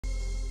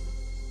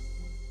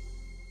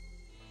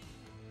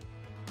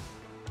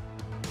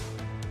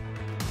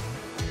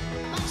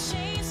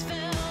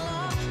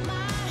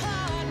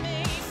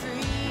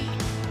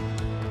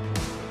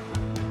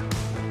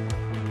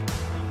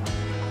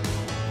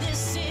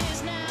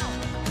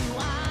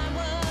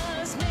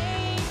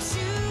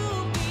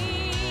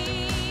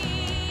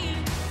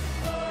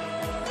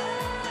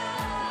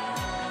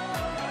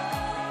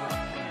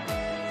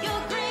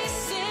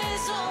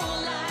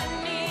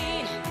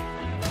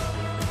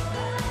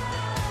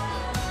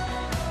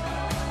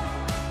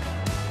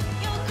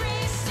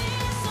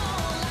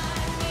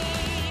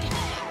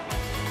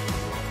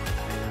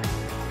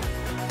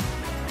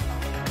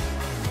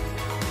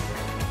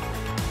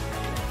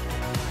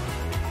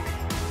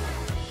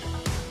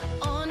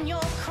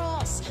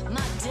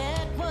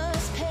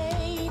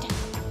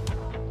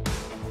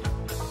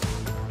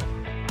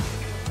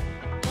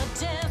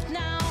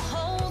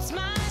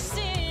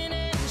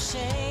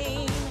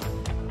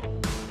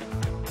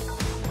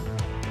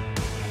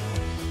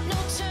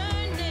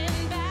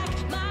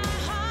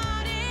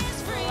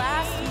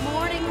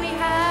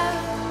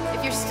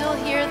If you're still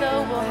here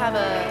though, we'll have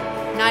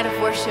a night of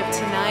worship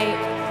tonight.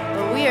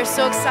 But we are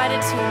so excited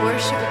to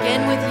worship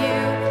again with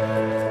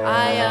you.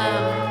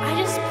 I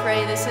just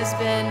pray this has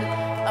been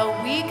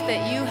a week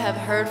that you have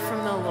heard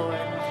from the Lord.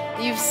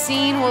 You've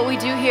seen what we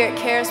do here at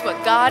Charis,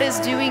 what God is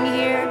doing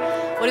here,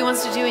 what He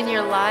wants to do in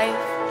your life.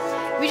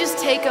 We just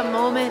take a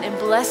moment and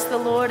bless the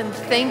Lord and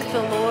thank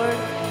the Lord.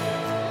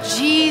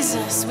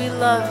 Jesus, we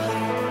love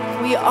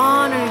you. We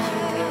honor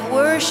you. We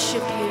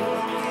worship you.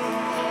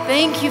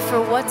 Thank you for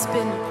what's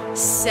been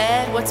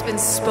said, what's been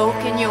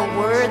spoken, your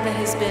word that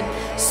has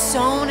been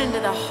sown into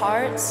the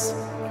hearts.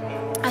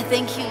 I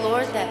thank you,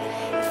 Lord, that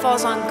it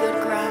falls on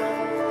good ground,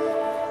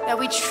 that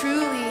we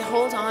truly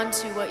hold on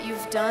to what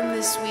you've done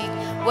this week,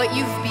 what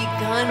you've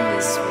begun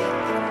this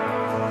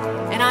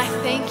week. And I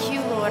thank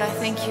you, Lord. I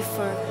thank you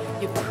for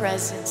your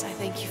presence. I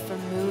thank you for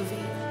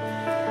moving.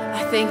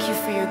 I thank you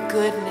for your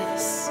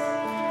goodness.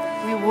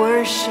 We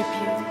worship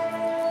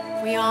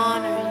you. We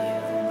honor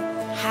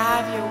you.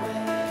 Have your way.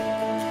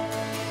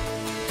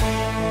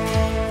 Alleluia.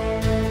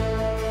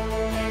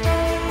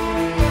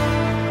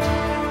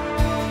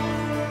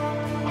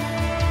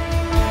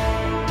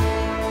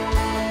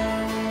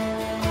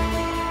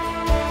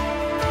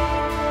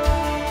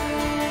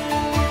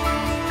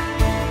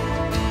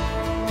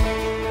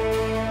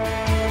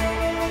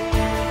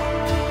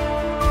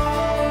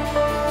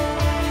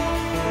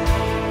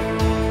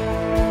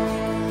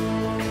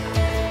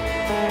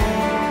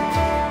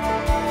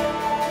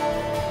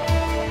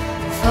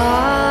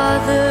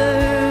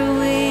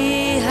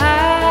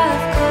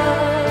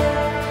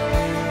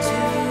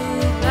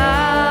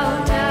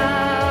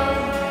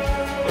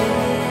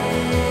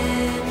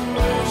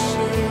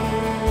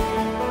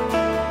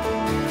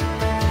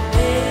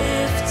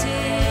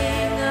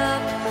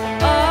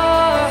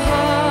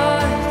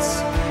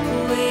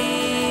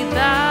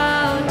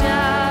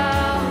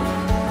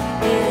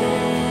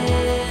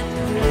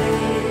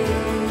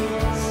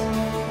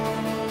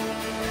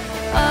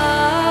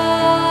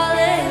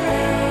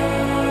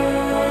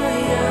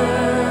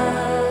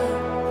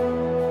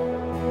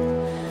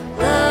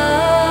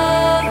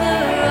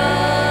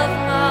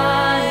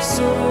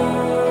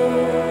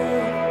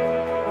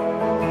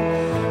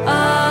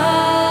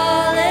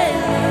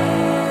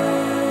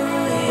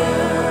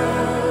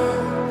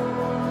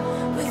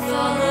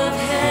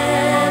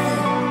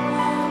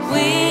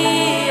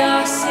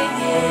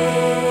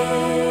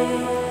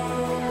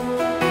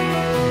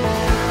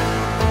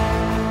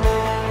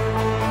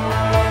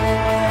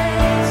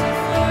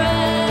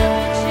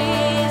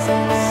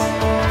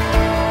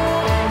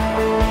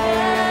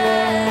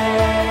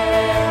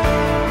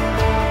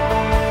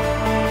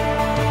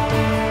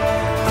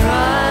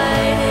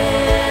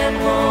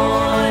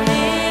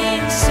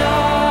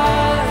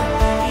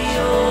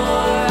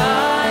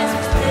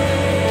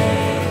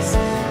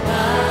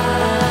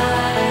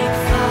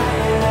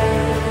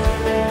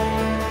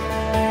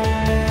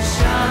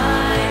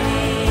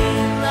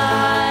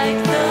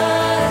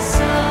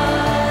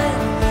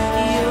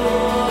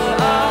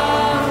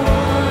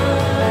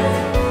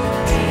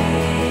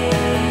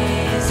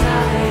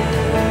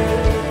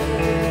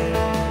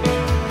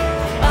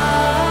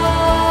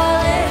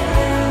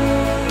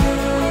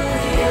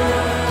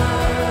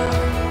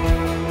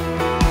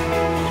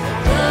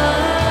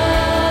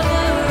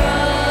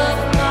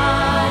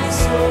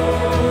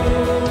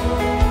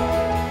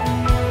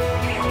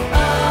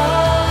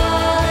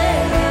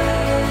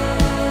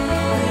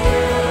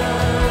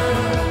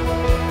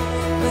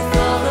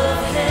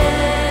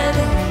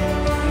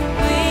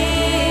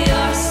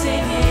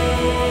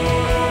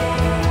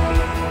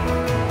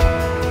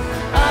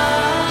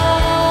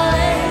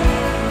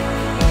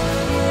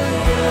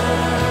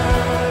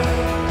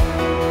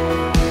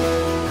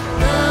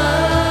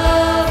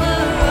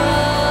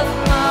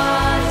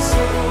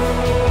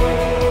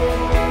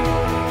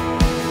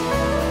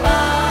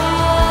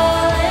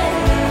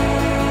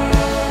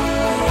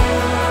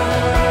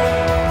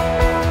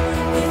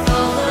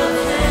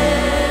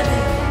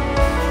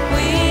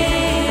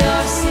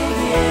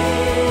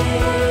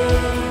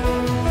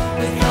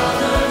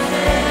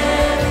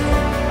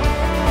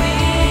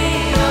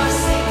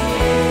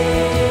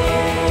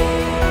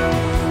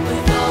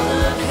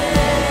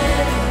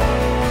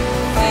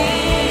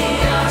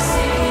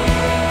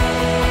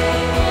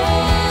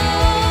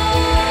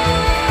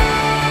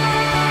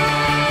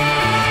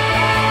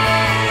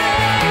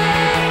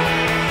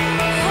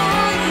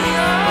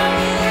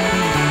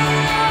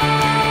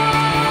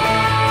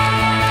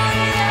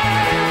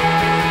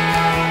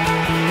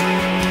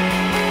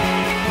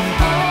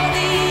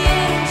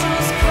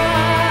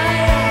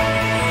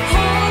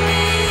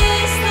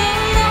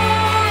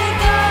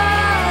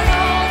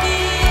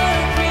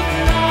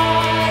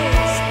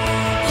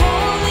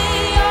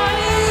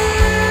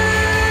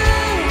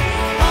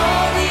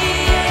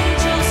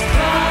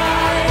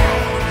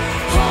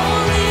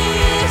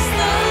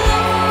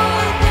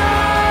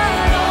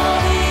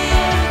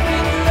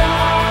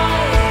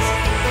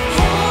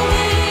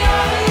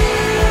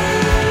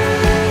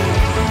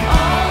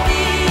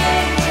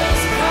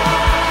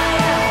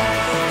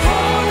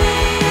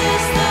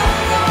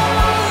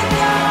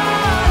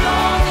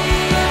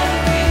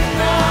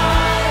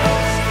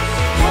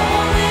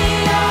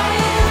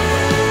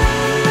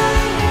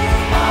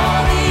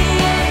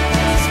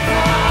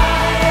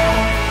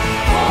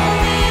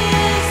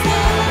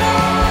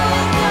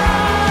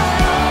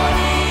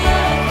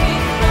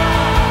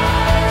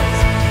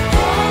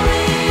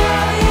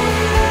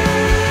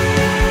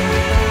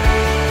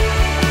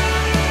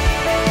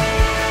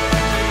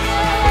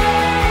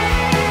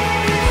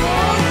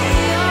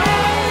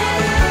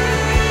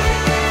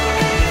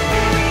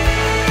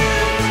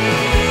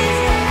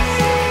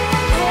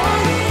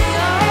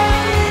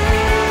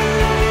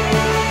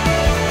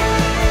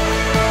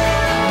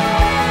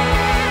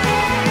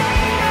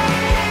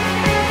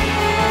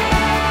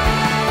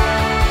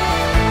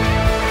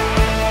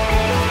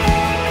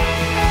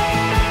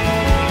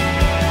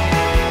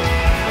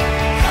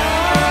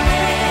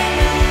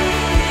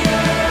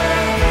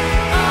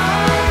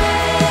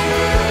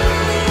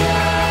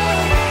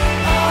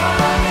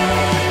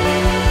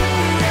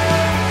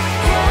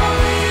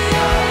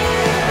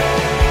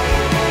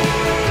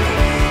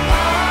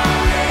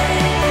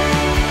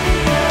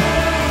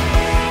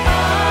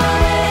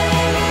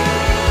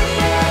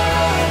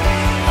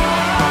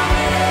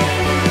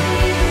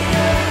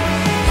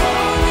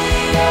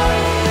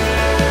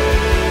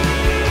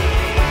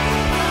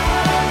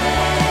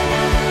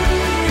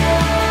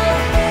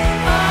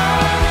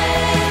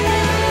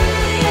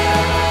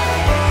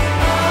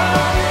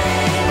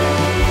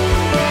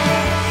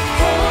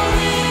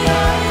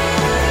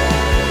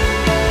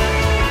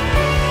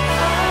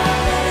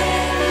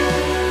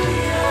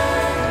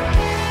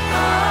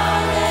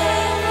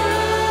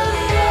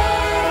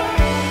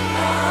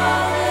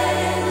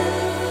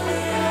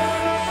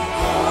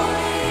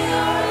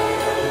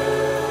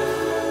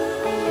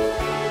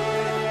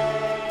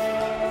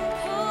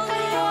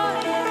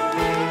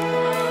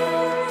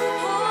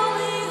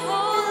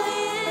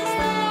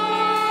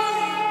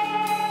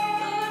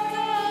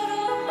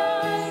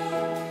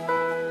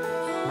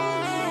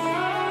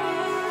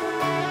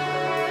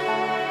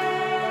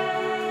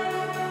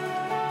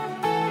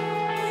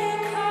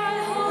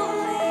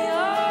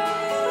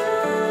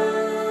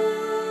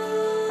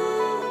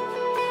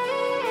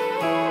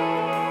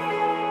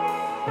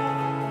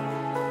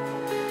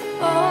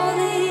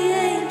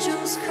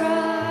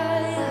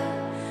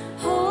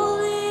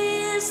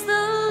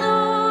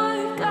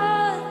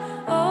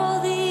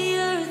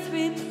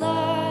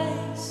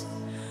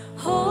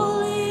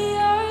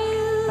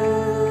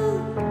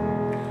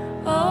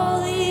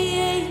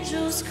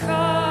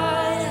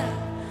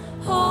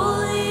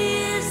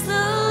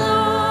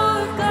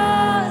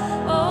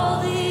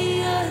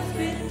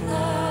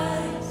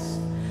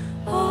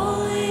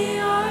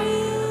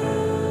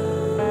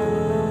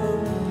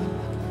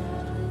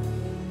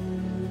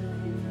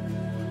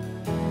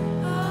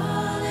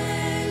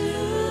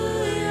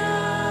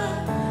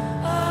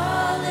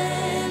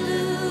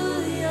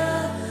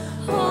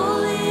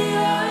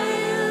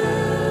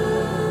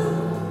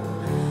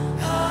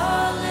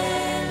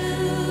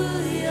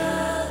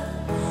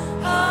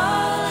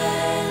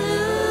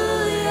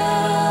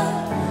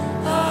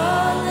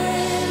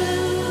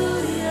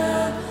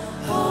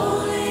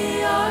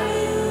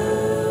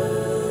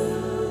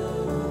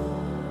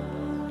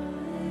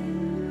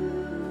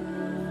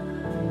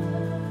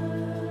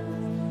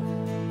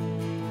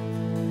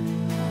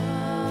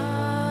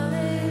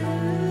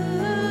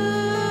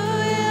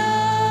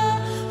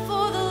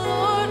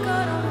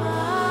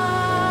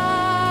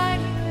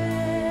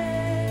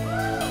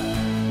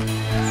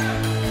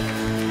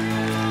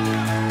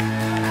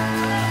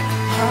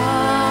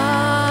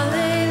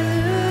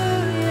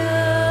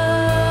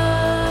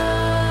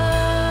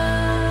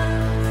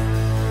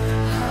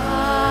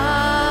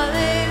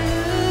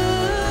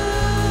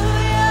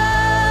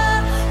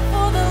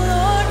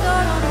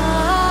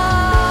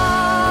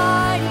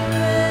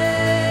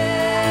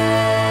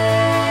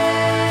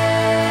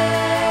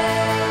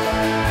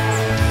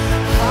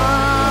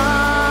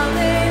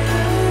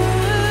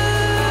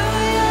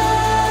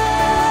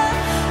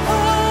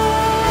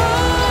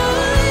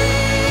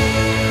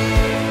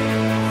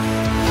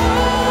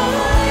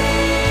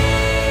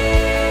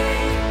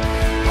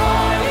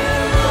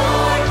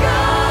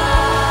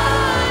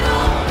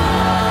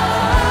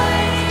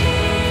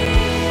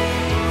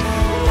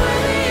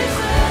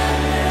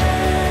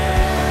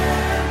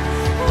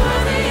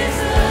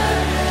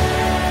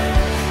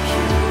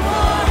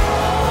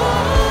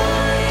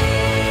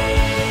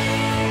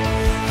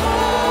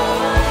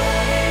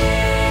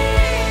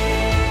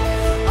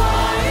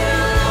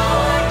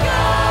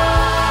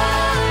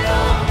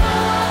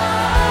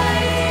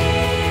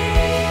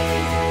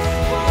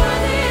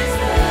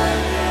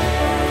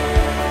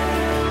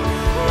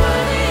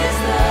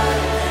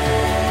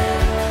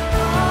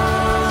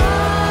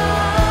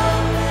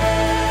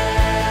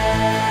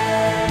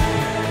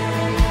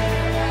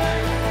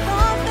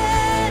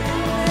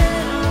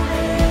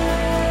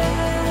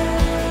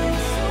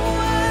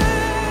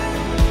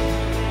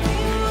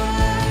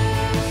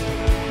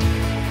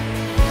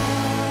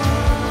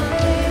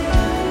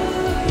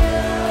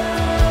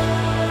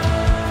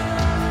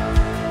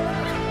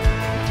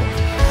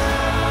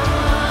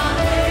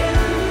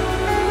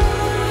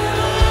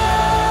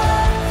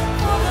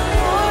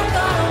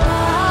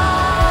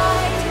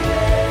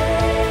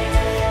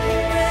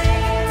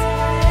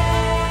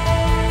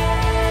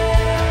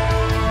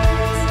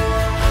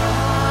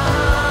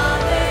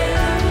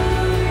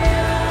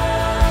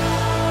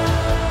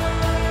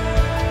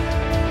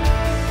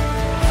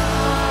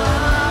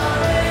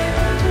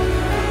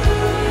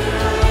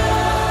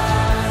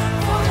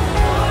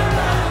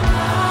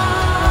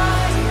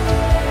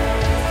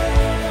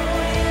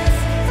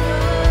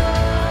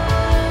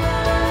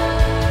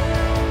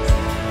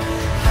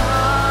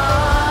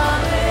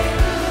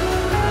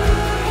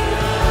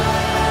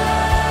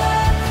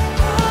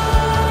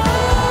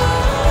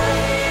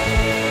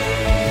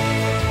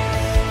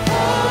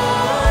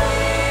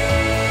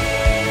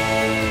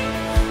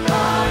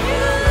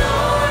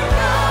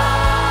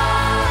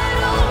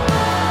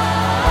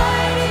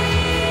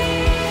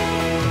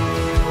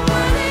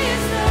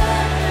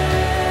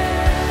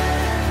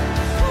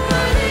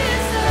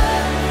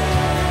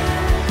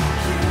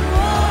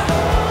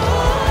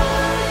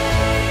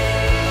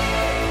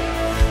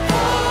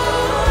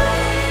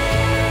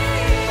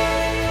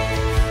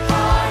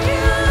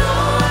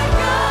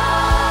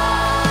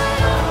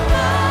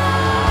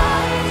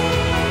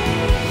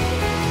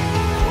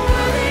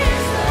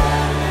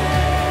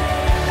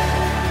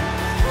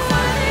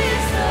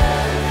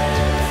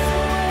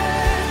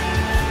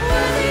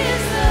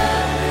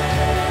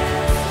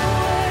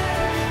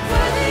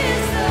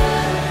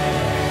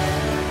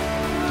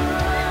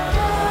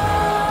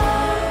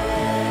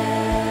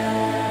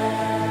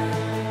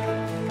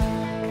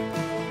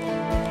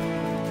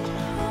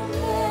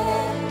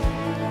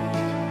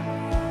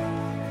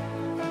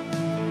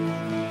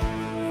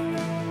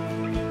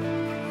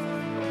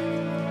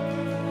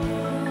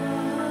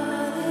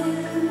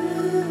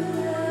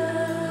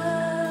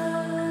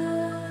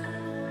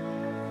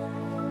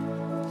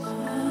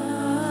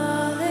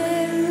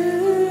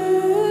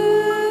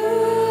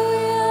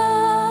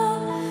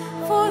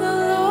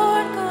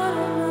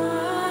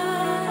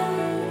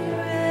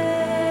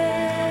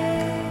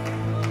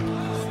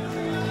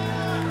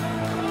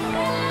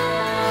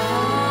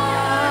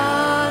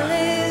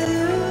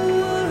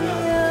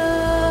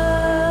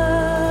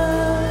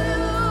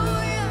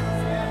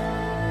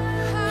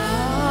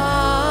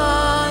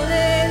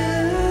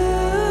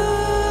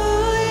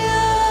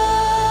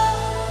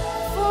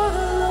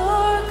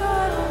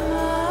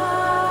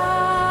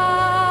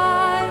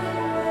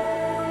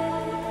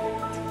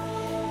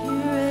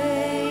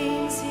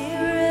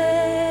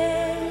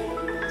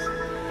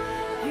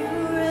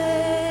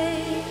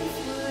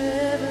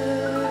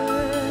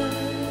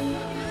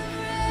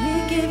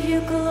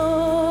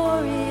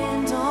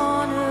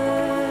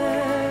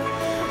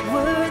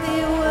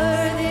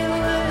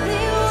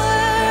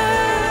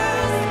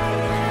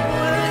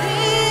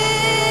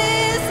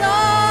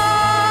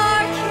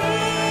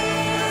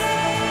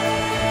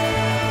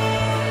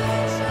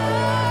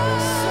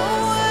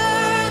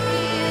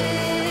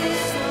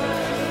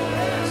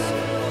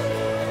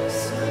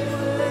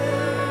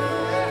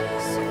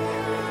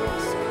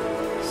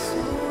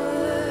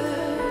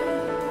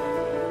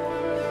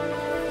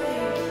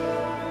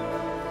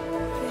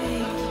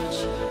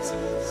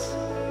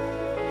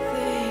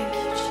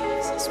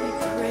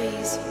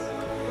 praise you.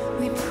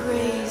 We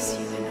praise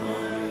you and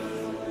honor you.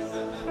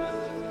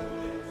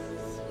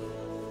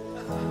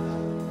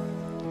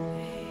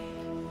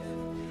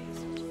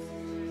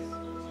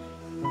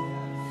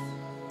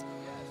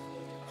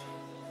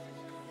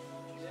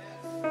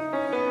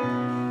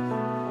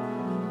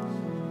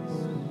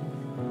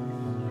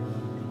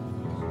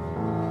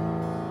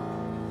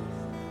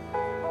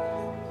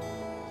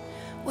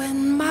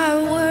 When my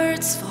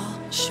words fall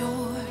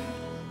short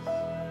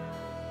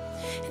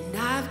and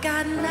I've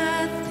got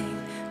nothing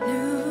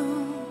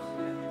new,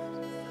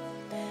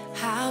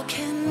 how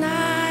can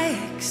I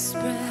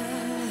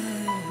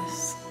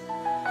express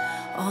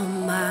all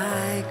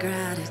my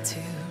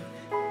gratitude?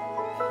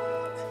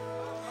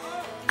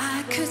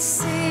 I could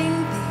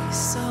sing these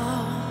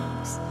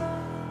songs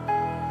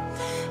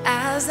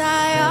as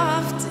I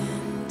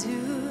often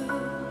do.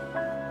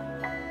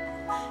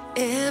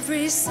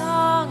 Every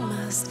song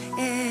must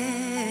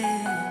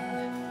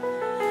end,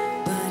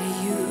 but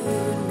you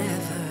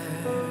never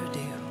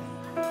do.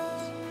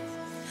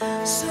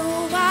 So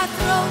I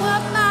throw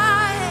up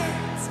my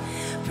hands,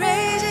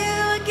 praise you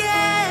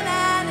again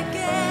and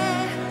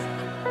again.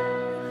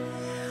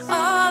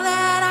 All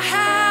that I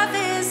have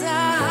is a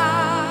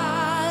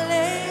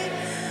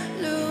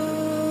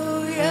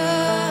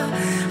hallelujah,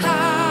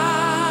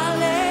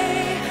 hallelujah.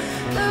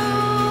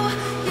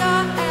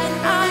 And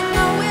I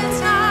know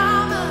it's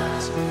not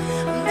much,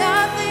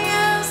 nothing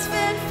else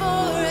fit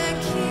for a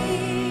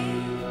king,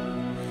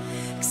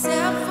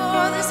 except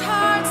for this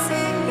heart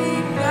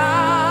singing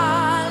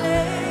hallelujah,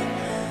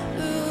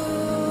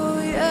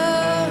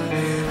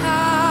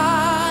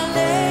 hallelujah.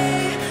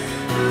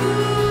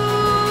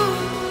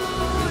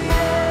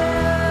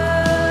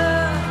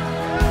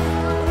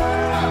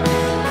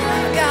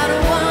 I've got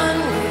one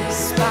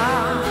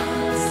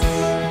response,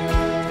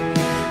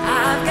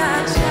 I've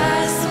got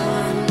just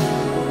one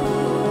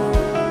move,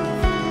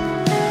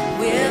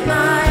 with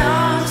my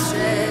arms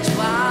stretched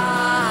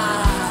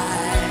wide,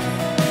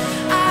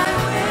 I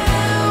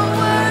will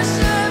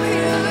worship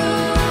you.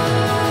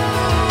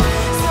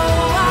 So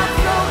I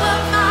throw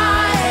up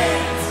my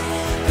hands,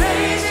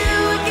 praise you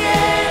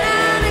again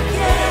and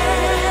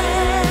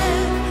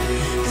again,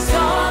 'cause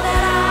all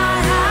that I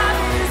have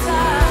is a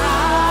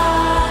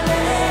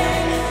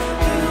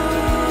hallelujah,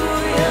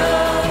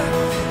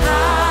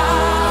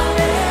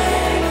 hallelujah.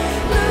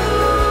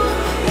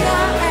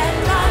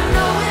 And I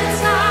know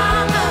it's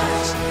not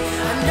much,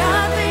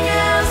 nothing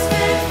else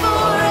fit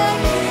for a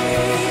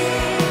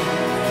king,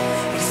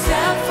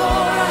 except for a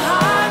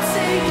heart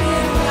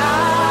singing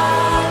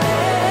hallelujah,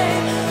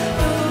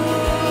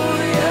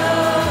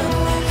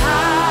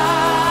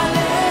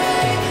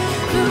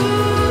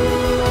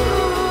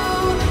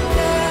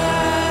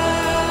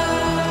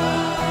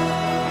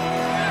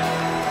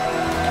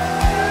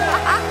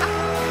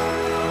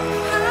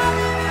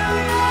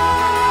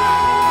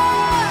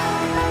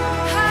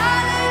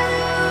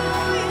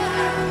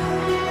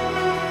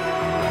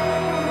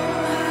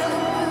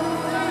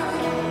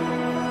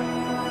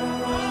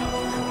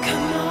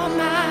 come on,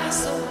 my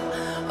soul,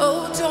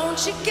 oh,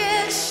 don't you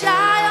get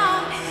shy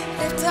on me.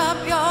 Lift up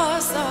your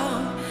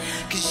song,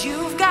 'cause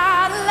you've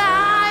got a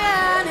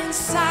lion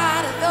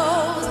inside of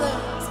those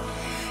lungs.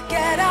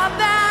 Get up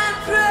and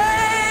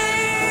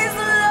praise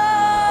the Lord.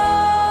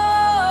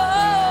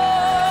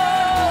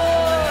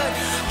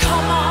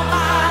 Come on,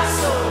 my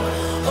soul,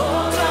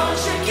 oh, don't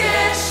you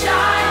get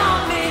shy on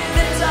me.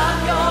 Lift up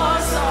your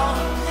song,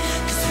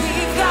 'cause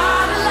we've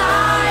got a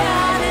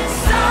lion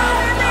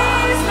inside of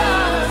these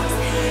lungs.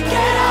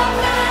 Get up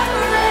and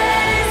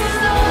praise the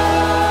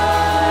Lord.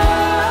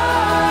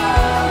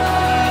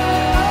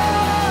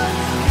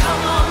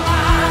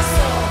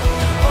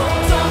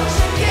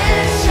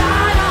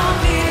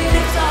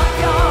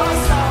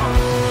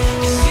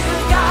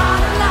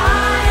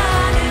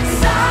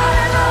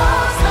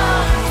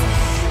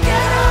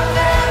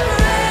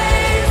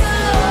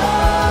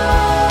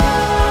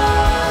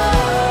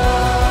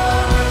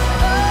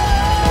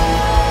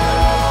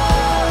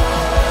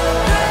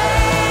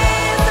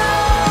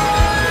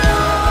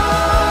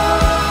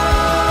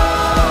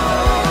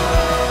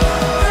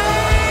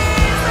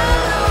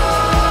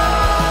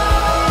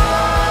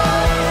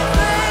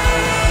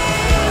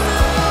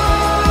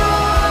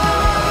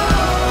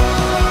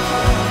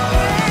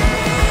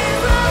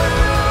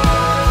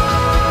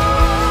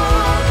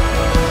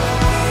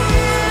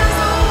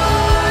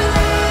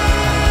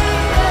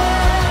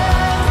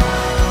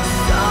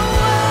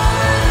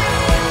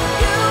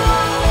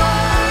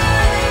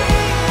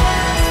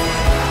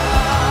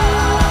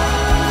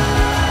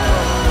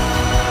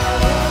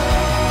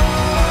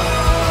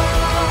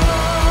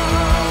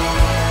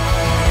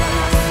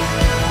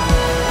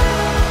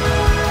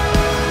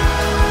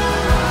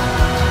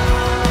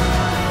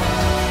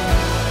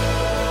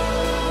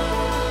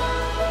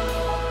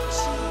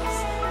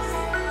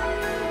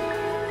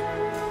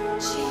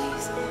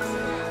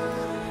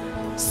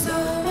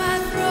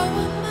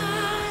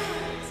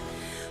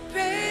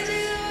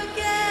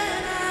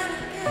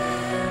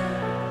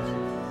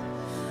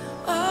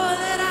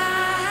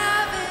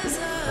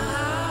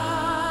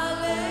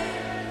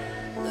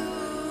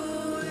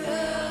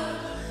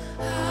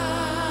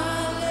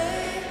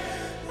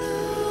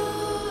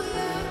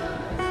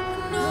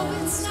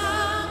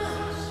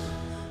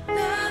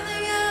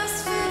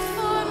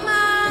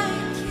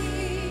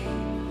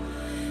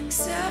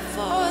 except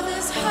for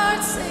this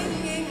heart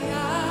singing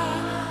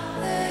hallelujah,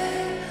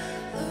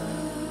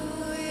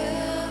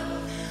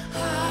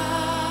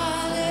 hallelujah.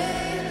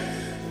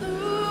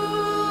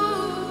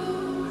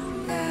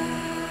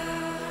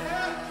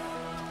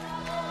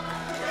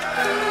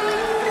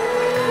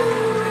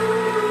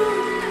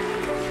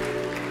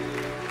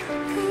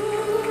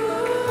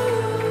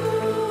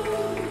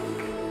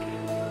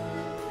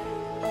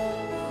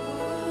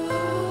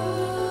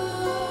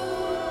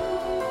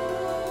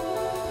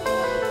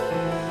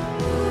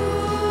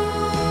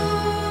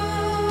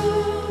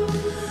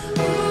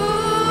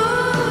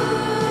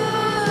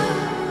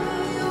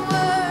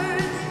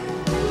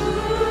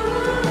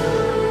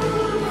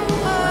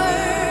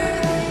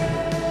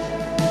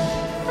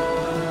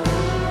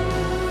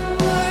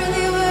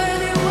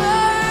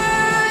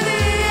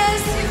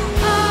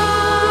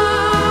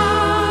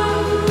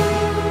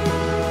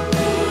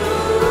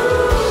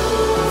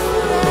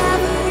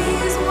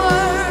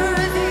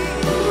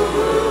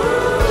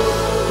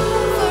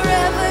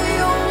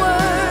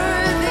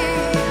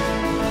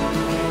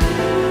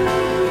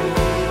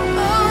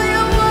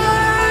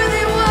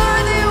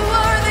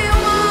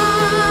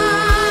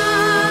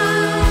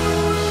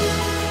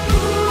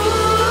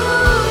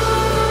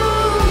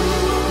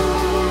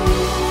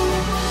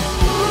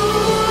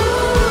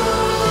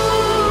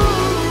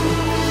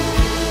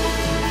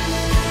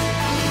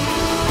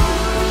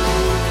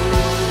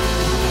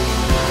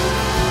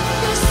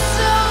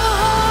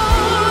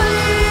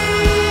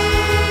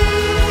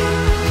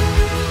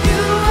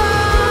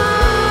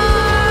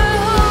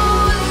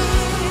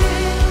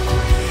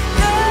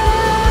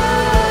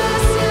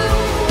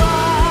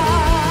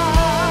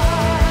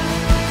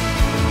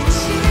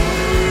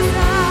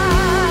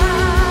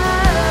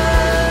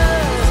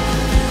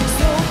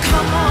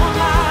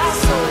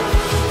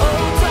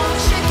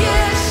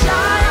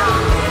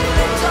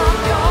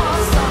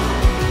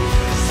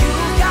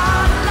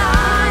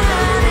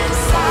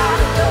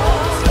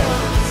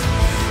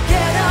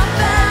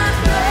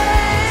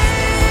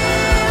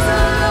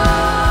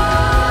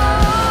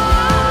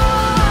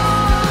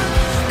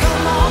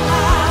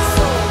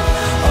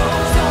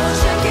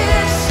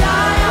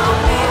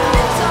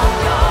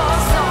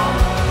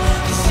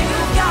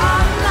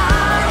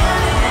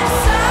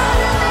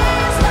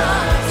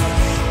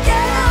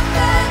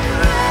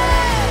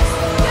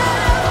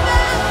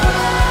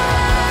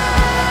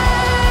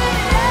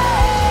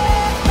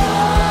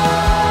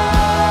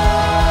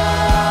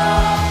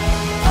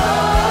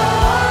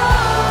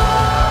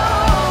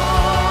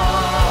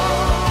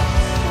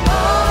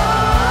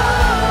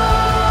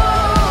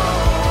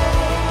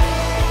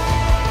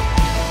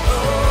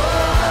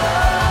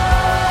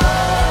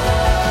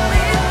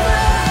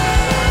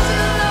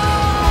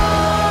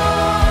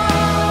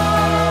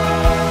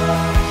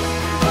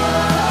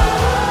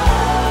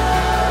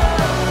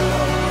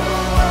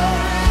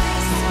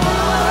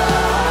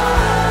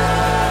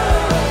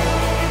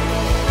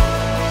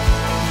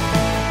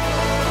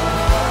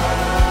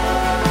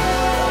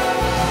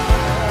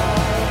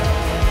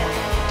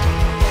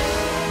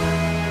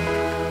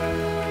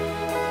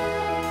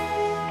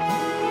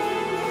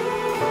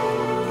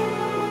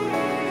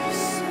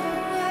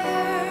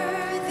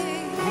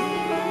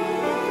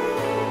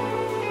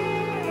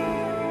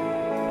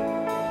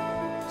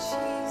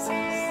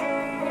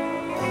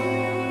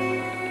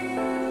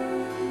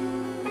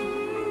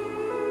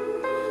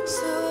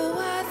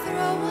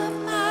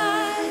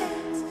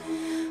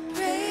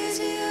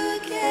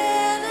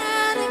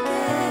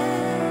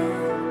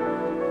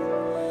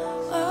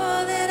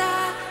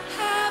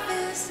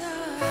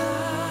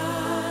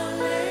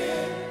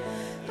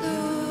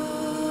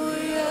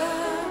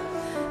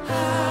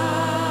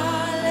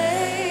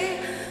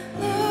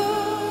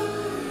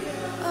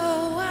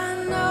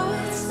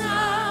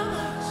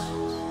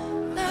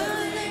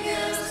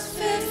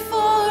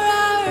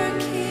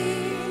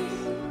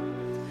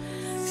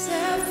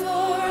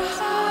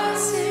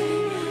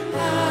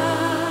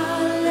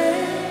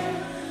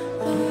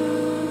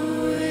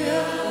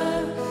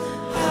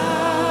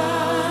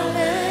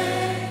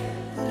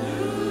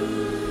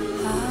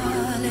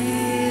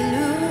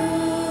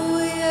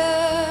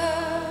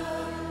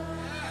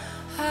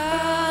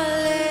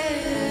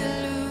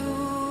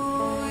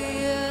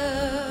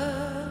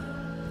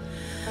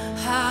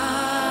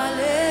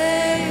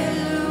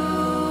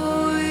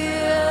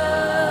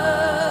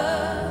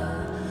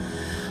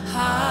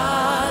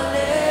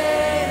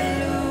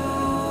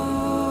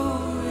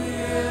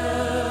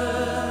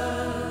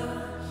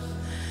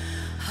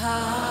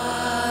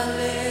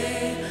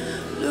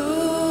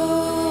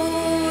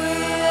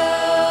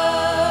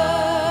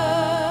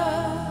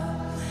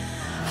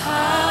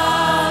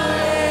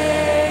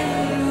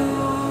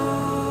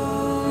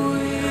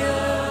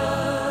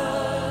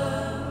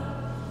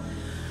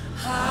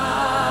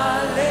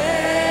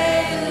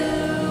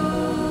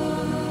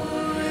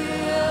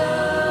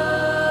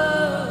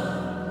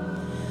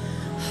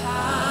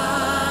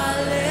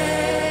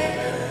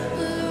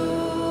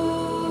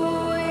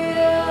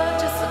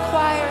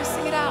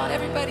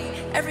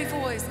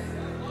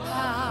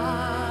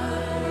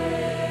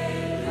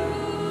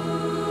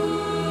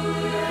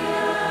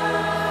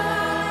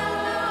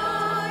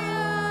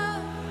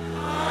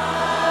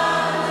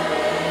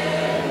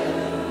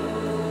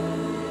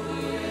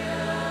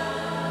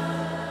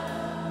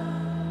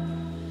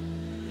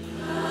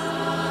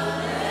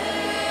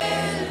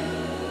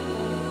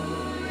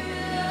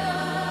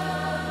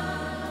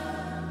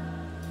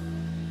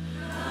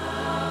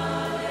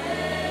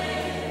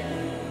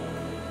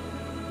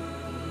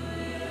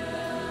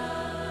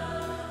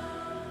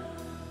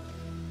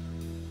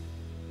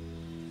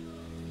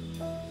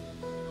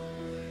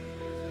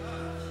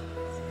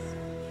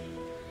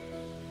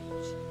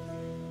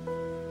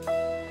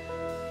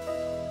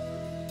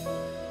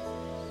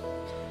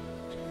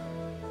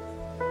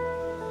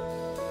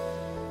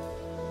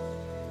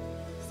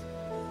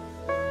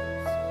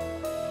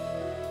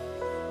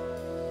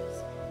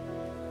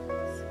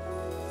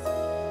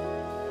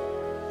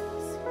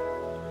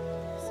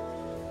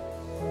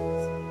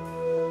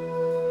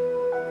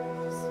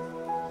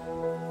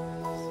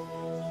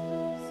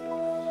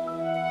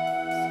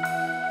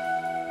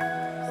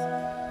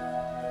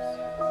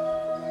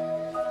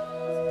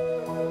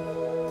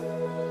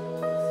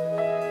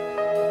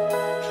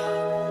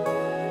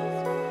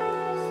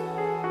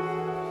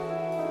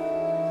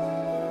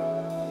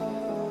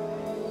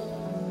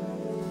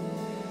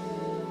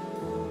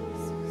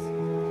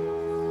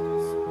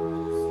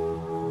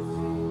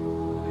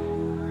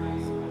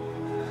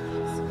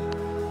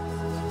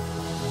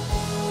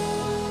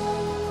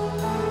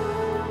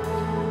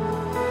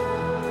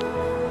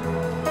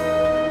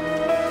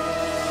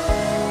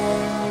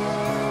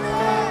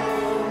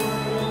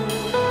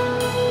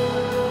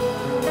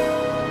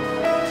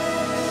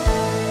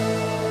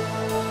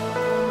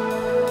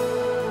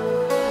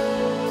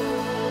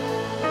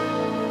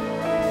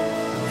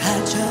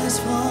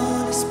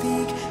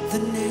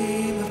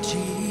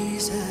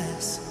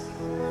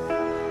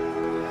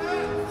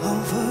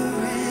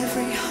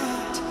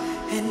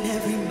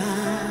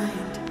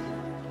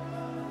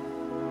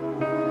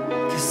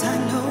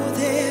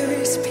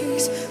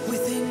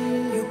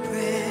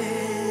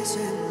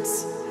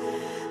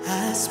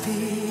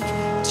 speak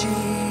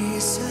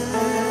Jesus.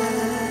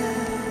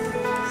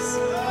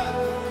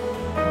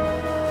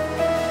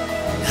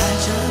 I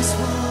just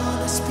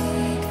want to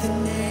speak the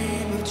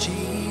name of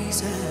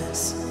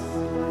Jesus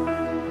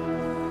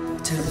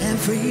till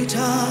every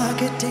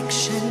dark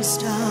addiction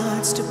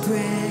starts to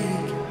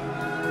break,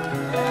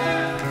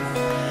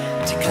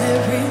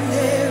 declaring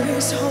there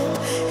is hope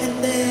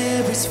and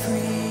there is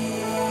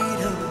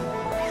freedom.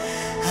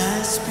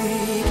 I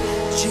speak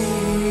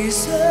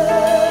Jesus.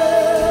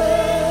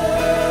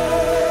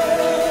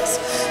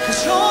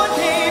 Your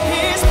name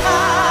is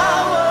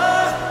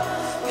power,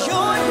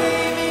 your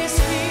name is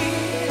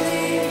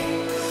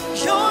healing,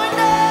 your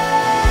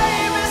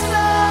name is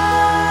life.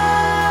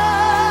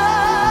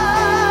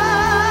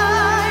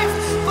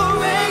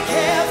 Break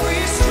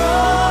every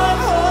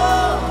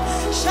stronghold,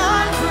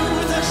 shine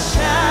through the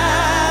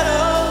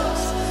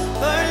shadows,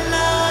 burn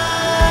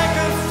like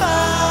a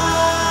fire.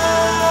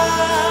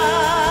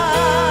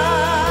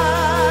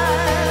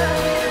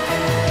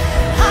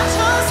 I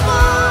just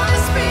want to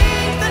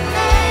speak the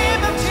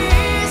name of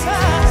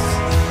Jesus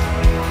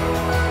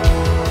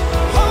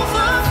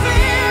over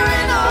fear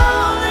and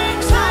all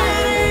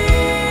anxiety,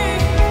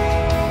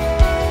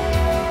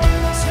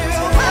 to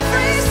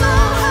every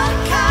soul held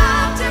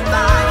captive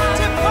by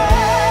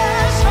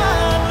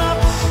depression.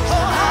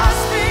 Oh, I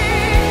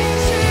speak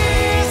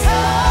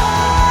Jesus.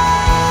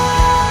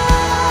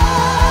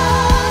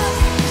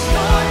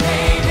 Your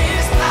name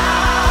is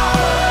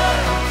power,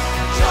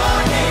 your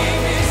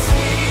name is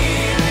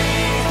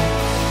healing,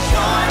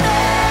 your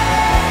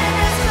name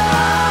is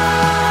life.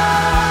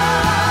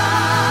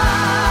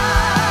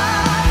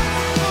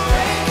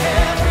 Break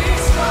every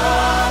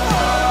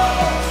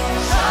stronghold,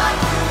 shine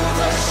through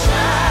the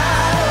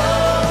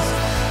shadows,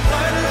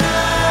 burn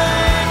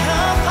like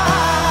a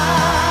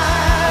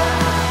fire.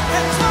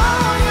 And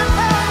all your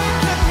name,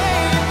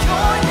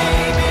 your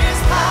name is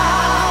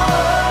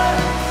power,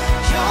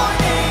 your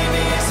name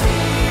is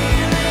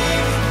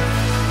healing,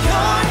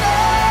 your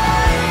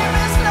name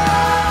is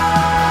life.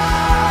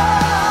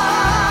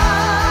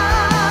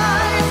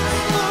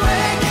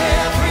 Break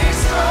every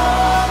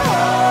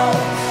stronghold,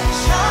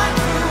 shine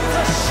through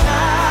the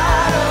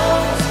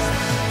shadows,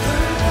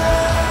 burn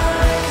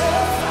like a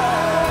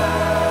fire.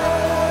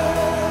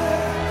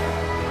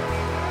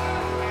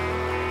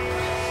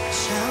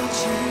 Shout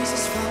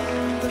Jesus from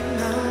the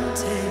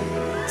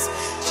mountains,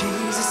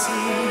 Jesus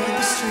in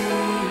the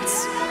streets,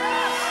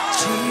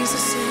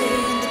 Jesus in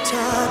the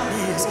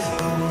darkness,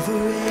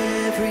 over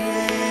every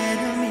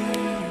enemy.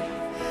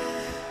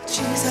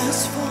 Jesus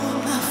for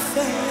my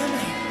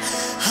family,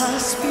 I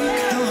speak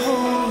the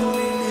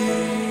holy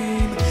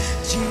name,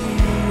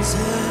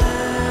 Jesus.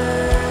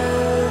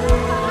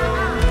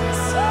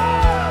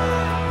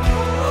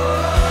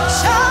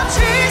 Shout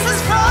Jesus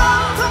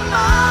from the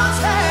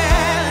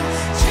mountain,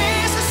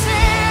 Jesus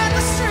in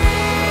the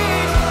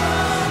street,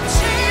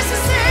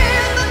 Jesus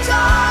in the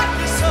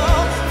darkness,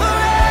 over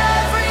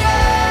every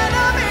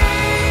enemy.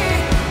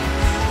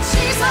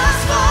 Jesus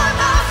for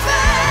my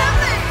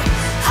family,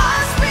 I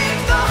speak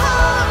the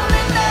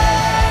holy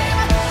name,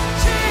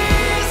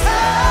 Jesus.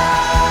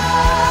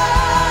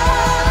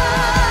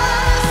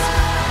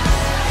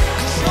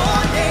 Your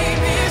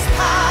name is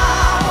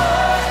power,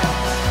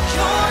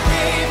 your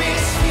name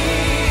is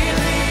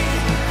healing,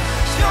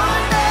 your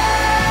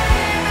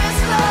name is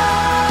life.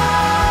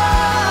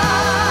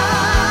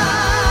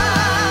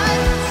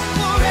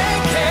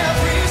 Break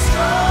every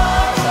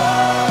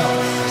stronghold,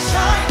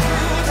 shine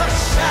through the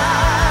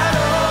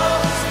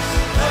shadows,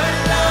 burn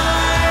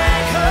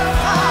like a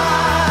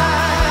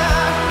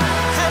fire.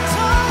 And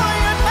all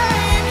your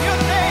name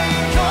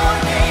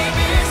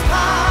is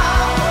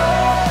power,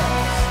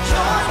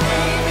 your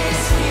name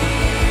is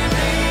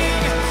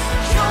healing,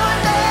 your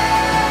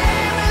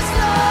name is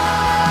life.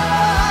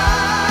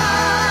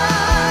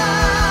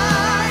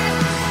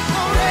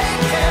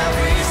 Break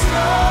every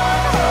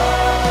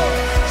stronghold,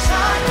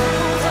 shine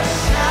through the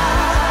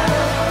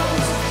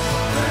shadows,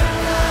 burn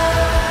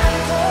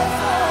like a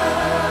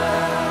fire.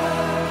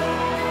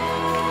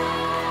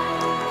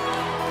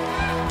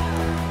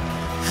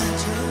 I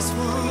just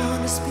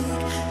want to speak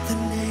the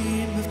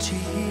name of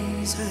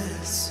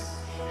Jesus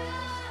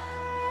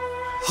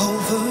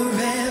over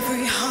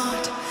every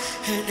heart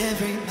and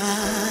every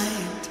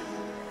mind,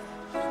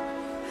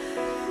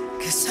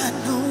 'cause I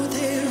know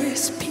there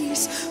is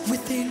peace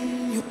within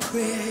your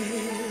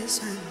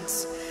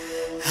presence.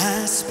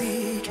 I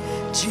speak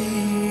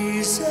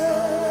Jesus.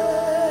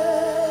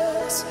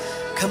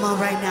 Come on,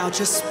 right now,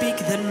 just speak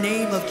the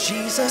name of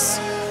Jesus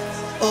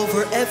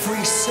over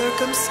every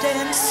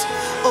circumstance,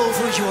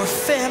 over your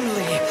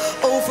family,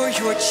 over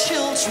your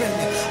children,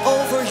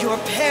 over your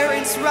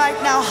parents right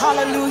now,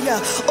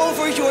 hallelujah,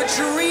 over your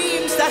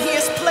dreams that He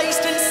has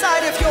placed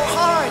inside of your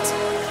heart.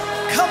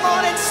 Come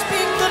on and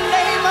speak the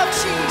name of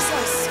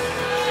Jesus.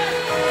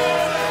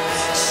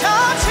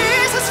 Shout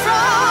Jesus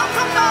from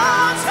the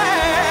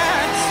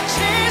mountain,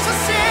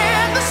 Jesus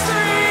in the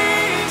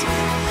street,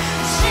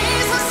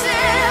 Jesus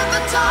in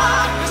the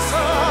darkness,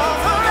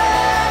 over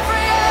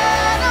every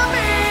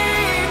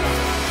enemy.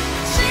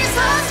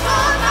 Jesus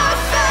for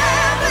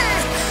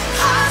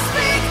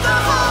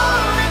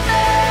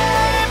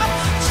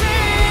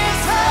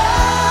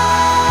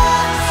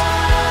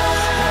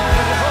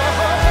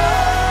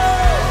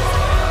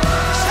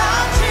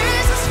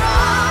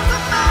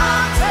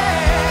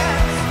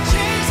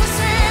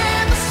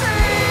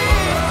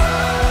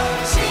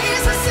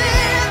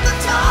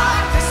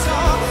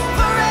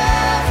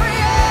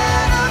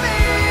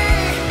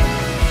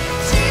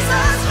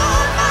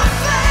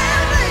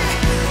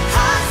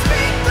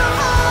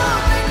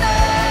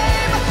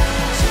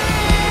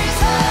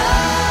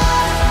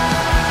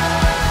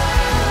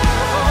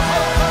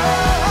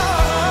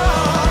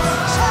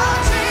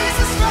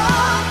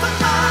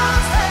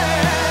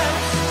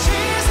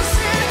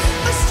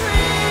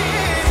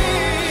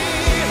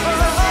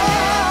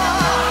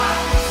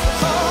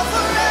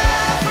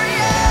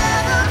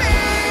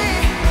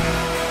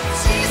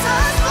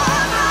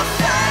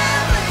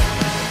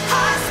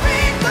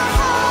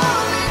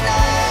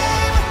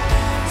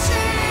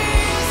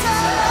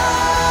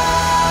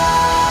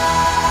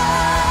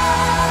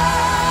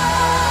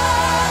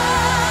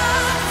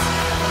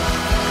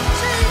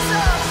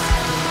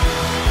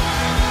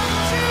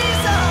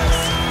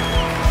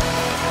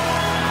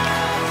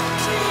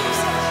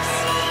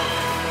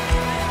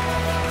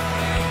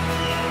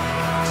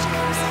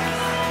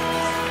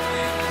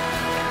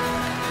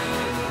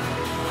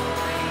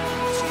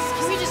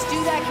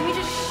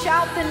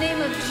shout the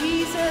name of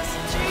Jesus.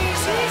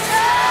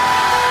 Jesus!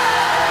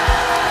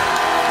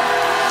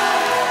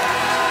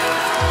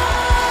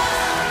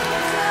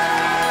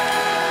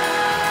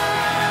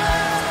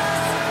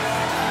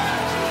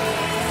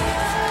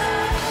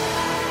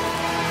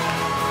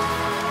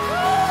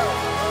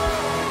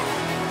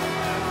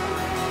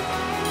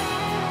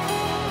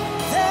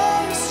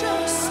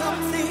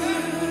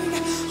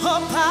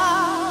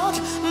 About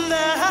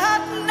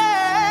that name,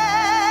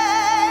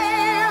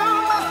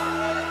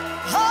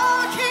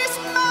 oh, he's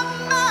my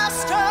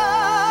master,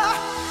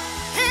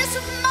 he's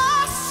my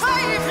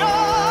savior,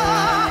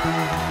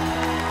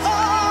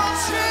 oh,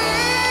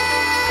 Jesus,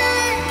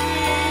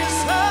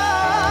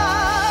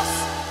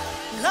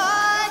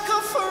 like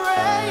a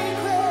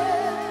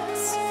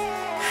fragrance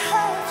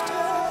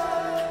after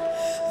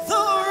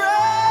the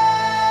rain,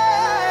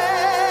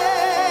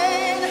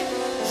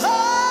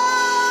 oh,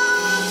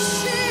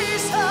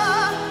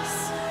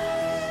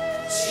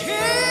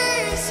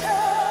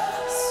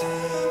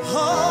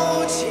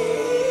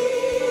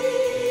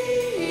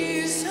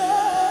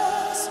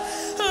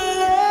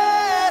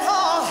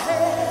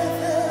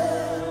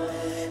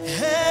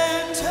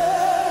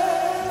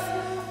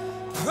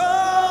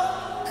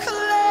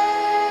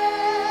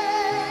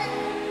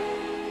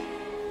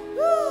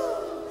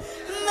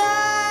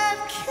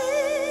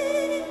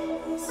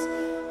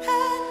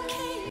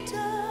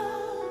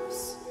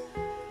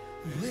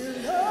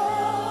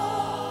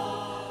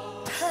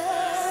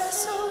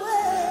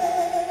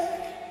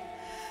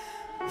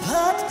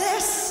 but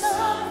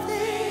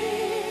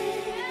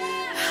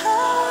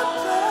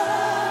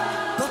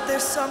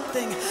there's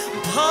something,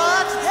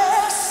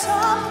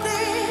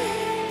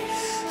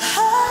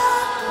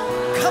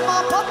 come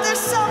on, but there's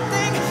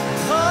something,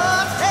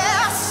 but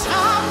there's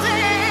something about me.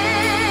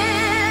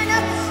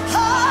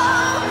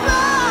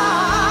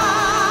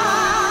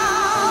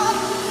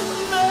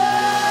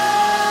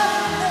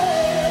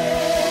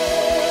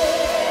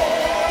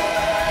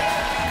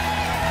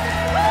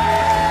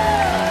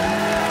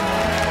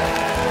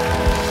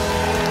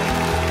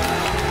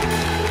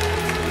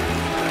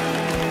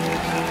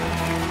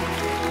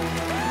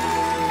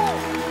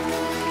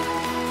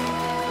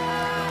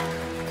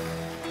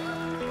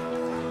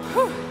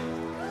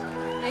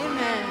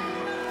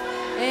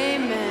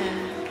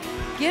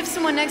 Give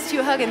someone next to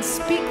you a hug and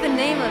speak the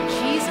name of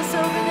Jesus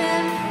over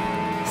them.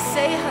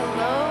 Say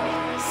hello,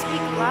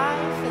 speak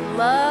life and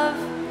love.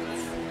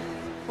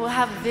 We'll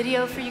have a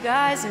video for you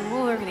guys, and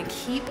we're gonna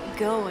keep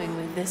going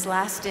with this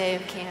last day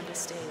of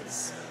Campus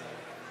Days.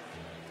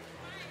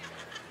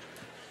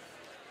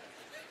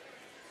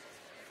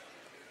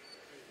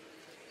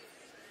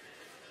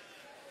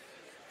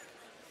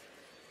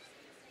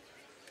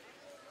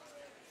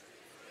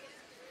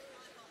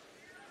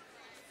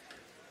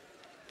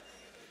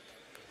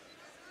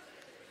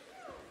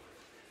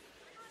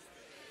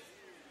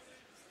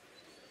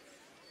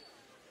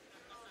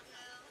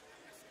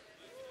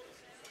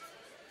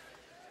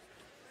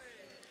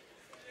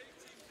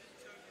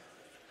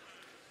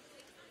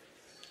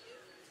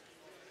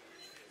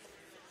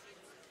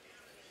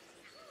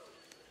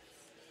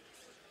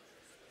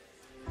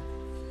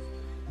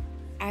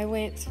 I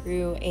went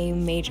through a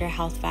major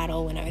health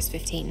battle when I was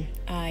 15.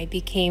 I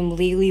became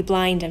legally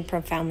blind and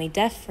profoundly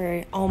deaf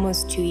for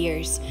almost 2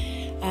 years.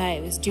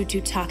 It was due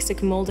to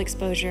toxic mold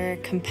exposure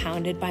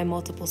compounded by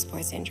multiple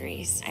sports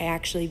injuries. I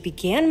actually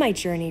began my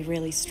journey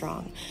really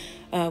strong,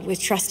 with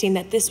trusting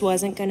that this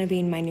wasn't going to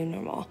be my new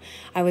normal.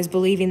 I was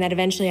believing that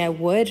eventually I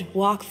would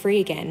walk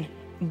free again,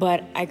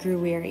 but I grew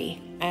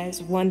weary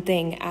as one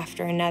thing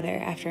after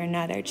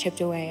another chipped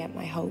away at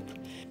my hope.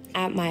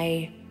 At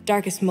my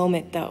darkest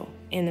moment, though,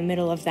 in the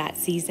middle of that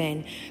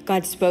season,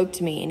 God spoke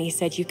to me and he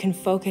said, you can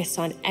focus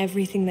on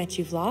everything that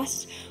you've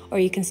lost, or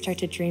you can start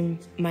to dream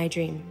my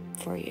dream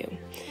for you.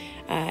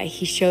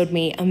 He showed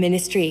me a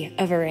ministry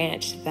of a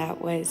ranch.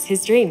 That was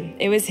his dream.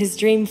 It was his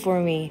dream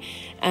for me.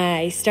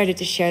 I started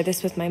to share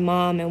this with my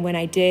mom, and when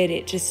I did,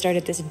 it just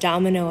started this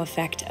domino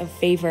effect of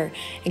favor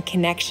and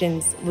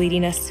connections,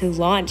 leading us to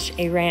launch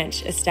a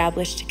ranch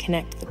established to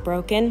connect the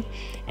broken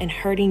and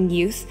hurting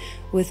youth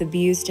with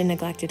abused and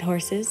neglected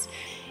horses.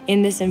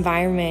 In this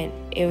environment,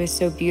 it was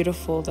so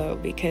beautiful, though,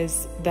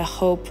 because the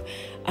hope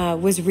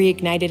was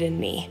reignited in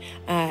me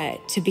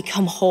to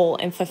become whole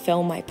and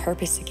fulfill my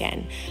purpose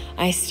again.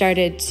 I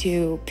started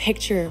to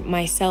picture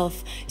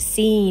myself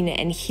seeing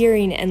and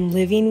hearing and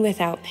living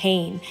without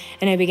pain,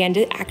 and I began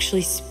to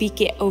actually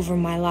speak it over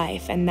my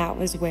life, and that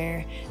was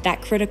where,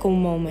 that critical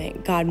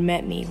moment, God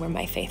met me where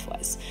my faith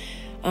was.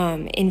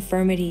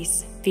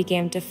 Infirmities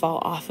began to fall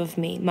off of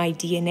me. My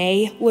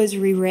DNA was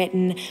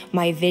rewritten.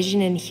 My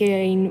vision and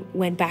hearing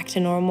went back to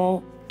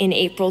normal. In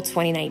April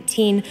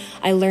 2019,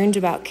 I learned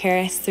about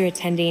Charis through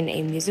attending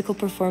a musical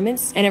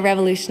performance, and it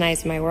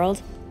revolutionized my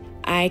world.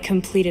 I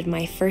completed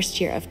my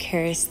first year of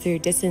Charis through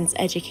distance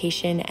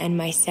education and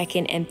my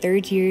second and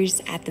third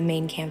years at the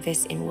main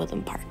campus in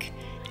Woodland Park.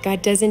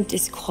 God doesn't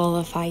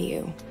disqualify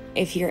you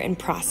if you're in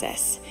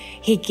process.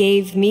 He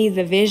gave me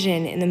the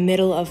vision in the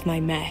middle of my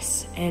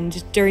mess.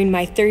 And during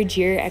my 3rd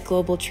year at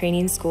Global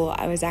Training School,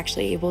 I was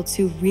actually able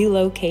to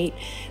relocate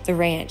the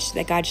ranch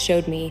that God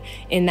showed me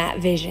in that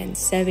vision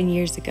 7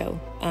 years ago.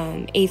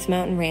 8th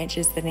Mountain Ranch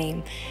is the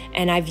name.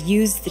 And I've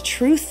used the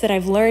truth that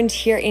I've learned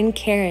here in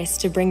Charis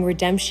to bring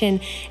redemption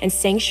and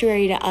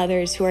sanctuary to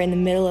others who are in the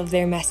middle of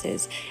their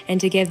messes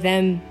and to give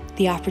them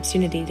the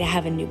opportunity to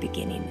have a new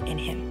beginning in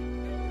Him.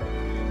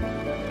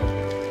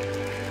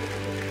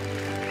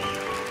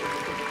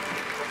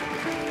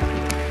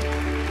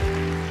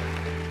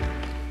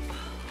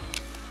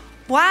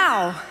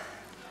 Wow.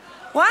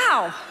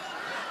 Wow.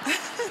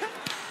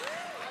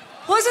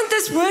 Wasn't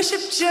this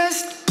worship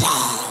just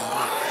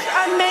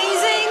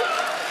amazing?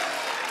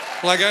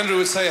 Like Andrew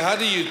would say, how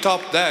do you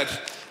top that?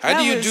 How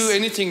do you do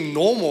anything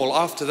normal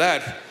after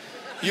that?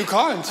 You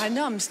can't. I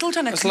know, I'm still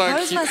trying to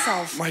compose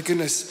myself. My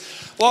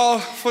goodness.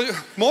 Well,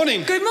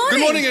 morning. Good morning.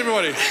 Good morning,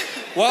 everybody.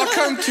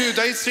 Welcome to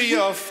day 3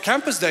 of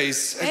Campus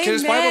Days at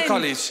Charis Bible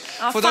College.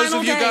 For those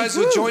of you guys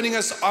who are joining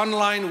us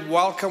online,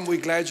 welcome.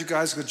 We're glad you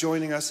guys are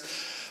joining us.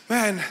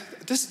 Man,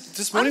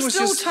 this morning was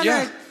just, I'm still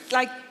trying to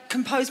like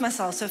compose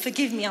myself, so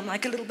forgive me, I'm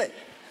like a little bit.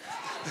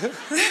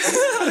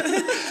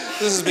 This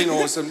has been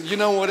awesome. You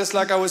know what, it's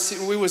like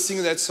we were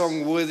singing that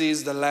song, Worthy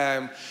is the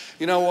Lamb.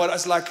 You know what,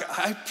 it's like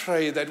I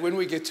pray that when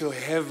we get to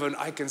heaven,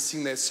 I can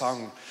sing that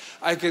song.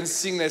 I can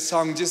sing that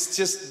song,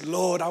 just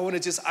Lord, I want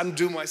to just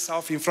undo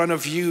myself in front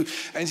of you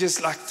and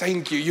just like,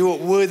 thank you, you're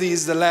worthy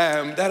is the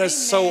Lamb. That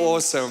is so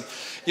awesome.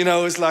 You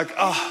know, it's like,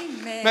 oh,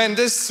 man,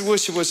 this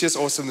worship was just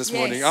awesome this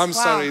morning. I'm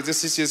sorry,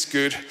 this is just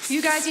good.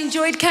 You guys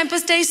enjoyed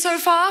Campus Days so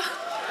far?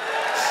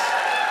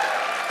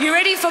 You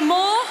ready for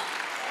more?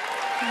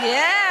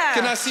 Yeah.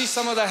 Can I see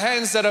some of the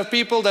hands that are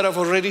people that have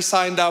already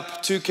signed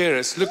up to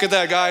Charis? Look at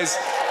that, guys.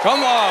 Come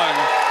on.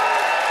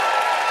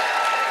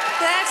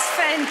 That's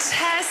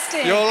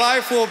fantastic. Your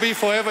life will be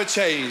forever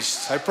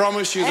changed. I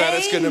promise you that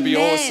it's going to be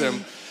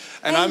awesome.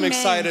 And I'm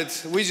excited.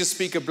 We just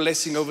speak a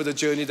blessing over the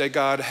journey that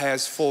God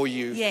has for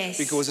you. Yes.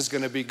 Because it's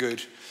going to be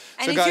good.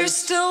 And so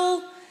guys,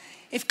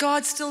 if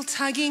God's still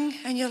tugging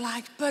and you're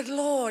like, but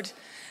Lord,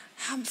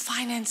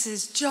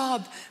 finances,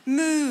 job,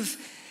 move.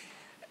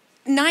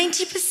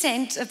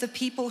 90% of the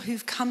people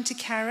who've come to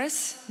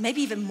Charis,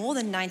 maybe even more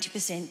than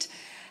 90%,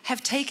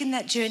 have taken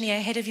that journey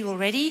ahead of you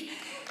already.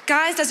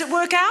 Guys, does it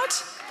work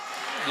out?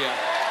 Yeah.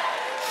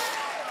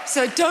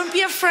 So don't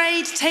be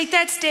afraid. Take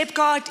that step.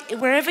 God,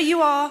 wherever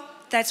you are,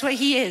 that's where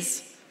He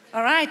is.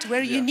 All right,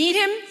 where you need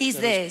Him, He's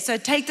there. So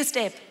take the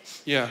step.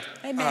 Yeah.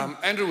 Amen.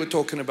 Andrew was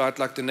talking about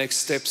like the next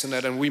steps and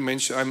that, and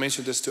I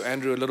mentioned this to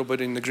Andrew a little bit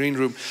in the green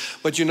room.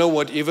 But you know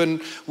what?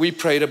 Even we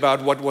prayed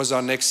about what was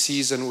our next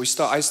season.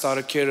 I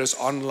started Charis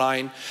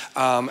online,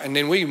 and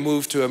then we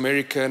moved to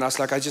America, and I was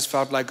like, I just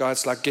felt like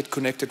God's like, get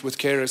connected with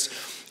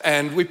Charis.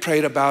 And we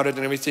prayed about it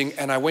and everything.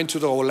 And I went to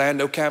the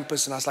Orlando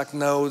campus and I was like,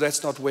 no,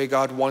 that's not where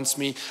God wants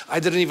me. I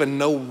didn't even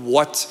know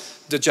what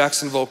the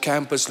Jacksonville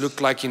campus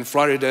looked like in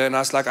Florida. And I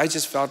was like, I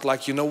just felt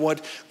like, you know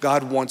what?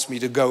 God wants me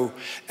to go.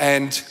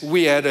 And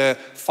we had a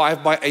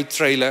 5x8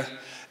 trailer.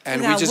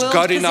 And we just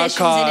got in our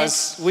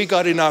cars. We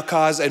got in our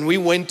cars and we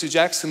went to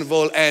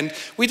Jacksonville, and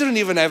we didn't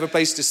even have a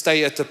place to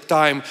stay at the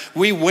time.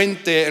 We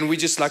went there and we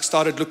just like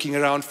started looking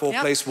around for a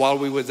place while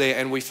we were there,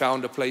 and we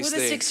found a place there.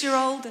 With a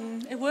 6-year-old,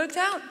 and it worked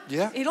out.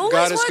 Yeah. It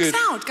always works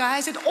out,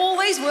 guys. It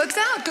always works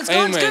out because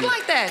God's good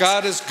like that.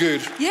 God is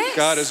good. Yes.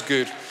 God is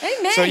good.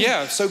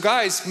 Amen. So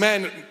guys,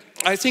 man,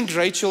 I think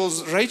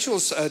Rachel's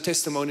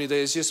testimony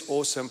there is just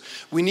awesome.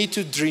 We need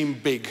to dream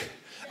big.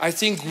 I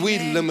think we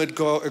limit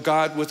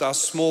God with our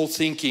small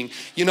thinking.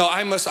 You know,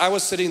 I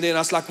was sitting there and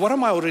I was like, what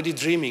am I already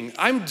dreaming?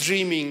 I'm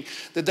dreaming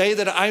the day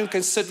that I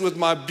can sit with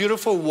my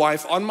beautiful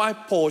wife on my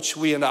porch.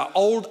 We in our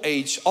old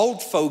age,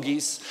 old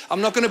fogies.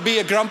 I'm not going to be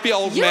a grumpy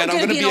old man. I'm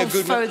going to be a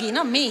good man. Fogey,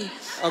 not me.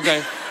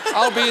 Okay,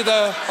 I'll be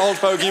the old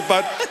fogey,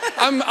 but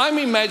I'm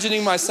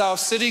imagining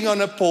myself sitting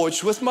on a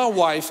porch with my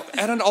wife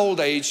at an old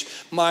age.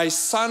 My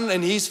son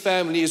and his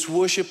family is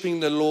worshiping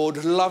the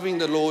Lord, loving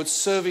the Lord,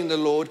 serving the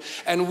Lord,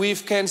 and we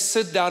can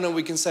sit down and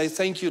we can say,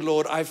 thank you,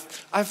 Lord,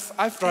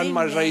 I've run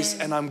my race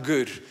and I'm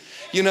good.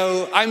 You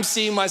know, I'm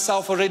seeing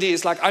myself already.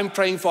 It's like I'm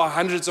praying for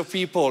hundreds of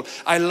people.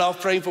 I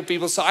love praying for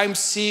people. So I'm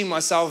seeing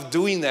myself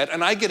doing that.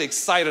 And I get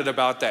excited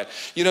about that.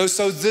 You know,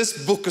 so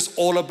this book is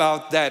all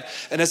about that.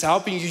 And it's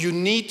helping you. You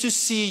need to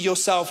see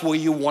yourself where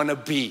you want to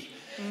be.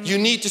 You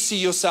need to see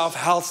yourself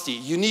healthy.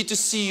 You need to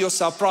see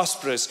yourself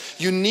prosperous.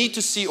 You need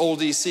to see all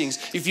these things.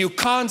 If you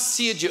can't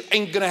see it, you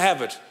ain't going to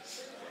have it.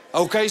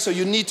 Okay, so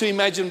you need to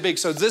imagine big.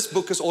 So this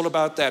book is all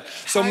about that.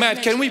 So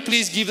Matt, can we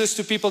please give this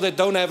to people that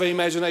don't have an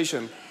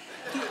imagination?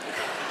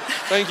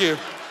 Thank you.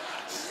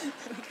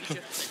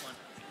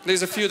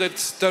 There's a few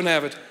that don't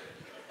have it.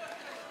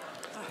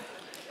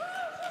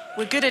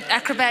 We're good at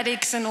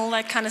acrobatics and all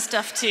that kind of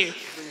stuff too.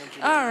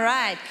 All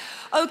right.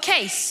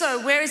 Okay,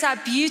 so where is our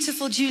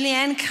beautiful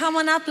Julianne? Come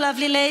on up,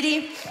 lovely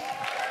lady.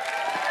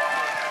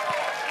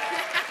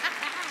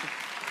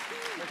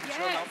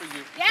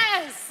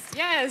 Yes.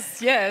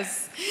 Yes,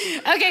 yes.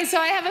 Okay, so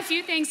I have a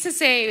few things to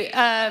say.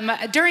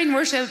 During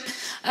worship,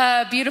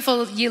 a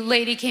beautiful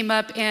lady came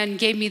up and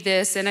gave me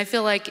this, and I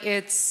feel like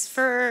it's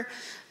for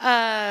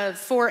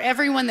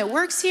everyone that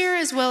works here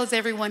as well as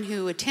everyone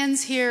who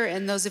attends here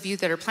and those of you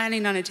that are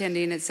planning on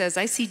attending. It says,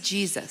 I see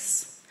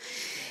Jesus.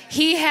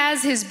 He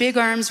has his big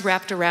arms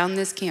wrapped around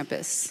this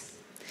campus.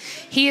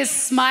 He is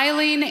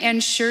smiling,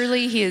 and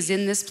surely he is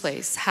in this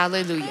place.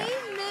 Hallelujah.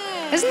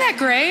 Amen. Isn't that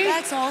great?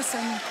 That's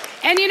awesome.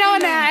 And you know,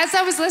 and as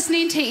I was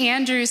listening to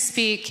Andrew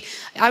speak,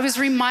 I was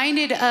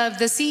reminded of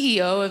the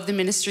CEO of the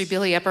ministry,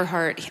 Billy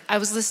Epperhart. I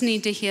was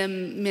listening to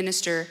him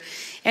minister,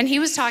 and he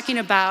was talking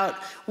about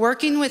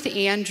working with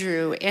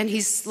Andrew, and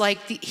he's like,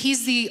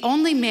 he's the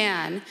only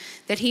man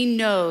that he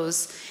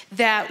knows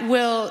that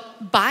will,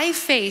 by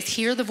faith,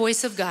 hear the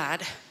voice of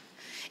God.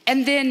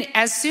 And then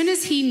as soon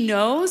as he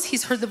knows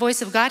he's heard the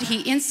voice of God,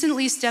 he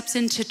instantly steps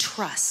into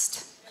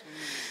trust.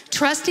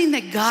 Trusting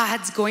that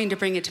God's going to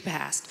bring it to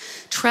pass.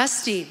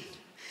 Trusting.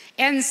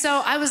 And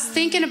so I was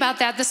thinking about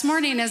that this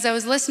morning as I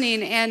was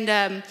listening, and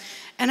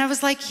I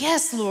was like,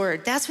 yes,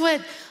 Lord, that's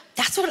what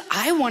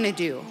I want to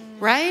do,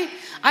 right?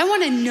 I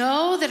want to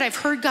know that I've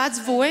heard God's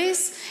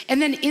voice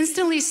and then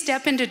instantly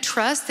step into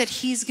trust that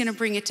he's going to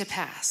bring it to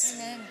pass.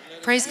 Amen.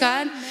 Praise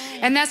God.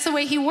 And that's the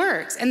way he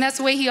works, and that's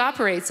the way he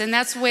operates, and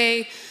that's the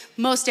way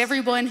most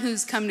everyone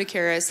who's come to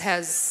Charis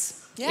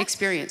has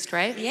experienced,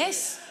 right?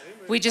 Yes.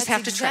 We just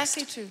have to trust.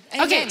 True.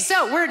 Okay,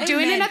 so we're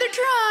doing another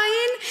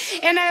drawing.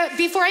 And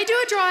before I do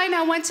a drawing,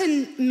 I want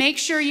to make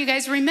sure you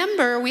guys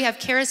remember we have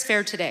Charis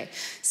Fair today.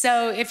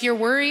 So if you're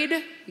worried,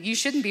 you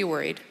shouldn't be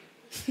worried.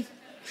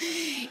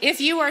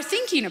 If you are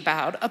thinking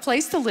about a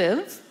place to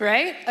live,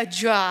 right? A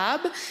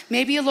job,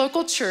 maybe a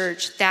local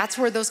church, that's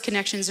where those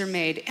connections are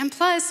made. And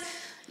plus,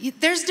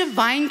 there's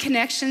divine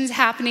connections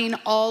happening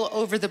all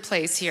over the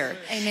place here.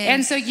 Amen.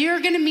 And so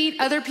you're going to meet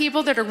other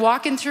people that are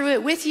walking through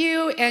it with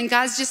you, and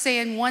God's just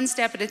saying one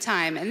step at a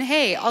time. And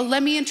hey,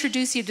 let me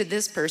introduce you to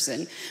this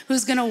person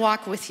who's going to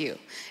walk with you.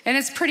 And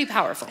it's pretty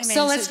powerful. Amen.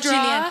 So let's draw.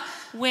 Jillian,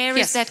 where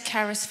is that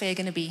Charis Fair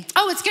going to be?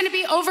 Oh, it's going to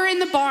be over in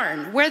the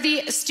barn where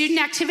the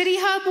student activity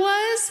hub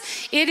was.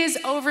 It is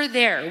over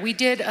there. We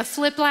did a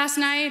flip last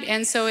night,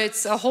 and so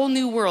it's a whole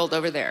new world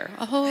over there.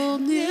 A whole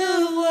new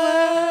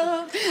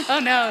world. Oh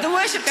no. The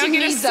worship team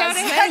needs us.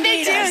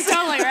 They do,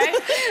 totally, right?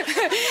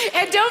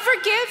 And don't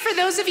forget, for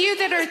those of you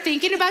that are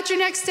thinking about your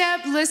next step,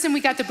 listen, we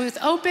got the booth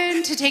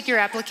open to take your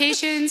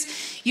applications.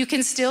 You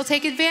can still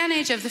take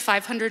advantage of the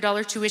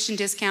 $500 tuition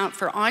discount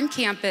for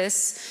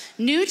on-campus,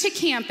 new to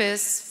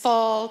campus,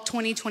 fall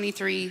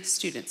 2023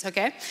 students,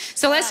 okay?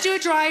 So let's do a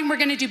drawing. We're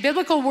gonna do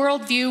biblical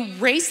worldview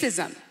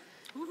racism.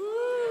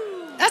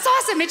 That's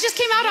awesome. It just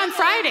came out on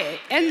Friday.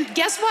 And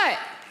guess what?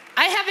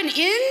 I have an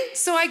in,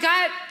 so I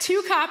got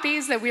 2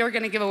 copies that we are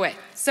gonna give away.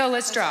 So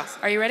let's draw.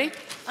 Are you ready?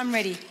 I'm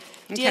ready.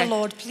 Okay. Dear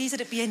Lord, please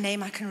let it be a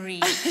name I can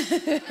read.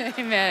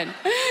 Amen.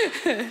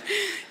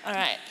 All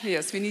right.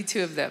 Yes, we need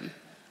 2 of them.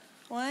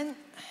 1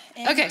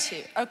 and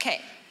 2.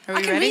 Okay. Are we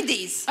I can ready? read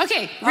these.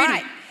 Okay, All read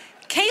right. them.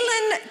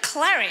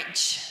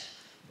 𝐏𝐚𝐬𝐿.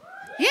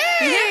 Yay!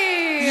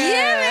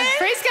 Yeah, man.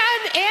 Praise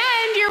God,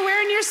 and you're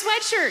wearing your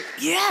sweatshirt.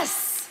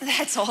 Yes.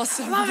 That's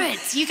awesome. Love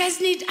it. You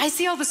guys I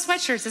see all the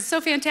sweatshirts. It's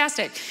so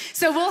fantastic.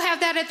 So we'll have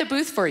that at the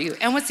booth for you.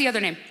 And what's the other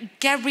name?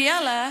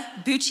 Gabriella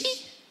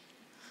Bucci.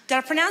 Did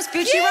I pronounce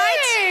Bucci Yay!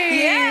 right?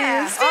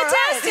 Yeah. It's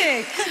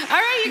fantastic. All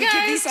right, you Give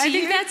guys. these to I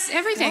think you. that's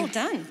everything. Well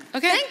done.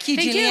 Okay. Thank you,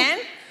 Julianne.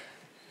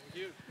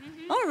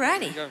 All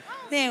righty. There you go.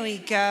 There we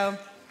go.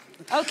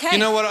 Okay. You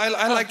know what?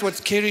 I liked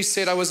what Carrie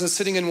said. I was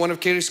sitting in one of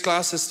Carrie's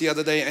classes the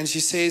other day, and she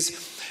says,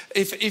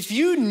 if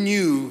you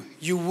knew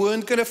you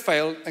weren't going to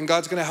fail and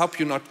God's going to help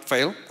you not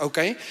fail,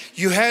 okay?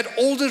 You had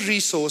all the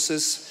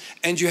resources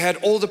and you had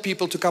all the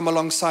people to come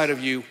alongside of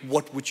you,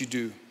 what would you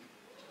do?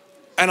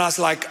 And I was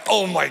like,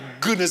 oh my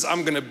goodness,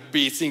 I'm going to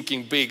be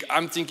thinking big.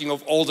 I'm thinking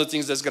of all the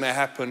things that's going to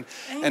happen.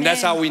 Amen. And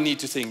that's how we need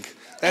to think.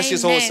 That's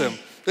just Amen. awesome.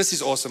 This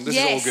is awesome. This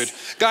is Yes. all good.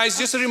 Guys,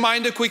 just a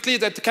reminder quickly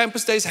that the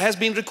Campus Days has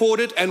been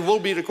recorded and will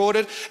be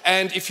recorded.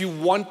 And if you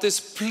want this,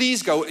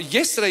 please go.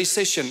 Yesterday's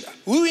session,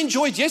 who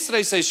enjoyed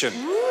yesterday's session?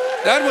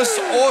 That was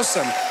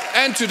awesome.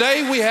 And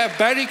today we have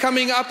Barry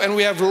coming up and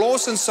we have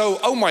Lawson. So,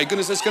 oh my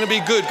goodness, it's going to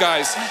be good,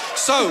 guys.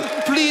 So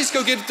please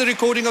go get the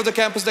recording of the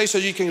Campus Day so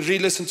you can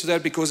re-listen to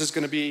that because it's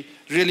going to be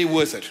really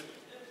worth it.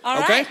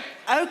 All okay?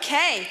 right.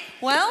 Okay.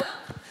 Well,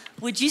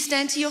 would you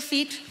stand to your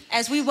feet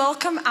as we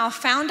welcome our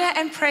founder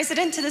and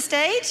president to the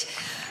stage,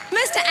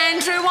 Mr.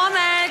 Andrew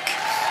Wommack.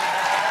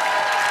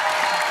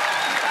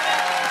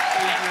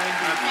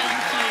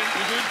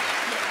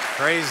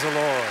 Praise the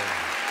Lord.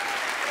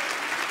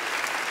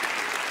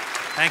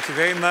 Thank you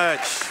very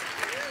much.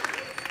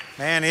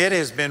 Man, it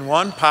has been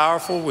one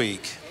powerful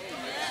week.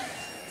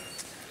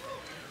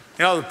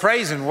 You know, the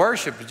praise and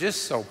worship is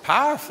just so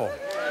powerful.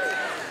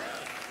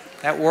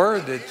 That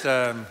word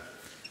that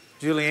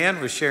Julianne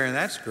was sharing,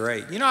 that's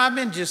great. You know, I've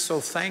been just so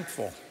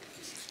thankful.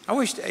 I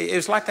wish it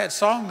was like that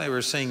song they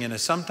were singing.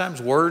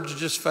 Sometimes words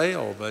just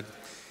fail, but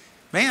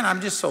man,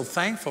 I'm just so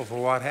thankful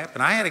for what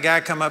happened. I had a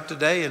guy come up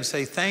today and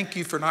say, thank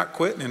you for not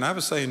quitting. And I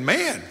was saying,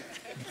 man,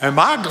 am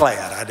I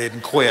glad I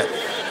didn't quit?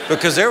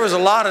 Because there was a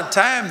lot of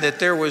time that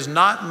there was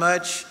not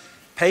much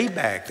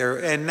payback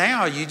there. And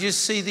now you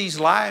just see these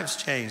lives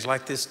change,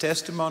 like this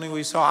testimony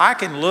we saw. I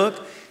can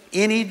look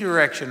any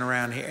direction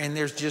around here and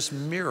there's just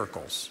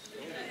miracles.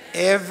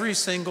 Every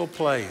single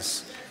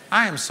place.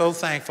 I am so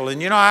thankful.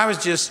 And you know, I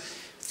was just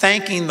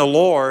thanking the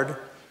Lord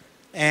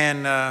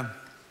and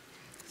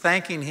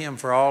thanking him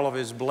for all of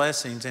his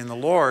blessings. And the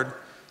Lord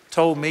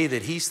told me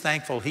that he's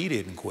thankful he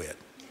didn't quit.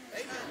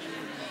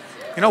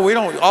 You know, we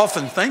don't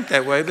often think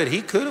that way, but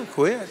he could have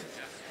quit.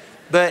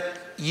 But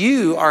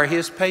you are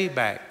his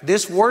payback.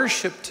 This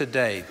worship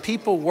today,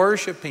 people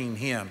worshiping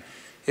him.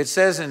 It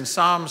says in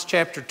Psalms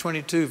chapter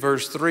 22,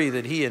 verse 3,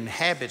 that he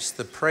inhabits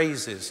the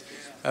praises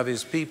of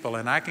his people.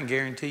 And I can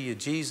guarantee you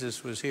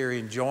Jesus was here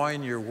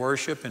enjoying your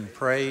worship and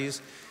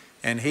praise.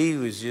 And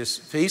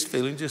he's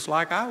feeling just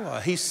like I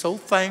was. He's so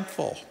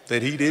thankful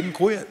that he didn't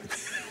quit.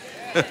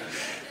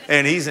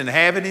 And he's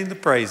inhabiting the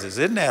praises.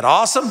 Isn't that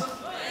awesome?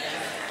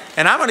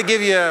 And I'm going to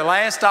give you a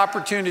last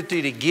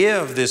opportunity to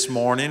give this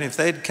morning. If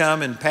they'd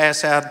come and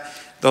pass out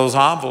those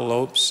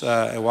envelopes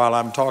while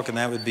I'm talking,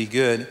 that would be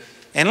good.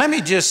 And let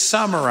me just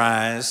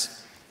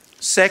summarize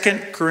 2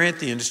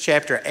 Corinthians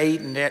chapter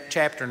 8 and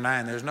chapter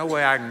 9. There's no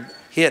way I can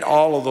hit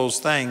all of those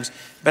things.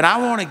 But I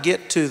want to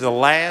get to the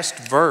last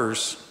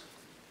verse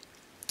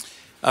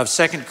of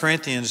 2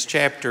 Corinthians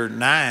chapter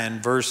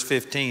 9, verse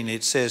 15.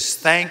 It says,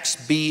 thanks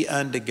be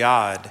unto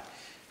God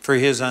for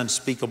his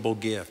unspeakable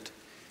gift.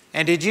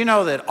 And did you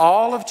know that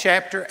all of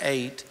chapter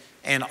 8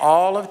 and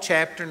all of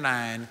chapter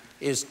 9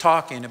 is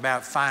talking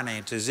about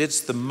finances?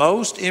 It's the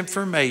most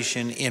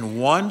information in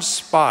one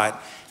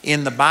spot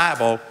in the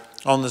Bible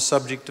on the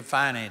subject of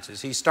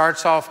finances. He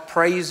starts off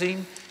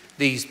praising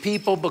these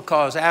people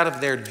because out of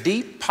their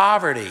deep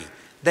poverty,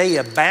 they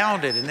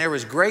abounded and there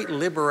was great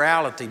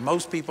liberality.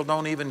 Most people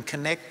don't even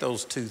connect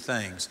those two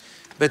things.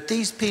 But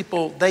these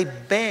people, they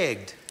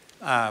begged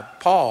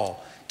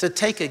Paul to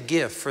take a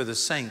gift for the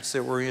saints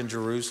that were in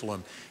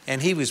Jerusalem.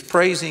 And he was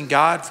praising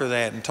God for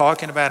that and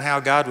talking about how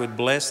God would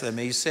bless them.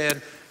 He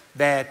said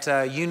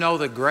that you know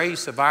the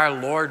grace of our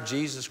Lord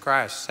Jesus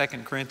Christ, 2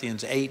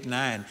 Corinthians 8,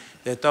 9,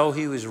 that though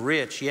he was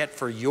rich, yet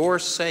for your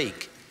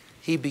sake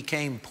he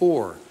became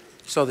poor,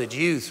 so that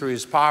you through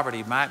his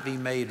poverty might be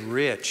made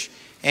rich.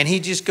 And he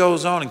just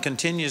goes on and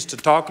continues to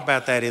talk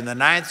about that. In the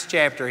 9th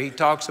chapter, he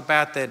talks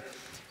about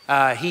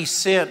that he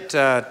sent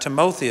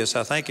Timotheus,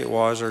 I think it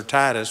was, or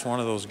Titus, one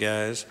of those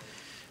guys,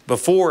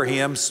 before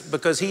him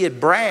because he had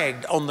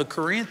bragged on the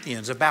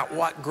Corinthians about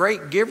what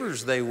great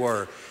givers they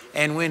were.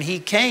 And when he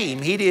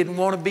came, he didn't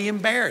want to be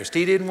embarrassed.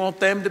 He didn't want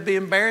them to be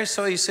embarrassed.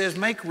 So he says,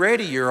 make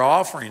ready your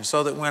offering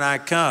so that when I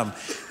come,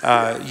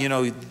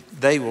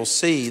 they will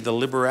see the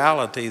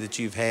liberality that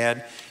you've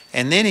had.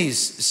 And then he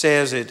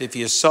says that if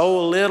you sow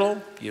a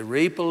little, you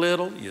reap a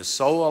little. You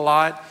sow a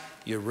lot,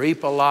 you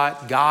reap a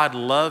lot. God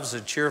loves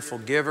a cheerful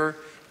giver.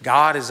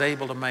 God is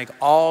able to make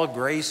all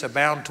grace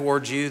abound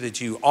towards you,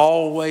 that you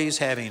always,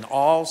 having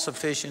all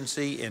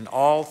sufficiency in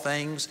all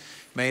things,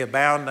 may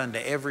abound unto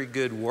every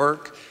good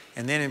work.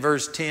 And then in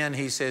verse 10,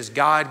 he says,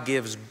 God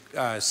gives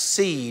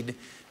seed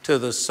to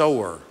the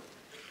sower.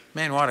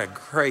 Man, what a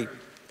great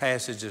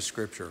passage of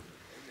Scripture.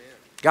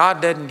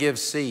 God doesn't give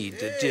seed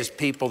to just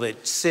people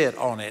that sit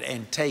on it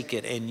and take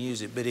it and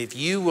use it. But if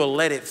you will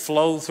let it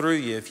flow through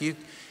you,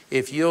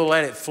 if you'll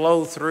let it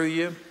flow through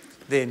you,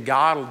 then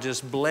God will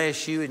just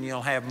bless you and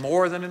you'll have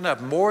more than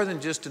enough, more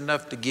than just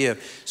enough to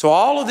give. So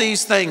all of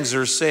these things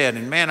are said.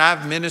 And man,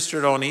 I've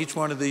ministered on each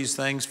one of these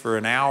things for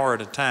an hour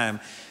at a time.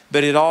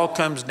 But it all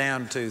comes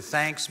down to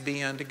thanks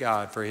be unto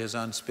God for his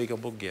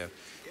unspeakable gift.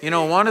 You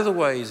know, one of the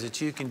ways that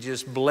you can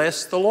just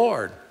bless the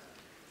Lord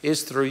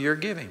is through your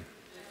giving.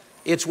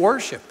 It's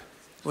worship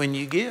when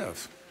you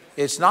give.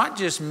 It's not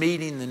just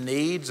meeting the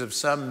needs of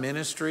some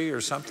ministry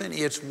or something.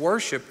 It's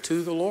worship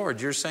to the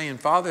Lord. You're saying,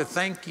 Father,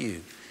 thank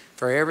you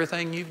for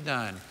everything you've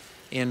done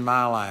in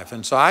my life.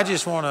 And so I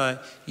just want to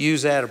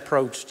use that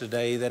approach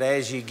today, that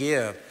as you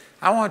give,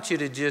 I want you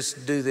to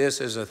just do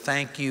this as a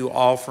thank you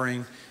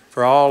offering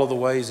for all of the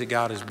ways that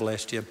God has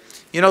blessed you.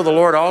 You know, the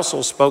Lord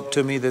also spoke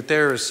to me that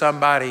there is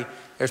somebody,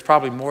 there's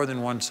probably more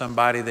than one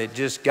somebody that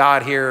just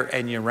got here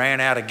and you ran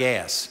out of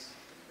gas.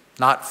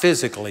 Not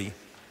physically,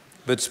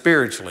 but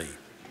spiritually.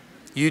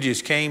 You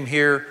just came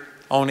here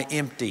on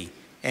empty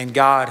and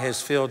God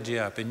has filled you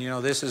up. And you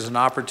know, this is an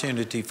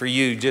opportunity for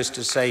you just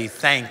to say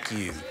thank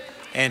you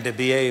and to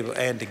be able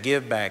and to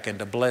give back and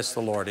to bless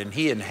the Lord. And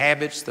he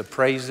inhabits the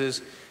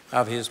praises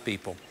of his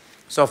people.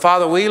 So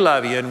Father, we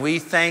love you and we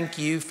thank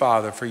you,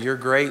 Father, for your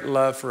great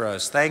love for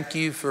us. Thank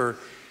you for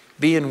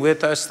being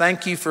with us.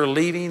 Thank you for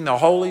leaving the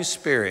Holy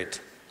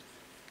Spirit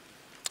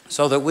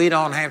so that we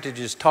don't have to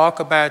just talk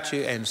about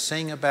you and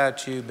sing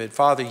about you, but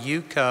Father,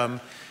 you come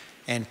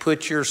and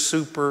put your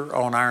super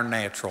on our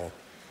natural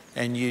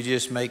and you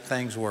just make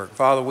things work.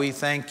 Father, we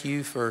thank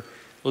you for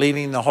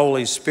leaving the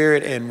Holy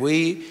Spirit, and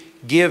we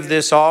give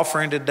this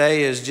offering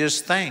today as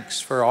just thanks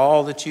for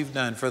all that you've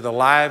done, for the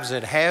lives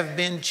that have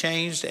been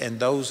changed and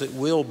those that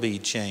will be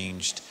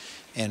changed.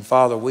 And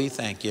Father, we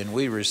thank you and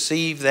we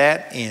receive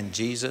that in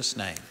Jesus'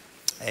 name.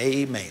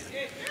 Amen.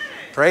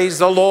 Praise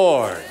the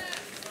Lord.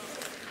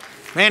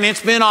 Man,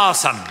 it's been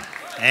awesome.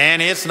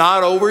 And it's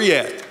not over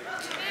yet.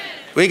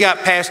 We got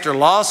Pastor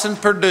Lawson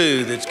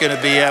Perdue that's going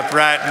to be up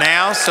right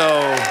now.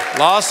 So,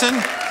 Lawson,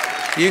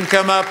 you can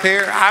come up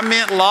here. I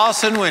met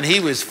Lawson when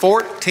he was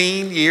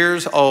 14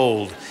 years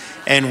old.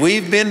 And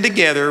we've been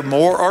together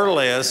more or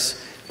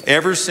less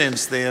ever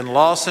since then.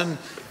 Lawson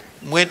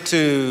went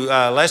to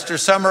Lester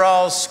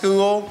Summerall's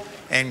school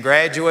and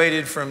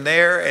graduated from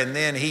there. And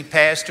then he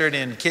pastored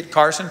in Kit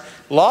Carson.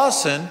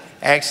 Lawson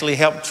actually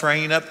helped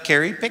train up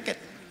Carrie Pickett.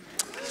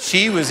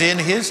 She was in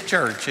his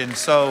church, and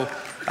so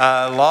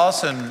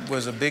Lawson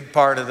was a big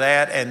part of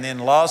that. And then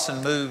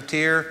Lawson moved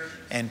here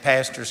and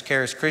pastors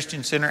Charis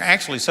Christian Center.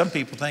 Actually, some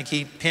people think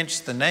he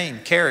pinched the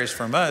name Charis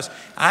from us.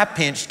 I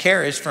pinched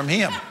Charis from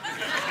him.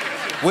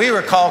 We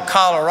were called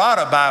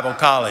Colorado Bible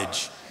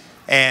College,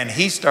 and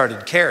he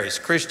started Charis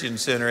Christian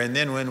Center. And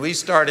then when we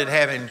started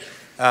having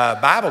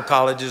Bible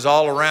colleges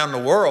all around the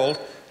world,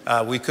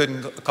 we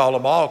couldn't call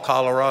them all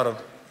Colorado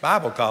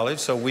Bible College,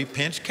 so we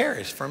pinched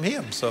Charis from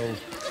him. So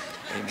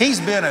he's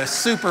been a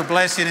super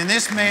blessing, and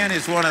this man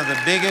is one of the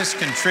biggest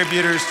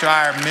contributors to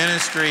our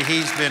ministry.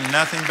 He's been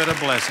nothing but a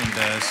blessing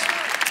to us.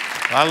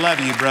 I love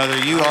you, brother.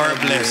 You are a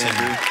blessing.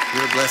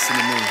 You're a blessing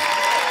to me.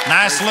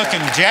 Nice looking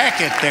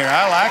jacket there.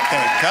 I like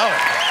that color.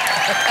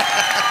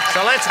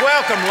 So let's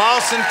welcome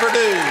Lawson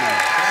Perdue. I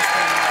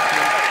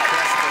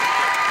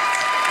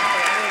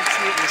didn't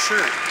see it in your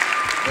shirt.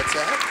 What's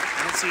that?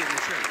 I didn't see it in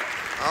your shirt.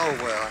 Oh,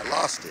 well, I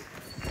lost it.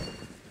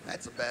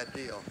 That's a bad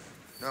deal.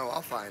 No,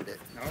 I'll find it.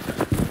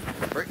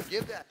 Okay.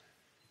 Give that.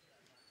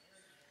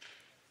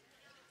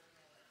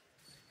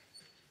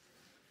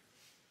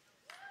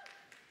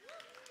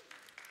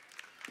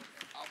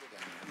 I'll be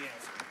down there.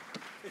 Yes.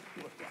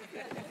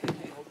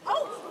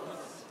 Oh!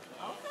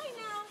 Okay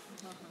now.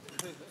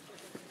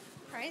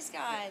 Praise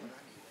God.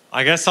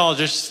 I guess I'll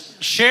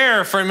just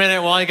share for a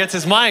minute while he gets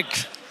his mic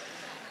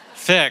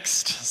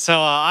fixed. So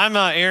I'm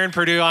Aaron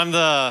Perdue. I'm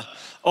the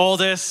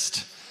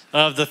oldest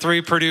of the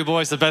three Perdue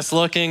boys, the best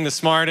looking, the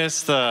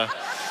smartest,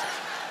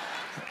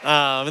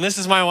 and this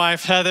is my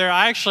wife, Heather.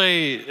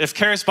 If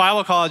Charis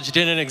Bible College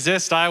didn't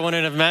exist, I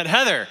wouldn't have met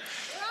Heather.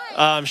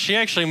 She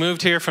actually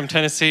moved here from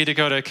Tennessee to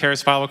go to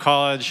Charis Bible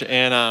College,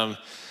 and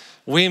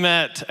we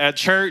met at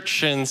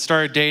church and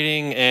started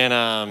dating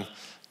and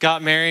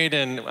got married,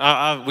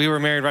 and we were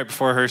married right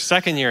before her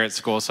second year at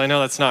school, so I know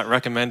that's not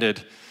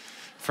recommended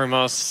for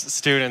most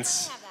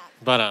students.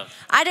 But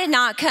I did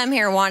not come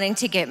here wanting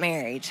to get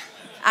married.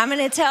 I'm going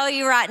to tell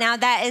you right now,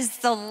 that is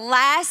the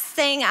last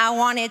thing I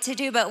wanted to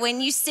do. But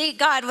when you seek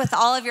God with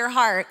all of your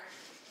heart,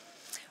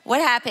 what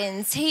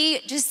happens?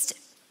 He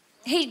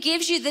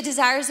gives you the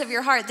desires of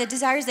your heart, the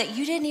desires that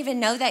you didn't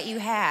even know that you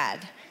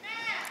had.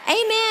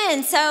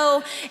 Amen.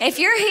 So if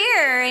you're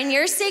here and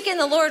you're seeking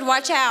the Lord,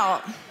 watch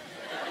out.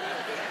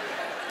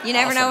 You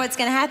never know what's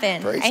going to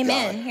happen. Praise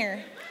Amen. God.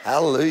 Here.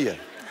 Hallelujah.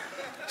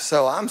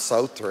 So I'm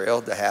so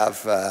thrilled to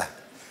have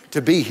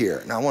to be here.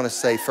 And I want to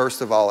say,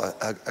 first of all,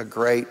 a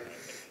great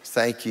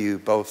thank you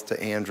both to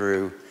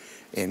Andrew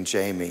and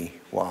Jamie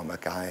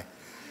Wommack. I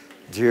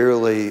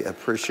dearly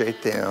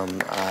appreciate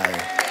them.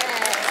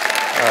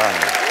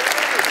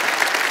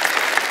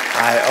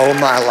 I owe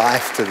my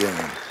life to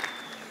them.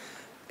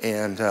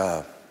 And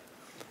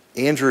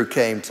Andrew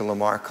came to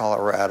Lamar,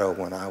 Colorado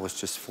when I was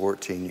just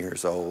 14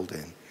 years old,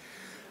 and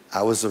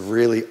I was a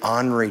really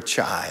ornery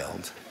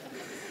child.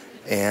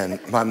 And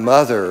my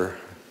mother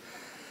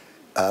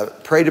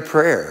prayed a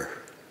prayer,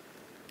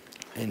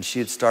 and she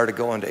had started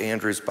going to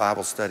Andrew's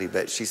Bible study,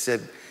 but she said,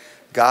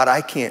 God,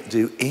 I can't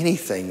do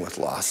anything with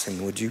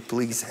Lawson. Would you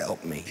please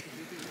help me?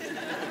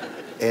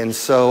 And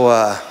so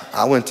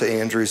I went to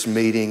Andrew's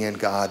meeting, and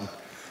God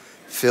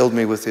filled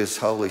me with his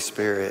Holy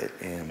Spirit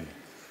and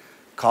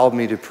called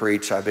me to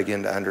preach. I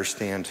began to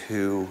understand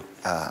who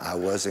I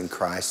was in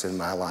Christ, and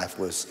my life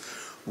was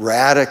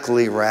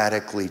radically,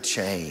 radically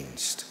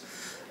changed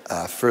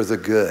for the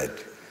good,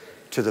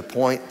 to the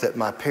point that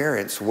my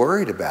parents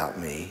worried about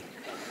me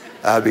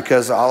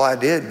because all I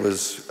did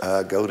was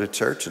go to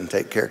church and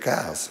take care of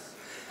cows.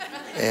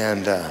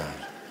 And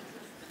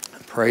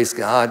praise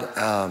God.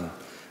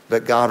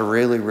 But God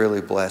really,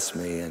 really blessed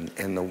me.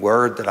 And the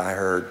word that I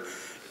heard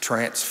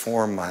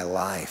transformed my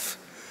life.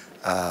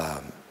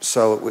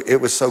 So it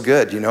was so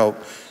good. You know,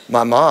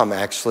 my mom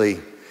actually,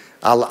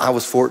 I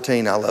was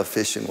 14. I love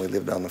fishing. We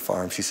lived on the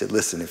farm. She said,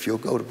 listen, if you'll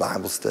go to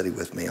Bible study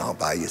with me, I'll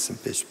buy you some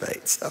fish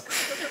bait.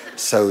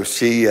 So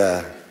she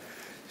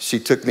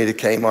took me to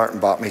Kmart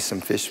and bought me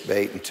some fish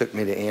bait and took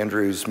me to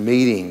Andrew's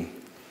meeting.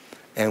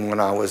 And when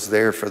I was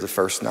there for the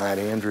first night,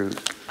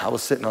 I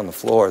was sitting on the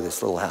floor.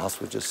 This little house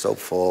was just so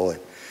full. And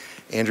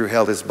Andrew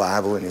held his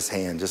Bible in his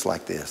hand just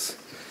like this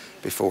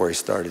before he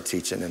started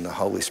teaching. And the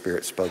Holy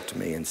Spirit spoke to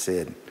me and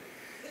said,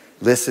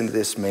 listen to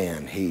this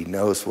man. He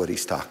knows what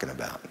he's talking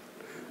about.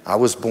 I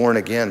was born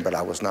again, but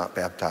I was not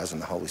baptized in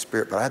the Holy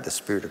Spirit, but I had the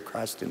Spirit of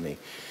Christ in me.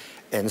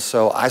 And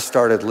so I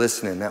started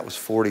listening. That was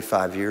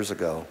 45 years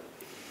ago.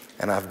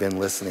 And I've been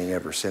listening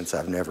ever since.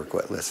 I've never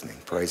quit listening.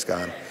 Praise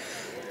God.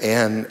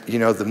 And, you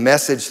know, the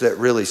message that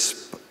really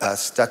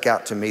stuck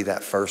out to me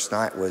that first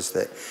night was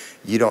that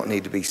you don't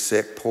need to be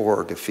sick, poor,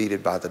 or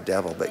defeated by the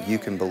devil, but you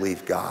can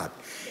believe God.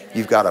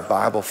 You've got a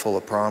Bible full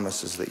of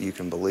promises that you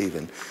can believe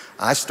in.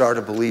 I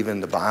started believing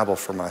the Bible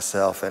for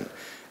myself,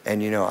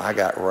 and you know, I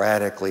got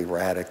radically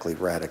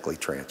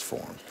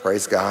transformed.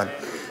 Praise God.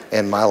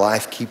 And my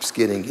life keeps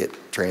getting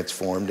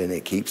transformed, and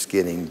it keeps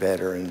getting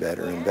better and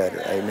better and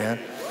better. Amen.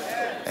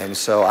 And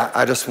so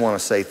I just want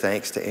to say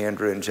thanks to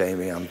Andrew and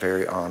Jamie. I'm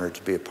very honored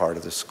to be a part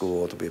of the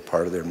school, to be a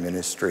part of their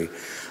ministry.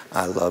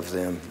 I love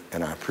them,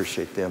 and I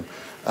appreciate them.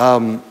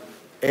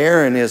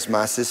 Aaron is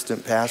my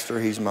assistant pastor.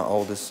 He's my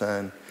oldest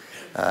son.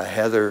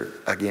 Heather,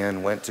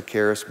 again, went to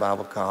Charis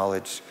Bible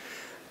College.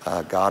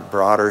 God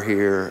brought her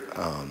here.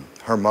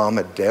 Her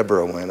mama,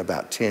 Deborah, went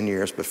about 10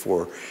 years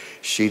before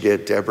she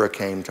did. Deborah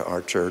came to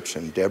our church,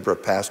 and Deborah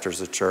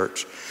pastors a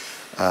church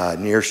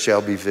near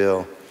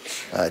Shelbyville,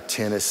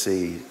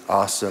 Tennessee.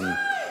 Awesome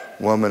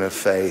woman of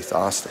faith,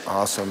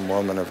 awesome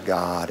woman of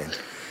God.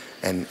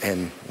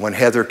 And when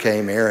Heather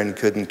came, Aaron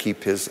couldn't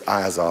keep his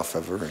eyes off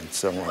of her, and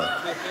so on.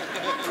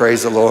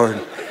 Praise the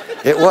Lord.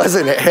 It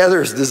wasn't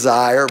Heather's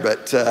desire,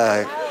 but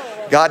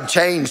God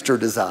changed her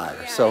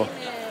desire. So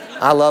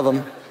I love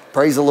them.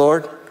 Praise the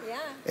Lord.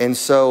 And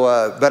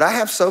so, but I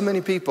have so many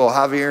people.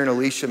 Javier and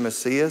Alicia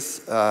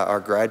Macias are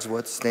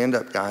graduates. Stand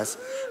up, guys,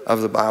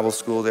 of the Bible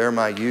school. They're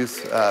my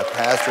youth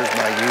pastors,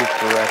 my youth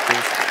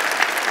directors.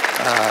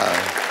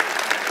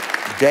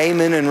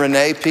 Damon and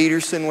Renee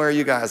Peterson, where are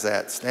you guys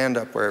at? Stand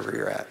up wherever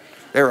you're at.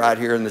 They're right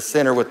here in the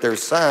center with their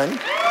son,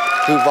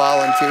 who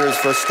volunteers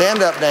for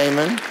Stand Up,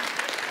 Damon,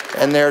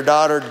 and their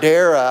daughter,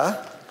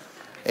 Dara.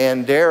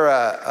 And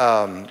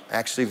Dara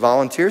actually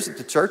volunteers at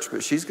the church,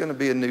 but she's going to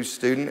be a new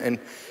student. And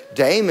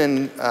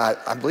Damon,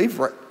 I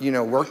believe, you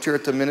know, worked here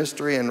at the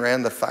ministry and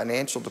ran the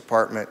financial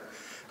department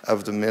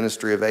of the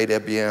ministry of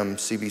𝐴WM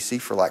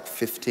CBC for like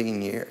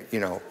 15 years.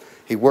 You know,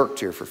 he worked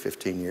here for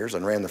 15 years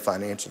and ran the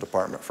financial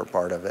department for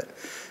part of it.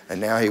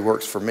 And now he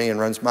works for me and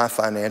runs my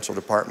financial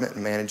department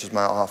and manages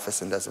my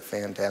office and does a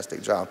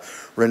fantastic job.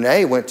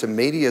 Renee went to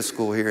media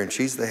school here, and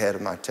she's the head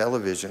of my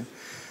television.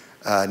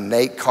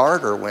 Nate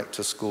Carter went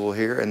to school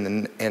here,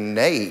 and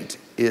Nate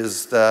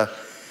is the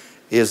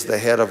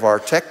head of our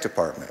tech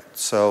department.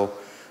 So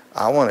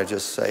I want to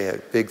just say a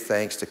big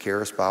thanks to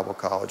Charis Bible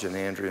College and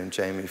Andrew and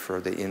Jamie for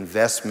the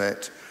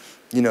investment,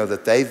 you know,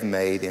 that they've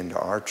made into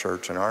our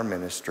church and our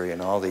ministry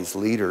and all these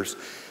leaders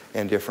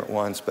and different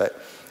ones. But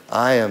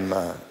I am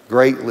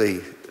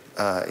greatly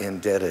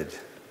indebted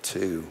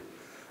to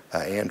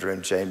Andrew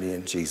and Jamie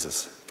and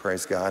Jesus.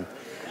 Praise God.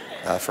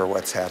 For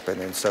what's happened.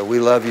 And so we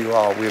love you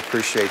all. We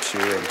appreciate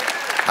you. And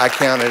I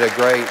count it a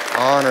great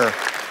honor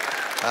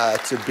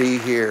to be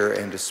here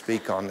and to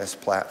speak on this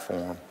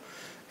platform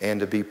and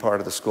to be part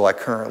of the school. I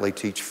currently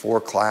teach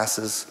 4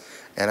 classes,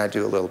 and I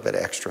do a little bit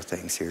of extra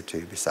things here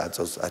too. Besides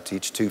those, I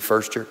teach 2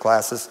 first-year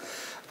classes,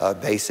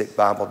 Basic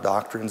Bible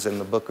Doctrines in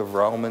the book of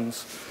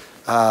Romans.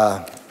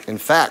 In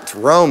fact,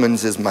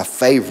 Romans is my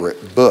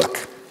favorite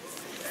book.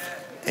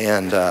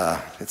 And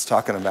it's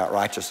talking about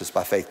righteousness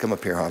by faith. Come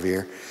up here,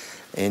 Javier.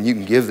 And you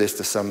can give this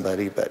to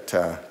somebody, but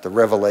the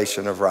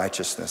revelation of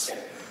righteousness.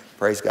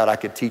 Praise God, I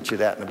could teach you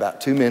that in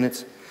about 2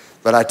 minutes,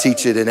 but I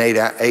teach it in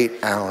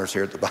 8 hours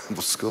here at the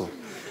Bible school.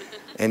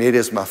 And it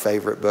is my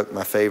favorite book.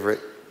 My favorite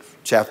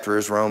chapter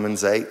is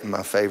Romans 8, and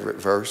my favorite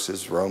verse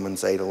is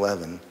Romans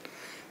 8:11.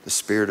 The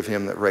Spirit of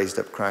him that raised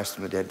up Christ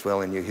from the dead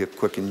dwell in you. He'll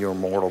quicken your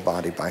mortal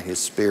body by his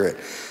Spirit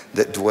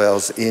that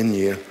dwells in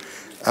you.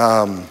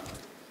 I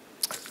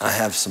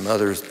have some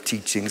other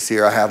teachings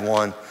here. I have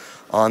one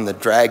on the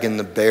dragon,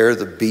 the bear,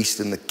 the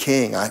beast, and the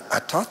king. I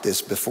taught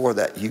this before,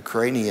 that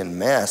Ukrainian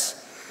mess.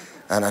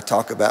 And I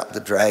talk about the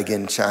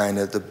dragon,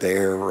 China, the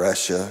bear,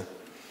 Russia,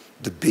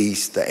 the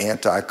beast, the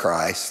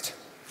Antichrist,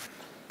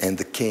 and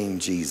the king,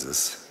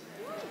 Jesus.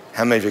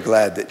 How many of you are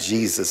glad that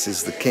Jesus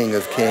is the King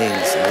of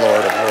kings and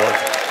Lord of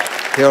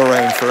lords? He'll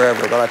reign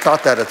forever. But I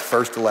taught that at the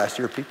first of last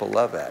year. People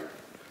love that.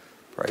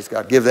 Praise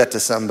God. Give that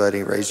to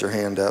somebody. Raise your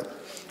hand up.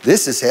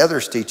 This is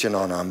Heather's teaching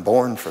on I'm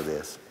Born for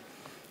This.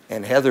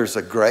 And Heather's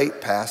a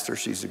great pastor.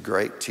 She's a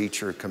great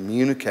teacher,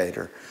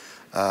 communicator.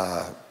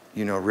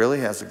 You know, really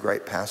has a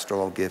great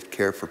pastoral gift,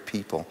 care for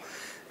people.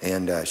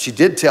 And she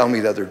did tell me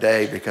the other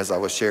day, because I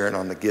was sharing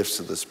on the gifts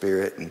of the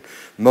Spirit and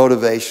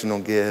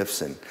motivational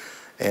gifts and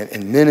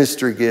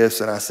ministry gifts.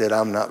 And I said,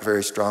 I'm not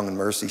very strong in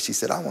mercy. She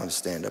said, I want to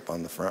stand up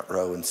on the front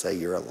row and say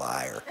you're a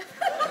liar.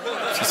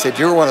 She said,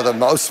 you're one of the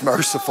most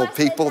merciful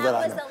people that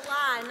I know.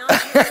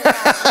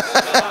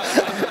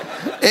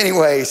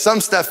 Anyway,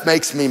 some stuff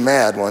makes me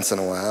mad once in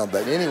a while.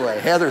 But anyway,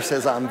 Heather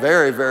says I'm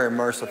very, very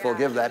merciful.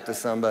 Give that to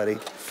somebody.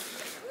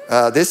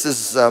 This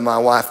is my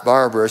wife,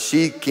 Barbara.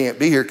 She can't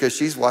be here because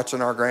she's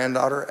watching our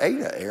granddaughter,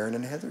 Ada, Aaron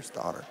and Heather's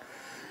daughter.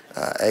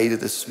 Ada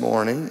this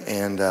morning.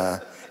 And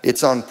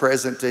it's on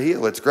Present to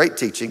Heal. It's great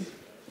teaching.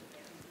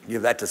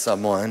 Give that to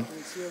someone.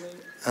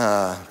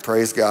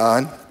 Praise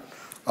God.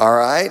 All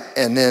right.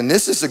 And then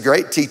this is a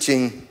great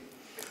teaching.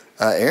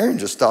 Aaron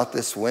just taught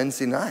this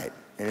Wednesday night.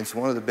 And it's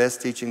one of the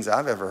best teachings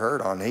I've ever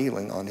heard on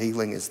healing. On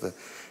healing is the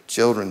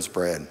children's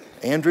bread.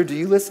 Andrew, do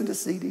you listen to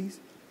CDs?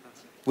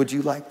 Would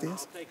you like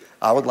this?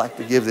 I would like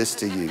to give this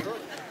to you.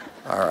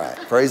 All right.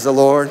 Praise the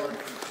Lord.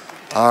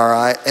 All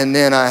right. And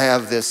then I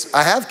have this.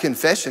 I have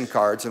confession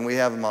cards, and we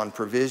have them on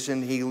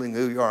provision, healing,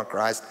 who you are in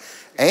Christ.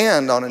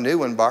 And on a new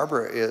one,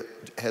 Barbara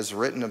has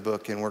written a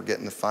book, and we're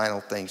getting the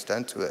final things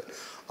done to it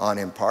on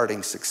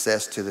imparting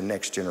success to the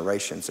next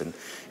generations and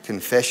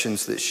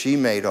confessions that she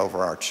made over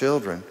our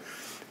children.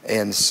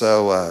 And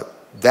so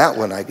that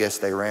one, I guess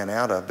they ran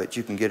out of, but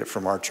you can get it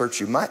from our church.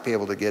 You might be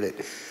able to get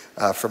it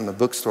from the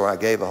bookstore. I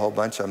gave a whole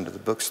bunch of them to the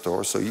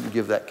bookstore, so you can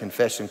give that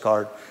confession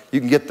card. You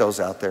can get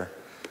those out there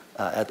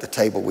at the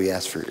table. We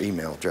ask for your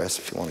email address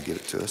if you want to get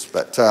it to us.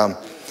 But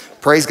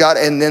praise God.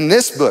 And then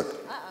this book,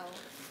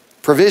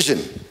 Provision.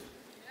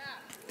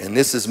 And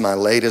this is my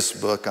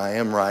latest book. I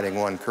am writing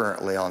one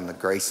currently on the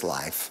grace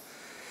life,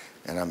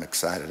 and I'm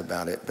excited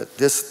about it. But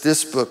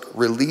this book,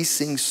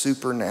 Releasing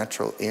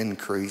Supernatural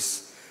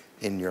Increase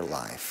in Your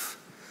Life.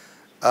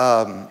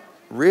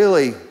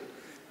 Really,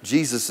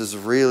 Jesus has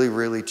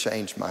really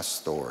changed my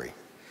story.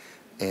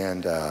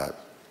 And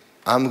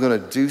I'm going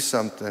to do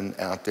something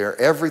out there.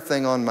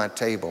 Everything on my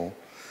table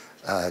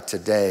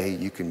today,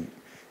 you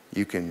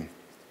can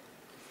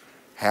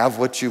have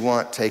what you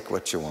want, take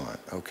what you want,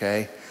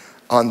 okay?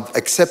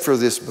 Except for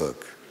this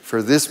book.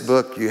 For this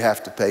book, you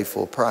have to pay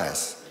full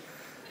price.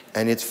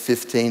 And it's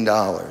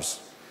 $15.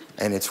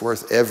 And it's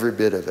worth every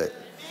bit of it.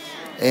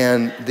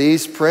 And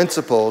these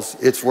principles,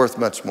 it's worth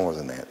much more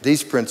than that.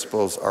 These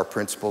principles are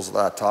principles that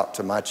I taught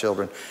to my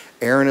children.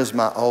 Aaron is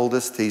my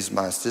oldest. He's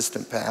my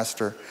assistant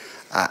pastor.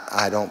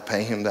 I don't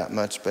pay him that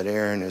much, but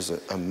Aaron is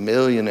a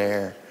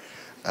millionaire.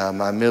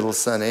 My middle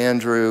son,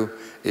 Andrew,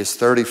 is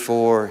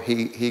 34.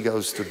 He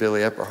goes to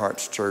Billy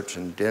Epperhart's church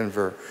in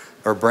Denver,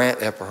 or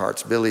Brant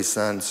Epperhart's, Billy's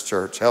son's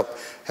church.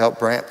 Help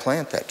Brant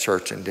plant that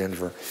church in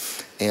Denver.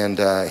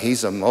 And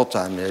he's a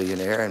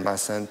multimillionaire. And my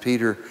son,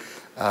 Peter,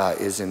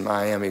 is in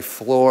Miami,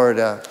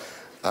 Florida.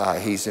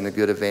 He's in a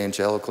good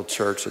evangelical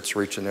church that's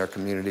reaching their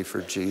community for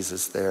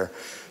Jesus there.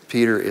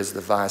 Peter is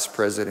the vice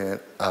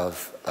president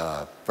of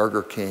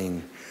Burger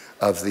King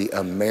of the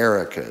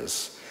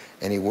Americas,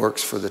 and he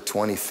works for the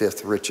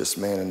 25th richest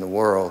man in the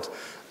world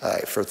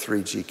for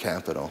 3G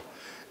Capital.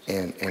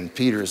 And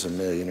Peter's a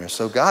millionaire.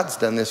 So God's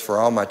done this for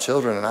all my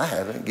children, and I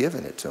haven't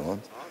given it to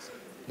them.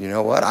 You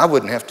know what? I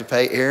wouldn't have to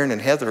pay Aaron and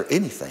Heather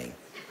anything.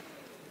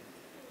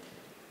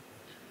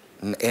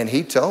 And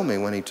he told me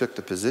when he took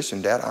the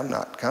position, Dad, I'm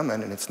not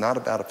coming, and it's not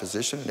about a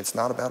position, and it's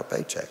not about a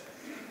paycheck.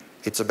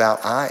 It's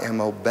about I am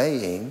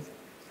obeying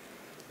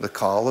the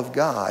call of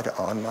God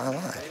on my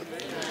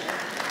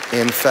life.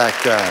 In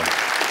fact,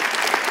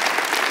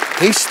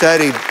 he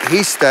studied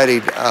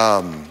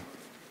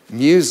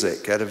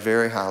music at a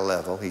very high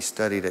level. He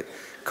studied at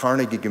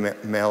Carnegie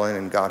Mellon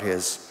and got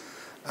his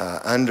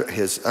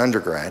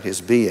undergrad, his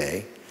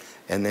BA.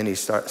 And then he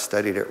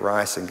studied at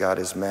Rice and got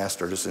his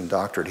master's and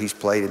doctorate. He's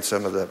played in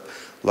some of the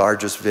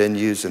largest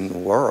venues in the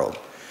world.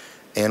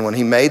 And when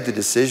he made the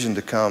decision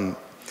to come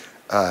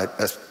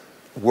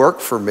work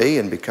for me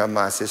and become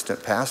my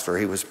assistant pastor,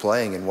 he was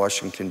playing in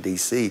Washington,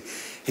 D.C.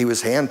 He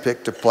was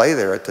handpicked to play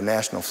there at the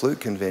National Flute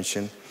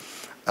Convention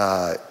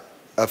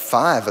of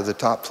 5 of the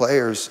top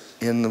players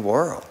in the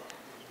world.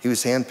 He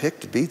was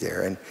handpicked to be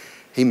there. And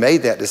he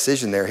made that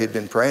decision there. He'd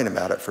been praying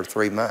about it for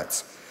 3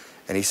 months.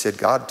 And he said,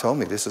 God told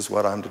me this is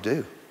what I'm to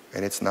do.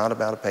 And it's not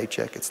about a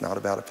paycheck. It's not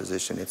about a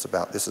position. It's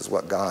about this is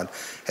what God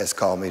has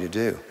called me to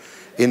do.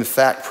 In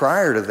fact,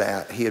 prior to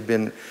that,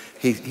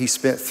 he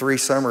spent 3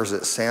 summers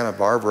at Santa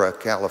Barbara,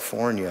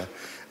 California,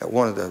 at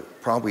one of the,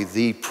 probably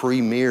the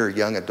premier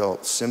young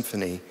adult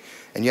symphony.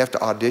 And you have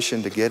to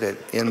audition to get it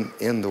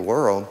in the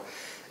world.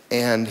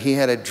 And he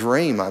had a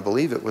dream, I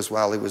believe it was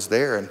while he was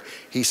there, and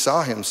he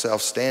saw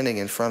himself standing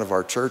in front of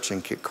our church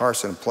in Kit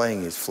Carson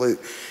playing his flute,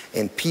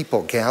 and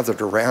people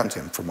gathered around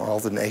him from all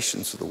the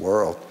nations of the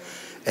world.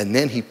 And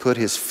then he put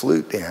his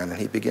flute down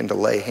and he began to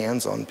lay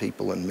hands on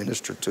people and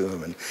minister to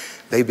them, and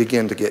they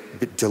began to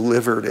get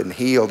delivered and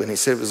healed. And he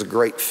said it was a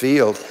great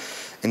field,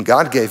 and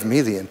God gave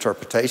me the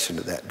interpretation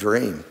of that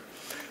dream.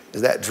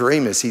 That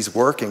dream is he's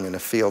working in a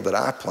field that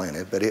I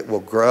planted, but it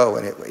will grow,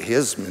 and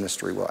his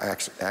ministry will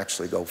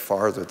actually go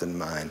farther than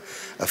mine,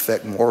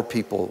 affect more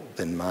people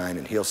than mine,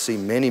 and he'll see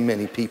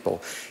many people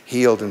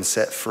healed and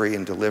set free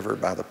and delivered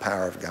by the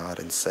power of God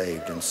and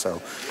saved. And so,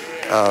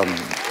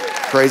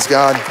 praise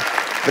God.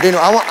 But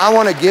anyway, I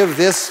want to give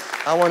this,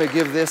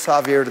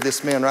 Javier, to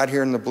this man right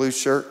here in the blue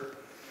shirt,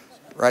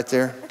 right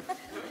there.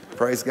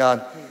 Praise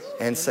God,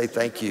 and say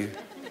thank you.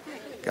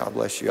 God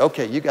bless you.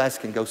 Okay, you guys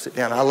can go sit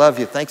down. I love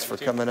you. Thanks for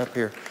coming up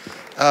here.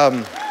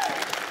 I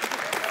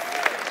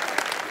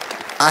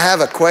have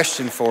a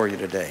question for you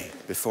today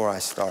before I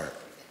start.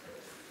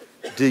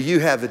 Do you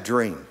have a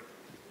dream?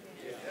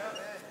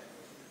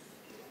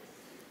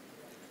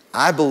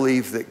 I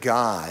believe that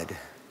God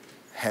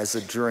has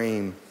a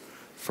dream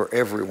for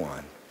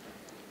everyone.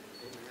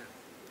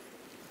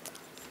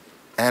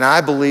 And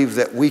I believe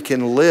that we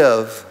can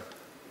live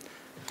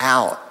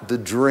out the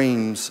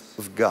dreams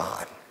of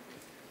God.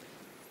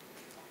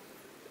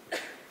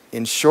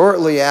 And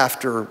shortly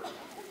after,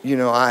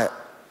 I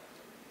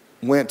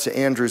went to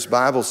Andrew's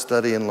Bible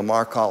study in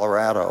Lamar,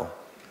 Colorado,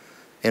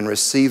 and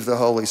received the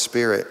Holy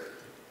Spirit.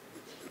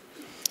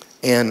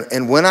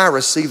 And when I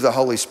received the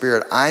Holy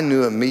Spirit, I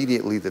knew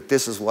immediately that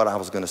this is what I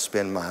was going to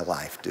spend my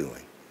life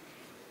doing.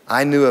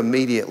 I knew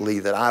immediately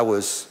that I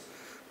was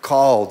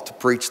called to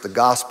preach the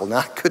gospel. Now,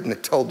 I couldn't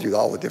have told you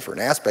all the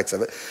different aspects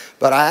of it,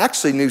 but I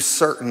actually knew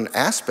certain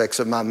aspects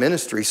of my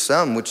ministry,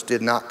 some which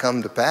did not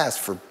come to pass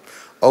for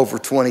over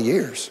 20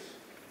 years,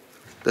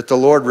 that the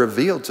Lord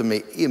revealed to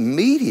me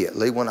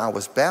immediately when I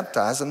was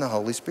baptized in the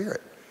Holy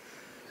Spirit.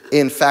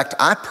 In fact,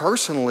 I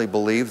personally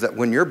believe that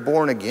when you're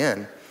born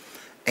again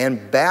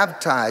and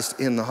baptized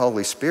in the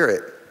Holy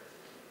Spirit,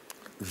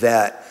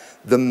 that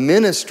the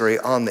ministry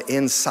on the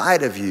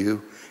inside of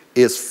you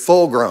is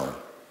full grown.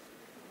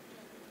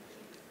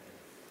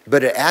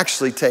 But it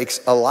actually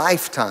takes a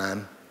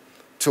lifetime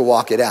to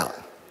walk it out.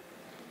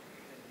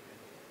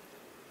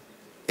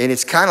 And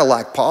it's kind of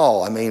like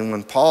Paul. I mean,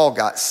 when Paul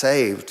got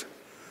saved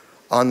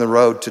on the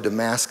road to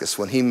Damascus,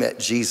 when he met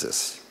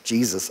Jesus,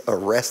 Jesus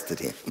arrested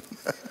him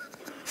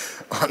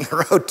on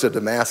the road to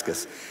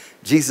Damascus.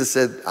 Jesus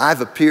said,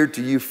 I've appeared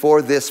to you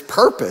for this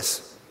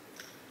purpose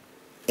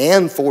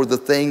and for the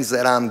things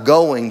that I'm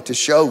going to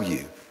show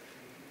you.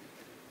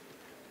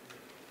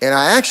 And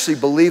I actually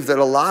believe that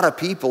a lot of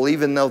people,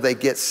 even though they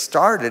get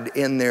started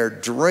in their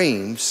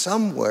dreams,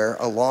 somewhere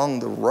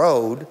along the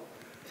road,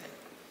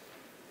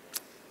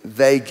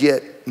 they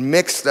get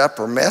mixed up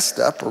or messed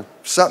up or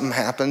something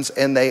happens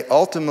and they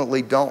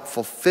ultimately don't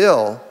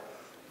fulfill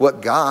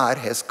what God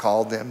has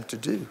called them to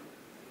do.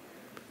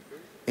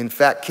 In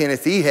fact,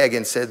 Kenneth E.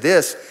 Hagin said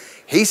this.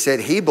 He said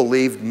he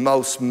believed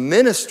most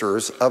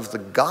ministers of the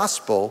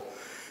gospel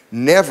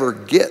never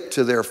get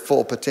to their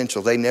full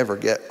potential. They never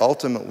get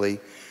ultimately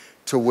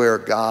to where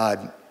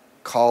God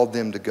called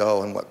them to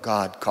go and what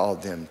God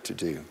called them to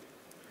do.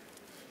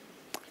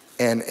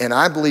 And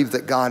I believe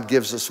that God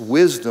gives us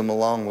wisdom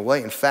along the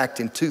way. In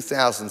fact, in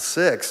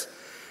 2006,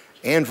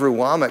 Andrew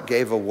Wommack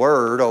gave a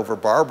word over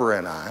Barbara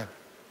and I.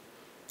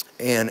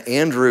 And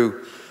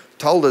Andrew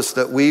told us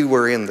that we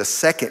were in the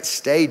second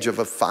stage of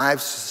a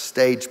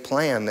 5-stage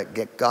plan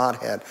that God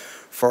had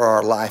for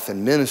our life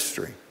and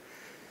ministry.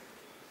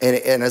 And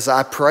as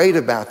I prayed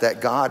about that,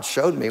 God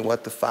showed me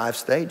what the 5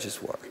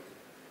 stages were.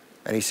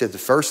 And he said the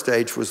first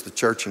stage was the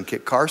church in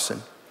Kit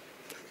Carson.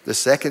 The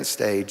second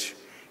stage,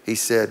 he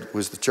said,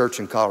 was the church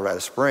in Colorado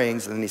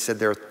Springs. And then he said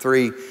there are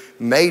 3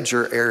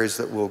 major areas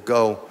that will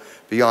go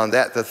beyond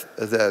that.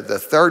 The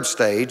third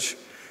stage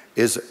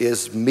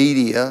is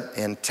media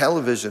and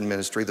television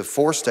ministry. The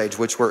 4th stage,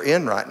 which we're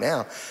in right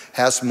now,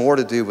 has more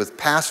to do with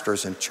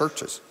pastors and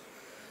churches.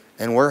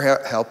 And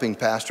we're helping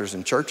pastors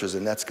and churches,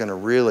 and that's going to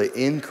really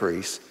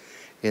increase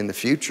in the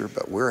future.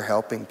 But we're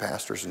helping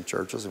pastors and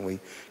churches, and we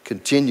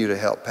continue to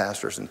help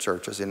pastors and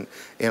churches in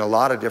a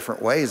lot of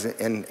different ways,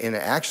 and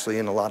actually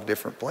in a lot of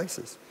different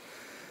places.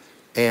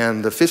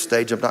 And the 5th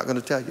stage I'm not going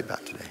to tell you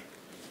about today.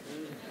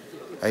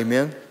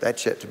 Amen?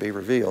 That's yet to be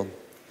revealed.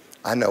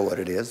 I know what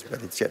it is,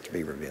 but it's yet to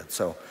be revealed.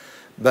 So,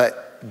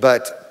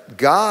 but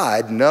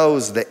God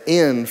knows the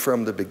end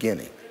from the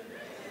beginning.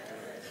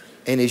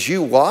 And as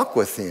you walk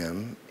with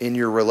him in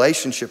your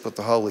relationship with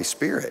the Holy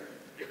Spirit,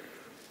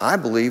 I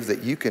believe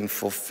that you can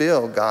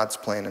fulfill God's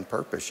plan and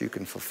purpose. You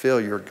can fulfill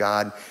your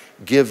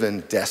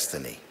God-given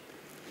destiny.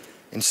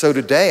 And so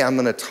today I'm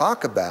going to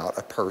talk about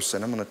a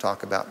person. I'm going to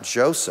talk about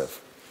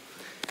Joseph.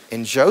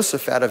 And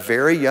Joseph, at a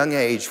very young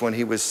age, when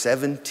he was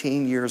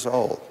 17 years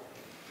old,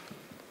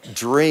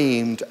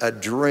 dreamed a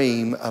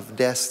dream of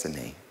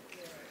destiny.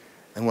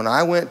 And when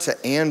I went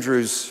to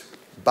Andrew's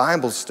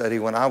Bible study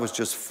when I was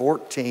just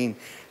 14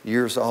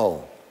 years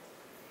old,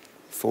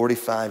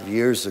 45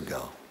 years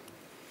ago,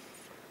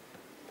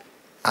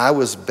 I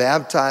was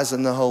baptized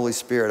in the Holy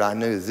Spirit. I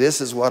knew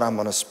this is what I'm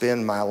going to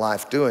spend my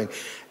life doing.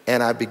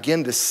 And I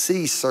began to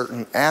see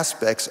certain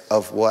aspects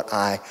of what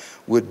I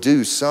would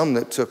do, some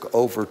that took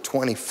over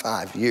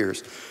 25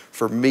 years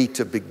for me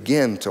to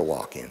begin to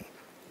walk in.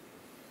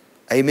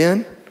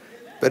 Amen?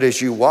 But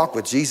as you walk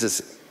with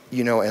Jesus,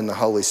 and the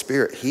Holy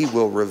Spirit, he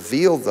will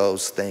reveal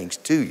those things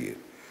to you.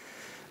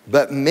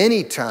 But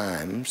many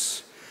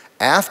times,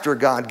 after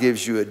God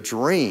gives you a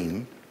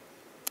dream,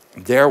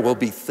 there will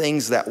be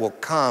things that will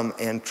come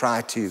and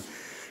try to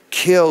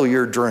kill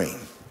your dream.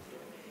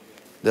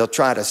 They'll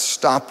try to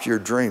stop your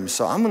dream.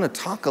 So I'm going to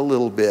talk a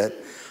little bit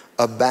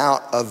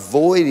about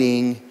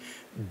avoiding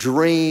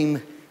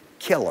dream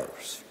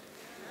killers.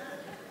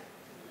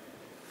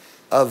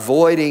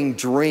 Avoiding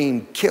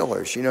dream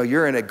killers.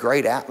 You're in a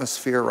great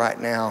atmosphere right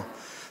now.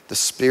 The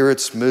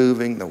Spirit's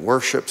moving, the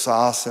worship's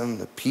awesome,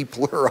 the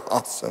people are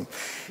awesome.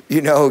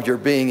 You're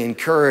being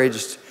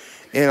encouraged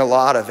in a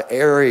lot of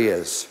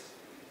areas.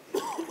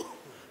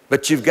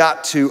 But you've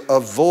got to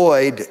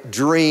avoid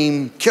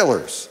dream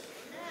killers.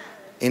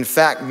 In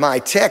fact, my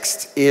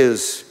text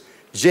is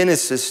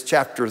Genesis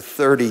chapter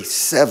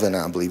 37,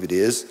 I believe it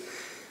is.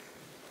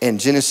 In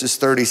Genesis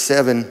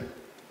 37,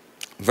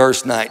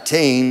 verse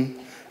 19,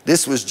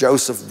 this was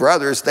Joseph's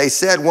brothers. They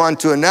said one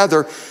to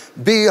another,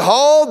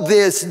 behold,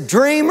 this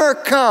dreamer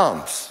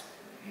comes.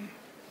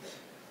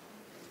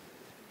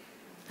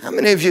 How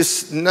many of you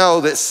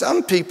know that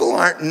some people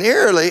aren't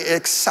nearly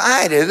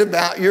excited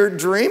about your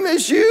dream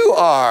as you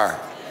are?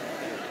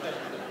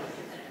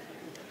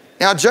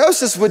 Now,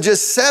 Joseph was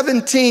just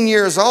 17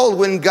 years old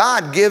when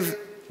God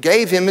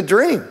gave him a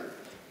dream.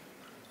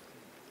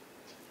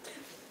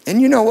 And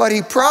you know what?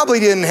 He probably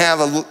didn't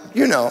have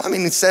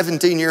he's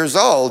 17 years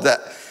old,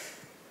 that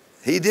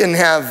he didn't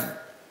have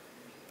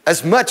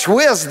as much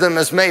wisdom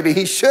as maybe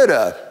he should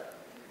have.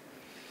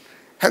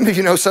 How many of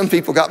you know some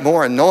people got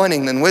more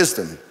anointing than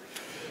wisdom?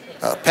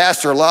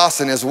 Pastor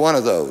Lawson is one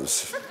of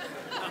those.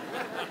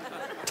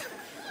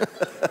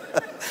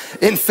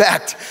 In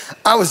fact,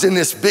 I was in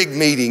this big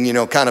meeting,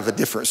 kind of a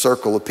different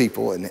circle of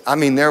people. And I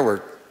mean, there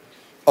were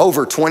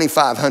over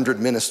 2,500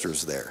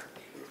 ministers there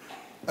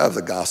of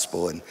the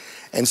gospel.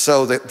 And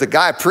so the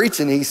guy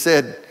preaching, he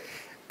said,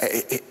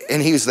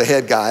 and he was the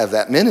head guy of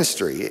that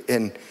ministry.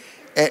 And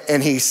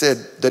he said,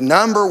 the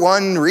number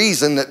one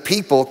reason that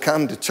people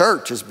come to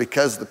church is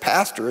because the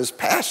pastor is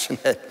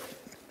passionate.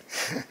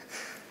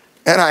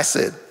 And I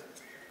said,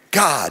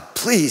 God,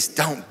 please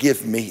don't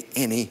give me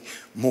any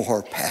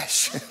more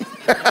passion.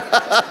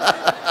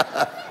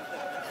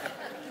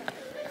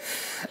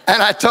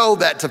 And I told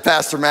that to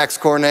Pastor Max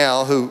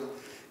Cornell, who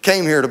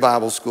came here to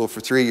Bible school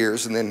for 3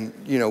 years and then,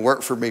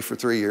 worked for me for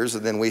 3 years.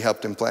 And then we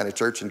helped him plant a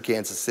church in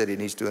Kansas City,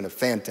 and he's doing a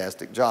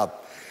fantastic job.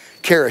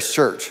 Charis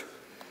Church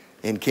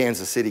in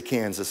Kansas City,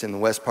 Kansas, in the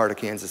west part of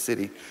Kansas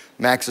City.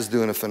 Max is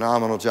doing a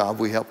phenomenal job.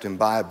 We helped him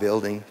buy a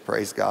building,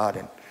 praise God,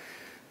 and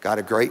got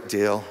a great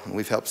deal. And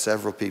we've helped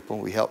several people.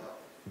 We helped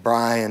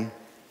Brian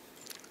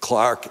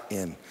Clark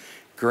in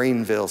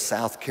Greenville,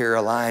 South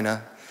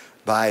Carolina,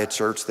 buy a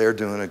church. They're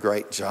doing a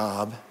great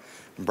job.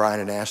 And Brian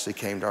and Ashley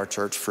came to our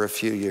church for a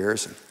few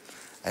years.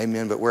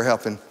 Amen. But we're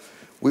helping.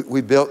 We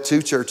built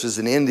 2 churches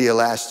in India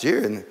last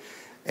year.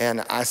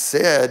 And I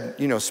said,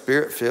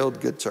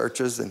 Spirit-filled, good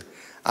churches. And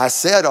I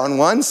said on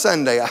one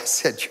Sunday, I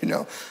said,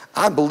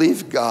 I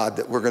believe God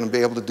that we're going to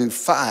be able to do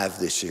 5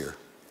 this year.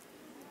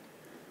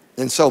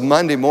 And so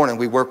Monday morning,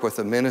 we work with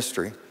a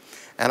ministry.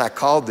 And I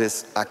called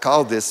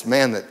this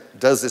man that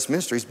does this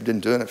ministry. He's been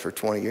doing it for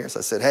 20 years.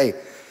 I said, hey,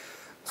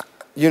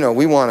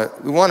 we want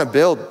to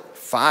build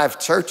 5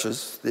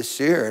 churches this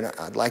year, and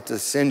I'd like to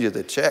send you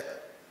the check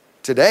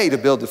today to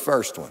build the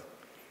first one.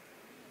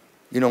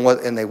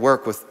 And they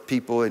work with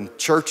people in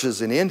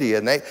churches in India,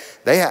 and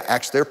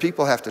their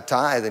people have to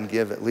tithe and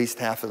give at least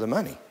half of the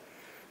money.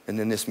 And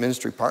then this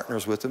ministry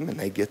partners with them, and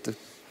they get the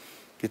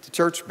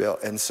church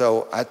built. And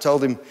so I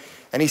told him,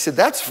 and he said,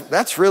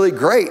 that's really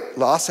great,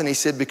 Lawson. He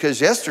said,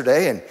 because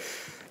yesterday, and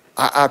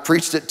I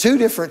preached at 2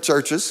 different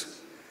churches,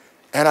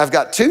 and I've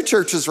got 2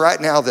 churches right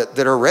now that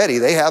are ready.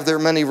 They have their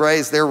money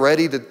raised. They're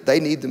ready they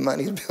need the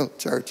money to build a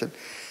church. And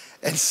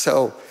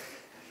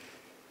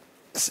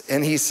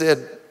he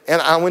said,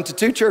 and I went to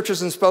 2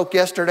 churches and spoke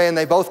yesterday, and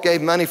they both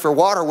gave money for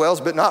water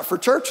wells, but not for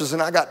churches.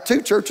 And I got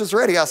 2 churches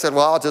ready. I said,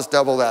 well, I'll just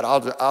double that.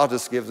 I'll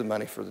just give the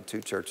money for the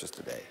 2 churches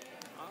today.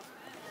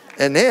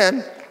 And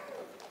then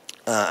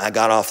I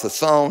got off the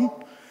phone,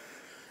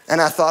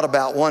 and I thought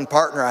about one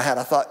partner I had.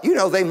 I thought,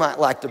 they might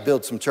like to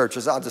build some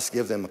churches. I'll just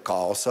give them a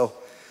call. So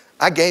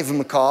I gave them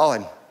a call,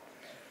 and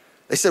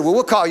they said, well,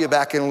 we'll call you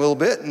back in a little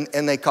bit.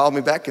 And they called me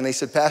back, and they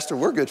said, Pastor,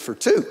 we're good for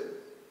 2.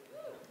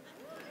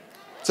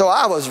 So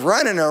I was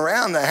running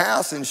around the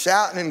house and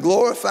shouting and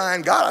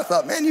glorifying God. I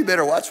thought, man, you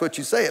better watch what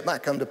you say. It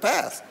might come to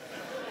pass.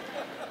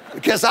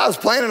 Because I was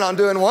planning on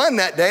doing 1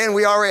 that day, and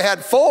we already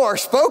had 4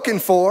 spoken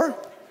for.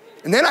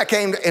 And then I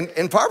came,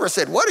 and Barbara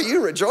said, what are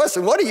you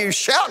rejoicing? What are you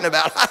shouting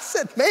about? I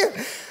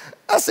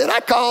said, I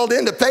called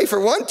in to pay for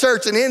 1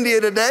 church in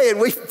India today, and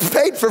we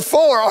paid for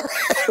 4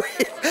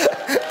 already.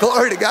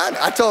 Glory to God.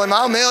 I told him,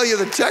 I'll mail you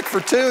the check for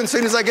 2, and as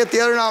soon as I get the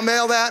other, I'll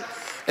mail that.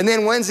 And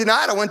then Wednesday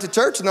night, I went to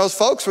church, and those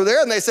folks were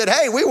there, and they said,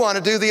 hey, we want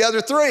to do the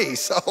other 3.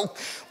 So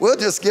we'll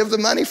just give the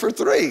money for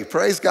 3.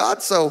 Praise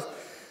God.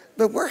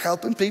 But we're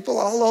helping people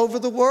all over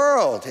the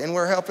world, and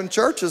we're helping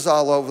churches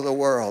all over the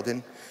world.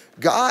 And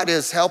God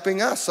is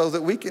helping us so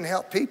that we can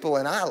help people.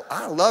 And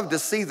I love to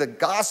see the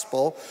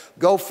gospel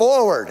go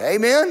forward.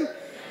 Amen?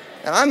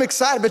 And I'm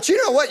excited. But you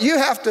know what? You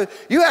have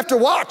to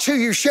watch who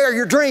you share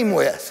your dream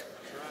with.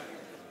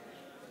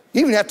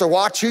 You even have to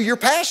watch who you're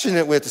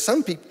passionate with.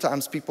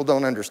 Sometimes people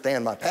don't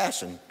understand my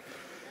passion.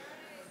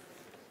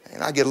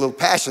 And I get a little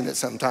passionate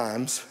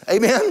sometimes.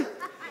 Amen?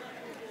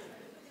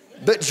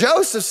 But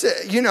Joseph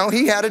said,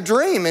 he had a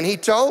dream, and he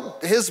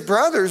told his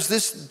brothers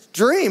this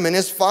dream, and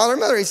his father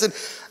and mother. He said,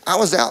 I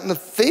was out in the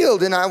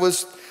field, and I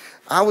was,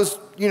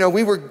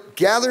 we were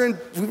gathering,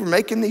 we were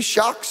making these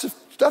shocks of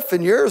stuff,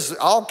 and yours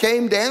all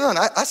came down.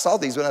 I saw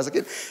these when I was a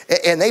kid,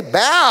 and they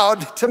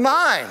bowed to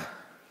mine.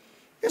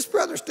 His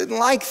brothers didn't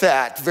like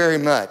that very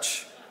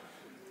much.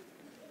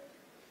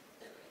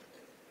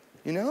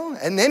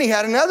 And then he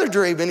had another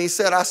dream, and he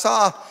said, I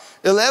saw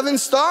 11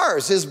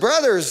 stars, his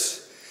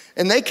brothers,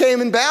 and they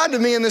came and bowed to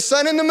me, and the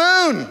sun and the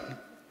moon.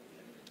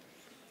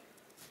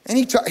 And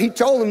he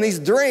told them these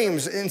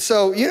dreams. And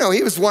so, you know,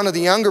 he was one of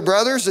the younger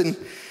brothers, and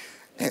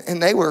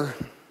they were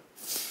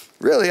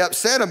really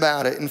upset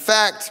about it. In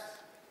fact,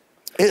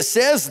 it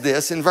says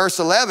this in verse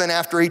 11,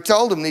 after he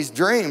told them these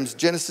dreams,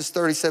 Genesis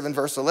 37,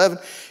 verse 11,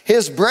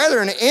 his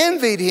brethren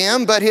envied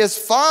him, but his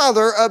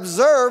father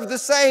observed the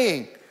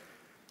saying.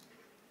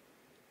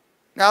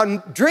 Now,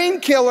 dream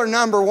killer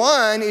number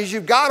one is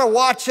you've got to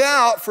watch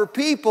out for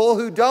people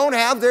who don't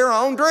have their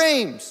own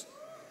dreams.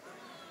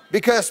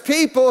 Because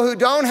people who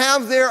don't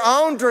have their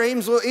own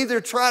dreams will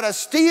either try to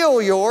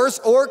steal yours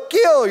or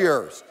kill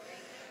yours.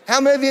 How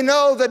many of you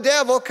know the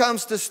devil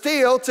comes to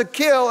steal, to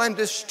kill, and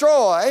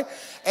destroy?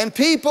 And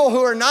people who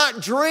are not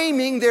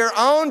dreaming their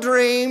own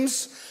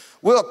dreams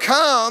will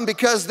come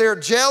because they're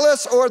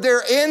jealous or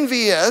they're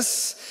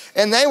envious,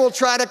 and they will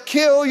try to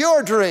kill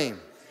your dream.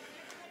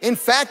 In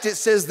fact, it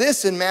says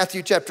this in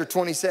Matthew chapter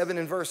 27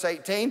 and verse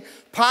 18,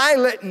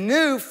 Pilate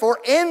knew for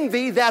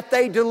envy that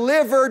they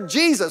delivered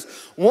Jesus.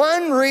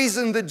 One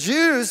reason the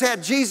Jews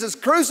had Jesus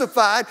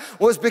crucified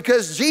was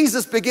because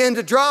Jesus began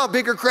to draw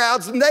bigger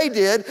crowds than they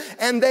did,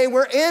 and they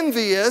were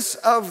envious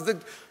of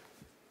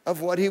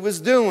what he was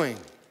doing.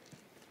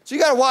 So you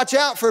got to watch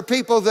out for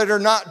people that are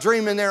not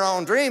dreaming their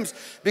own dreams,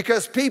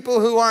 because people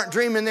who aren't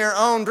dreaming their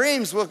own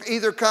dreams will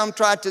either come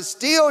try to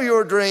steal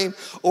your dream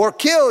or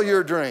kill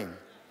your dream.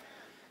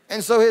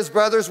 And so his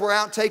brothers were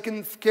out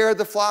taking care of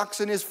the flocks,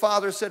 and his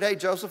father said, hey,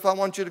 Joseph, I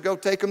want you to go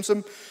take them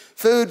some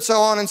food, so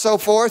on and so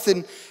forth.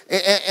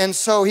 And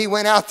so he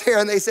went out there,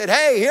 and they said,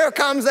 hey, here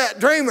comes that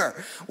dreamer.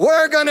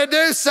 We're going to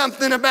do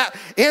something about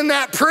in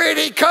that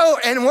pretty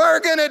coat, and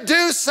we're going to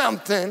do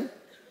something.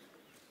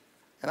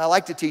 And I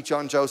like to teach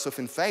on Joseph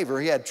in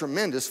favor. He had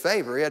tremendous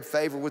favor. He had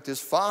favor with his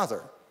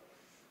father,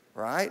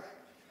 right?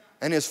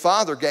 And his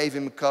father gave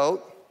him a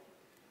coat,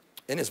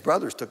 and his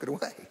brothers took it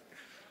away.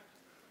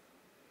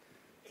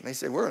 And they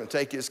said, we're going to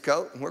take his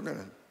coat, and we're going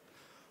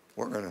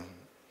to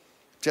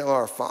tell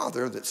our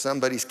father that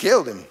somebody's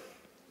killed him.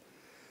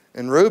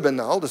 And Reuben,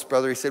 the oldest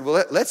brother, he said,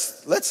 well,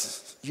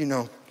 let's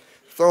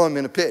throw him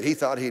in a pit. He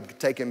thought he'd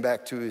take him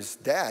back to his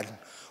dad.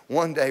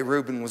 One day,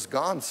 Reuben was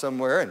gone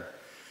somewhere,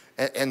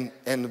 and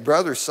the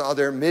brothers saw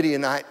their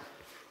Midianite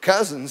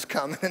cousins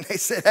coming, and they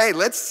said, hey,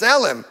 let's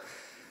sell him.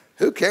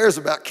 Who cares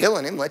about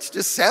killing him? Let's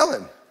just sell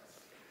him.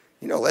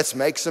 Let's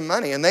make some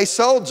money. And they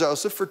sold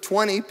Joseph for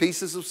 20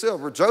 pieces of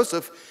silver.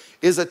 Joseph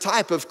is a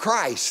type of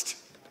Christ.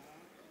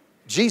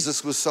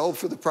 Jesus was sold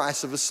for the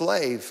price of a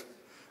slave,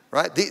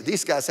 right?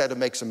 These guys had to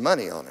make some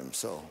money on him,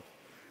 so,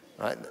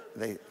 right?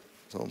 They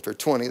sold him for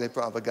 20. They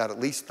probably got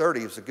at least 30.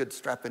 He was a good,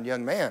 strapping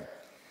young man.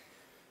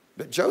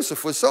 But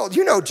Joseph was sold.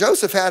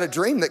 Joseph had a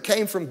dream that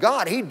came from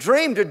God. He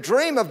dreamed a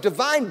dream of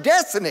divine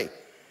destiny.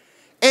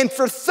 And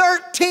for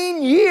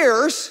 13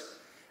 years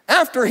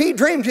after he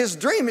dreamed his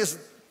dream, it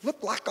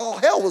looked like all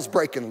hell was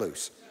breaking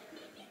loose.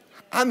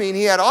 I mean,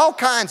 he had all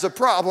kinds of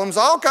problems,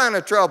 all kind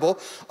of trouble,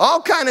 all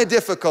kind of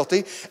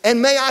difficulty.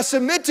 And may I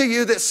submit to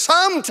you that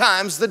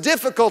sometimes the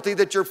difficulty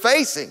that you're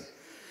facing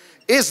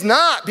is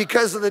not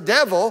because of the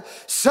devil.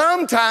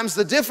 Sometimes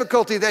the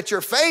difficulty that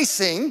you're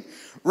facing,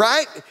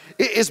 right,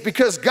 is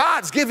because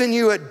God's given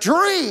you a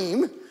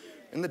dream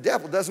and the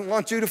devil doesn't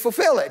want you to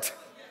fulfill it.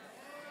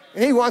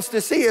 And he wants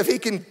to see if he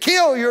can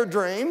kill your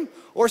dream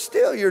or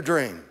steal your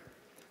dream.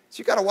 So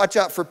you got to watch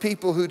out for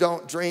people who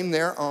don't dream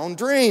their own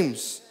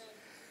dreams.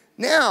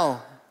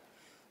 Now,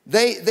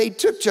 they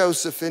took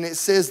Joseph, and it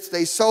says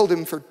they sold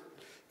him for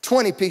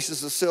 20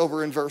 pieces of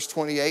silver in verse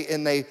 28,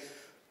 and they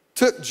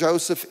took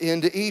Joseph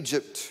into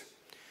Egypt.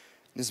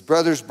 His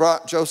brothers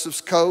brought Joseph's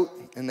coat,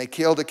 and they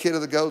killed a kid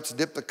of the goats,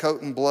 dipped the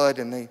coat in blood,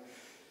 and they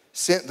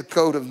sent the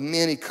coat of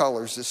many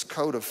colors, this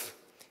coat of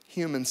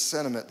human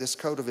sentiment, this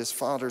coat of his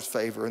father's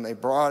favor, and they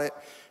brought it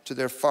to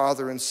their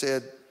father and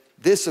said,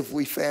 this have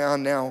we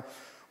found. Now,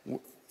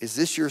 is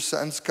this your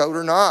son's coat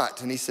or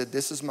not? And he said,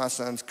 this is my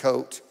son's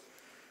coat.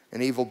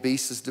 An evil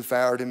beast has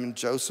devoured him, and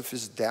Joseph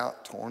is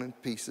doubt, torn in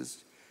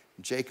pieces.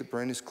 And Jacob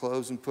rent his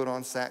clothes and put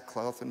on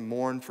sackcloth and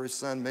mourned for his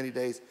son many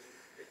days.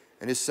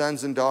 And his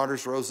sons and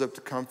daughters rose up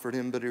to comfort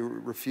him, but he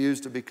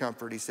refused to be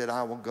comforted. He said,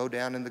 I will go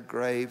down in the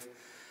grave.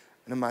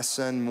 And my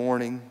son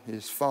mourning,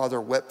 his father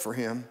wept for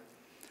him.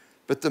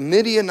 But the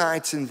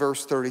Midianites in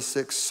verse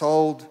 36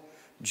 sold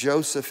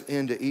Joseph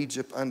into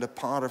Egypt unto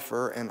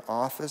Potiphar, an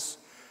officer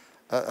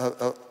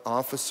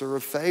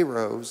of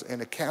Pharaoh's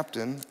and a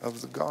captain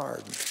of the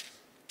guard.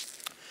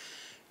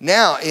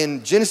 Now,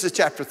 in Genesis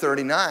chapter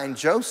 39,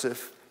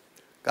 Joseph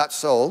got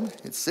sold.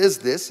 It says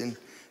this in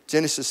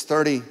Genesis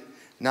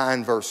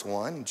 39, verse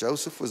 1.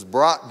 Joseph was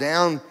brought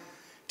down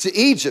to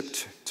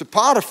Egypt, to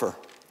Potiphar,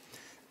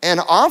 an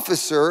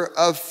officer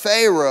of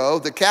Pharaoh,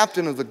 the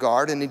captain of the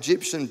guard. An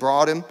Egyptian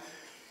bought him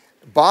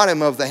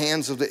of the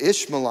hands of the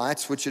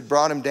Ishmaelites, which had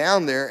brought him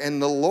down there.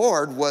 And the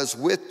Lord was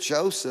with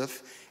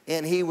Joseph,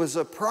 and he was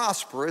a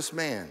prosperous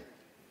man.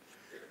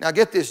 Now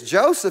get this,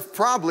 Joseph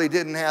probably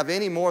didn't have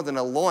any more than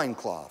a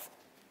loincloth.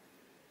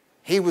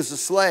 He was a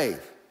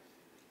slave.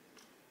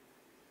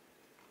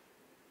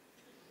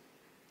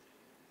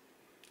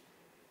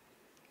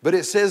 But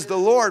it says the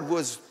Lord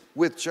was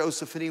with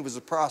Joseph and he was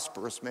a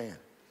prosperous man.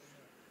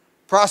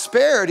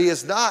 Prosperity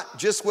is not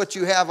just what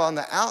you have on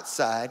the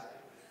outside.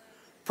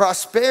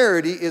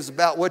 Prosperity is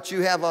about what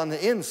you have on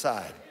the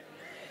inside.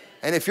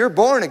 And if you're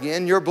born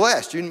again, you're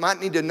blessed. You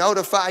might need to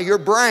notify your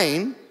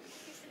brain.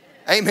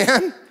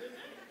 Amen.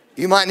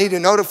 You might need to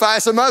notify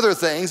some other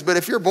things, but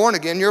if you're born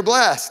again, you're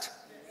blessed.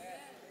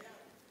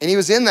 And he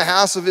was in the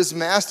house of his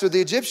master, the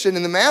Egyptian,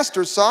 and the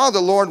master saw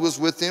the Lord was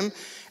with him,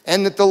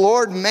 and that the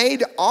Lord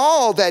made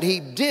all that he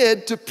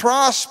did to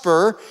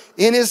prosper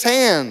in his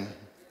hand.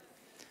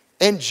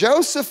 And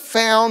Joseph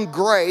found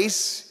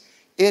grace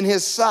in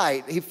his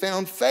sight. He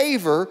found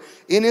favor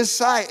in his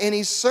sight, and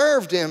he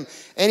served him,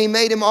 and he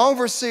made him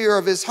overseer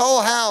of his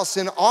whole house,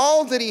 and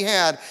all that he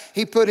had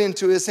he put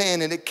into his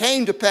hand. And it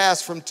came to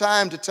pass from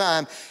time to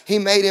time, he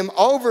made him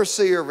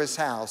overseer of his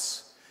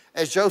house.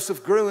 As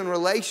Joseph grew in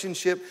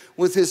relationship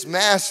with his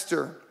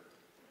master,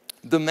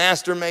 the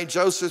master made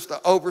Joseph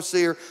the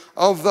overseer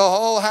of the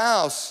whole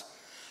house.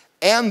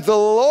 And the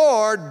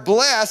Lord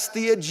blessed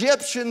the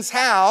Egyptian's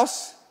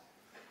house.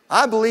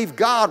 I believe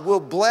God will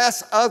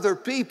bless other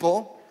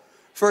people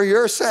for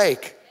your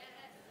sake.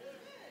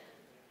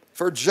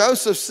 For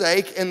Joseph's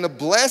sake, and the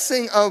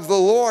blessing of the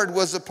Lord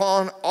was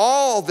upon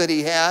all that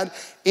he had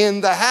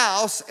in the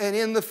house and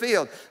in the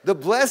field. The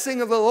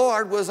blessing of the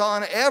Lord was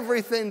on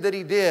everything that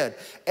he did.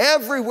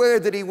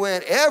 Everywhere that he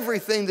went,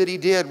 everything that he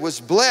did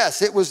was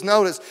blessed. It was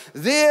noticed,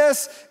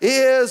 this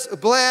is a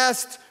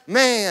blessed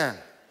man.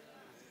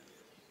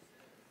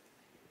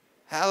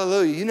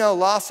 Hallelujah. You know,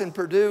 Lawson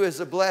Perdue is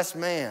a blessed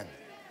man.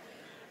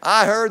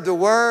 I heard the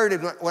word,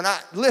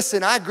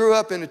 and I grew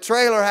up in a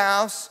trailer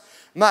house.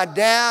 My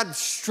dad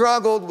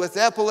struggled with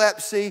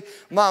epilepsy.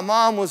 My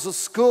mom was a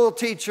school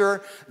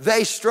teacher.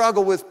 They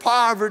struggled with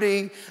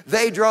poverty.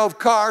 They drove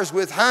cars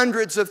with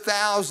hundreds of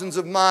thousands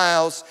of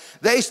miles.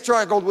 They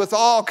struggled with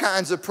all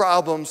kinds of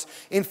problems.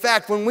 In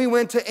fact, when we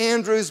went to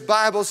Andrew's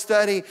Bible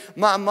study,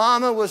 my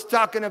mama was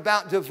talking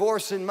about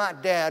divorcing my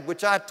dad,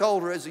 which I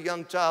told her as a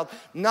young child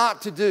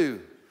not to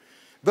do.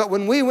 But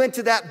when we went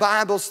to that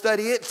Bible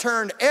study, it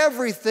turned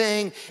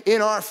everything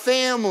in our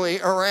family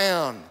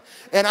around.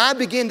 And I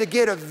began to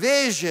get a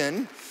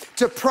vision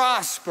to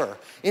prosper.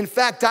 In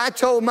fact, I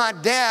told my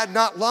dad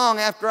not long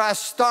after I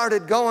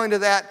started going to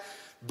that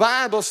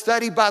Bible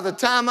study, by the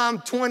time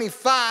I'm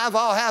 25,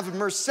 I'll have a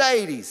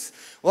Mercedes.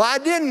 Well, I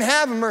didn't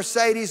have a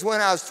Mercedes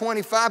when I was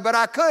 25, but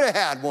I could have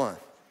had one.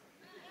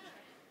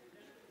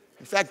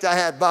 In fact, I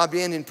had Bob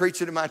Indian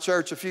preaching at my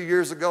church a few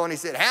years ago, and he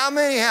said, how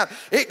many have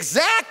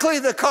exactly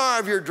the car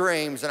of your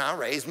dreams? And I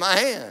raised my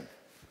hand.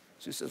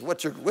 She says,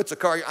 what's a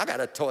car? I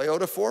got a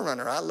Toyota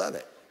 4Runner. I love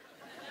it.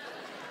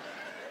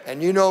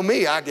 And you know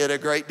me, I get a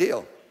great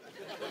deal.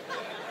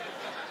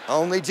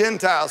 Only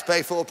Gentiles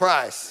pay full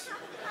price.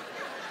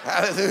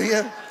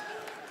 Hallelujah.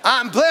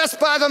 I'm blessed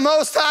by the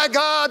Most High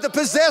God, the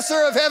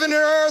possessor of heaven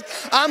and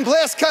earth. I'm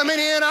blessed coming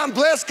in. I'm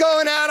blessed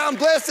going out. I'm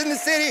blessed in the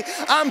city.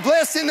 I'm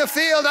blessed in the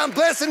field. I'm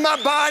blessed in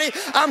my body.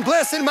 I'm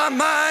blessed in my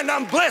mind.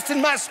 I'm blessed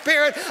in my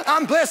spirit.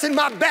 I'm blessed in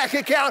my bank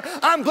account.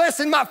 I'm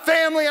blessed in my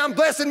family. I'm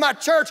blessed in my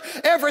church.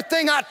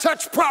 Everything I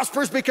touch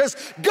prospers because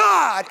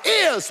God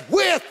is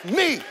with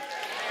me.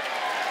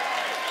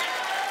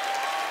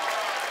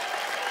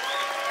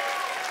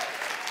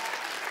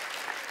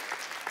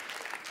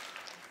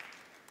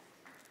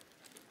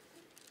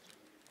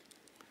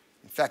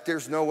 In fact,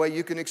 there's no way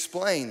you can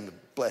explain the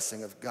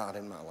blessing of God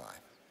in my life.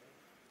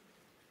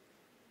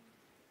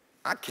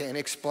 I can't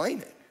explain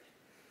it.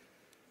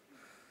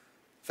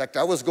 In fact,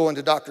 I was going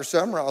to Dr.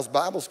 Summerall's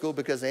Bible school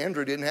because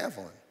Andrew didn't have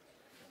one.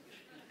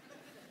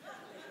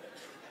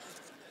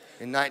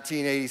 In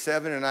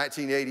 1987 and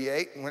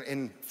 1988,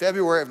 in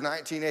February of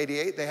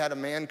 1988, they had a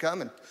man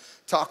come and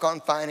talk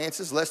on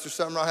finances. Lester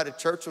Summerall had a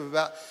church of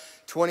about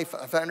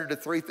 2,500 to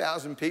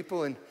 3,000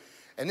 people, and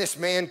this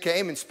man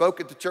came and spoke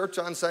at the church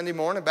on Sunday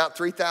morning, about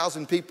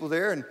 3,000 people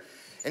there. And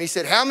he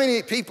said, how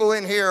many people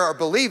in here are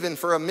believing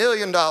for $1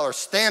 million?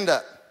 Stand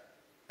up.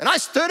 And I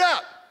stood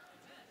up.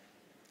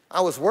 I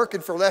was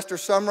working for Lester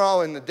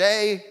Summerall in the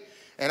day,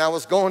 and I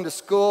was going to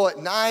school at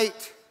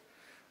night.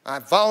 I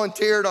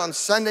volunteered on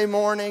Sunday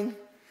morning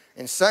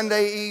and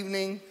Sunday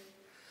evening.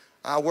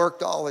 I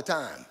worked all the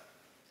time.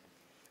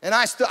 And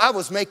I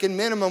was making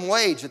minimum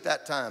wage at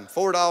that time,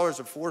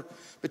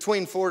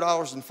 between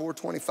 $4 and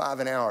 $4.25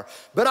 an hour.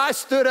 But I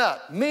stood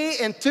up, me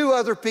and two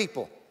other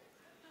people.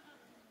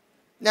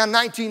 Now, in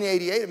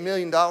 1988, $1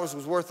 million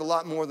was worth a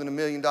lot more than $1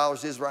 million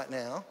is right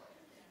now.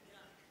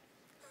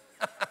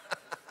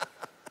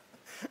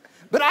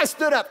 But I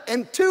stood up,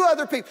 and two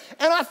other people,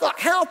 and I thought,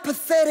 how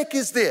pathetic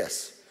is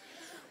this?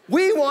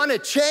 We want to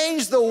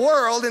change the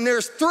world, and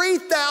there's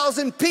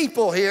 3,000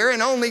 people here,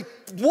 and only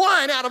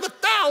one out of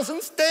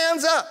 1,000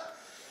 stands up.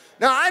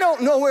 Now, I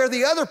don't know where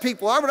the other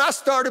people are, but I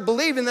started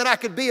believing that I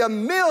could be a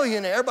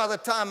millionaire by the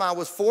time I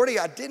was 40.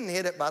 I didn't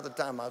hit it by the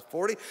time I was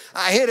 40.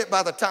 I hit it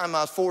by the time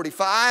I was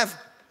 45.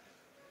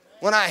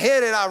 When I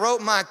hit it,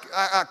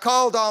 I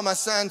called all my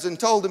sons and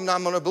told them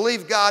I'm going to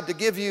believe God to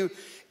give you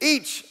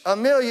each $1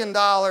 million.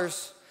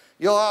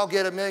 You'll all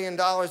get $1 million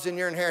in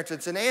your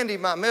inheritance. And Andy,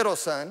 my middle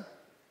son,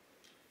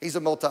 he's a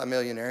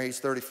multimillionaire, he's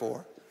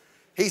 34.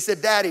 He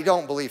said, Daddy,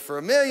 don't believe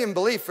for $1 million,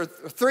 believe for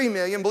 $3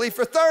 million, believe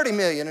for $30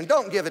 million, and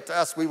don't give it to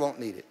us, we won't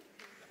need it.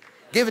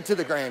 Give it to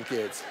the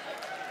grandkids.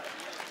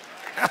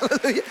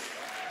 Hallelujah.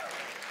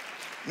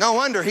 No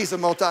wonder he's a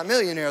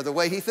multimillionaire the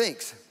way he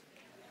thinks.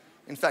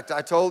 In fact,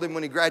 I told him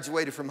when he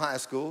graduated from high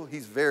school,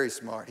 he's very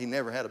smart. He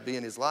never had a B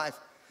in his life.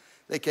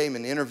 They came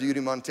and interviewed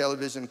him on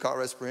television in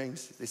Colorado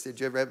Springs. They said, did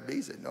you ever have a B?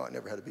 He said, no, I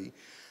never had a B.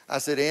 I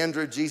said,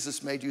 Andrew,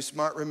 Jesus made you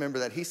smart. Remember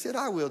that. He said,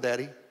 I will,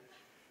 Daddy.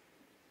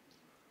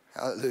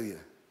 Hallelujah.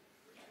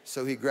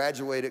 So he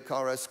graduated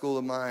Colorado School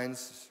of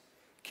Mines,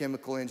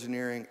 chemical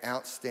engineering,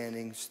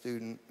 outstanding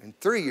student. In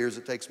 3 years,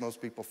 it takes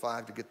most people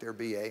 5 to get their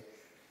BA.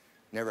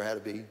 Never had a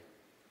B.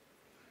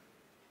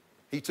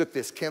 He took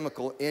this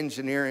chemical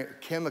engineering,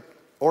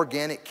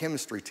 organic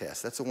chemistry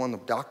test. That's the one the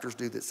doctors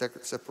do that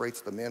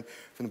separates the men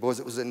from the boys.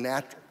 It was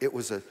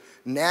a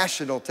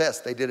national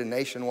test. They did a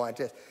nationwide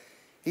test.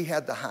 He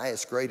had the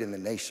highest grade in the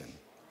nation.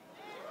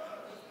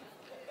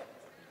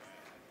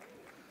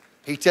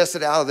 He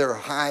tested out of their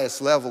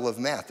highest level of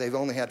math. They've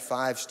only had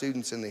 5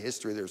 students in the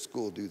history of their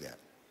school do that.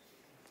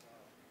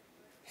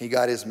 He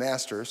got his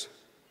master's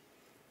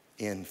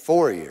in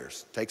 4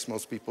 years. Takes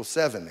most people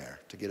 7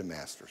 there to get a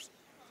master's.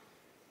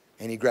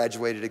 And he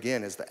graduated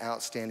again as the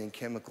outstanding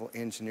chemical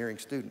engineering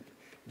student.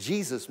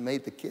 Jesus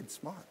made the kid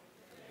smart.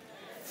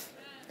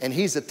 And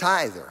he's a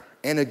tither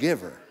and a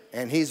giver,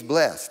 and he's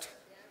blessed.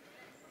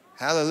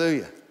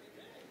 Hallelujah.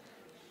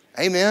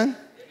 Amen.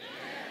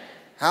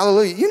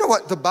 Hallelujah. You know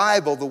what? The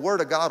Bible, the Word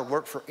of God will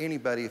work for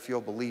anybody if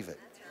you'll believe it.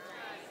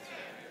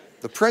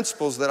 The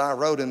principles that I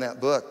wrote in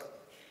that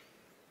book,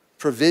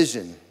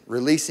 provision,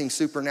 releasing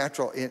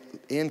supernatural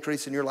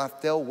increase in your life,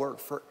 they'll work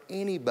for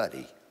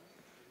anybody.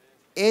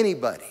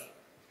 Anybody,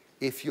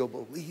 if you'll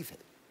believe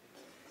it.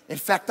 In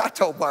fact, I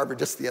told Barbara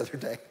just the other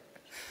day.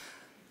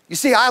 You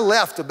see, I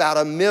left about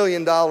 $1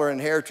 million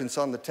inheritance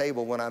on the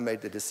table when I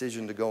made the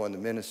decision to go into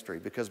ministry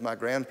because my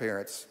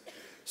grandparents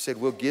said,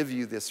 we'll give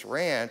you this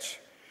ranch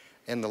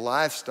and the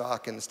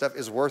livestock and the stuff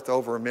is worth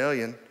over $1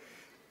 million.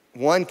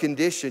 One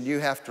condition, you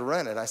have to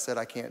run it. I said,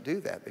 I can't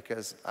do that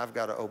because I've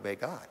got to obey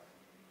God.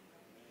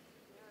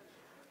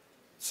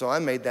 So I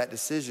made that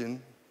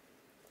decision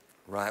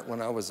right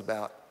when I was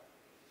about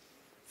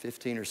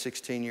 15 or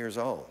 16 years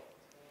old.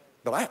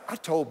 But I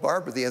told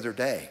Barbara the other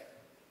day,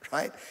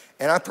 right?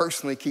 And I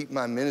personally keep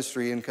my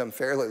ministry income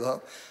fairly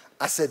low.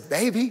 I said,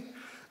 baby,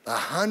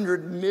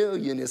 100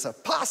 million is a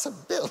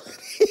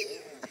possibility.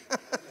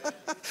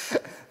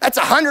 That's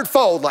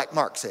 100-fold, like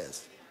Mark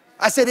says.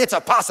 I said, it's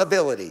a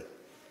possibility.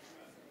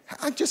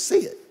 I just see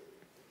it.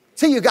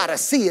 See, you got to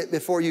see it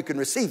before you can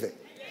receive it.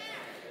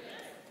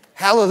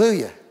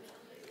 Hallelujah.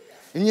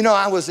 And you know,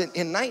 I was in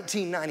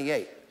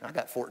 1998. I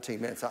got 14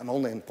 minutes. I'm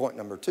only in point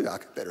number 2. I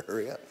could better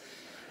hurry up.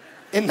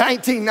 In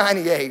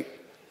 1998,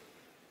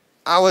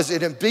 I was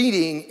at a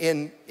meeting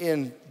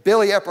in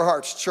Billy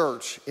Epperhart's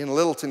church in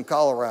Littleton,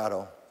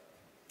 Colorado,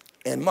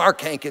 and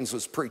Mark Hankins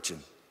was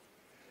preaching.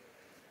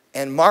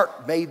 And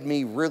Mark made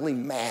me really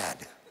mad,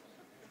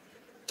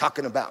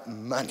 talking about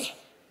money.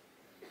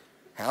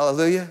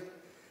 Hallelujah.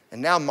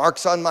 And now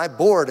Mark's on my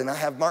board, and I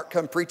have Mark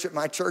come preach at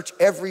my church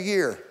every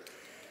year.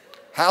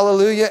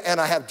 Hallelujah. And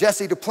I have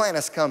Jesse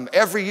Duplantis come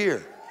every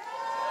year.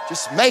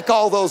 Just make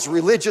all those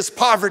religious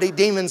poverty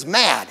demons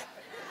mad.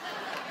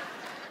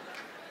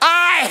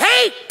 I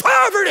hate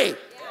poverty.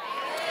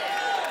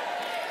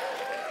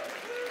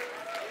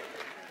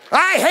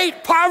 I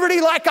hate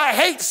poverty like I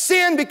hate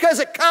sin because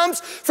it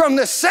comes from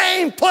the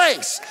same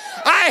place.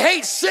 I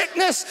hate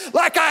sickness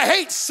like I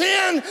hate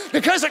sin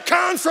because it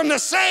comes from the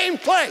same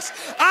place.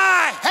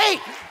 I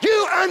hate,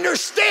 you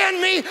understand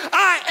me?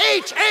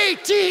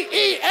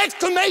 I-H-A-T-E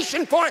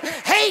exclamation point,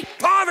 hate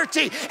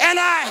poverty, and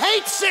I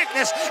hate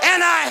sickness,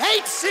 and I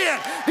hate sin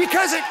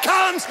because it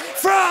comes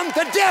from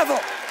the devil.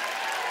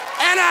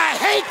 And I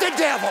hate the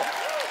devil,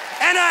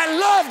 and I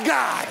love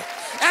God,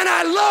 and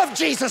I love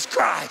Jesus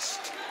Christ.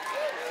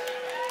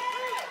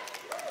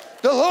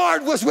 The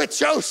Lord was with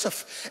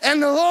Joseph,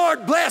 and the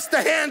Lord blessed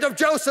the hand of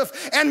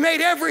Joseph and made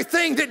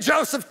everything that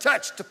Joseph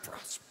touched to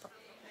prosper.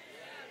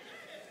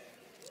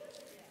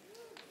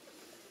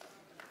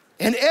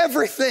 And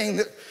everything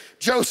that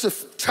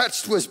Joseph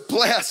touched was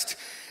blessed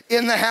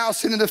in the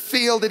house and in the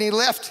field, and he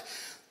left,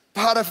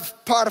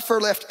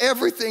 Potiphar left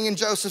everything in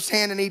Joseph's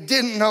hand, and he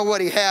didn't know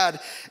what he had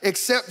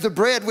except the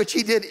bread which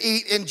he did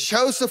eat. And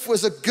Joseph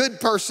was a good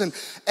person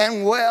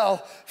and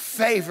well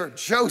favored.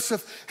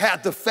 Joseph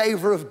had the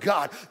favor of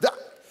God.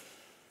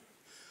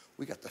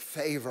 We got the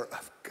favor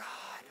of God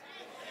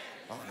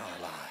on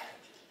our life.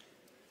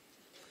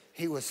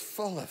 He was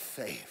full of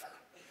favor.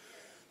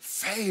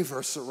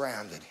 Favor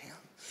surrounded him.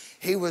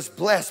 He was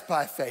blessed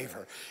by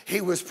favor.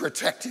 He was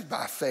protected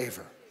by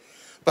favor.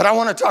 But I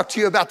want to talk to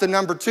you about the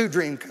number 2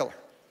 dream killer.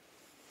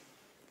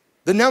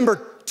 The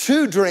number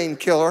 2 dream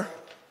killer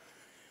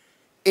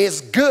is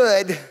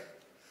good,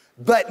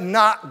 but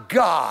not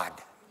God.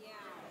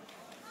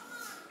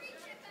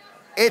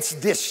 It's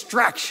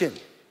distraction.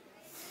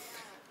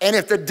 And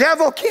if the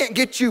devil can't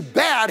get you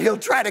bad, he'll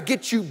try to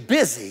get you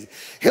busy.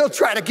 He'll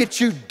try to get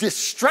you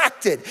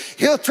distracted.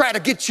 He'll try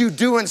to get you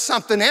doing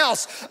something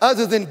else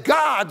other than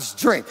God's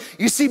dream.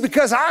 You see,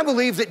 because I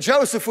believe that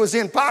Joseph was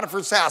in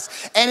Potiphar's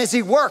house, and as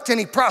he worked and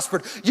he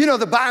prospered, you know,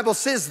 the Bible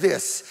says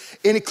this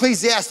in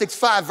Ecclesiastes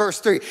 5 verse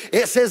 3.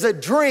 It says a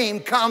dream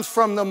comes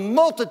from the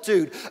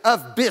multitude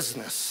of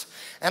business.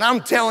 And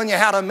I'm telling you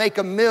how to make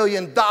 $1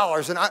 million.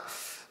 And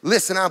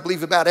listen, I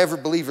believe about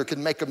every believer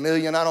can make $1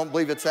 million. I don't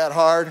believe it's that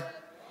hard.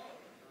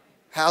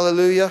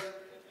 Hallelujah.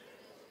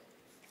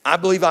 I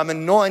believe I'm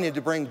anointed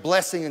to bring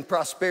blessing and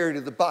prosperity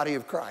to the body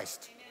of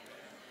Christ.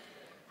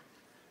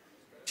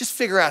 Just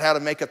figure out how to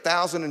make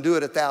 1,000 and do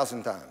it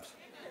 1,000 times.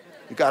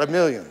 You got $1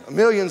 million. $1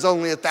 million's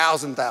only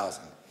 1,000,000.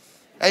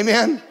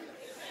 Amen?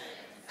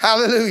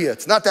 Hallelujah.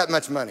 It's not that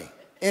much money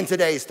in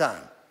today's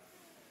time.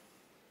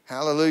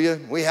 Hallelujah.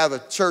 We have a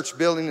church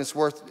building that's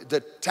worth, the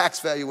tax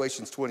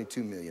valuation's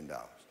 $22 million.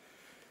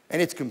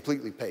 And it's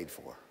completely paid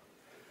for.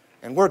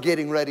 And we're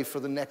getting ready for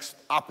the next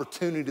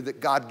opportunity that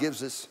God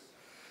gives us.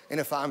 And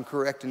if I'm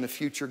correct, in the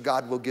future,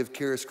 God will give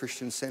Charis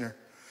Christian Center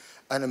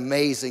an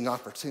amazing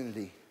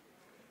opportunity.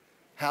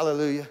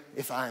 Hallelujah,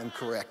 if I am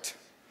correct.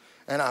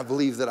 And I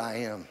believe that I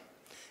am.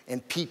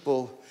 And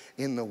people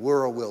in the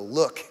world will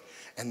look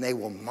and they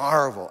will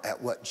marvel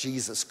at what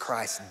Jesus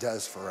Christ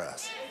does for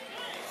us.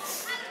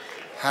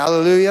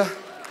 Hallelujah.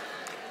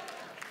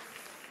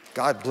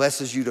 God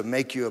blesses you to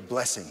make you a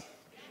blessing.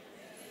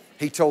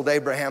 He told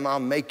Abraham, I'll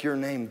make your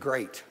name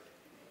great.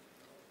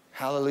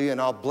 Hallelujah, and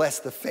I'll bless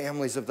the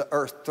families of the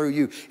earth through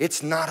you.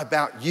 It's not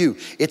about you.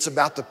 It's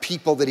about the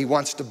people that he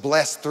wants to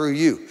bless through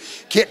you.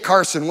 Kit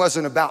Carson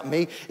wasn't about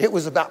me. It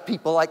was about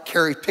people like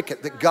Carrie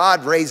Pickett that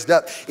God raised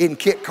up in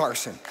Kit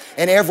Carson.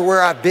 And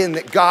everywhere I've been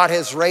that God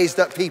has raised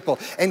up people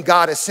and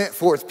God has sent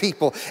forth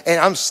people.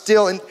 And I'm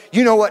still in,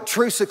 you know what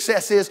true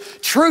success is?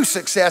 True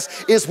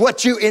success is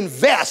what you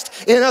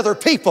invest in other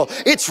people.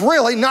 It's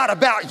really not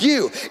about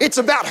you. It's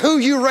about who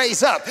you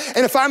raise up.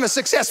 And if I'm a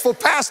successful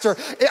pastor,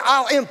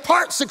 I'll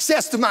impart success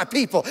to my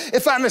people.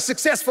 If I'm a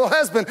successful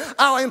husband,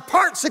 I'll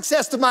impart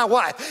success to my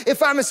wife.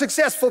 If I'm a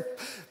successful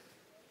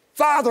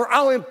father,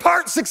 I'll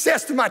impart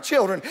success to my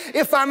children.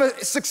 If I'm a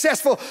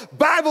successful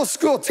Bible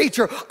school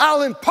teacher,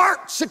 I'll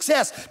impart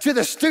success to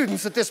the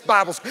students at this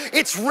Bible school.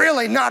 It's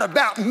really not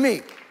about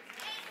me.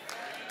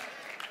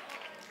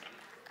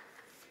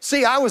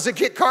 See, I was at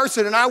Kit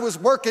Carson and I was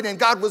working and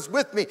God was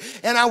with me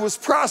and I was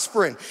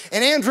prospering.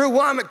 And Andrew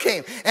Wommack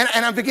came and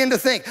I began to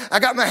think, I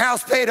got my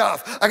house paid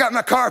off. I got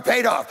my car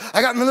paid off.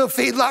 I got my little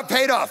feedlot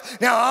paid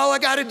off. Now all I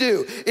got to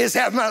do is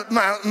have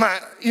my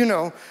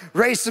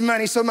raise some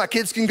money so my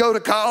kids can go to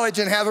college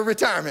and have a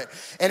retirement.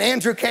 And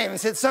Andrew came and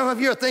said, some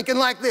of you are thinking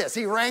like this.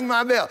 He rang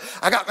my bell.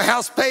 I got my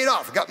house paid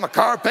off. I got my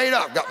car paid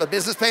off. Got my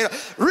business paid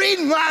off. Read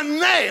my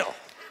mail.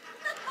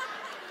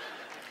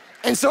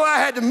 And so I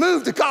had to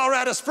move to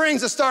Colorado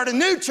Springs to start a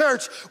new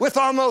church with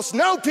almost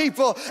no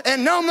people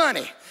and no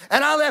money.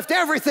 And I left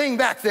everything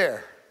back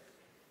there.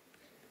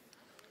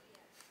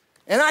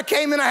 And I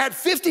came and I had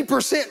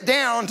 50%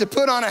 down to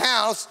put on a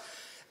house.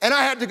 And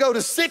I had to go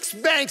to 6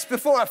 banks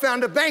before I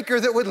found a banker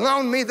that would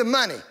loan me the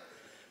money. In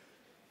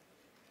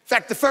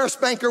fact, the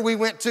first banker we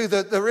went to,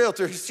 the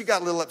realtor, she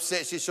got a little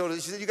upset. She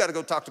said, you got to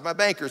go talk to my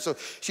banker. So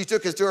she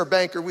took us to her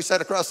banker. We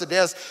sat across the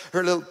desk.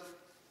 Her little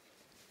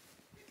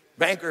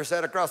banker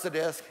sat across the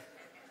desk.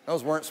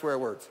 Those weren't swear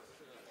words.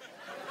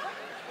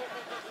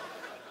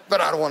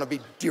 But I don't want to be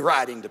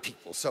deriding to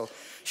people. So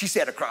she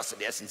sat across the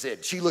desk and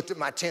said, she looked at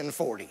my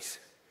 1040s.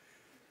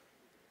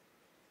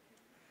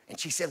 And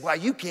she said, well,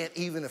 you can't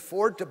even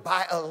afford to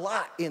buy a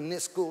lot in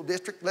this school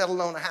district, let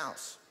alone a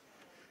house.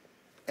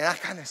 And I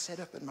kind of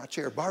sat up in my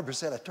chair. Barbara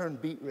said I turned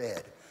beet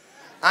red.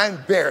 I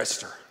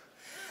embarrassed her.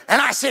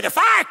 And I said, if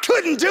I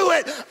couldn't do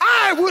it,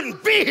 I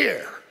wouldn't be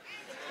here.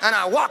 And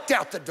I walked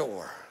out the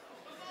door.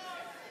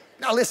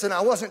 Now listen, I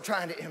wasn't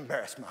trying to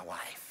embarrass my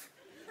wife.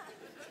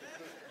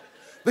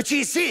 But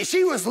you see,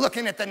 she was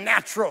looking at the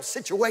natural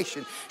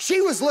situation.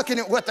 She was looking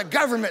at what the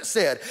government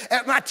said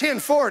at my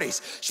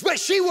 1040s. But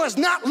she was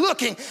not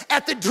looking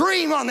at the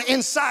dream on the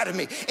inside of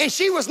me. And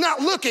she was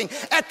not looking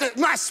at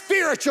my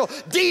spiritual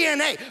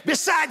DNA.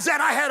 Besides that,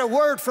 I had a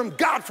word from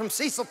God from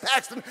Cecil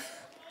Paxton.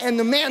 And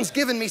the man's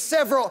given me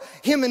several,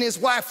 him and his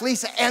wife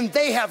Lisa, and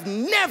they have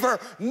never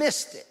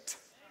missed it.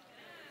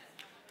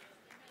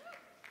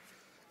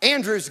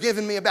 Andrew's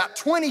given me about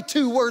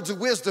 22 words of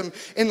wisdom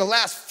in the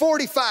last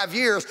 45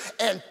 years,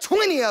 and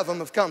 20 of them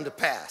have come to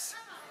pass.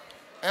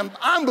 And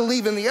I'm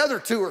believing the other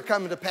 2 are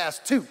coming to pass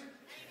too.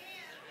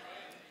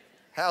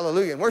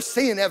 Hallelujah. And we're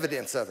seeing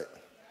evidence of it.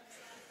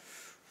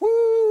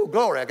 Woo,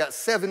 glory. I got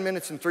 7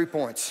 minutes and 3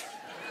 points.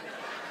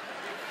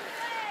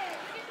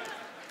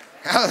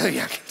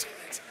 Hallelujah.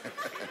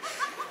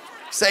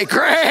 Say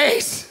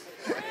grace.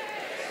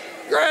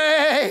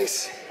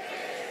 Grace.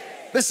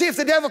 But see, if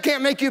the devil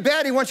can't make you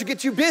bad, he wants to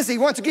get you busy. He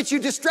wants to get you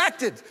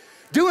distracted,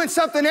 doing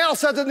something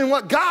else other than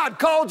what God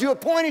called you,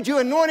 appointed you,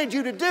 anointed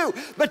you to do.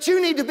 But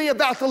you need to be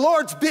about the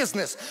Lord's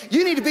business.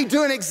 You need to be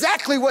doing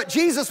exactly what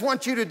Jesus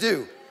wants you to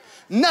do.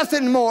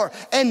 Nothing more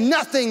and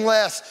nothing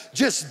less.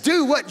 Just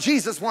do what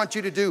Jesus wants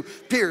you to do,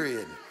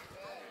 period.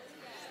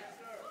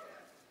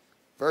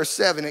 Verse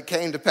 7, it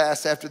came to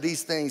pass after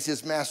these things,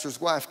 his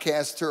master's wife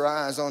cast her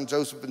eyes on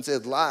Joseph and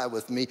said, lie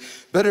with me.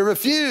 But he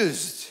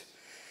refused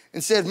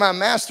and said, my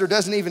master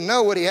doesn't even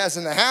know what he has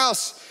in the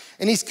house,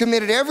 and he's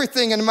committed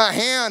everything into my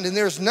hand, and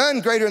there's none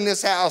greater in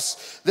this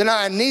house than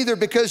I, neither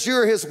because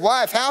you're his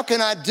wife. How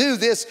can I do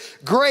this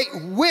great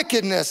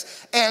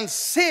wickedness and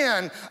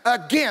sin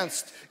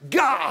against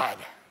God?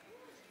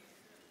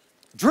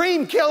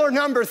 Dream killer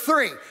number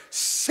 3,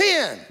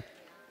 sin.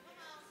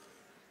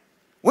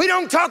 We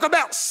don't talk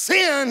about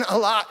sin a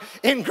lot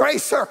in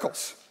grace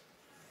circles,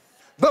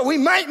 but we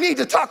might need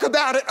to talk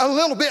about it a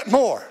little bit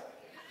more.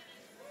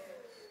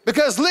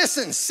 Because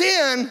listen,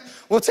 sin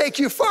will take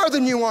you farther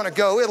than you want to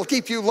go. It'll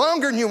keep you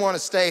longer than you want to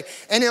stay,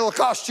 and it'll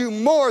cost you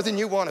more than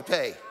you want to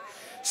pay.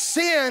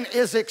 Sin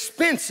is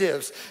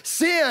expensive.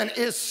 Sin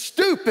is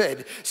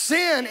stupid.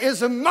 Sin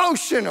is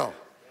emotional.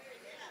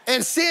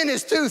 And sin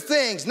is 2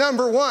 things.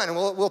 Number 1, and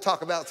we'll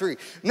talk about 3.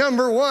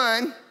 Number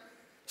 1,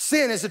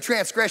 sin is a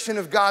transgression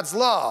of God's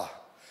law.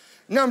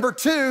 Number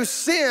 2,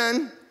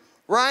 sin,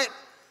 right?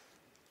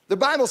 The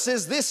Bible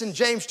says this in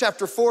James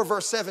chapter 4,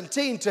 verse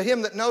 17, to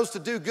him that knows to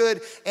do good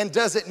and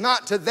does it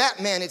not, to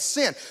that man it's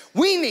sin.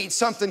 We need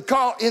something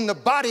called in the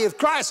body of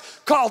Christ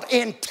called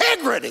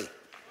integrity.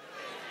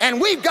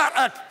 And we've got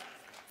a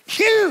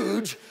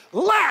huge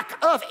lack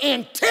of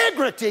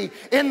integrity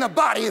in the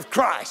body of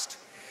Christ.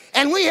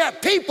 And we have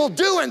people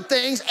doing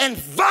things and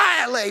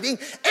violating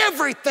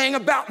everything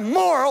about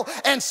moral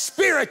and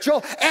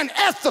spiritual and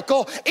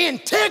ethical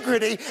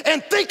integrity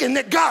and thinking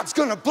that God's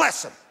gonna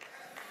bless them.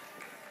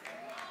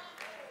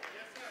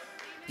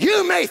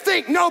 You may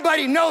think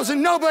nobody knows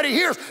and nobody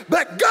hears,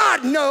 but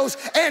God knows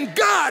and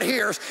God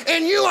hears,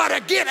 and you ought to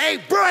get a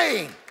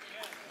brain.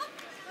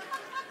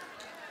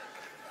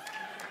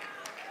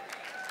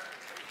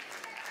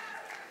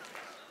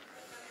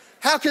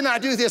 How can I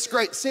do this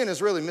great sin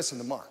is really missing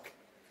the mark.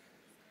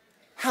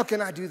 How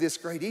can I do this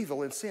great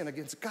evil and sin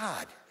against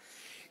God?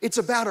 It's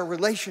about a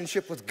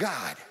relationship with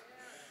God.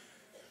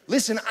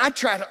 Listen, I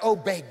try to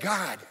obey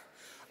God.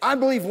 I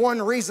believe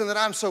one reason that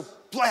I'm so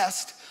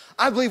blessed,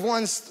 I believe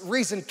one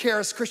reason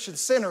Charis Christian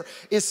Center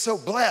is so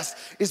blessed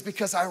is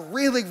because I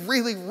really,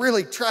 really,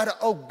 really try to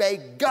obey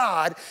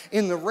God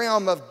in the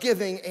realm of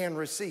giving and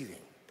receiving.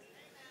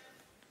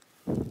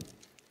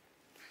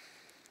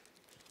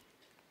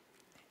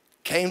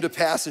 Came to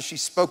pass as she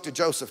spoke to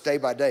Joseph day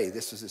by day.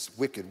 This was this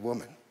wicked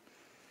woman.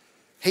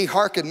 He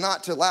hearkened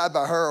not to lie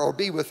by her or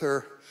be with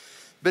her.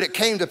 But it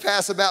came to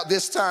pass about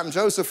this time,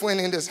 Joseph went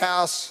into his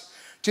house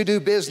to do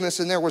business,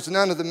 and there was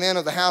none of the men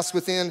of the house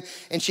within.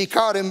 And she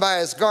caught him by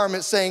his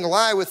garment, saying,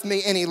 lie with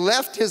me. And he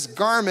left his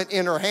garment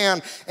in her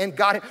hand and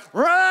got it.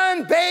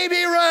 Run,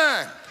 baby,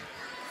 run.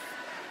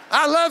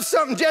 I love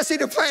something Jesse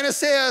Duplantis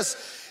says,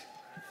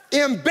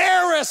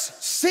 embarrass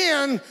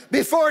sin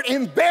before it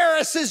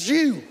embarrasses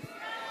you.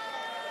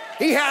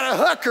 He had a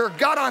hooker,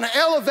 got on an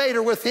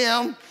elevator with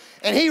him,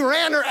 and he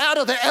ran her out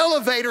of the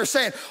elevator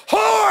saying,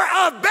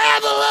 whore of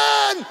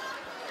Babylon!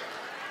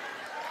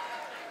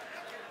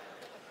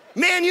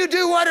 Man, you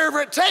do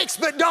whatever it takes,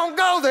 but don't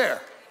go there.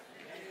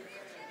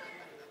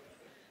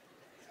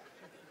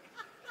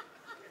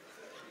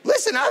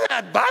 Listen, I've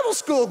had Bible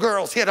school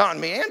girls hit on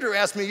me. Andrew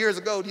asked me years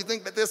ago, do you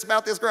think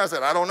about this girl? I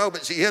said, I don't know,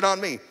 but she hit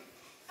on me.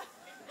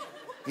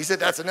 He said,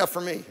 that's enough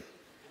for me.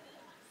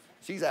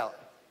 She's out.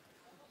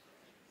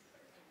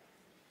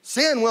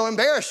 Sin will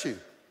embarrass you.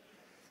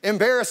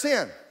 Embarrass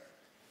sin.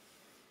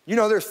 You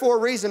know, there's 4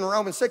 reasons in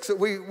Romans 6 that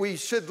we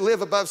should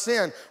live above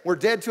sin. We're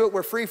dead to it,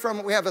 we're free from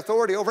it, we have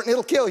authority over it, and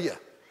it'll kill you.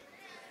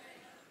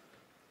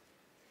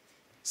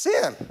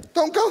 Sin,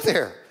 don't go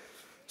there.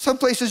 Some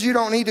places you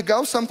don't need to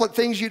go, some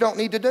things you don't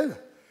need to do.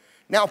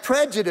 Now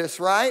prejudice,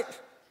 right?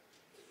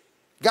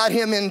 Got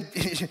him in,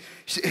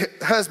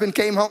 husband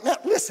came home. Now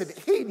listen,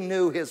 he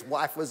knew his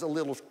wife was a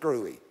little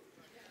screwy.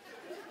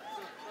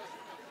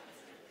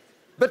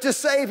 But to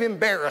save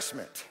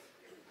embarrassment,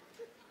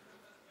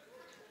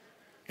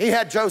 he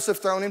had Joseph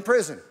thrown in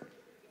prison.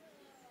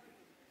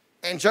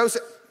 And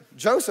Joseph,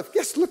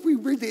 yes, look, we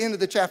read the end of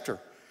the chapter.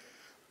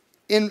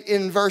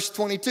 In verse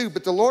 22,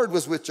 but the Lord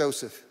was with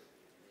Joseph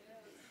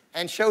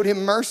and showed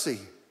him mercy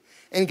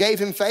and gave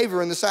him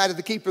favor in the sight of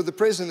the keeper of the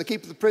prison. The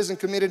keeper of the prison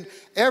committed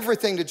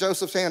everything to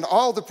Joseph's hand,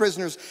 all the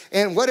prisoners,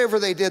 and whatever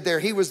they did there,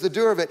 he was the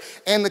doer of it.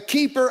 And the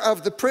keeper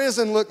of the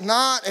prison looked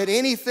not at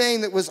anything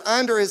that was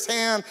under his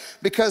hand,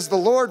 because the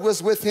Lord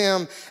was with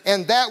him,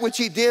 and that which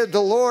he did, the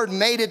Lord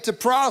made it to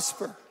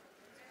prosper.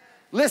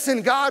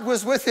 Listen, God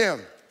was with him.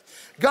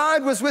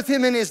 God was with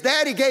him, and his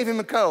daddy gave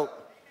him a coat.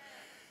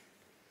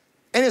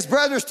 And his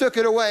brothers took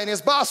it away, and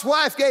his boss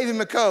wife gave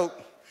him a coat.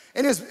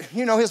 And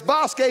his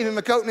boss gave him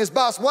a coat, and his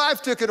boss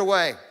wife took it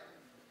away.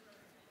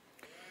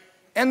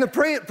 And the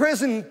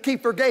prison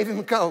keeper gave him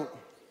a coat.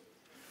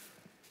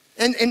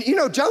 And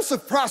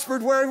Joseph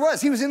prospered where he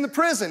was. He was in the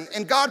prison,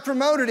 and God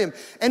promoted him,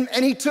 and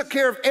he took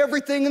care of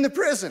everything in the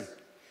prison.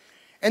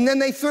 And then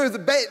they threw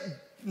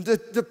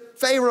the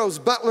Pharaoh's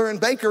butler and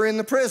baker in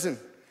the prison.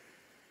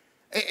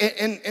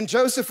 And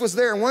Joseph was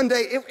there. And one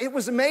day, it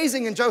was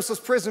amazing in Joseph's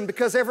prison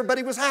because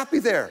everybody was happy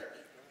there.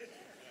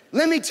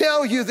 Let me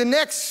tell you the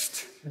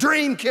next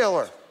dream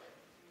killer.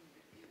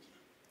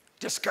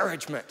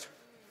 Discouragement.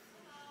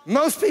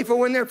 Most people,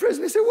 when they're in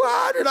prison, they say,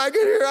 why did I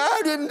get here?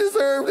 I didn't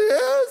deserve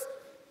this.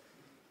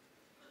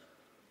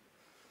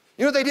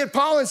 You know, they did.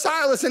 Paul and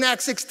Silas in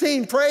Acts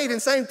 16 prayed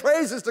and sang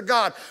praises to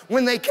God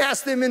when they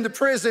cast them into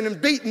prison and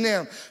beaten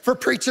them for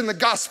preaching the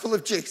gospel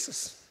of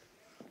Jesus.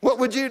 What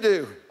would you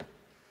do?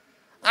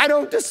 I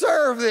don't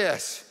deserve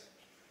this.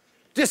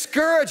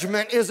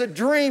 Discouragement is a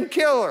dream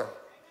killer.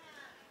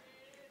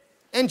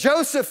 And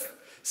Joseph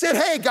said,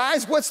 hey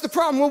guys, what's the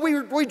problem?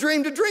 Well, we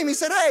dreamed a dream. He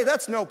said, hey,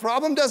 that's no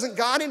problem. Doesn't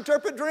God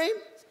interpret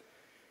dreams?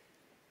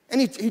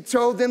 And he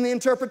told them the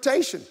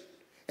interpretation.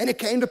 And it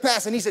came to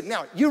pass. And he said,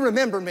 now, you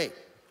remember me.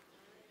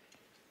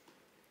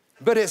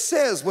 But it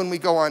says when we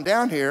go on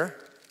down here,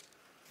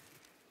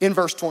 in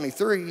verse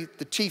 23,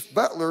 the chief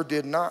butler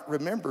did not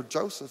remember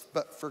Joseph,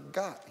 but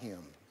forgot him.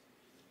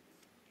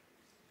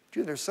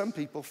 There's some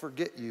people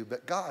forget you,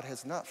 but God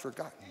has not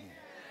forgotten you.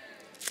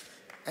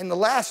 And the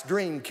last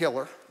dream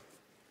killer,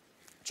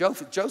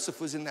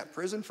 Joseph was in that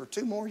prison for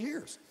 2 more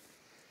years.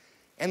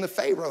 And the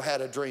Pharaoh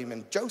had a dream,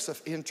 and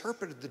Joseph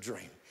interpreted the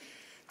dream.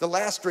 The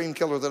last dream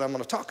killer that I'm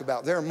going to talk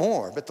about, there are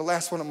more, but the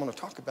last one I'm going to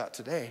talk about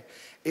today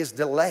is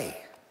delay.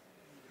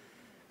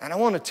 And I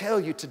want to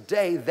tell you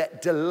today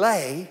that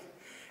delay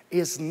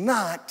is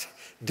not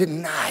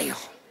denial.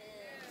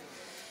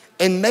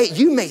 And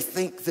you may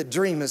think the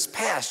dream has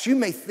passed. You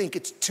may think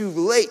it's too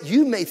late.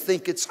 You may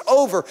think it's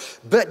over.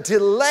 But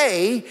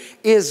delay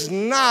is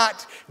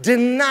not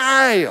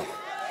denial.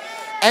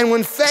 And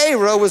when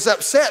Pharaoh was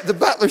upset, the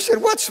butler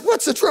said,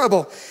 what's the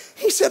trouble?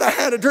 He said, I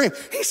had a dream.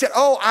 He said,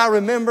 oh, I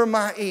remember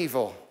my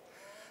evil.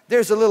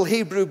 There's a little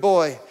Hebrew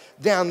boy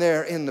down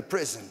there in the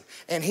prison.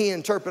 And he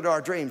interpreted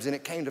our dreams. And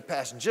it came to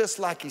pass just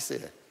like he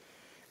said.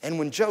 And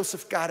when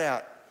Joseph got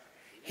out,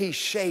 he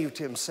shaved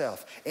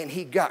himself and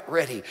he got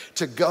ready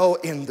to go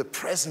in the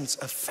presence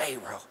of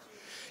Pharaoh.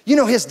 You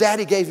know, his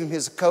daddy gave him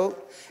his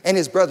coat and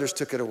his brothers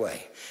took it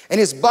away. And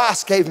his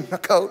boss gave him a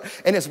coat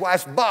and his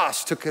wife's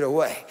boss took it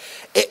away.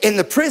 And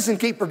the prison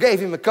keeper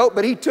gave him a coat,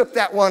 but he took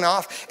that one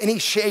off and he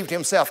shaved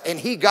himself and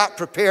he got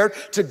prepared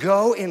to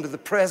go into the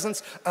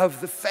presence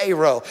of the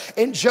Pharaoh.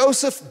 And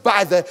Joseph,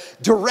 by the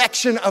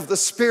direction of the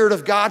Spirit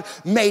of God,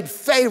 made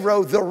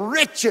Pharaoh the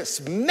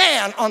richest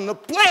man on the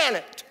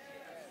planet.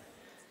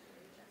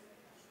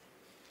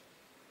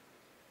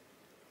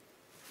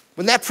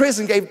 When that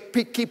prison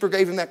keeper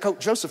gave him that coat,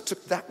 Joseph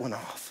took that one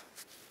off.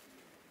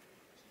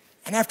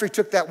 And after he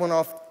took that one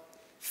off,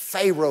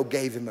 Pharaoh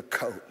gave him a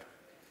coat.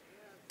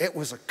 It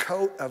was a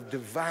coat of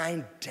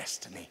divine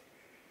destiny.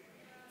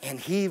 And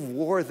he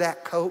wore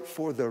that coat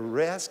for the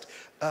rest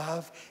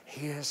of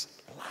his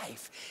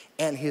life.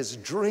 And his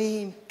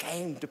dream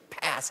came to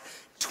pass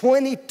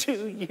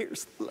 22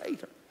 years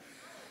later.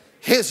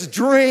 His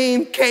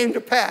dream came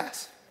to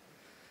pass.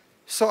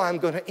 So I'm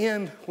going to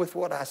end with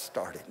what I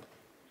started.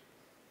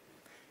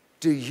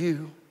 Do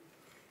you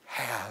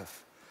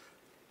have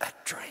a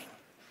dream?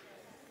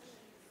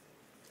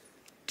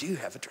 Do you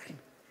have a dream?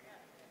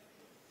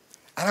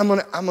 And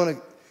I'm gonna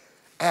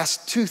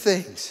ask 2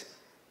 things.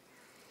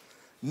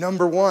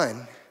 Number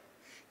 1,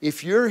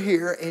 if you're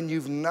here and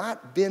you've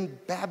not been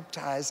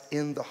baptized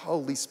in the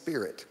Holy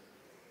Spirit,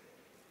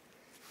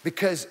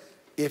 because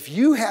if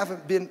you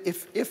haven't been,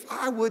 if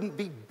I wouldn't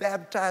be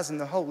baptized in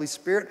the Holy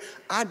Spirit,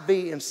 I'd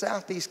be in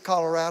Southeast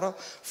Colorado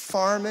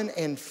farming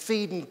and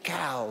feeding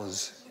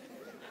cows.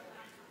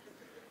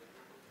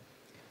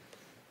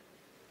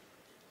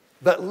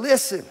 But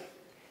listen,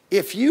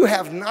 if you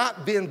have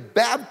not been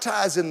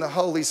baptized in the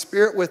Holy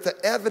Spirit with the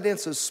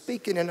evidence of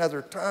speaking in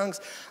other tongues,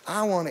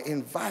 I want to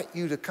invite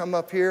you to come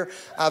up here.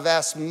 I've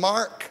asked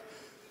Mark,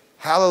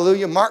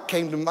 hallelujah, Mark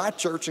came to my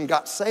church and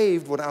got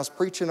saved when I was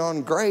preaching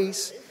on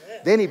grace.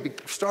 Then he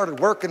started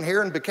working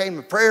here and became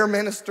a prayer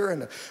minister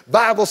and a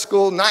Bible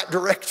school night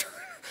director.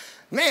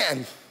 Man,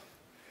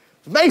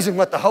 it's amazing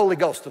what the Holy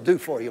Ghost will do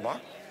for you, Mark.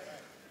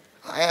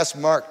 I asked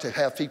Mark to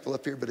have people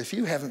up here, but if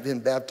you haven't been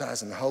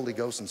baptized in the Holy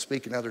Ghost and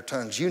speak in other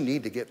tongues, you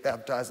need to get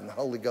baptized in the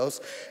Holy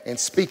Ghost and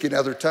speak in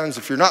other tongues.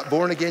 If you're not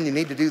born again, you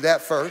need to do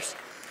that first.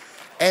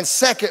 And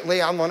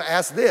secondly, I'm going to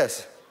ask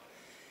this.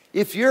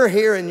 If you're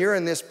here and you're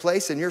in this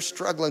place and you're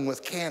struggling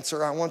with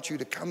cancer, I want you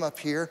to come up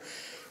here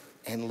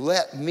and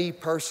let me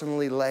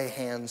personally lay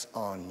hands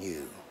on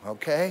you,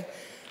 okay?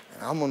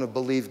 And I'm going to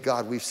believe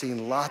God. We've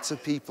seen lots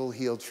of people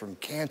healed from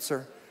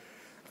cancer.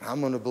 I'm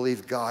going to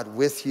believe God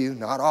with you,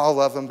 not all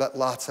of them, but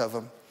lots of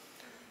them.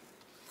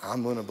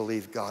 I'm going to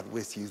believe God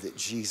with you that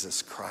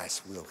Jesus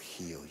Christ will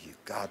heal you.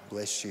 God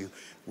bless you.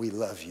 We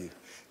love you.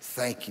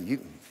 Thank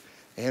you.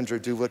 Andrew,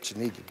 do what you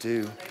need to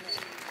do.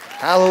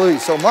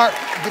 Hallelujah. So Mark,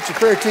 get your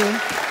prayer team.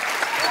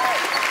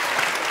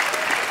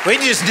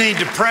 We just need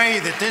to pray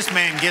that this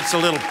man gets a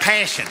little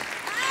passion.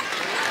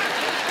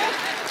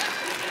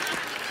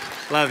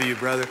 Love you,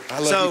 brother. I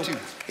love you too.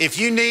 If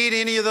you need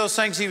any of those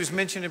things he was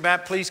mentioning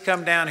about, please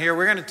come down here.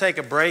 We're going to take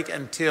a break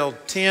until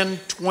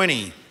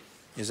 10:20.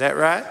 Is that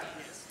right?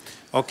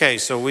 Okay,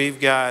 so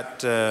we've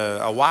got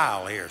a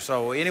while here.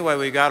 So anyway,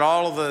 we've got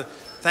all of the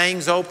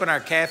things open. Our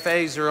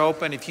cafes are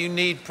open. If you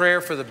need prayer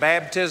for the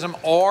baptism,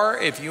 or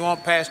if you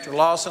want Pastor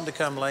Lawson to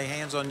come lay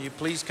hands on you,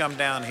 please come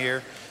down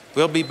here.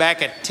 We'll be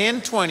back at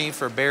 10:20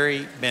 for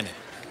Barry Bennett.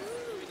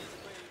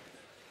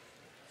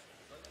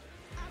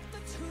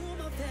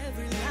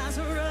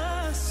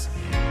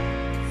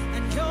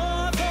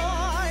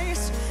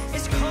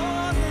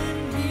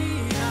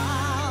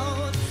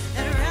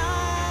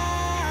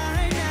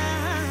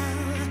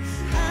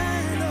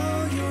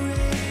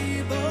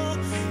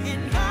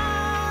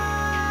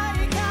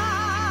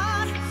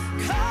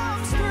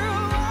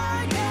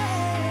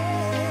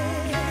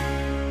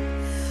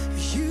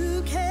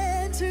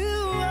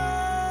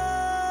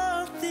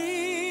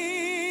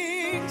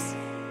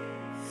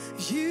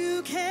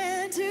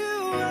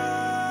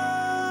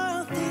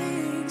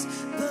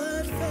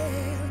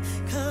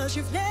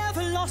 You've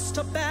never lost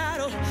a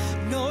battle.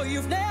 No,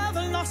 you've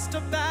never lost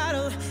a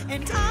battle.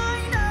 And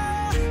I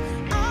know you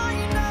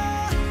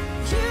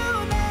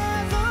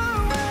never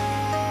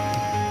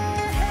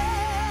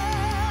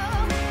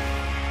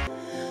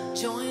will.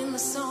 Join the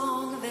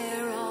song,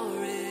 they're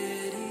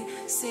already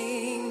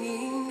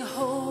singing.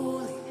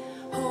 Holy,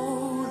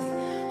 holy,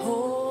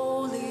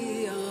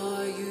 holy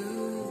are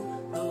you,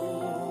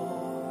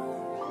 Lord.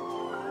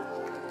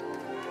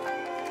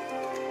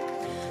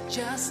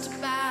 Just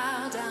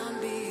bow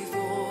down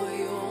before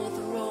your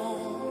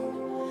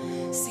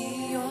throne.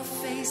 See your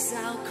face,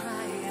 I'll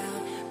cry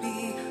out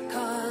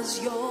because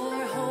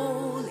you're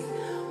holy,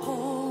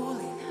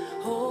 holy,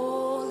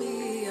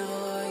 holy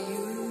are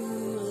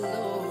you,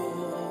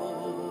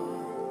 Lord.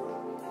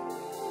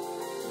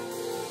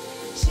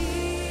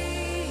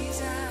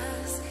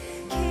 Jesus,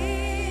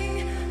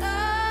 King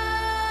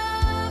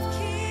of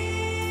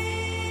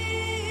kings.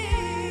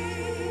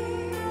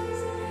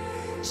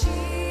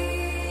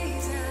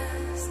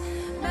 Jesus,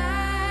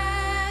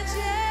 majesty.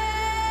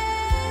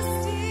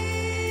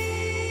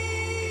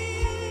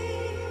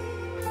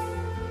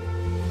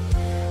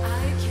 I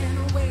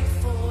can't wait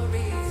for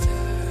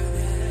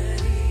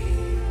eternity.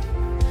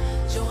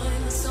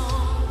 Join the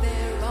song,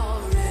 they're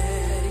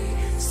already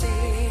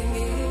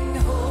singing.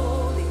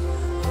 Holy,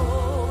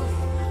 holy,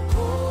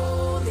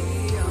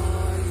 holy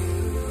are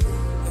you,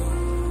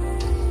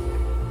 Lord.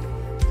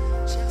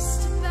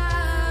 Just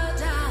bow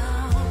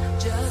down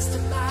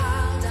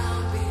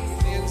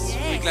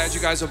We're glad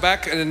you guys are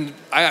back, and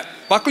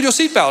buckle your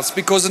seatbelts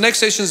because the next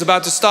session is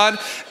about to start,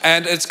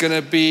 and it's going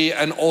to be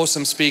an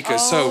awesome speaker.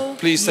 So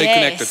please stay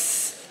connected.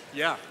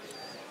 Yeah.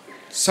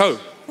 So,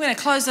 We're going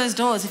to close those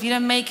doors. If you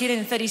don't make it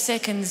in 30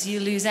 seconds, you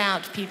lose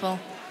out, people.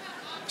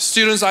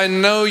 students, I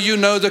know you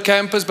know the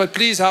campus, but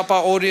please help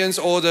our audience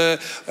or the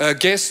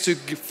guests to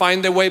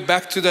find their way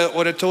back to the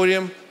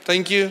auditorium.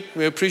 Thank you.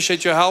 We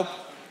appreciate your help.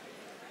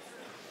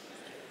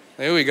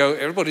 There we go.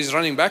 Everybody's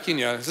running back in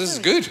here. This is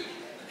good.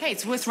 Hey,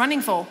 it's worth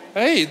running for.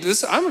 Hey,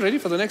 I'm ready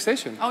for the next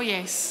session. Oh,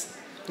 yes.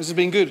 This has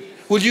been good.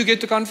 Will you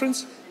get the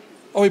conference?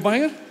 Are we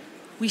buying it?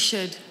 We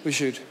should. We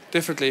should,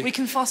 definitely. We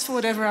can fast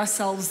forward over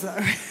ourselves, though.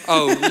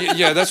 Oh,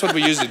 yeah, that's what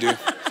we usually do.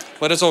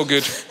 But it's all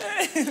good.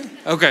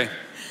 Okay.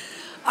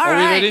 Are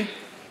we ready?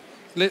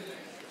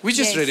 We're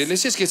just ready.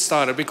 Let's just get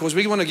started because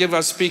we want to give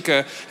our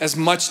speaker as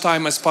much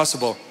time as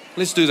possible.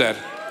 Let's do that.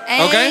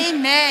 Okay?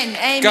 Amen.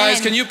 Amen.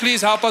 Guys, can you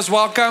please help us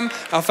welcome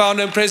our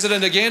founder and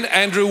president again,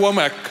 Andrew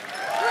Wommack.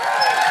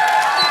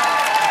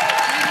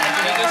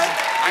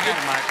 I got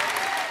the mic.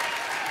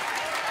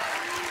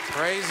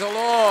 Praise the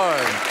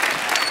Lord.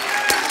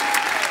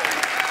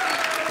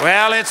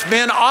 Well, it's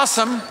been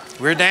awesome.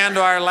 We're down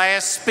to our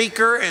last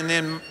speaker, and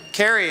then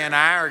Carrie and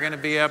I are going to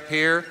be up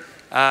here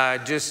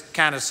just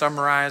kind of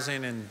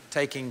summarizing and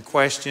taking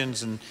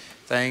questions and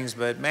things.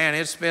 But man,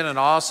 it's been an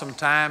awesome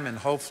time, and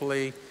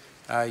hopefully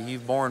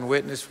you've borne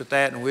witness with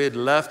that, and we'd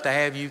love to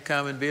have you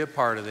come and be a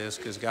part of this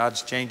because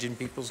God's changing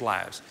people's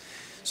lives.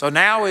 So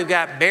now we've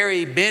got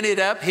Barry Bennett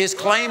up. His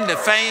claim to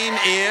fame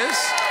is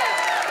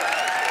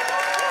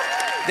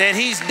that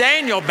he's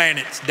Daniel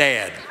Bennett's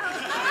dad.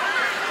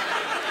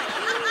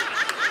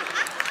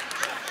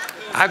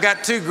 I've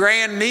got two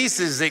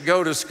grandnieces that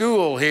go to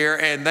school here,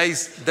 and they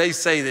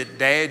say that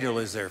Daniel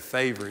is their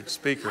favorite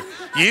speaker.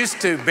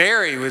 Used to,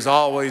 Barry was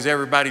always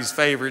everybody's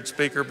favorite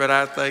speaker, but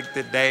I think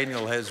that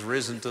Daniel has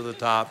risen to the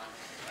top.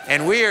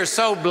 And we are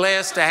so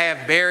blessed to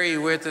have Barry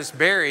with us.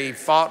 Barry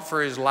fought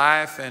for his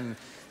life and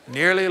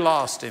nearly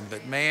lost him,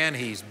 but man,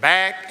 he's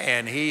back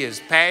and he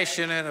is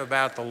passionate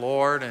about the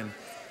Lord.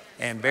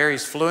 And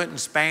Barry's fluent in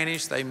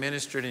Spanish. They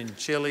ministered in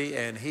Chile,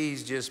 and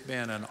he's just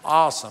been an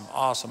awesome,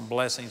 awesome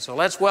blessing. So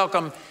let's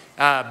welcome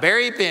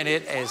Barry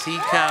Bennett as he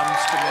comes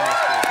to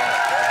minister with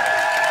us today.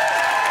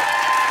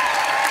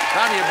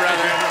 Come here,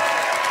 brother.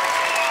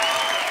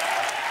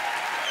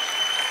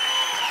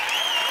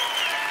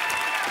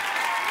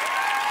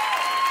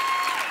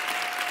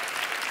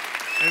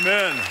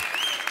 Amen.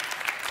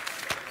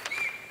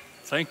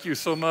 Thank you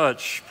so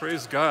much.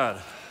 Praise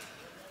God.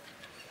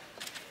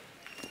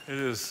 It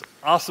is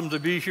awesome to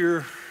be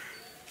here.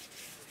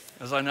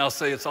 As I now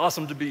say, it's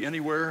awesome to be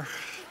anywhere.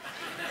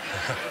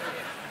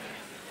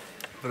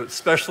 But it's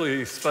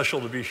especially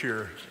special to be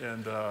here.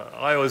 And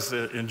I always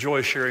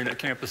enjoy sharing at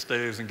Campus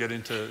Days and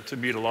getting to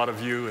meet a lot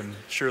of you and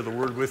share the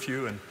word with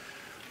you. And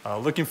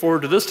looking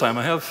forward to this time.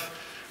 We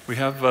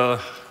have,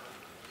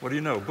 what do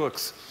you know,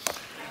 books.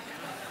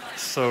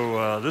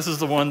 So this is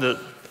the one that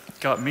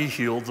got me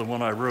healed, the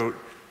one I wrote,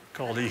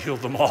 called He Healed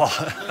Them All.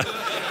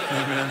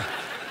 Amen.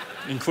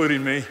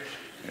 Including me.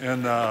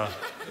 And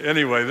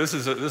anyway, this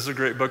is a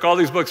great book. All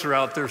these books are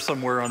out there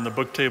somewhere on the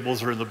book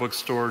tables or in the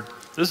bookstore.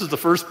 This is the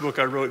first book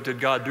I wrote,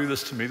 Did God Do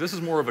This to Me? This is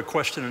more of a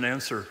question and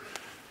answer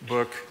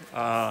book.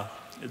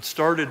 It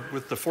started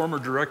with the former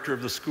director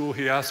of the school.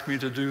 He asked me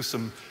to do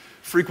some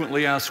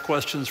frequently asked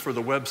questions for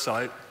the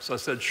website. So I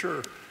said,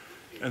 sure.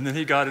 And then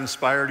he got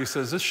inspired. He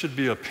says, this should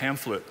be a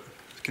pamphlet.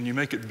 Can you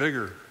make it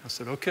bigger? I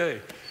said, okay.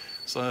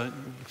 So I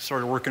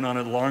started working on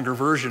a longer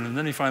version. And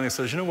then he finally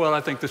says, you know what?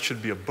 I think this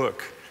should be a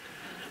book.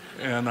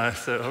 And I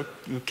said,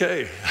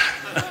 okay.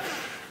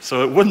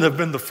 So it wouldn't have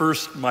been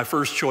my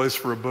first choice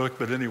for a book,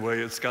 but anyway,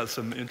 it's got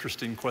some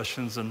interesting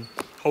questions and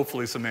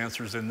hopefully some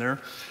answers in there.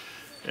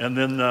 And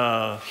then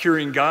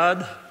Hearing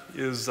God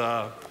is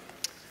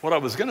what I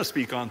was going to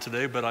speak on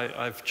today, but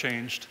I've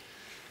changed.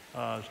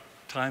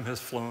 Time has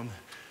flown.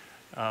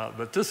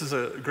 But this is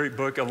a great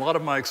book. A lot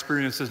of my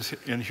experiences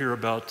in here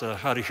about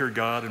how to hear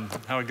God and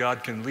how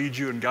God can lead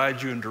you and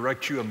guide you and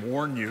direct you and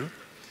warn you.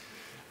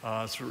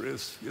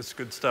 It's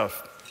good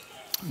stuff.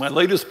 My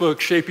latest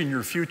book, Shaping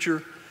Your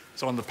Future,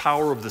 is on the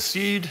power of the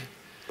seed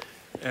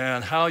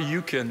and how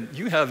you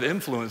have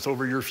influence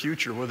over your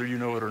future, whether you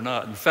know it or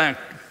not. In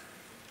fact,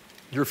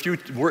 your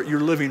future, where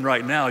you're living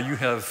right now, you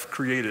have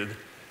created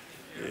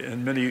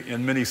in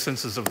many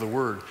senses of the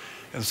word.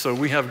 And so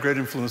we have great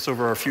influence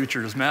over our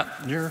future. Is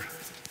Matt near?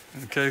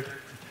 Okay.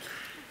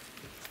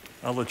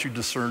 I'll let you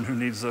discern who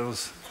needs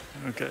those.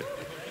 Okay.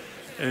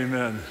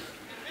 Amen.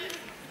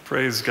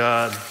 Praise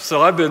God.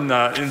 So I've been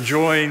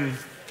enjoying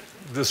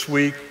this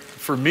week,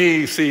 for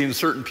me, seeing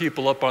certain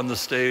people up on the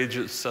stage.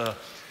 It's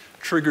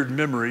triggered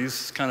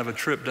memories, kind of a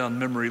trip down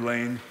memory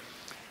lane.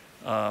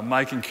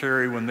 Mike and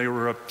Carrie, when they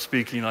were up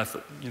speaking, I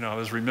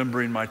was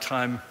remembering my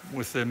time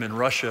with them in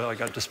Russia. I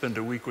got to spend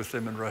a week with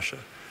them in Russia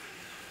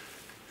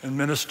and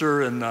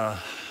minister, and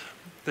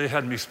they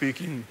had me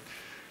speaking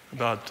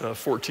about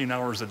 14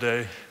 hours a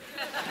day.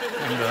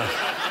 And,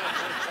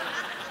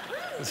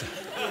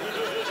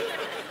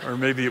 or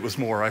maybe it was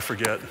more, I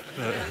forget.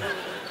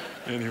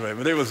 Anyway,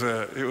 but it was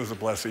a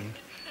blessing.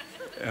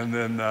 And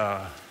then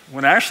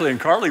when Ashley and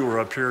Carly were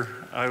up here,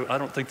 I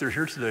don't think they're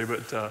here today,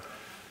 but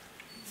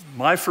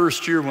my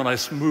first year when I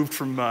moved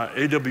from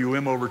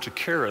AWM over to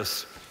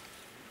Charis,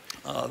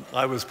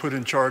 I was put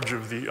in charge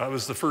of I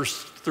was the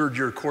first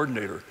third-year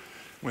coordinator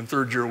when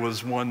third year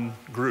was one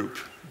group,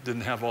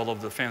 didn't have all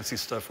of the fancy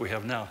stuff we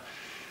have now.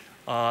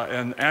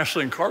 And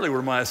Ashley and Carly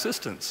were my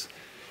assistants.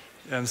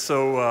 And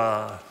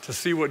so to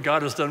see what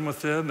God has done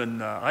with them,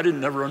 and I didn't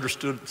never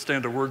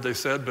understand a word they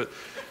said, but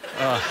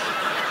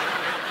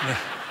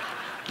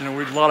we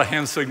had a lot of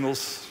hand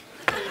signals.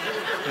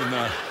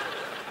 And,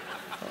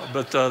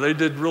 but they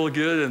did real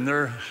good, and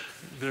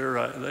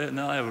they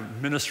now have a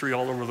ministry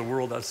all over the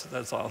world.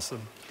 That's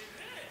awesome.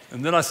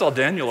 And then I saw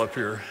Daniel up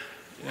here,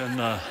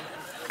 and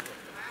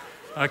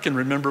I can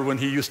remember when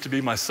he used to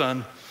be my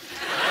son.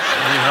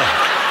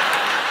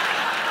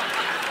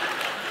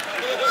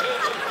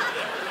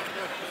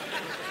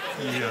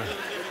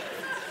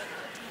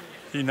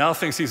 He now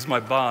thinks he's my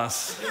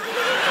boss.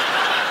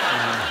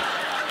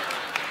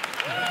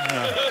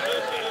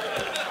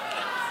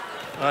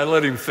 I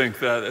let him think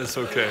that. It's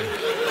okay.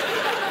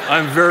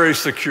 I'm very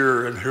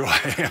secure in who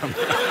I am.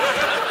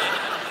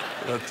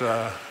 But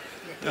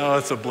no,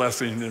 it's a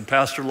blessing. And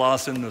Pastor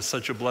Lawson was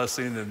such a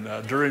blessing.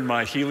 And during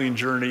my healing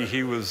journey,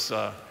 he was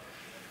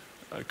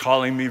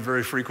calling me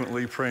very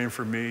frequently, praying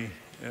for me,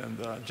 and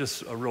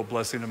just a real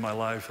blessing in my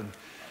life. And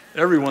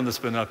everyone that's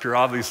been up here,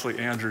 obviously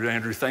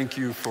Andrew, thank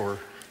you for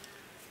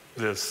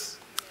this.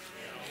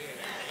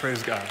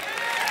 Praise God.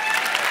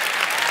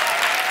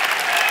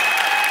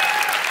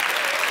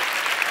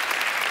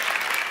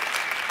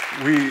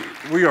 We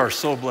are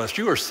so blessed.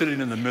 You are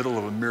sitting in the middle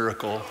of a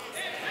miracle.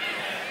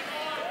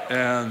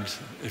 And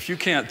if you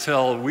can't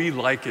tell, we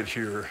like it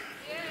here.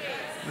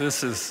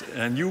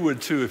 And you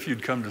would too if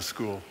you'd come to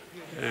school.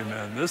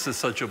 Amen. This is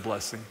such a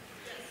blessing.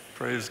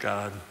 Praise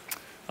God.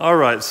 All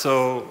right,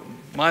 so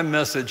my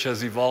message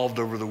has evolved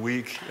over the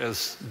week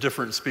as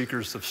different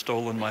speakers have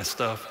stolen my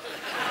stuff.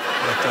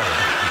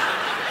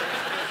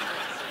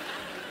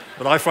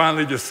 But I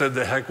finally just said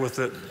the heck with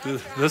it.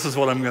 This is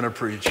what I'm going to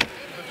preach.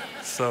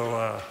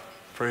 So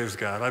praise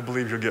God. I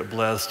believe you'll get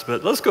blessed.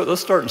 But let's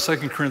start in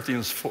 2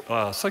 Corinthians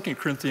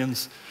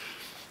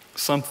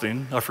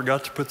something. I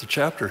forgot to put the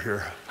chapter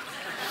here.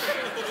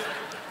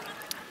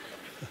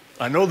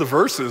 I know the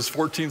verses,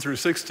 14 through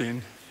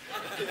 16,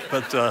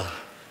 but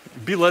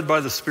be led by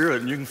the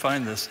Spirit, and you can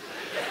find this.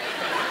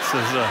 It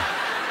says,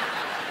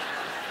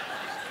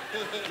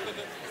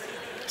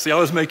 See, I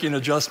was making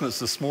adjustments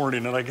this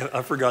morning and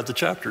I forgot the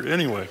chapter.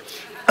 Anyway,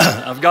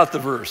 I've got the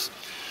verse.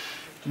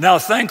 Now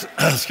thanks,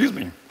 excuse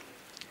me.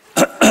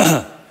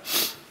 That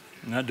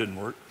didn't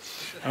work.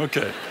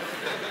 Okay.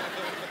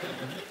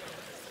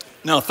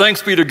 Now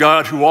thanks be to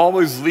God who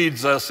always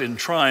leads us in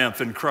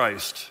triumph in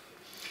Christ,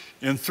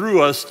 and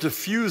through us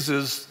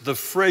diffuses the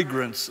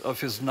fragrance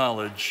of his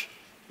knowledge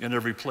in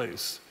every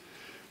place.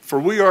 For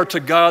we are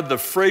to God the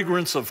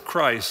fragrance of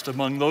Christ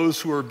among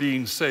those who are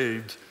being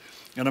saved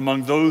and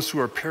among those who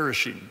are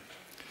perishing.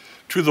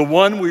 To the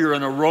one we are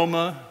an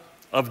aroma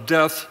of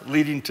death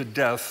leading to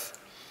death,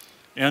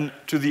 and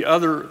to the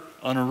other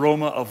an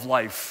aroma of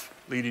life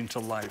leading to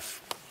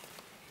life.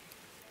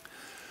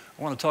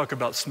 I want to talk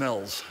about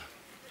smells.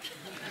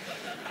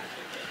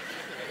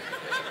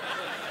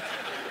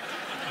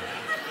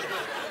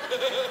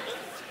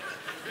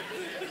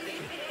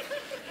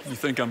 You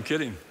think I'm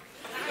kidding?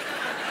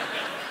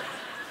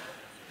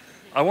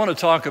 I want to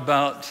talk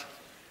about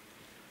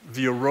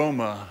the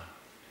aroma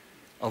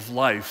of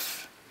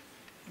life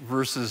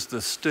versus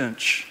the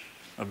stench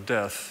of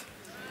death.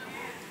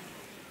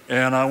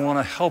 And I want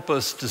to help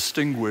us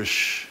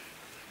distinguish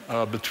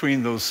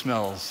between those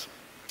smells.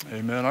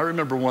 Amen. I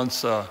remember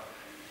once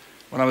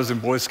when I was in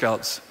Boy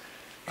Scouts,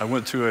 we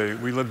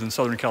lived in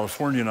Southern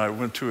California, and I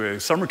went to a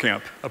summer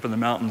camp up in the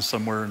mountains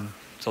somewhere in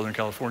Southern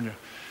California.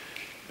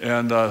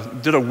 And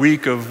did a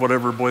week of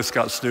whatever Boy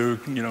Scouts do,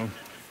 you know,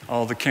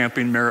 all the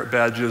camping merit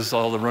badges,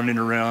 all the running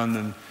around,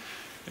 and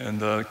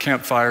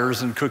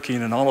campfires and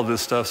cooking and all of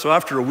this stuff. So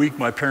after a week,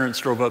 my parents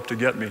drove up to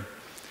get me.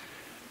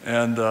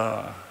 And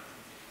I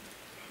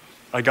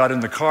got in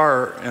the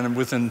car, and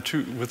within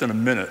a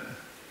minute,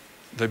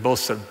 they both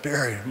said,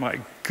 "Barry,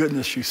 my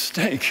goodness, you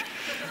stink."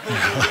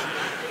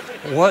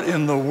 What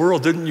in the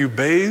world, didn't you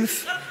bathe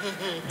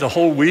the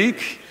whole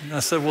week? And I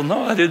said, "Well,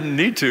 no, I didn't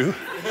need to.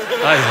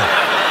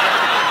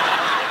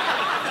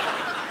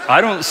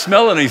 I don't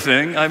smell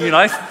anything. I mean,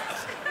 I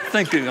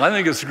think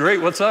it's great.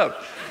 What's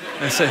up?"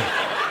 And they say,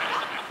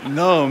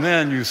 "No,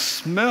 man, you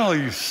smell,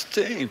 you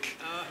stink."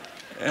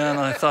 And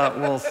I thought,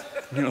 well,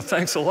 you know,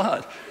 thanks a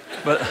lot.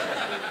 But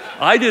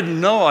I didn't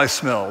know I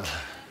smelled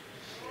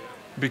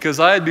because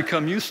I had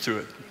become used to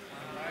it.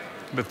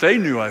 But they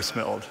knew I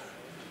smelled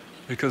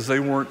because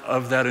they weren't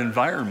of that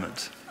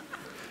environment.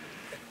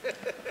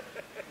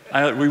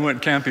 We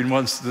went camping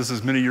once. This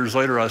is many years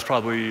later. I was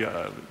probably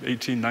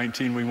 18,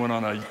 19. We went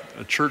on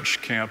a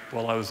church camp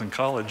while I was in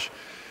college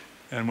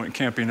and went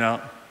camping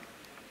out.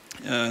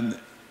 And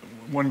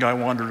one guy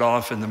wandered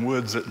off in the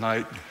woods at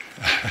night.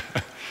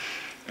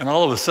 And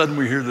all of a sudden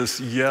we hear this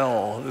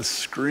yell, this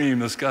scream,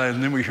 this guy,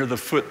 and then we hear the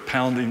foot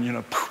pounding, you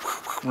know,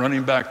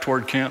 running back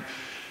toward camp.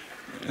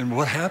 And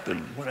what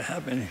happened? What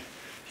happened?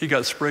 He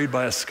got sprayed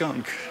by a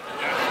skunk.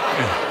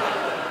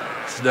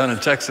 It's down in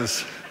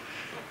Texas.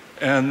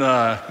 And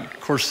of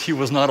course, he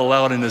was not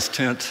allowed in his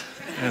tent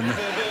and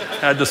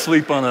had to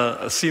sleep on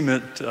a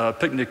cement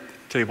picnic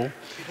table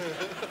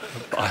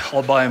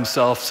all by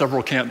himself,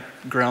 several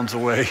campgrounds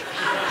away.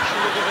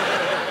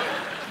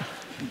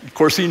 Of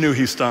course, he knew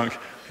he stunk,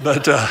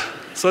 but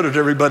so did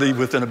everybody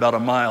within about a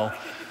mile.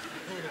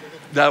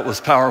 That was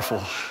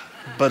powerful,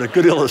 but a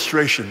good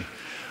illustration.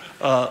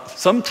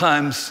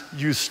 Sometimes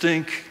you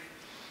stink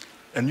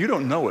and you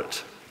don't know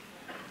it,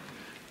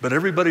 but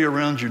everybody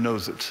around you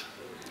knows it.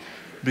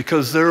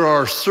 Because there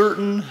are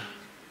certain,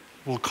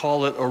 we'll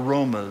call it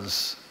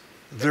aromas.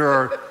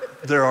 There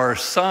are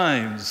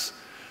signs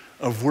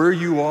of where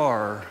you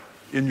are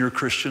in your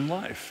Christian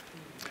life.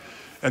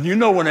 And you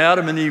know, when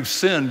Adam and Eve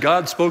sinned,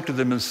 God spoke to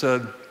them and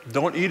said,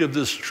 "Don't eat of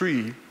this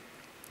tree.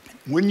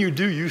 When you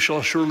do, you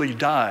shall surely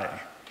die."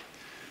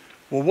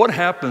 Well, what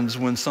happens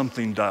when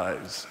something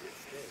dies?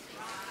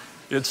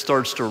 It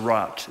starts to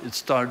rot. It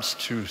starts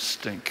to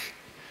stink.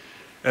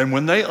 And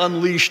when they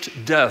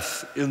unleashed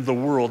death in the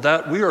world,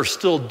 that we are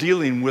still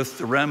dealing with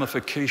the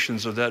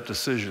ramifications of that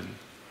decision.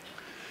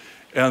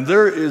 And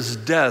there is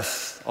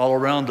death all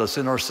around us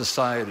in our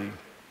society.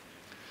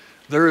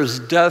 There is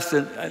death,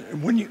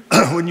 and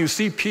when you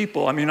see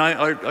people, I mean,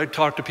 I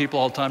talk to people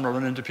all the time, I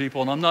run into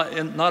people, and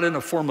I'm not in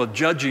a form of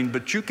judging,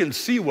 but you can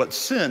see what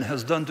sin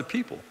has done to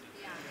people.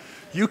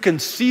 You can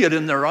see it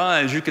in their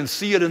eyes, you can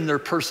see it in their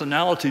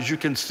personalities, you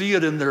can see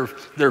it in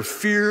their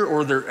fear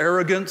or their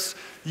arrogance.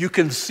 You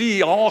can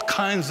see all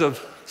kinds of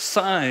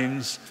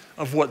signs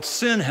of what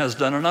sin has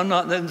done. And I'm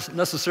not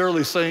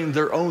necessarily saying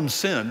their own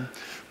sin,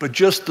 but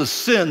just the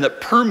sin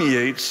that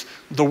permeates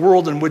the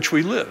world in which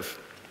we live.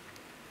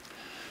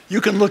 You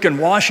can look in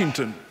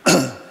Washington.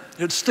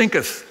 It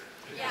stinketh.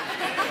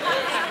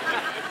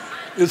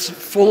 It's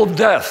full of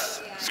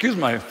death. Excuse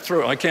my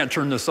throat. I can't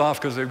turn this off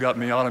because they've got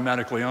me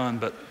automatically on.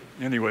 But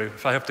anyway,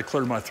 if I have to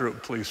clear my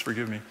throat, please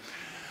forgive me.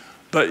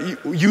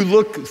 But you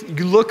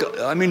look,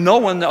 I mean, no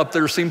one up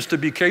there seems to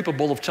be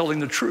capable of telling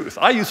the truth.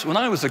 When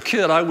I was a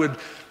kid, I would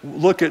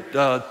look at,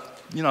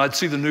 I'd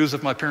see the news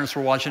if my parents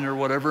were watching it or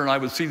whatever, and I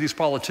would see these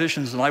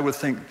politicians, and I would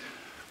think,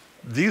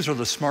 these are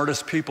the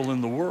smartest people in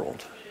the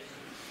world.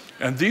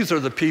 And these are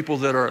the people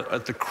that are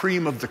at the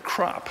cream of the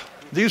crop.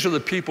 These are the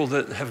people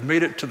that have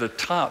made it to the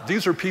top.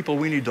 These are people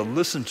we need to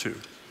listen to.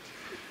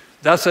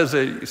 That's as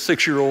a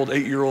 6-year-old,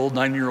 8-year-old,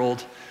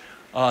 9-year-old.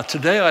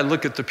 Today I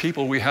look at the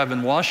people we have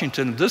in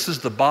Washington. This is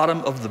the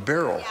bottom of the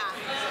barrel.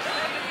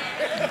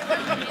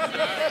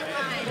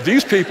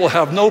 These people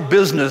have no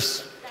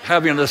business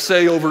having a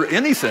say over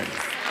anything.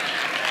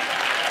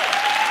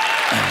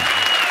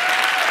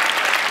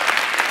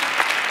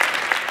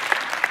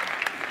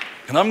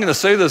 And I'm going to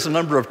say this a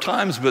number of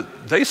times,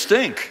 but they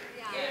stink.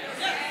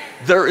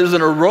 There is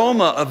an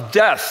aroma of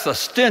death, a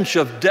stench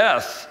of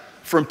death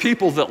from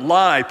people that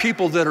lie,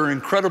 people that are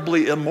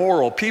incredibly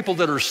immoral, people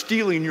that are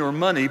stealing your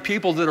money,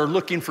 people that are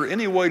looking for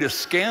any way to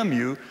scam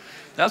you.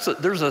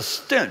 There's a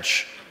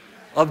stench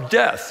of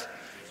death.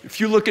 If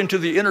you look into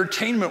the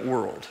entertainment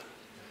world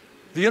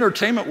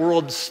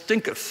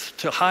stinketh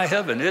to high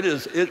heaven. It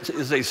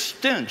is a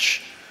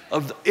stench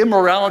of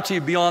immorality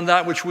beyond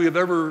that which we have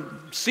ever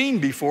seen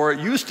before. It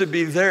used to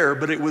be there,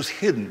 but it was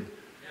hidden.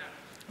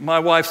 My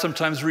wife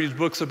sometimes reads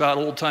books about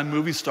old-time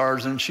movie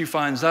stars, and she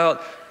finds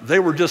out they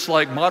were just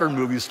like modern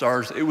movie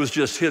stars. It was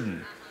just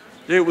hidden.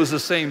 It was the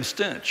same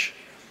stench.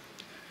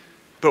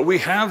 But we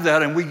have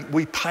that, and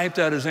we pipe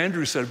that, as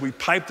Andrew said, we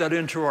pipe that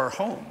into our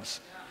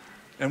homes.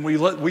 And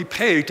we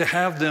pay to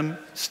have them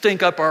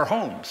stink up our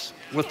homes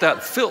with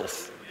that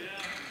filth.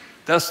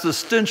 That's the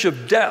stench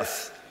of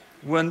death.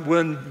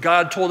 When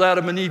God told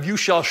Adam and Eve, you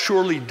shall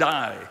surely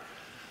die.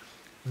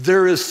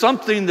 There is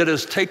something that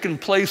has taken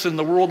place in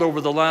the world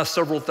over the last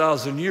several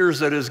thousand years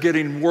that is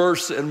getting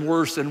worse and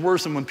worse and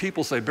worse. And when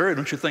people say, Barry,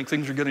 don't you think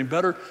things are getting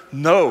better?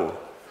 No,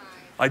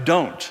 I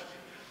don't.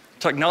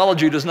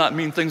 Technology does not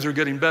mean things are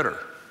getting better.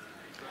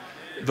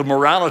 The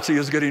morality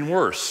is getting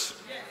worse.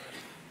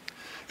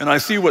 And I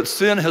see what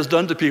sin has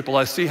done to people.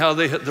 I see how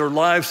their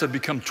lives have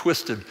become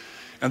twisted,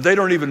 and they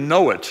don't even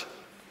know it.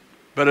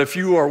 But if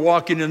you are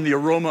walking in the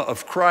aroma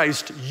of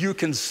Christ, you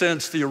can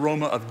sense the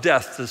aroma of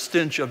death, the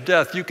stench of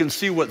death. You can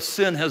see what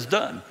sin has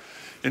done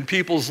in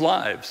people's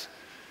lives.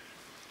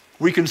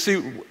 We can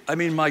see, I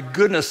mean, my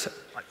goodness,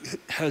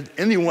 has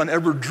anyone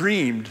ever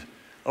dreamed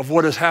of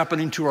what is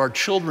happening to our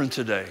children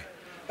today?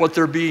 What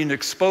they're being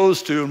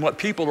exposed to and what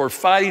people are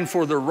fighting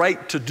for the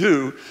right to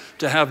do,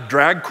 to have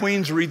drag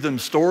queens read them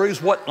stories?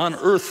 What on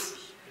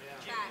earth?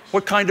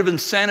 What kind of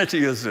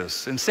insanity is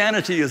this?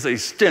 Insanity is a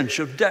stench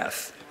of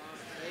death.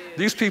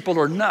 These people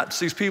are nuts.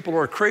 These people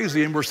are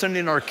crazy, and we're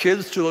sending our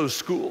kids to those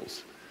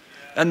schools.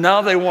 And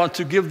now they want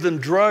to give them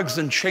drugs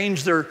and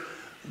change their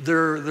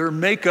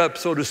makeup,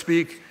 so to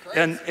speak,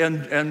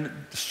 and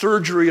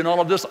surgery and all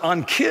of this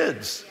on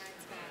kids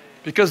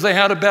because they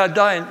had a bad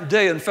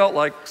day and felt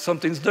like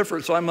something's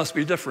different, so I must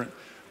be different.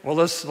 Well,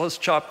 let's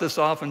chop this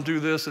off and do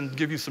this and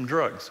give you some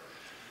drugs.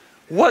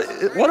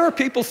 What are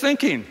people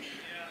thinking?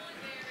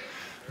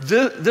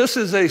 This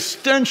is a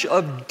stench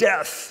of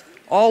death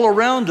all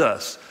around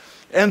us.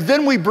 And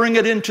then we bring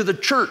it into the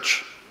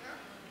church.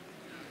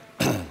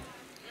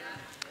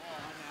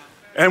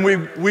 And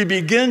we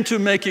begin to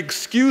make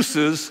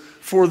excuses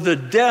for the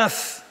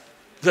death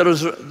that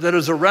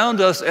is around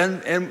us.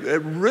 And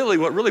really,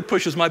 what really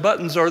pushes my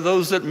buttons are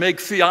those that make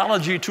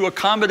theology to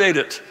accommodate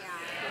it.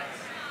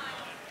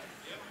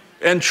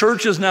 And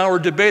churches now are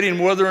debating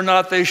whether or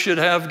not they should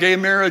have gay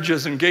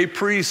marriages and gay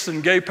priests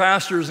and gay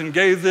pastors and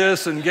gay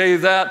this and gay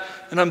that.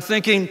 And I'm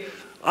thinking,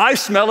 I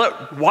smell it.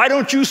 Why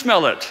don't you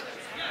smell it?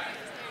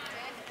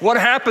 What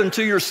happened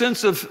to your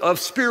sense of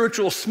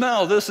spiritual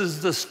smell? This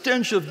is the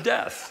stench of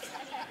death.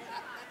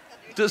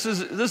 This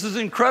is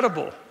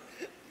incredible.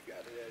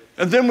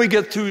 And then we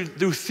get to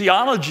do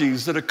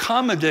theologies that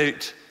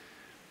accommodate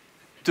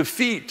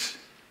defeat.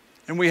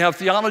 And we have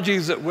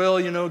theologies that, well,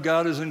 you know,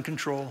 God is in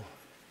control.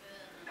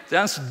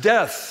 That's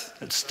death.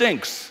 It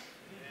stinks.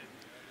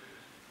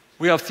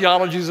 We have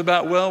theologies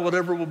about, well,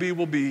 whatever will be,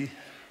 will be.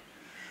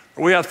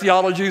 Or we have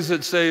theologies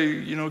that say,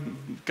 you know,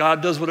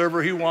 God does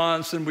whatever he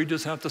wants and we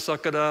just have to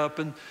suck it up,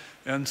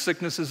 and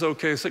sickness is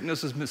okay.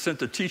 Sickness is sent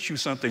to teach you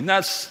something.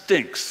 That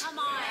stinks.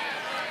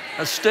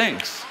 That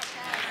stinks.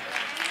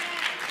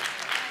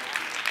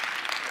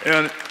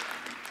 And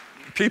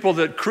people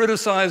that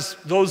criticize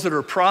those that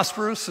are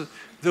prosperous,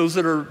 those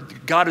that are,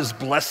 God is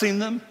blessing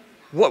them,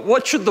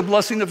 what should the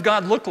blessing of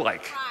God look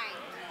like?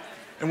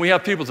 And we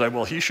have people say,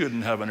 well, he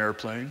shouldn't have an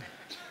airplane.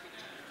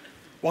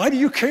 Why do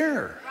you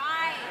care?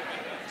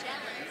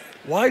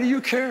 Why do you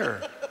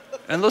care?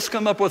 And let's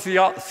come up with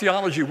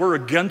theology. We're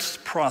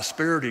against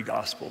prosperity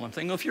gospel. I'm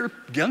thinking, if you're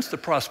against the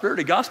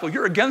prosperity gospel,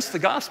 you're against the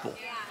gospel.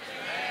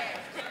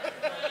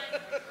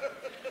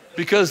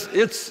 Because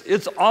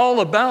it's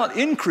all about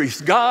increase.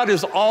 God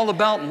is all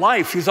about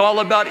life. He's all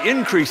about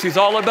increase. He's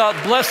all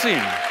about blessing.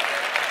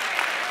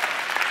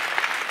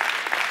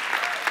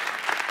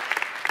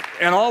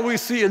 And all we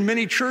see in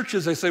many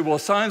churches, they say, well,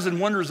 signs and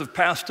wonders have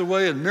passed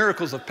away and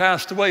miracles have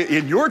passed away.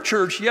 In your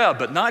church, yeah,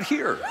 but not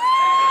here.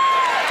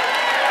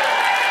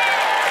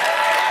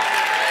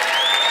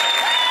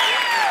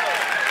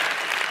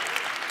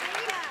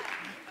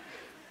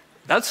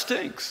 That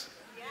stinks.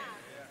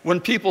 When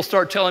people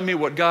start telling me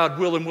what God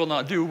will and will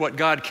not do, what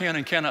God can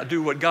and cannot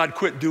do, what God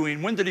quit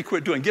doing, when did he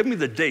quit doing? Give me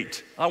the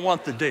date. I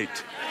want the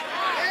date.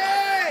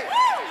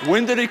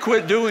 When did he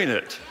quit doing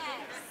it?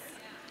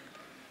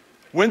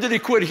 When did he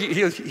quit?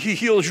 He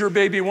heals your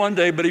baby one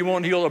day, but he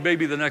won't heal a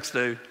baby the next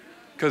day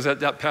because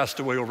that passed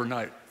away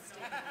overnight.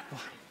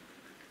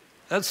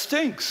 That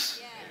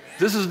stinks.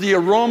 This is the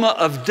aroma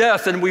of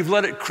death, and we've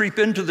let it creep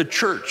into the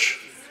church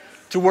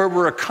to where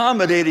we're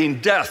accommodating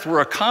death,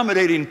 we're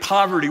accommodating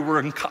poverty,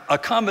 we're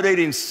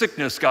accommodating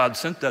sickness. God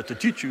sent that to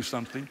teach you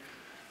something.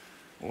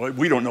 Well,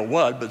 we don't know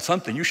what, but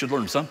something. You should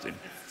learn something.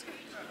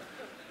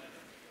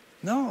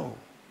 No.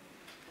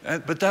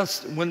 But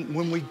that's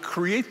when we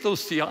create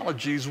those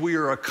theologies, we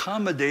are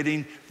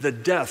accommodating the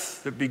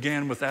death that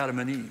began with Adam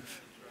and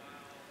Eve.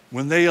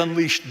 When they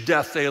unleashed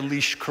death, they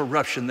unleashed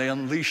corruption, they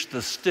unleashed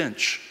the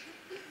stench,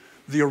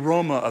 the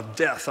aroma of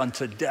death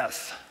unto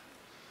death.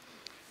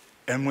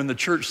 And when the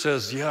church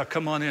says, yeah,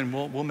 come on in,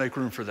 we'll make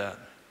room for that.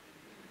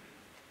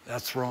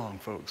 That's wrong,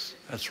 folks.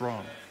 That's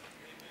wrong.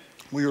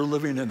 We are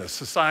living in a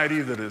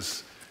society that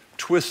is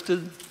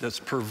twisted, that's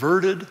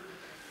perverted,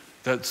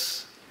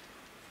 that's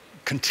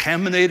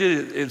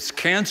contaminated. It's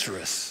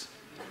cancerous.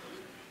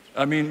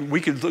 I mean,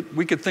 we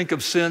could think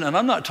of sin, and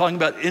I'm not talking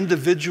about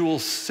individual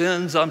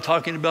sins. I'm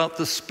talking about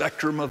the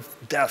spectrum of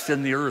death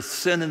in the earth,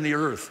 sin in the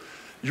earth.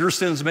 Your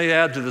sins may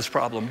add to this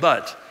problem,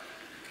 but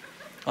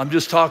I'm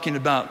just talking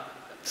about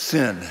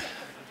sin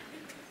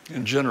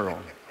in general.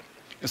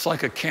 It's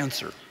like a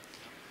cancer.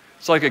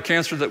 It's like a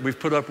cancer that we've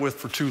put up with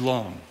for too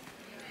long.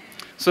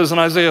 It says in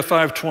Isaiah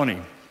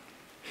 5:20,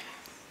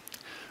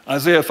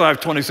 Isaiah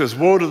 5:20 says,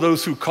 woe to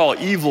those who call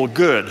evil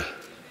good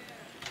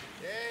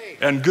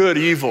and good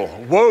evil.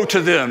 Woe to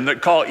them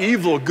that call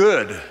evil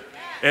good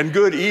and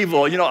good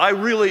evil. You know,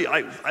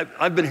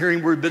 I've been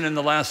hearing we've been in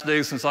the last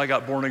days since I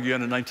got born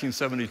again in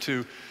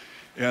 1972,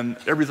 and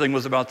everything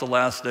was about the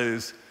last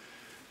days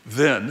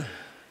then.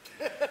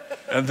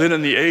 And then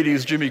in the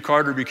 80s, Jimmy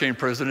Carter became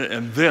president,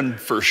 and then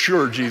for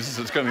sure Jesus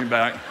is coming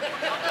back.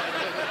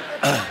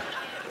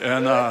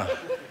 And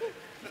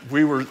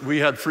we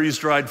had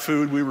freeze-dried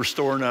food we were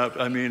storing up.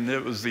 I mean,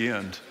 it was the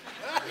end.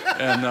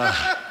 And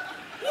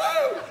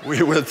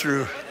we went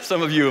through,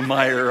 some of you in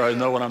my era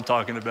know what I'm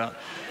talking about.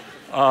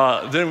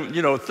 Then,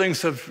 you know,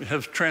 things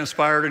have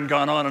transpired and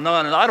gone on. And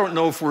I don't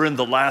know if we're in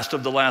the last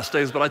of the last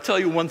days, but I tell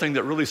you one thing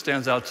that really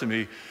stands out to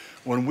me.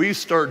 When we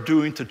start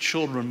doing to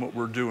children what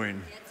we're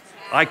doing,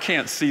 I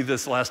can't see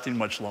this lasting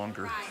much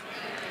longer.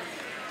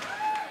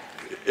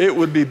 It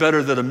would be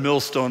better that a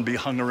millstone be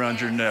hung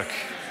around your neck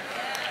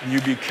and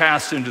you be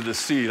cast into the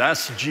sea.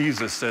 That's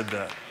Jesus said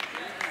that.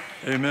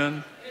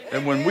 Amen.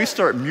 And when we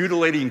start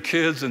mutilating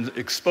kids and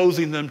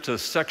exposing them to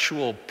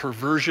sexual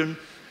perversion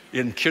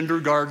in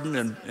kindergarten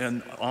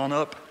and on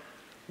up,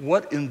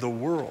 what in the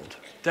world?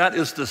 That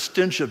is the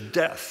stench of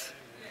death.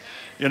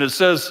 And it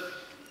says,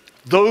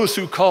 those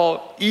who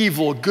call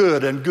evil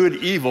good and good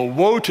evil,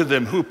 woe to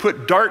them who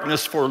put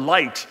darkness for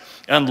light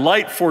and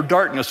light for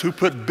darkness, who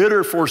put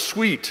bitter for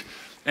sweet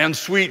and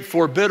sweet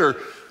for bitter.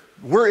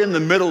 We're in the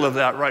middle of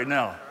that right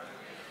now.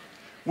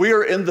 We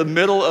are in the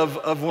middle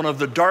of one of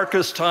the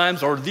darkest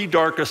times, or the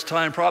darkest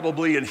time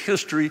probably in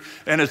history,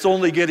 and it's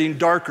only getting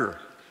darker.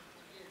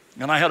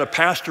 And I had a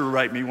pastor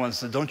write me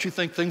once and said, don't you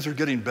think things are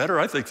getting better?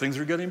 I think things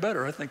are getting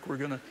better. I think we're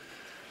going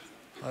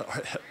to...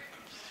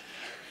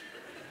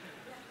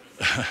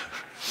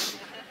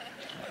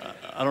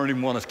 I don't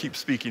even want to keep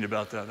speaking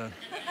about that.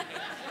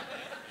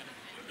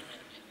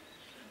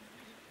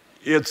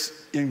 It's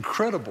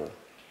incredible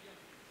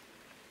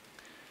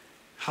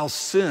how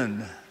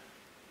sin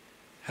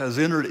has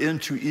entered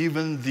into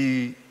even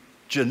the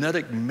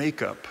genetic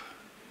makeup.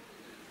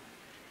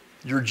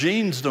 Your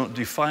genes don't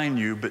define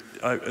you, but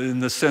in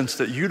the sense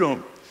that you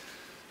don't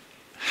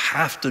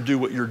have to do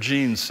what your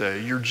genes say.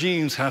 Your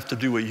genes have to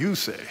do what you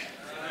say.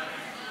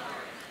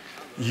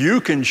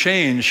 You can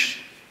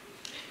change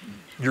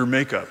your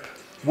makeup.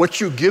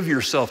 What you give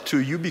yourself to,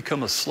 you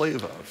become a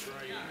slave of.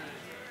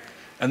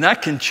 And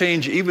that can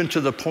change even to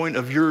the point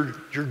of your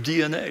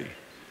DNA.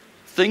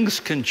 Things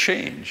can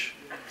change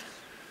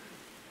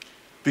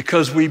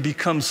because we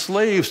become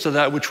slaves to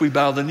that which we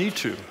bow the knee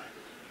to.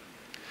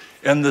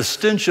 And the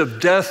stench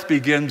of death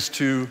begins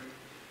to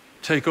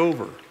take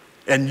over.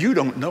 And you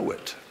don't know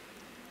it.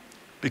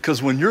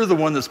 Because when you're the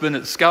one that's been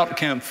at scout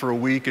camp for a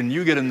week and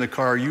you get in the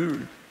car,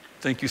 you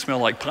think you smell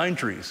like pine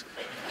trees.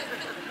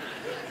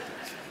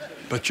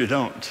 But you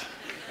don't.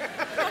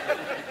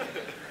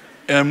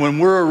 And when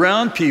we're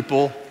around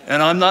people,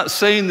 and I'm not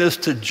saying this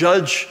to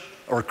judge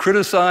or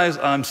criticize,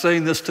 I'm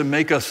saying this to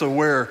make us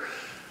aware,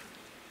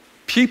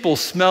 people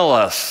smell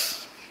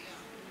us.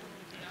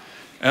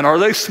 And are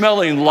they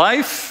smelling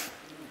life?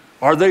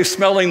 Are they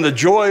smelling the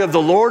joy of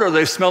the Lord? Are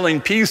they smelling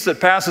peace that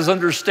passes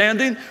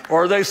understanding?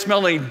 Or are they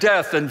smelling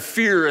death and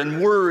fear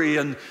and worry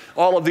and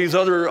all of these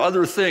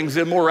other things,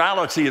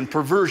 immorality and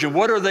perversion?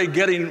 What are they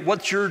getting?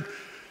 What's your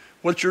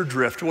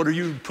drift? What are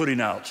you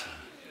putting out?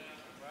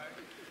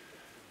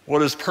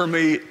 What is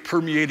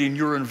permeating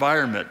your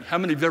environment? How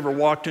many of you have ever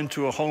walked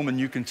into a home and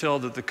you can tell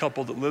that the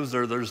couple that lives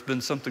there, there's been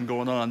something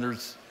going on.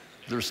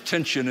 There's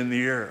tension in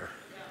the air.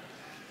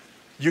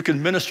 You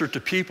can minister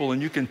to people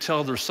and you can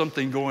tell there's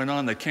something going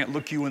on. They can't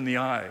look you in the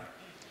eye.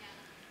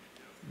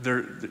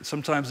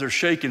 Sometimes they're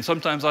shaking.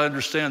 Sometimes I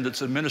understand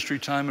it's a ministry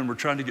time and we're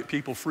trying to get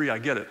people free. I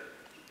get it.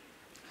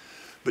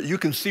 But you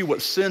can see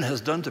what sin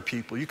has done to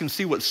people. You can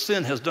see what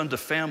sin has done to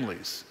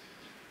families,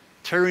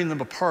 tearing them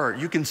apart.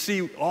 You can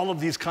see all of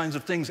these kinds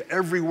of things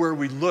everywhere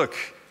we look.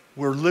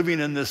 We're living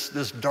in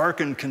this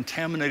darkened,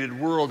 contaminated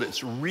world.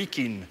 It's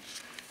reeking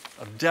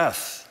of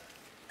death.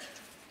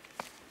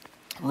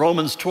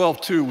 Romans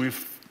 12:2,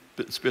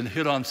 it's been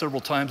hit on several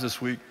times this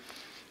week,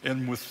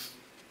 and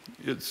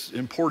it's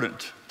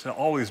important to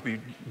always be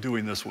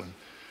doing this one.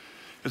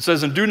 It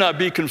says, and do not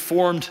be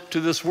conformed to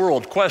this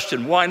world.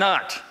 Question, why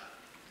not?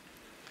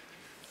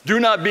 Do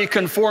not be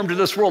conformed to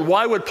this world.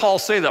 Why would Paul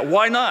say that?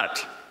 Why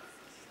not?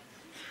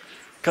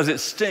 Because it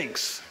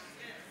stinks.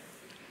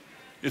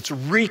 It's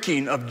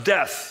reeking of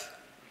death.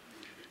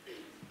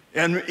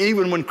 And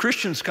even when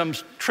Christians come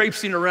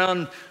traipsing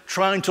around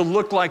trying to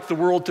look like the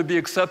world, to be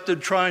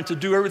accepted, trying to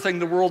do everything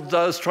the world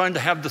does, trying to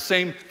have the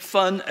same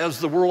fun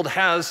as the world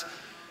has,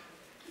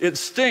 it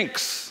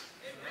stinks.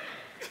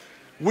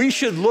 We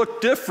should look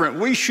different.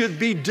 We should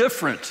be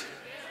different.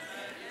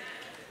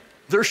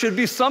 There should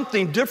be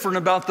something different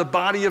about the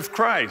body of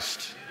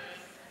Christ.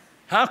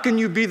 How can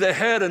you be the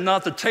head and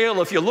not the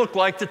tail if you look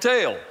like the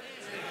tail?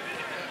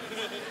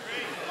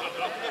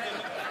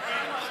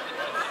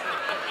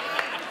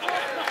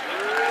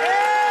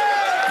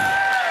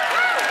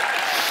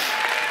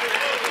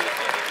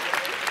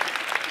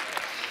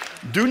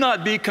 Do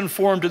not be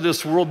conformed to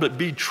this world, but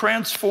be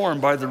transformed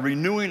by the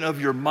renewing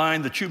of your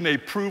mind, that you may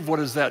prove what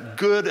is that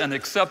good and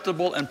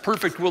acceptable and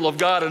perfect will of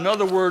God. In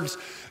other words,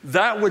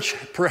 that which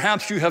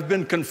perhaps you have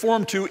been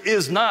conformed to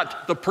is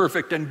not the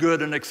perfect and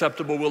good and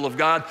acceptable will of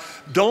God.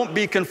 Don't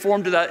be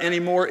conformed to that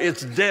anymore.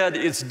 It's dead,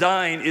 it's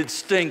dying, it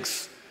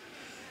stinks,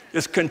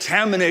 it's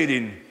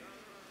contaminating.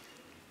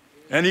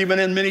 And even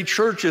in many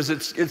churches,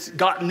 it's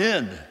gotten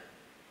in.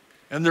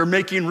 And they're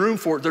making room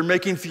for it. They're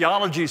making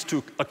theologies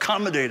to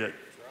accommodate it.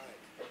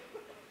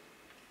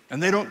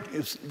 And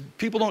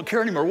people don't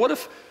care anymore. What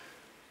if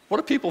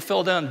people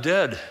fell down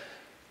dead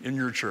in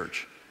your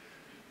church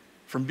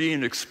from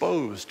being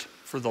exposed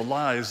for the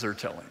lies they're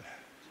telling?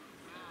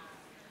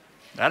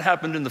 That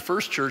happened in the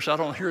first church. I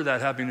don't hear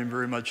that happening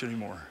very much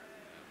anymore.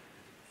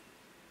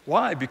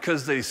 Why?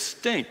 Because they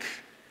stink.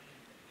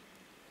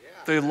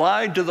 They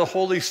lied to the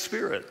Holy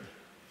Spirit.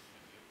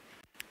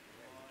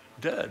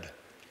 Dead.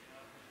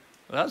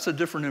 That's a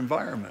different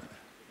environment.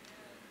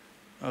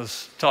 I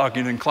was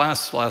talking in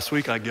class last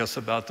week, I guess,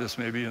 about this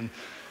maybe, and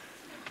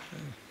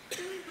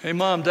hey,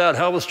 Mom, Dad,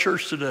 how was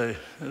church today?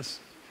 It's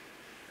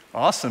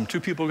awesome. 2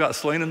 people got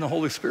slain in the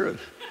Holy Spirit.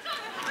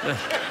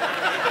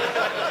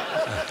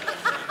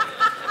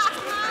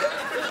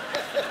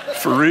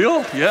 For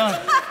real?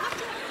 Yeah.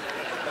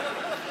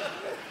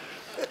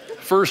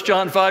 1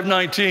 John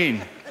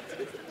 5:19.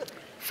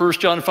 1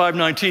 John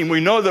 5:19. We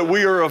know that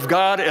we are of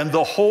God and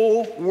the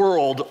whole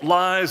world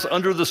lies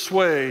under the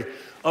sway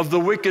of the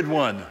wicked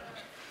one.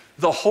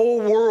 The whole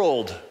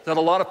world that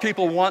a lot of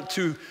people want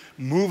to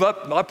move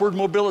upward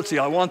mobility.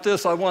 I want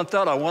this, I want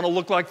that, I want to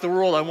look like the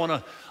world,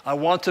 I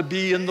want to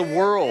be in the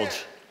world.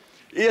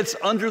 It's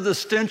under the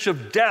stench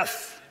of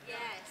death. Yes.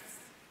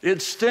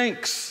 It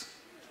stinks.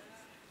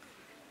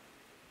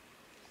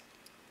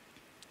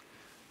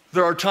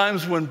 There are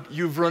times when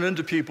you've run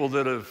into people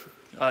that have,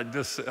 I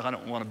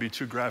don't want to be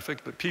too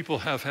graphic, but people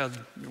have had,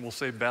 we'll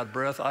say, bad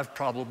breath. I've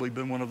probably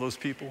been one of those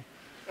people.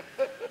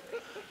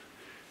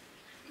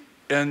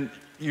 And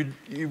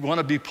you want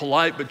to be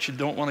polite, but you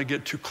don't want to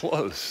get too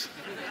close.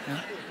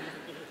 Yeah?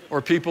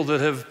 Or people that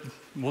have,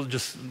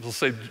 we'll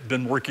say,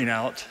 been working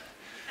out.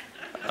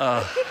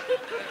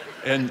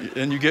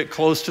 And you get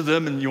close to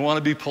them and you want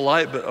to be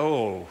polite, but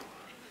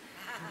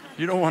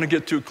you don't want to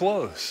get too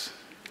close.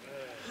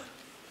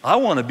 I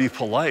want to be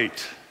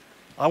polite.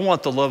 I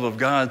want the love of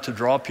God to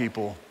draw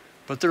people,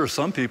 but there are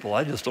some people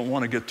I just don't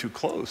want to get too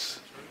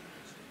close.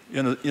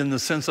 In the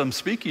sense I'm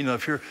speaking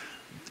of here,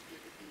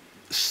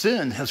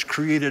 sin has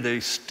created a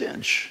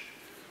stench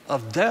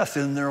of death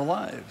in their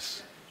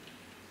lives.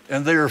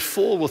 And they are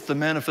full with the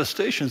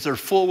manifestations. They're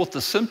full with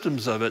the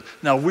symptoms of it.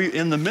 Now,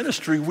 in the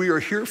ministry, we are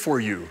here for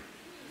you.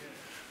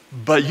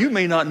 But you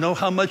may not know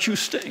how much you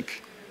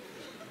stink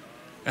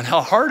and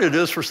how hard it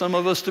is for some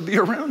of us to be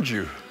around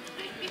you.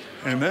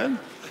 Amen?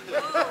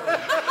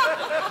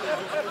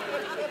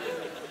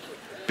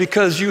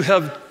 Because you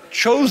have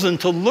chosen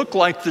to look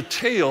like the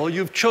tail.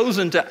 You've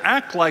chosen to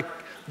act like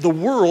the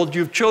world.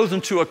 You've chosen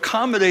to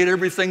accommodate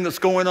everything that's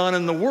going on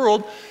in the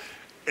world.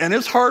 And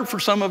it's hard for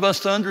some of us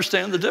to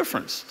understand the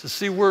difference, to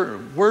see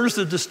where's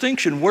the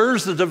distinction,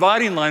 where's the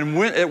dividing line,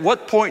 at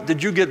what point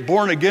did you get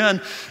born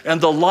again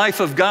and the life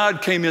of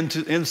God came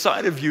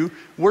inside of you?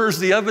 Where's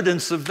the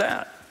evidence of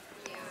that?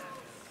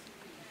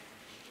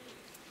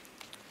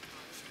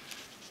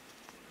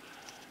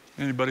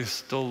 Anybody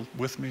still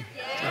with me?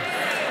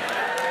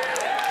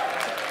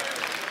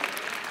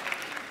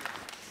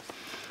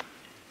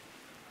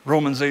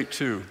 Romans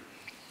 8:2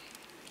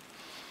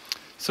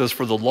 says,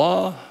 "For the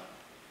law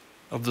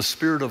of the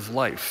Spirit of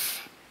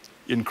life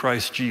in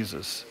Christ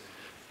Jesus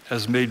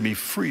has made me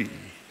free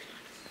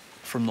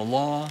from the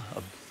law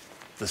of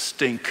the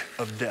stink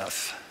of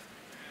death."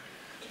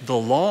 The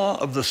law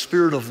of the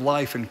Spirit of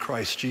life in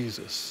Christ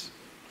Jesus.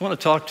 I want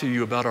to talk to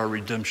you about our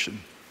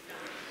redemption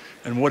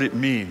and what it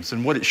means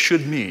and what it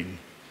should mean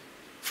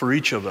for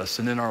each of us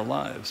and in our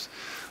lives.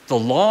 The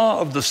law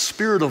of the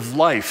Spirit of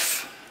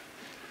life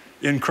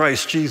in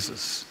Christ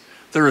Jesus.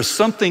 There is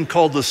something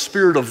called the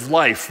Spirit of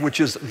life, which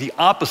is the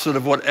opposite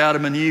of what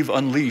Adam and Eve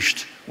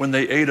unleashed when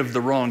they ate of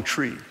the wrong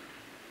tree.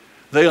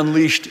 They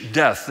unleashed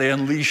death. They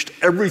unleashed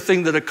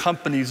everything that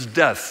accompanies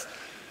death.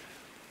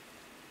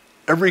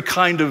 Every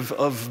kind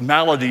of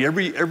malady,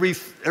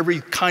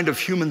 every kind of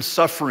human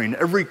suffering,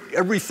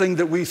 everything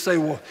that we say,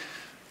 well,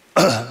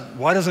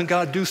 why doesn't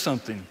God do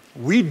something?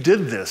 We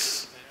did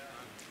this.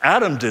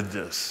 Adam did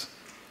this.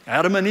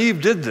 Adam and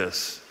Eve did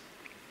this.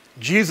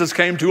 Jesus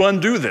came to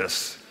undo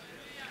this.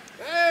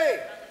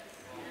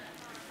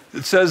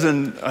 It says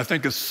in, I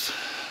think it's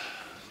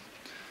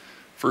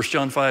 1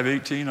 John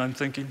 5:18, I'm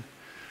thinking,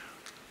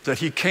 that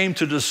he came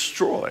to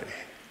destroy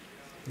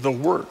the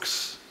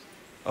works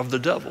of the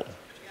devil.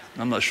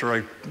 I'm not sure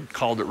I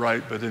called it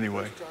right, but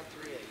anyway.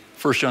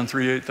 1 John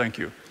 3:8, thank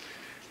you.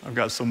 I've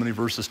got so many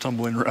verses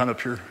tumbling around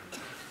up here.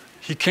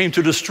 He came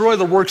to destroy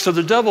the works of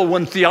the devil.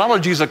 When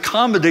theologies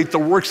accommodate the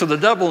works of the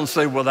devil and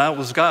say, well, that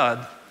was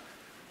God.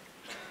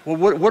 Well,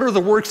 what are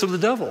the works of the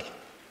devil?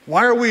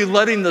 Why are we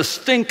letting the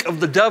stink of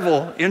the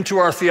devil into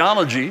our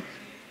theology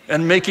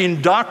and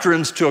making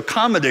doctrines to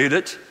accommodate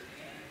it?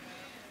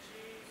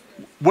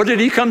 What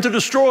did he come to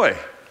destroy?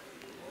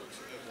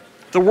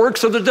 The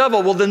works of the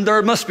devil. Well, then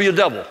there must be a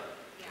devil.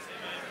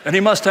 And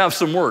he must have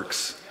some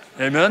works.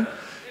 Amen?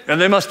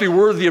 And they must be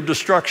worthy of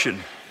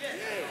destruction.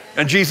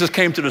 And Jesus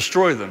came to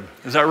destroy them.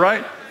 Is that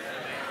right?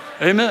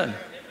 Amen.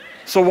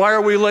 So why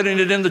are we letting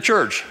it in the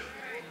church?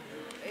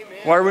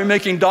 Why are we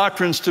making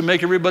doctrines to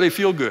make everybody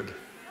feel good?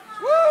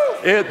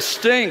 It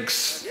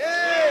stinks.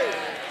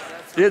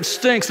 It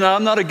stinks. Now,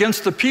 I'm not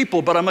against the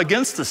people, but I'm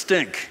against the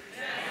stink.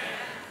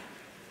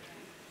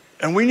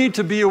 And we need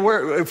to be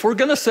aware, if we're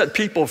going to set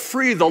people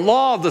free, the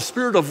law of the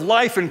Spirit of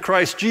life in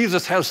Christ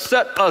Jesus has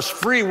set us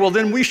free. Well,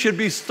 then we should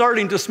be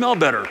starting to smell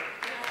better.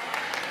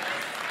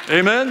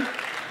 Amen?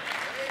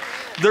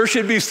 There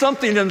should be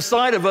something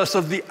inside of us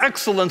of the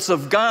excellence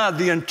of God,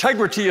 the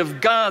integrity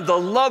of God, the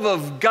love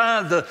of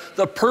God,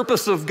 the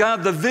purpose of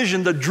God, the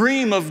vision, the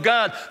dream of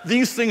God.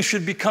 These things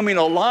should be coming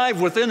alive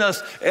within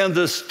us, and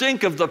the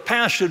stink of the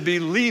past should be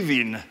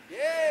leaving.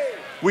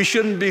 We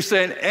shouldn't be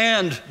saying,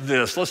 and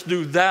this, let's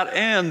do that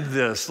and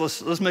this.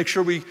 Let's make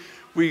sure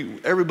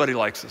everybody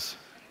likes us.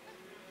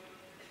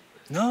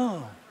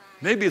 No,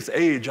 maybe it's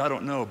age, I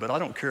don't know, but I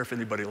don't care if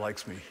anybody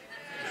likes me.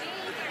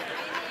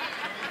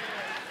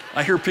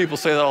 I hear people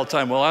say that all the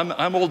time. Well,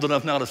 I'm old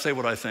enough now to say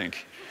what I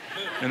think.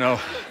 You know,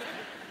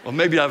 well,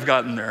 maybe I've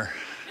gotten there.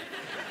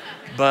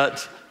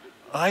 But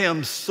I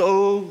am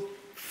so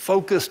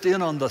focused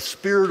in on the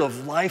Spirit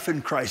of life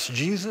in Christ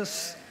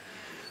Jesus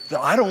that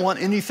I don't want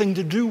anything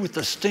to do with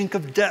the stink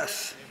of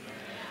death.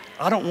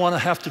 I don't want to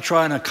have to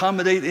try and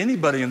accommodate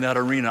anybody in that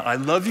arena. I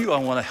love you, I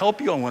want to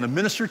help you, I want to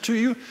minister to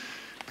you,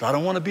 but I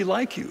don't want to be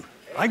like you.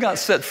 I got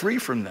set free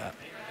from that.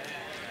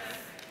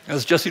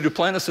 As Jesse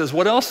Duplantis says,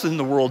 what else in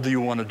the world do you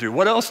want to do?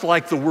 What else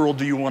like the world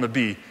do you want to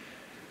be?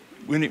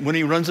 When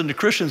he runs into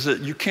Christians that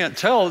you can't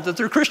tell that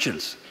they're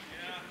Christians.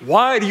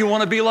 Why do you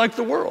want to be like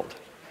the world?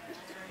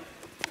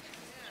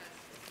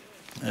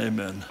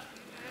 Amen.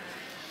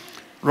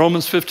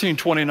 Romans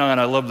 15:29,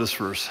 I love this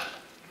verse.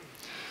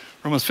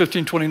 Romans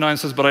 15:29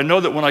 says, but I know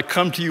that when I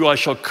come to you, I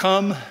shall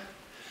come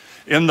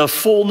in the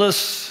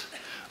fullness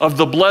of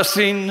the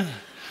blessing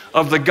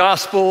of the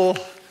gospel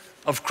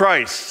of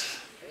Christ.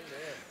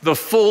 The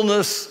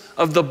fullness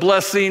of the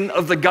blessing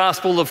of the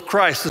gospel of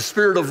Christ, the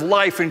Spirit of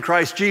life in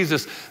Christ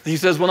Jesus. He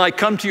says, when I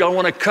come to you, I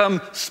want to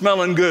come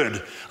smelling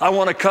good. I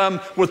want to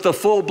come with the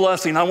full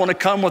blessing. I want to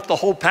come with the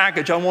whole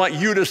package. I want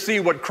you to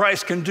see what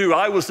Christ can do.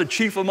 I was the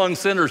chief among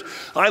sinners.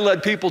 I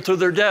led people to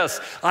their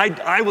deaths.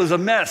 I was a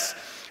mess.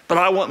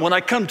 But when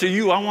I come to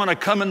you, I want to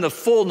come in the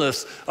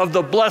fullness of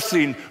the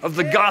blessing of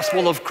the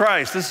gospel of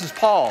Christ. This is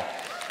Paul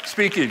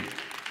speaking.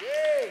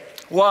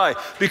 Why?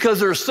 Because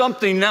there's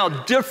something now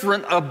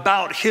different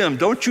about him.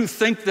 Don't you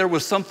think there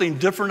was something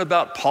different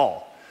about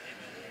Paul?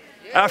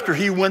 After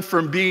he went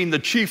from being the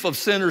chief of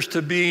sinners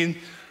to being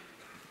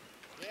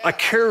a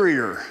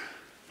carrier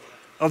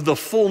of the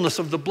fullness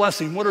of the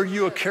blessing. What are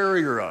you a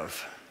carrier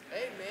of?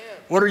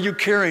 What are you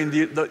carrying?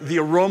 The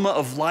aroma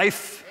of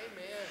life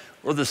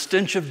or the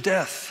stench of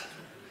death?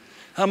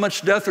 How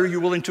much death are you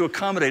willing to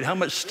accommodate? How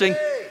much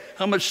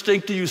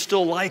stink do you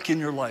still like in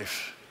your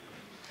life?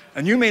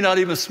 And you may not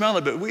even smell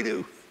it, but we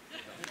do.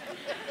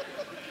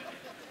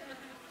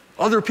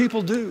 Other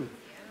people do.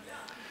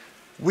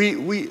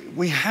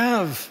 We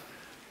have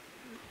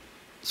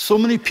so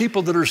many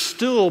people that are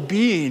still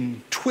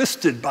being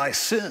twisted by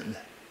sin,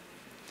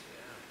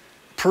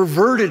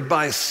 perverted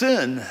by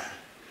sin,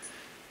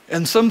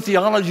 And some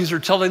theologies are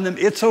telling them,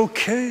 it's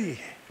okay.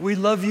 We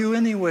love you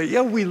anyway.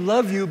 Yeah, we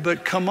love you,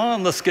 but come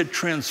on, let's get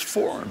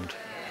transformed.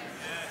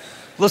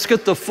 Let's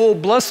get the full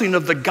blessing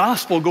of the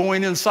gospel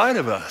going inside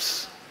of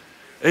us.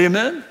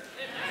 Amen?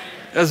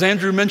 As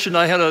Andrew mentioned,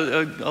 I had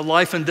a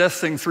life and death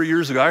thing 3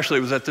 years ago. Actually,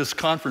 it was at this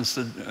conference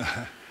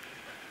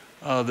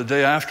the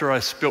day after I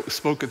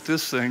spoke at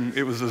this thing.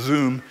 It was a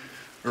Zoom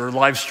or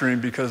live stream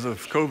because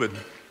of COVID.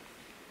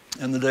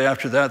 And the day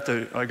after that,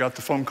 I got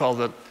the phone call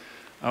that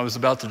I was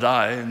about to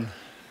die and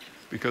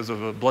because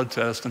of a blood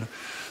test and a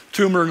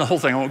tumor and the whole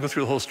thing. I won't go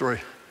through the whole story.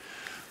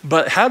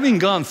 But having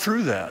gone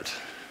through that,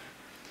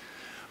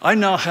 I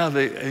now have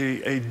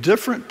a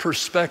different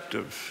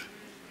perspective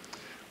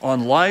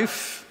on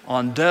life,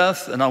 on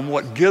death, and on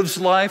what gives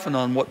life, and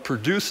on what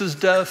produces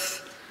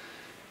death,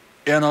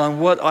 and on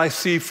what I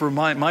see for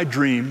my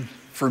dream,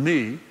 for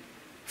me,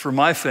 for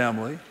my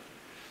family.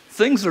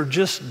 Things are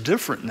just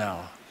different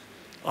now.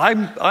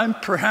 I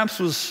perhaps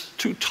was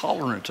too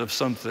tolerant of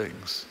some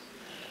things.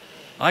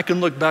 I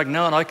can look back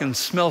now and I can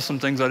smell some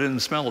things I didn't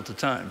smell at the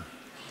time.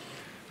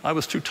 I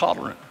was too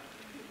tolerant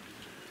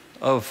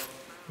of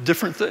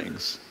different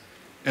things.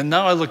 And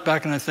now I look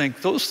back and I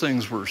think, those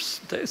things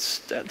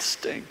that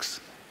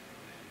stinks.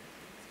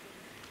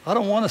 I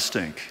don't want to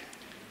stink.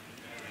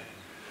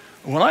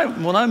 When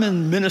I'm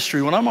in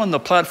ministry, when I'm on the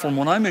platform,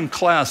 when I'm in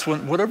class,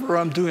 whatever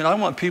I'm doing, I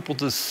want people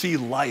to see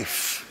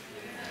life.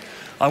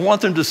 I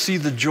want them to see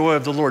the joy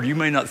of the Lord. You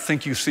may not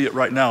think you see it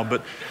right now,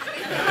 but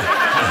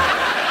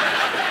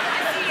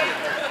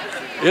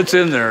it's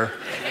in there.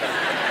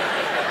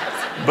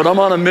 But I'm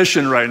on a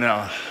mission right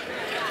now,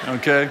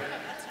 okay?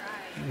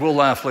 We'll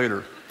laugh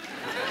later.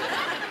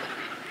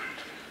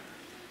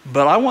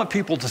 But I want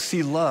people to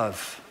see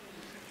love.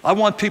 I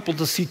want people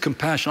to see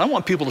compassion. I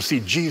want people to see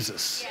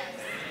Jesus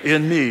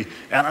in me.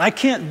 And I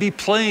can't be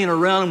playing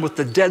around with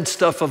the dead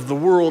stuff of the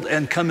world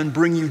and come and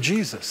bring you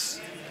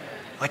Jesus.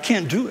 I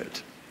can't do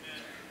it.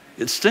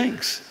 It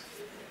stinks.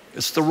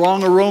 It's the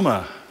wrong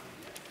aroma.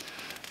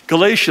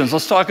 Galatians,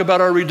 let's talk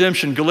about our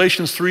redemption.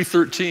 Galatians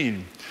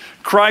 3:13.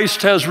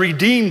 Christ has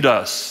redeemed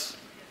us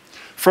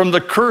from the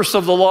curse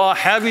of the law,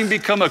 having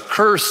become a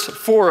curse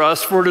for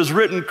us, for it is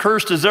written,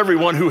 cursed is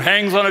everyone who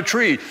hangs on a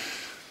tree.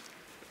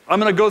 I'm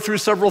going to go through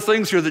several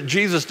things here that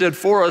Jesus did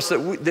for us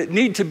that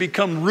need to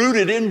become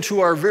rooted into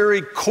our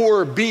very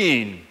core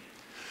being.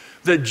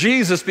 That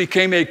Jesus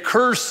became a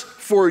curse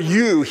for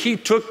you. He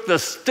took the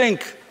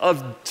stink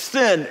of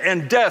sin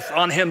and death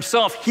on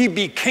himself. He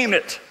became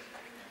it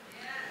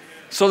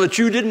so that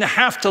you didn't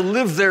have to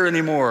live there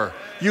anymore.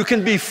 You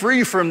can be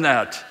free from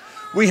that.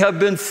 We have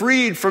been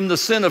freed from the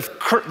sin of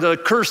the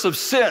curse of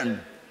sin.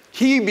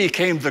 He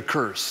became the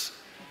curse.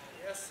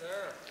 Yes, sir.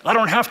 I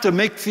don't have to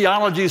make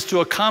theologies to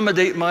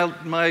accommodate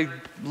my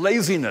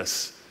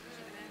laziness.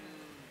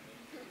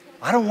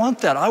 I don't want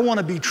that. I want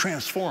to be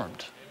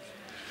transformed.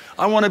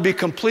 I want to be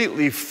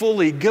completely,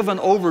 fully given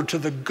over to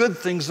the good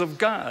things of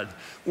God.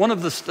 One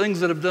of the things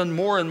that have done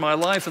more in my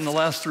life in the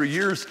last 3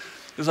 years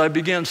is I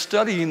began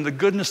studying the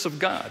goodness of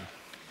God.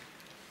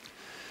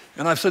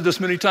 And I've said this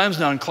many times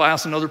now in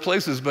class and other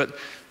places, but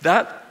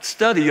that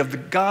study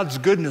of God's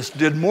goodness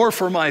did more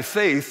for my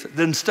faith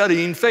than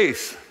studying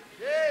faith.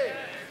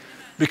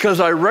 Because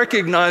I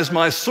recognize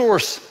my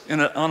source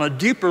on a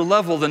deeper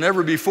level than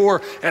ever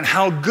before and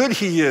how good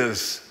he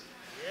is.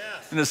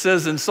 And it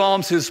says in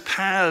Psalms, his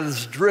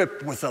paths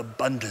drip with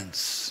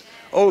abundance.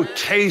 Oh,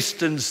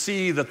 taste and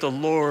see that the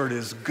Lord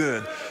is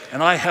good.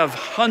 And I have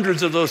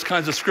hundreds of those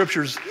kinds of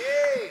scriptures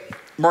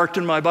marked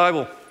in my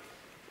Bible.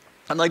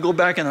 And I go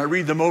back and I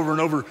read them over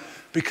and over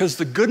because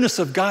the goodness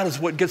of God is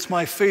what gets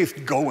my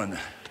faith going.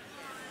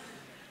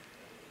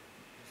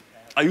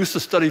 I used to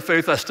study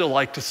faith. I still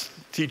like to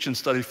teach and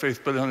study faith,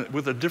 but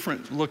with a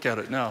different look at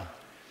it now.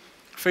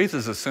 Faith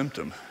is a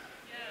symptom.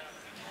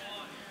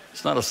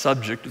 It's not a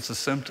subject, it's a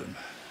symptom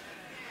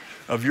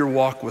of your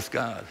walk with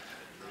God,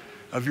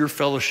 of your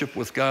fellowship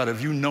with God,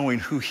 of you knowing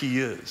who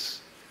he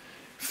is.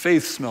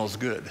 Faith smells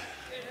good.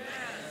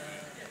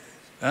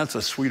 That's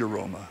a sweet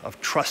aroma of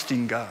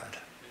trusting God.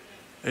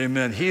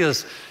 Amen.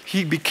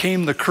 He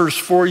became the curse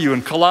for you.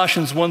 In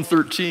Colossians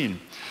 1:13,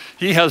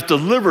 he has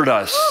delivered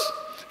us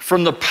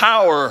from the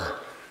power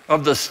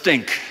of the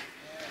stink.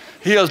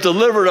 He has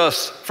delivered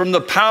us from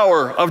the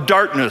power of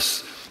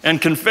darkness and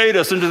conveyed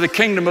us into the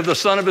kingdom of the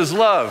Son of his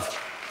love.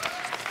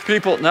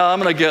 People, now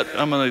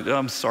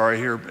I'm sorry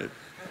here.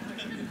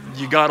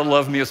 You gotta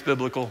love me, it's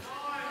biblical.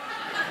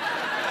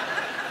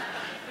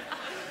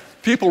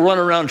 People run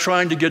around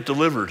trying to get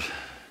delivered.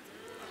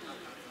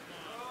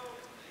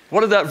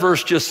 What did that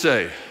verse just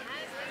say?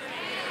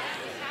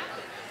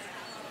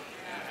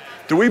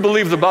 Do we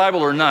believe the Bible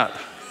or not?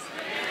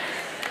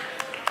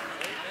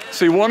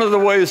 See, one of the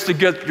ways to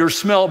get your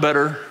smell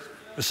better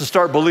is to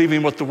start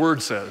believing what the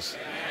Word says.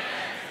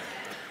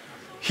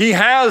 He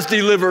has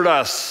delivered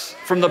us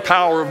from the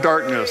power of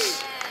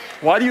darkness.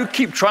 Why do you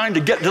keep trying to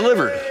get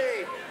delivered?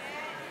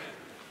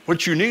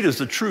 What you need is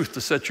the truth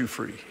to set you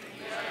free.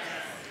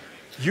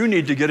 You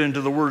need to get into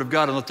the Word of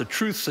God and let the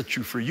truth set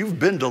you free. You've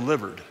been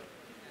delivered.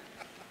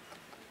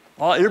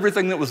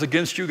 Everything that was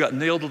against you got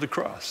nailed to the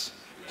cross.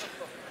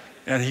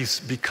 And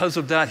because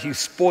of that, he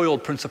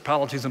spoiled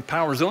principalities and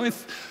powers.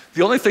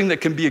 The only thing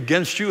that can be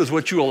against you is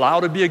what you allow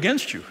to be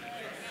against you.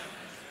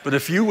 But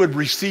if you would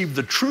receive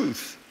the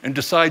truth and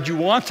decide you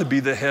want to be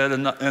the head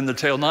and the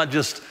tail, not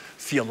just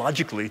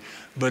theologically,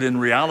 but in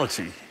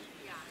reality,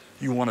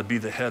 you want to be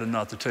the head and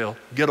not the tail,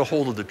 get a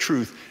hold of the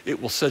truth. It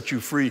will set you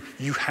free.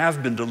 You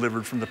have been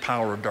delivered from the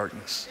power of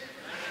darkness.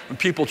 When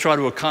people try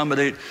to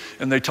accommodate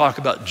and they talk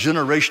about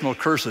generational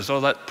curses,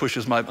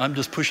 I'm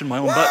just pushing my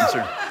own buttons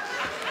here.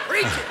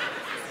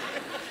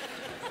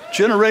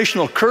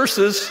 Generational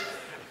curses.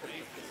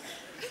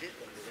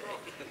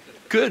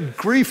 Good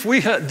grief,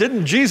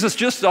 didn't Jesus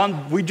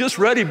we just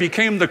read he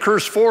became the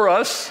curse for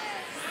us.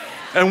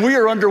 And we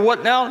are under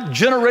what now?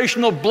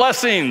 Generational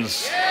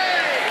blessings.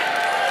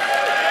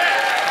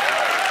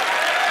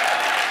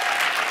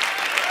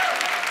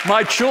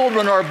 My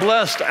children are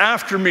blessed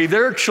after me.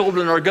 Their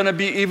children are going to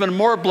be even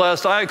more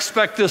blessed. I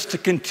expect this to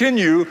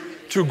continue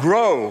to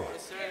grow.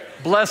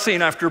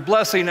 Blessing after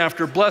blessing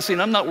after blessing.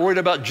 I'm not worried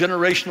about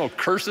generational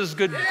curses,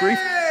 good grief.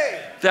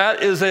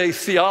 That is a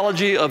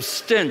theology of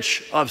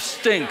stench, of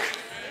stink.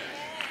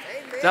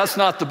 That's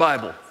not the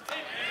Bible.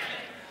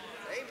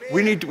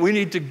 We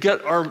need to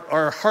get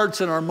our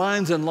hearts and our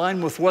minds in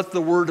line with what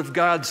the Word of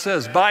God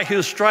says. By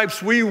His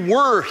stripes we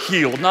were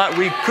healed, not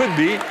we could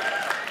be.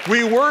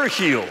 We were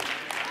healed.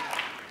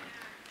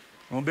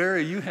 Well,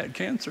 Barry, you had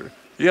cancer.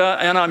 Yeah,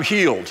 and I'm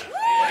healed.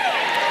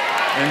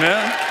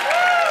 Amen?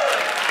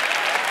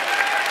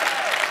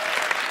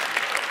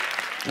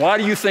 Why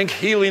do you think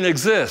healing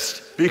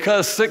exists?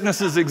 Because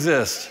sicknesses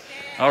exist.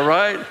 All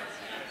right?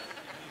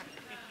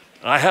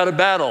 I had a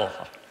battle.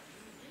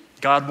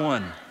 God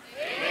won.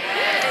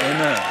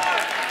 Amen.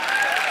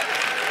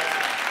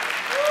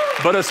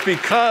 But it's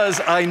because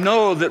I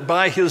know that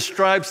by His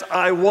stripes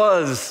I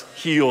was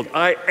healed.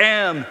 I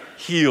am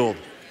healed.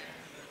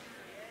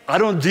 I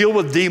don't deal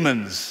with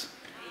demons.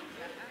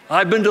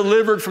 I've been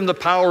delivered from the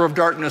power of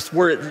darkness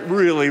where it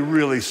really,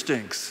 really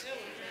stinks.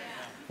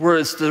 Where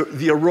it's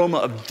the aroma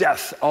of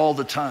death all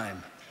the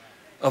time,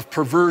 of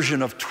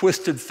perversion, of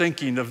twisted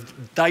thinking, of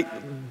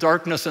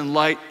darkness and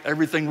light,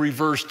 everything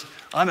reversed.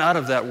 I'm out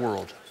of that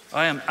world.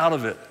 I am out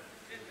of it.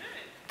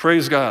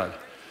 Praise God.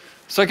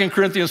 2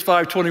 Corinthians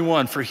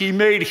 5:21, for He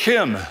made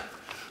Him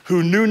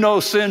who knew no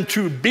sin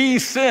to be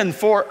sin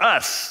for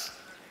us,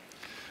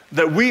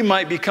 that we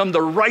might become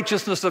the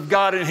righteousness of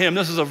God in Him.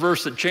 This is a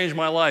verse that changed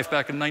my life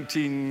back in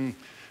I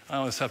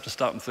always have to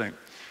stop and think,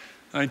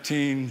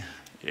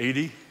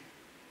 1980.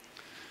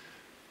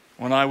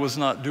 When I was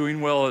not doing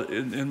well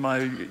in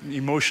my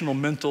emotional,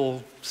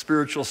 mental,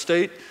 spiritual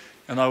state,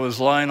 and I was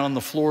lying on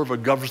the floor of a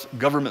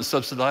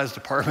government-subsidized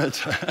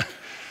apartment,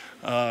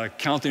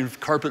 counting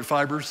carpet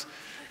fibers,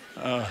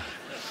 and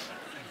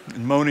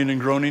moaning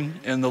and groaning,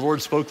 and the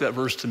Lord spoke that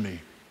verse to me.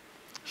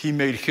 He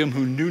made Him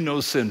who knew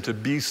no sin to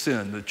be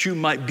sin, that you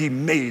might be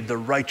made the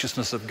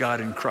righteousness of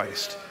God in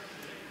Christ.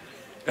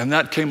 And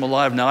that came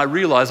alive. Now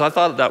I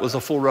thought that was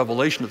a full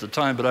revelation at the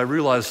time, but I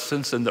realized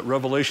since then that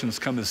revelations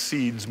come as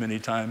seeds many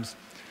times,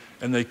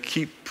 and they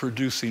keep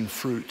producing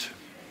fruit.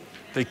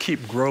 They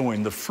keep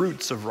growing, the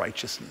fruits of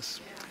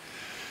righteousness.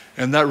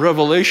 And that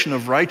revelation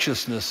of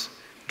righteousness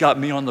got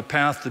me on the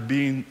path to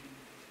being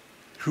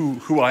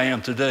who I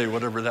am today,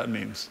 whatever that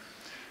means.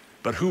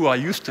 But who I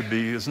used to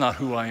be is not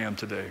who I am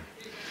today.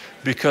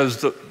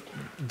 Because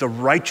the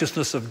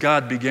righteousness of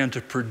God began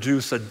to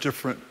produce a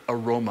different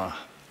aroma.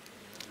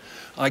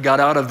 I got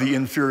out of the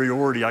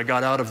inferiority. I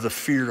got out of the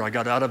fear. I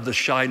got out of the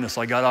shyness.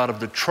 I got out of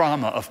the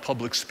trauma of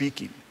public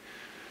speaking.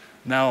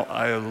 Now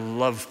I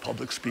love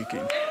public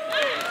speaking.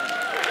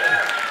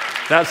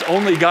 That's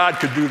only God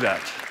could do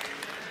that.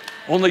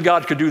 Only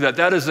God could do that.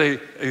 That is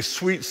a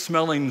sweet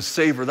smelling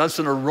savor. That's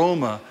an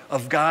aroma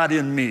of God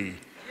in me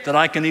that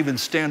I can even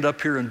stand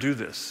up here and do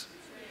this.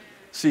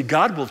 See,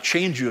 God will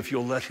change you if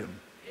you'll let Him.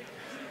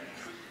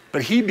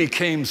 But He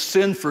became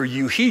sin for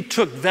you. He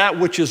took that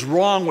which is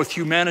wrong with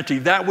humanity,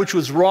 that which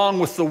was wrong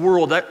with the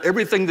world,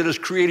 everything that is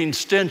creating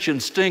stench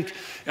and stink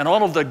and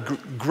all of the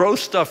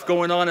gross stuff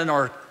going on in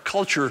our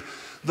culture,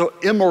 the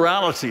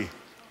immorality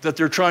that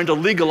they're trying to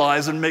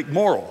legalize and make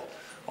moral.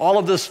 All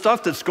of this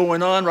stuff that's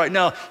going on right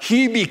now,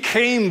 He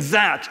became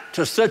that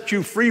to set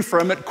you free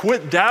from it.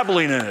 Quit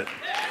dabbling in it.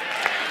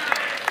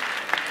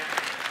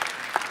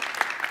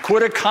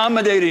 Quit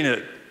accommodating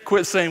it.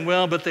 Quit saying,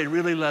 well, but they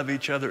really love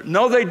each other.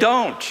 No, they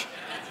don't.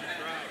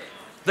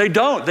 They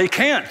don't. They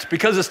can't,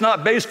 because it's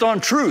not based on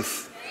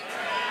truth.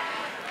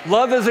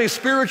 Love is a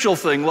spiritual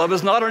thing. Love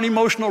is not an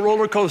emotional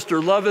roller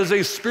coaster. Love is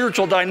a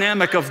spiritual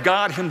dynamic of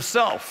God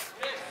Himself.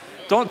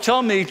 Don't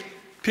tell me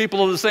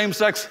people of the same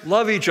sex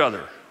love each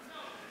other.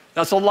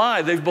 That's a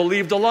lie. They've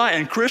believed a lie.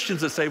 And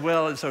Christians that say,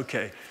 well, it's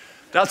okay.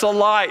 That's a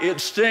lie. It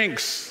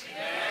stinks.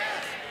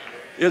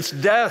 It's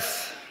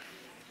death.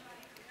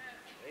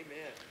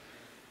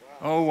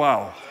 Oh,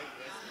 wow.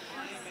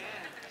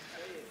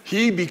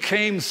 He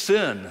became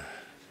sin,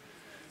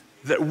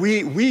 that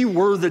we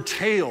were the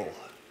tail.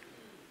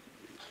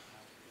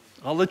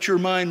 I'll let your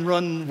mind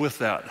run with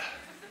that.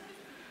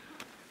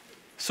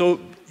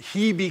 So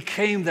he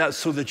became that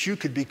so that you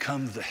could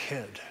become the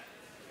head.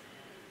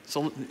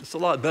 It's a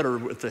lot better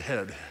with the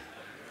head.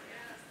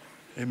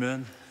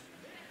 Amen.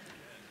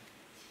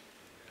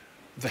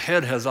 The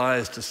head has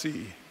eyes to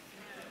see.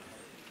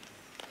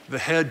 The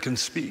head can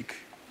speak.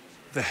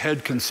 The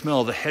head can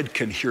smell. The head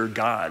can hear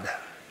God.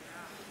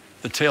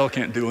 The tail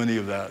can't do any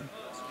of that.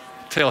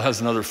 The tail has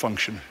another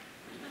function.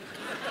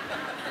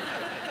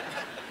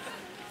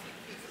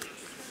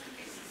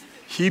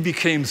 He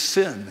became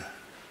sin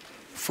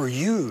for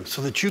you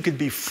so that you could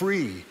be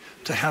free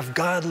to have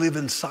God live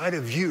inside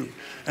of you,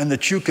 and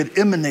that you could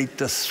emanate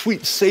the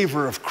sweet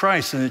savor of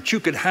Christ, and that you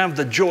could have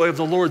the joy of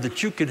the Lord,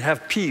 that you could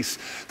have peace,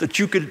 that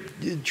you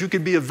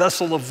could be a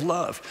vessel of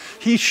love.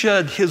 He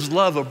shed his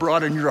love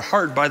abroad in your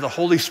heart by the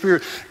Holy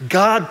Spirit.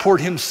 God poured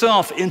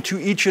himself into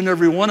each and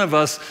every one of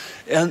us,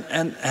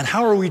 and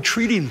how are we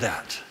treating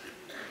that?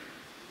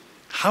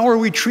 How are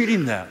we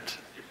treating that?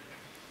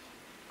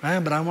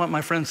 Man, but I want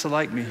my friends to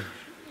like me.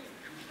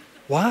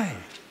 Why?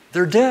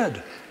 They're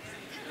dead.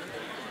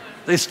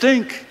 They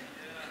stink.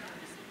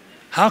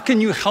 How can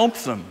you help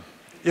them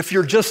if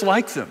you're just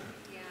like them?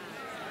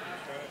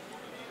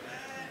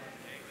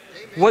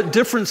 What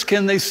difference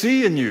can they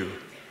see in you?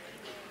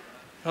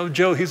 Oh,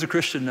 Joe, he's a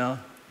Christian now,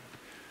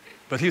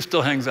 but he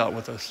still hangs out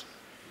with us.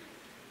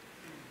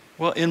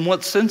 Well, in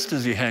what sense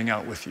does he hang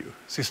out with you?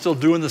 Is he still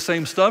doing the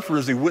same stuff, or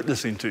is he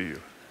witnessing to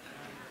you?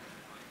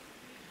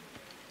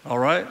 All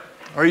right?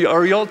 Are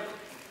y'all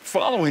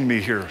following me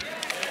here?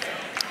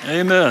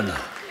 Amen.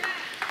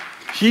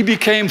 He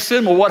became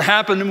sin. Well, what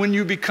happened when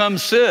you become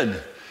sin?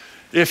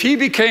 If he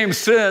became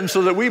sin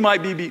so that we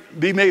might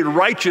be made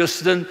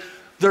righteous, then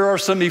there are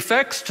some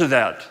effects to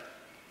that.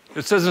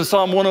 It says in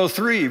Psalm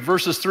 103,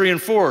 verses 3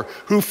 and 4,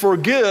 who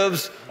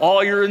forgives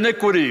all your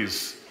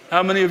iniquities.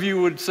 How many of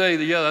you would say,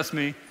 yeah, that's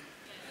me?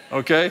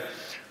 Okay.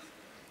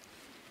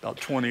 About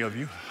 20 of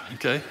you,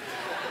 okay.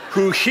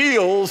 Who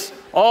heals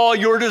all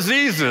your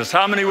diseases.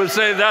 How many would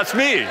say, that's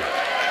me?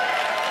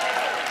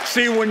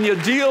 See, when you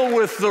deal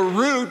with the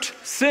root,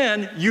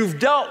 sin, you've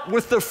dealt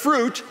with the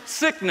fruit,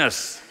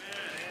 sickness.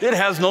 It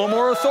has no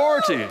more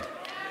authority.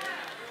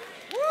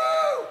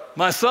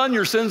 My son,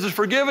 your sins are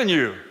forgiven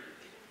you.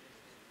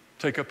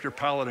 Take up your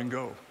pallet and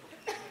go.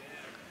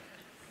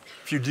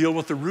 If you deal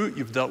with the root,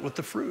 you've dealt with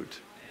the fruit.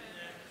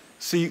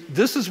 See,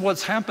 this is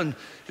what's happened,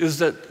 is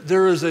that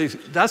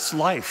that's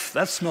life.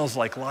 That smells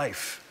like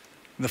life.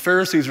 And the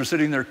Pharisees are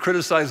sitting there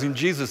criticizing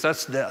Jesus.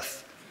 That's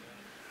death.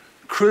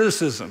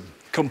 Criticism.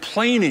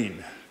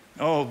 Complaining,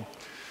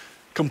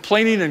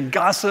 complaining and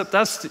gossip,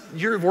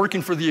 you're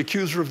working for the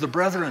accuser of the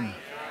brethren.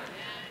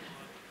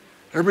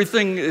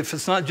 Everything, if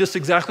it's not just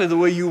exactly the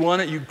way you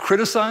want it, you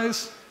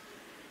criticize.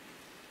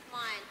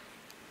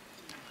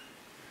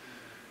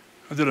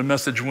 I did a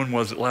message, when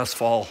was it, last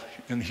fall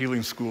in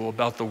healing school,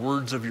 about the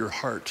words of your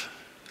heart.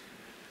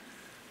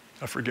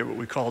 I forget what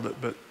we called it,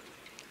 but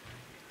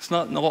it's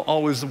not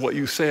always what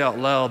you say out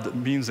loud that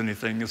means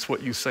anything. It's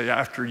what you say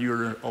after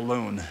you're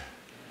alone.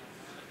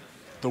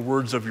 The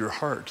words of your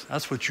heart.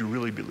 That's what you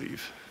really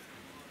believe.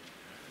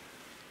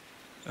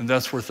 And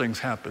that's where things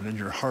happen, in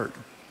your heart.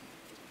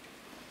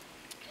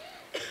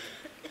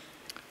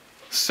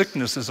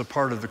 Sickness is a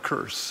part of the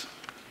curse.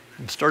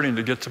 I'm starting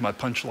to get to my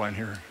punchline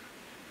here.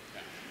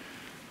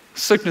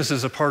 Sickness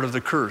is a part of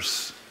the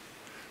curse.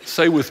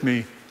 Say with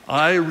me,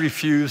 I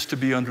refuse to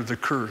be under the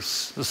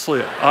curse. Let's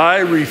say it. I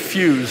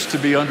refuse to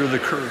be under the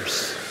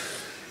curse.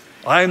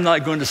 I'm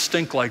not going to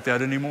stink like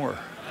that anymore.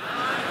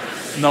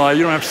 No,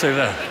 you don't have to say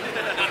that.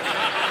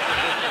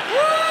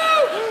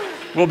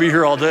 We'll be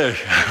here all day,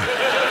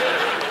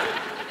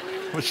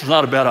 which is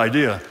not a bad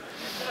idea.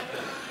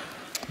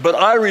 But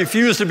I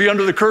refuse to be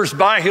under the curse.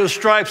 By his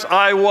stripes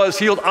I was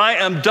healed. I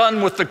am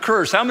done with the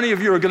curse. How many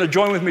of you are going to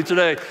join with me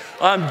today?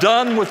 I'm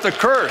done with the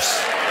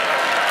curse.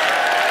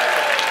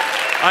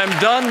 I'm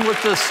done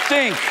with the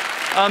stink.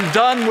 I'm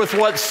done with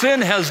what sin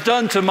has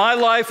done to my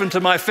life and to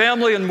my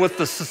family and with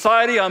the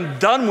society. I'm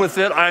done with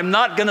it. I'm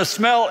not going to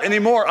smell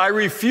anymore. I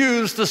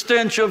refuse the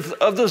stench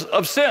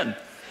of sin,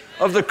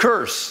 of the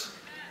curse.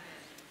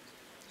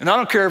 And I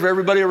don't care if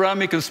everybody around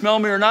me can smell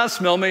me or not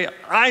smell me.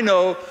 I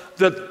know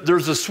that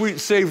there's a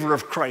sweet savor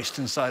of Christ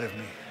inside of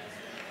me.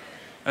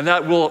 And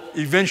that will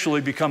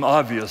eventually become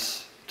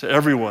obvious to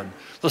everyone.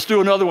 Let's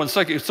do another one.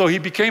 So he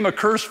became a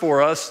curse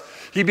for us.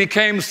 He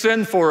became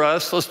sin for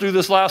us. Let's do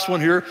this last one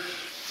here.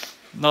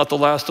 Not the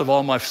last of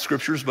all my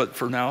scriptures, but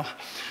for now.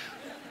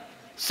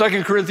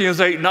 2 Corinthians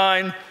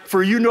 8:9.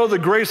 For you know the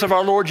grace of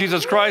our Lord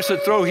Jesus Christ,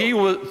 that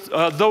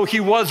though he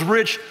was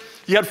rich,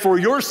 yet for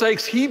your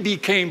sakes he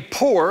became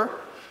poor,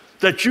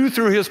 that you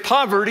through his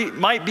poverty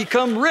might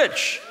become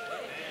rich.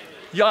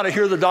 You ought to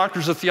hear the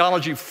doctors of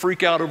theology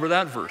freak out over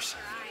that verse.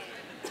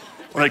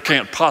 Well, it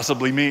can't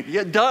possibly mean,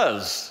 it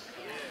does.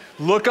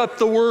 Look up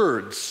the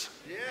words.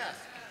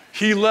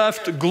 He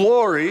left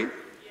glory.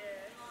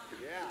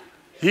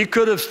 He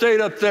could have stayed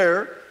up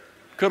there,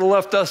 could have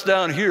left us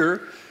down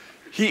here.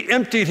 He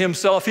emptied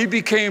himself. He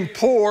became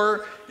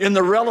poor in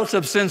the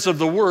relative sense of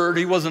the word.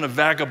 He wasn't a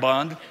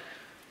vagabond,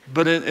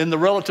 but in the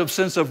relative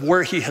sense of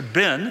where he had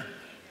been.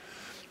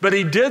 But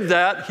he did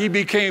that. He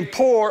became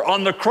poor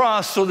on the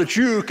cross so that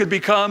you could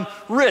become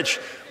rich.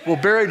 Well,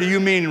 Barry, do you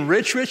mean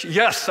rich, rich?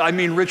 Yes, I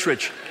mean rich,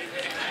 rich.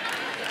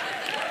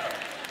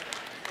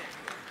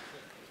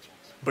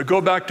 But go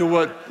back to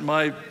what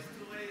my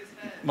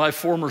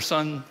former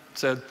son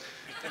said.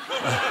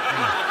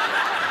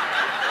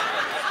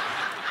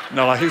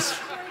 No,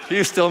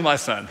 he's still my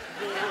son.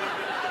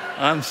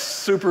 I'm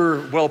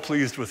super well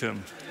pleased with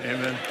him.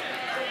 Amen.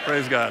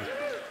 Praise God.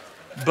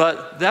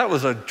 But that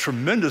was a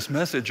tremendous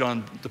message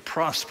on the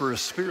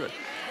prosperous spirit.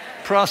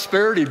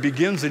 Prosperity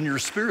begins in your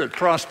spirit.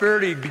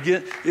 Prosperity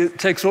it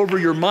takes over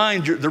your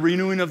mind. The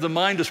renewing of the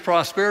mind is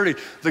prosperity.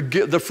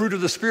 The fruit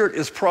of the Spirit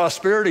is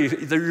prosperity.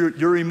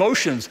 Your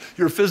emotions,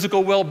 your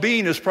physical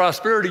well-being is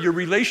prosperity. Your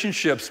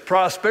relationships,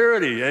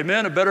 prosperity.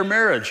 Amen. A better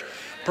marriage,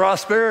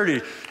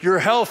 prosperity. Your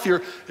health,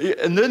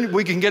 and then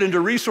we can get into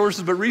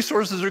resources, but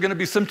resources are going to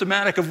be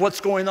symptomatic of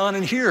what's going on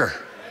in here.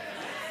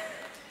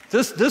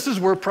 This is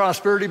where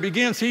prosperity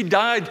begins. He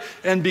died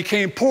and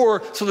became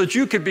poor so that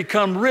you could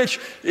become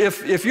rich.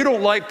 If you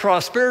don't like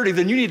prosperity,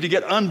 then you need to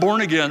get unborn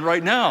again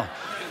right now,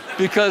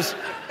 because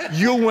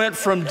you went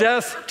from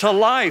death to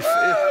life.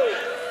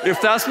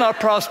 If that's not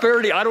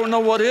prosperity, I don't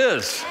know what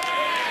is.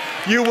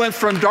 You went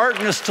from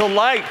darkness to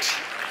light.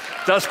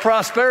 That's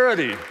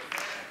prosperity.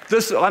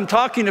 I'm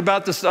talking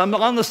about this. I'm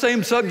on the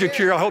same subject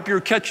here. I hope you're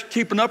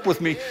keeping up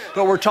with me.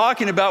 But we're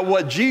talking about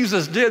what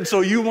Jesus did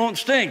so you won't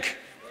stink.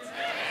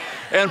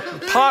 And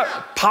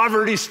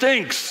poverty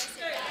stinks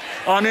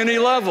on any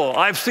level.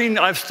 I'm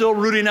still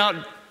rooting out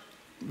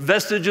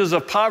vestiges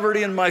of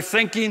poverty in my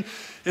thinking,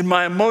 in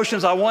my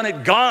emotions. I want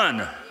it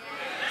gone.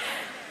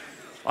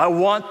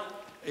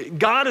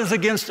 God is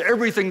against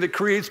everything that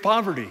creates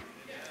poverty.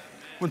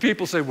 When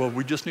people say, well,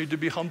 we just need to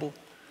be humble.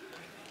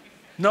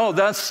 No,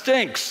 that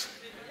stinks.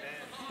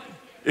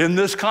 In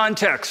this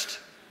context,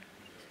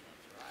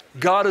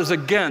 God is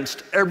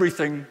against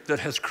everything that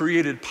has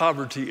created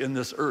poverty in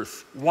this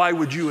earth. Why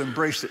would you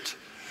embrace it?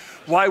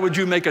 Why would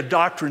you make a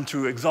doctrine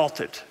to exalt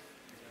it?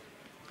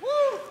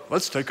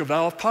 Let's take a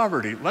vow of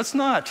poverty. Let's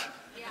not.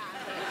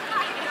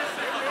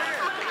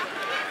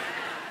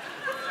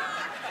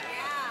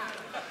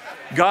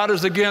 God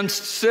is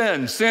against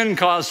sin. Sin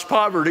caused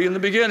poverty in the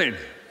beginning.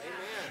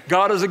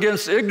 God is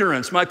against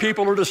ignorance. My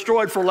people are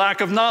destroyed for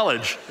lack of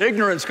knowledge.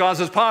 Ignorance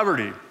causes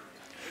poverty.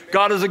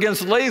 God is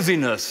against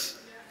laziness.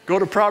 Go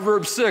to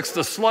Proverbs 6,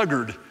 the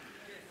sluggard.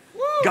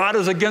 God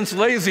is against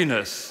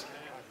laziness.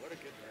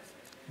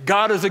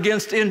 God is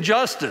against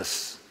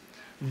injustice.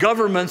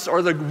 Governments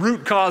are the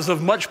root cause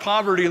of much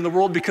poverty in the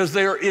world because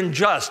they are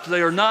unjust.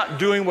 They are not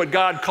doing what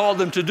God called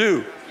them to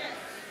do.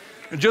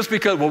 And just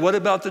because, well, what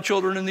about the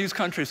children in these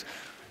countries?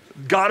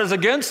 God is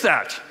against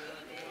that.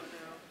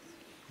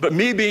 But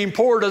me being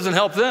poor doesn't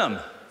help them.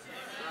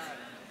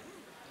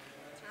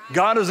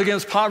 God is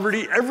against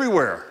poverty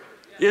everywhere.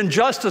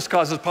 Injustice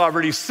causes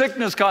poverty.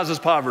 Sickness causes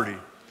poverty.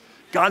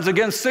 God's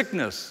against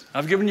sickness.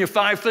 I've given you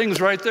 5 things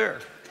right there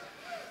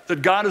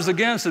that God is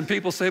against, and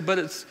people say,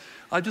 but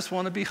I just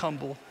want to be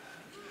humble.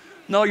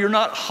 No, you're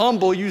not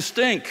humble, you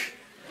stink.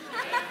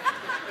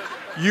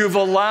 You've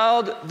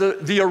allowed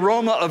the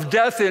aroma of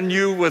death in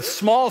you with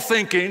small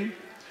thinking,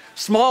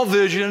 small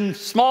vision,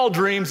 small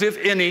dreams, if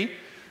any,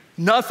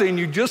 nothing.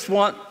 You just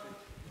want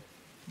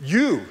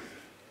you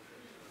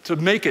to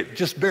make it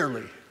just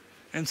barely.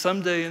 And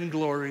someday in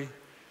glory,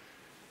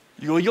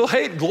 you'll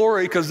hate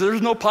glory because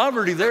there's no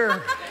poverty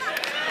there.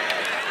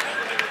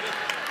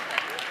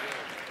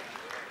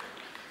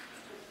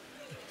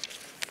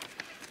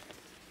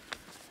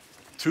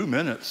 Two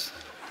minutes.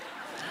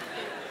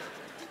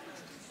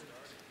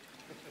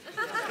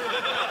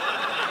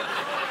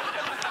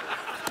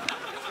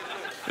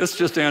 It's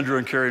just Andrew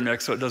and Carrie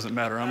next, so it doesn't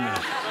matter.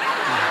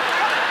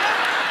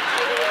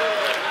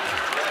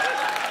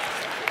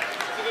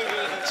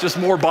 It's just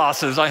more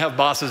bosses. I have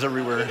bosses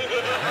everywhere.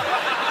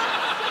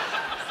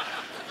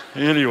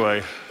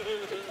 Anyway,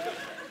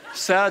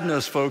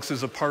 sadness, folks,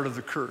 is a part of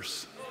the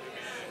curse.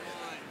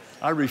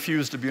 I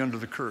refuse to be under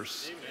the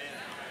curse.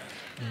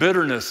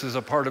 Bitterness is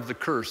a part of the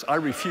curse. I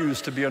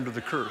refuse to be under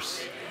the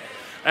curse.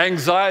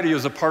 Anxiety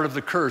is a part of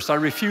the curse. I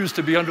refuse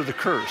to be under the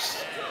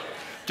curse.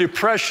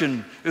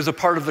 Depression is a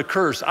part of the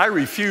curse. I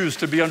refuse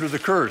to be under the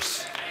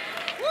curse.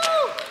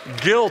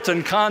 Guilt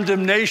and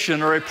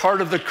condemnation are a part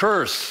of the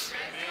curse.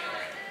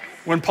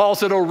 When Paul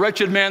said, "Oh,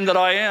 wretched man that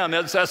I am,"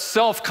 that's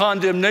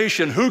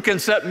self-condemnation. Who can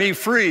set me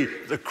free?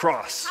 The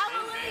cross.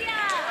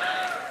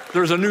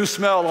 There's a new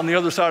smell on the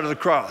other side of the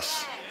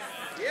cross.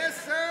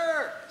 Yes,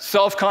 sir.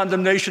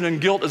 Self-condemnation and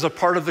guilt is a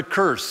part of the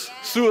curse.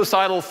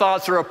 Suicidal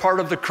thoughts are a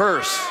part of the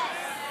curse.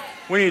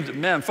 We need,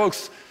 man,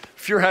 folks,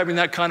 if you're having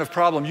that kind of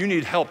problem, you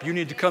need help. You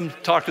need to come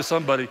talk to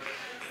somebody.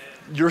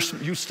 You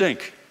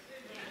stink.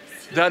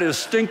 That is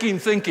stinking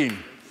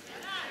thinking.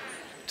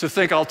 To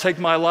think I'll take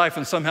my life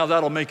and somehow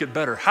that'll make it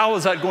better. How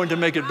is that going to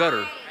make it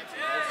better?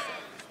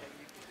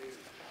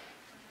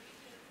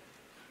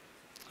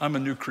 I'm a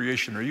new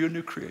creation. Are you a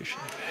new creation?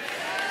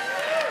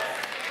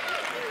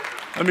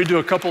 Let me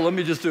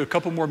just do a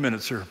couple more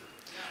minutes here.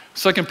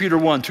 2 Peter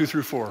 1, 2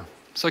 through 4.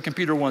 2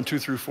 Peter 1, 2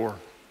 through 4.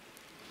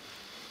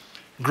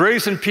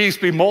 Grace and peace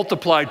be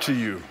multiplied to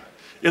you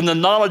in the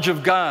knowledge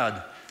of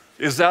God.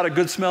 Is that a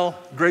good smell?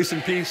 Grace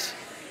and peace?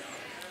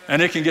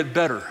 And it can get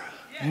better,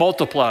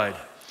 multiplied.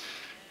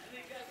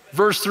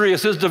 Verse 3, it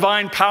says,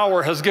 divine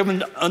power has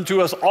given unto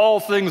us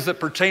all things that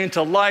pertain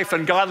to life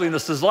and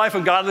godliness. Does life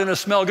and godliness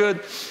smell good?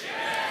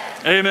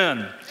 Yes.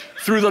 Amen.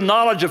 Through the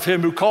knowledge of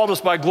him who called us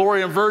by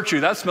glory and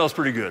virtue. That smells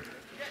pretty good.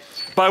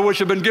 By which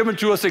have been given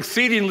to us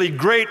exceedingly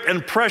great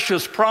and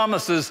precious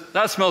promises.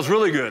 That smells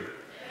really good.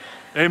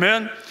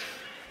 Amen.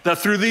 That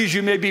through these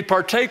you may be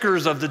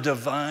partakers of the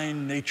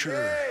divine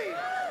nature.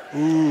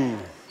 Ooh,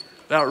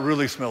 that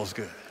really smells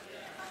good.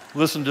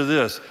 Listen to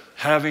this.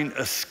 Having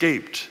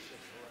escaped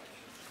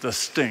the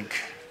stink,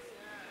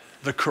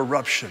 the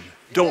corruption.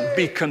 Don't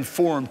be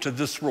conformed to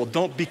this world.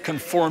 Don't be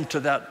conformed to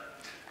that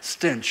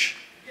stench.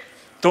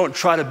 Don't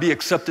try to be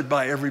accepted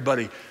by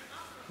everybody.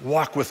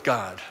 Walk with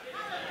God.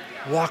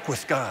 Walk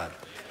with God.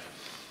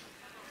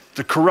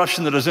 The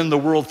corruption that is in the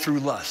world through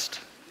lust.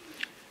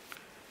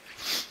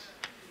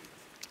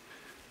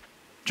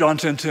 John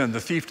 10:10,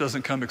 the thief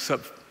doesn't come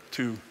except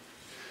to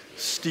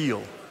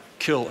steal,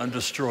 kill, and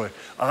destroy.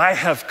 I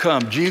have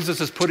come.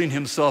 Jesus is putting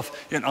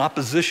himself in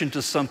opposition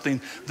to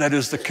something that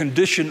is the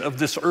condition of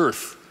this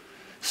earth.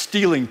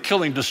 Stealing,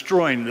 killing,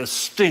 destroying, the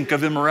stink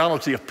of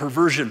immorality, of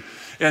perversion.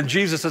 And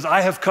Jesus says,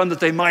 I have come that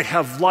they might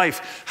have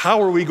life.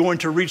 How are we going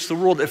to reach the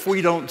world if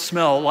we don't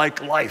smell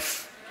like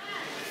life?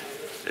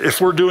 If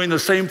we're doing the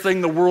same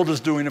thing the world is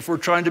doing, if we're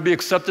trying to be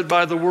accepted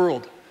by the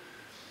world.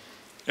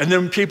 And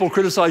then people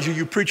criticize you,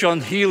 you preach on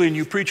healing,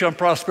 you preach on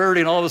prosperity,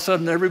 and all of a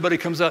sudden everybody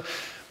comes out,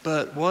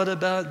 but what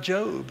about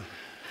Job?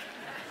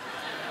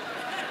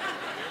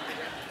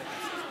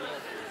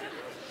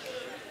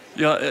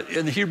 Yeah,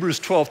 in Hebrews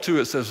 12:2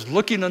 it says,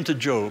 looking unto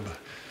Job.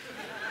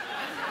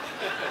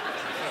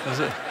 Does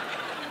it?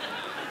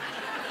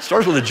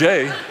 Starts with a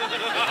J.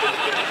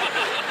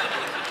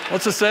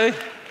 What's it say?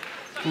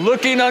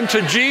 Looking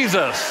unto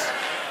Jesus.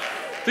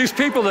 These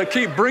people that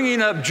keep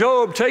bringing up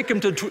Job, take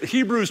them to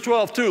Hebrews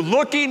 12:2.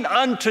 Looking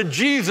unto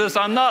Jesus,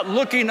 I'm not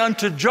looking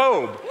unto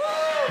Job.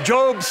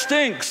 Job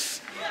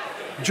stinks.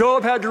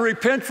 Job had to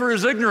repent for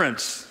his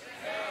ignorance.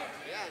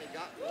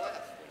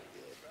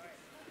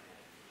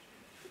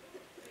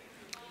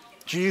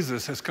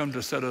 Jesus has come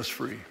to set us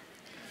free.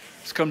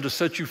 He's come to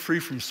set you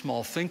free from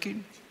small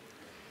thinking.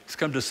 He's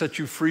come to set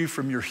you free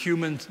from your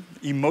human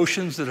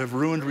emotions that have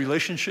ruined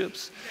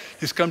relationships.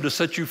 He's come to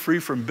set you free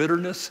from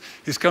bitterness.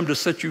 He's come to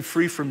set you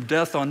free from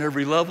death on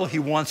every level. He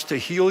wants to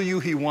heal you.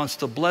 He wants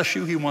to bless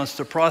you. He wants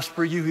to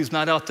prosper you. He's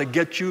not out to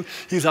get you.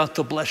 He's out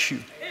to bless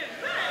you.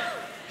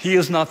 He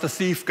is not the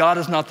thief. God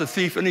is not the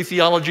thief. Any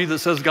theology that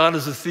says God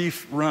is a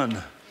thief,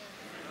 run.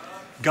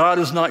 God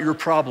is not your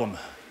problem.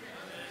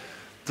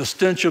 The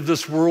stench of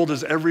this world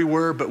is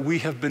everywhere, but we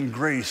have been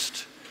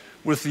graced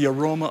with the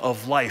aroma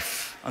of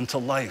life unto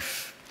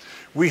life.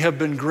 We have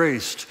been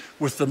graced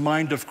with the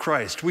mind of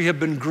Christ. We have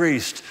been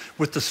graced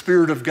with the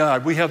Spirit of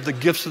God. We have the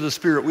gifts of the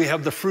Spirit. We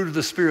have the fruit of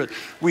the Spirit.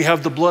 We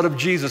have the blood of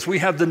Jesus. We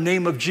have the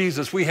name of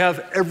Jesus. We have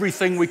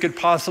everything we could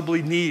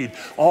possibly need.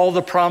 All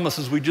the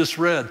promises we just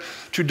read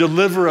to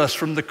deliver us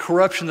from the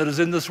corruption that is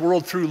in this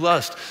world through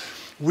lust.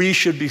 We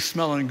should be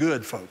smelling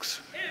good,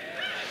 folks.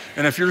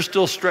 And if you're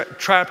still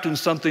trapped in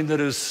something that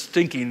is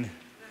stinking,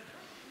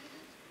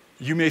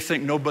 you may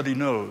think nobody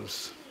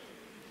knows.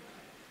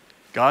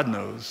 God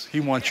knows. He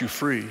wants you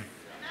free.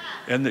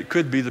 And it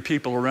could be the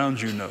people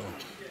around you know.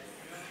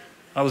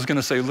 I was going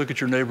to say, look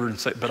at your neighbor and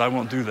say, but I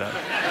won't do that.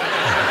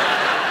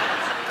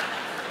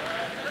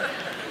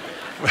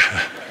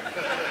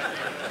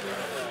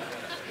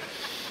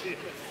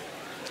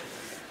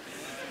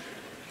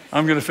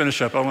 I'm going to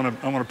finish up. I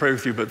want to pray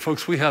with you. But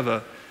folks, we have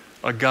a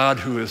God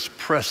who is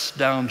pressed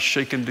down,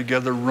 shaken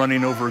together,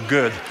 running over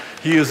good.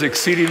 He is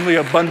exceedingly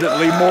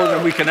abundantly more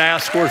than we can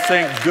ask or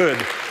think good.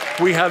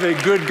 We have a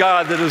good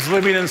God that is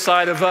living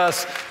inside of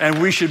us, and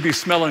we should be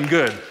smelling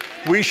good.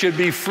 We should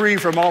be free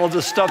from all of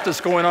the stuff that's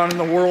going on in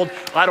the world.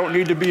 I don't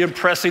need to be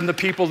impressing the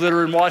people that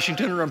are in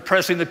Washington or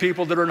impressing the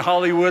people that are in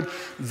Hollywood.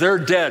 They're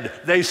dead.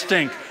 They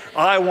stink.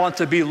 I want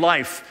to be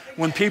life.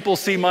 When people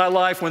see my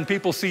life, when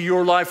people see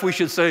your life, we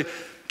should say,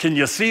 can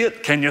you see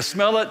it? Can you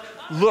smell it?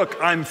 Look,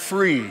 I'm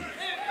free.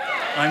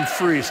 I'm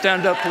free.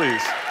 Stand up,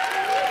 please.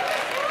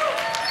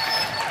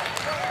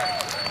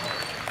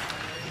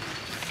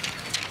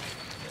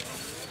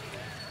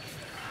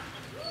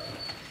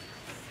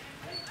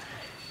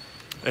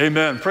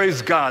 Amen.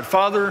 Praise God.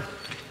 Father,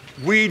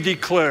 we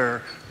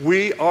declare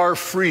we are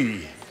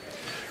free.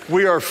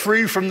 We are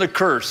free from the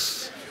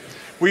curse.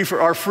 We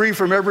are free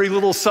from every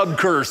little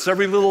sub-curse,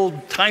 every little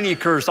tiny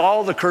curse,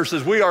 all the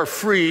curses. We are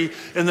free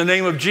in the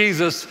name of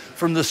Jesus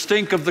from the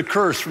stink of the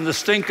curse, from the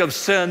stink of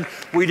sin.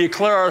 We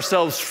declare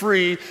ourselves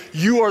free.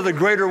 You are the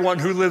greater one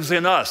who lives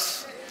in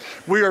us.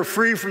 We are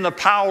free from the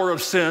power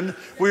of sin.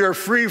 We are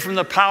free from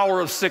the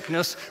power of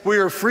sickness. We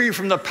are free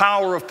from the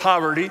power of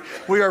poverty.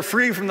 We are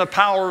free from the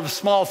power of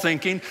small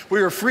thinking.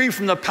 We are free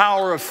from the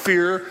power of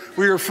fear.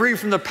 We are free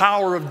from the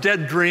power of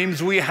dead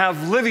dreams. We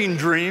have living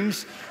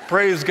dreams.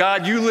 Praise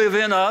God, you live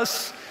in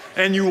us.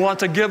 and you want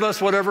to give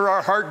us whatever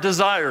our heart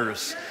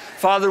desires.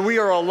 Father, we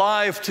are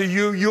alive to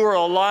you. You are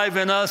alive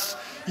in us.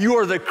 You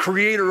are the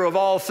creator of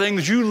all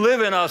things. You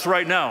live in us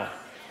right now.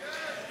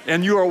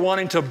 And you are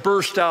wanting to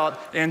burst out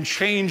and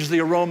change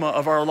the aroma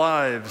of our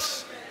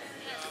lives.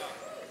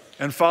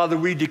 And Father,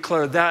 we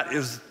declare that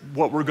is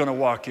what we're going to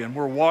walk in.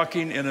 We're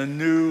walking in a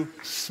new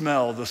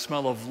smell, the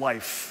smell of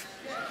life.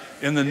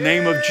 In the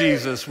name of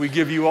Jesus, we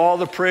give you all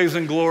the praise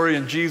and glory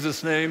in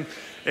Jesus' name.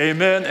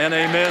 Amen and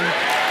amen.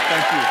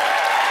 Thank you.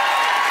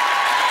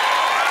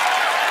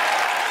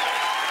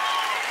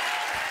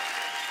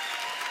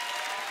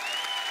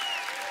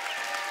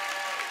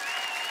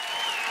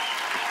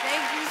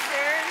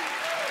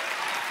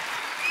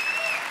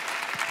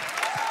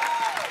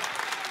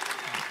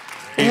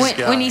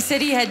 When he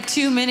said he had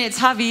 2 minutes,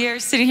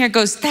 Javier sitting here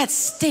goes, that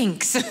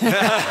stinks.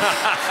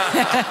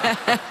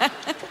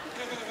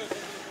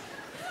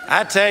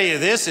 I tell you,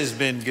 this has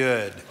been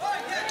good.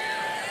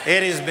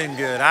 It has been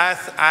good.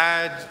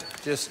 I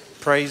just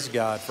praise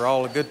God for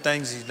all the good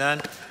things he's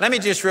done. Let me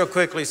just real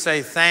quickly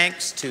say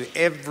thanks to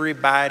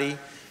everybody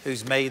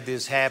who's made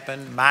this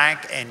happen.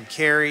 Mike and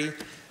Carrie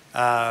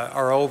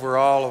are over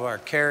all of our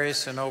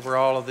Charis and over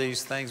all of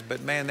these things.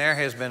 But man, there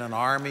has been an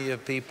army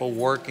of people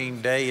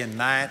working day and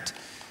night.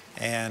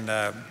 And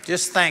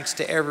just thanks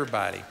to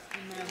everybody.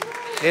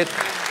 It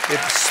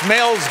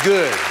smells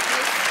good.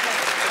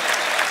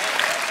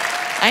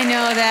 I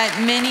know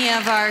that many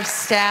of our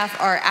staff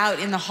are out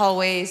in the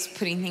hallways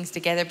putting things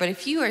together, but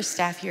if you are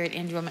staff here at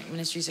Wommack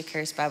Ministries or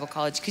Charis Bible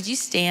College, could you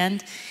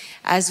stand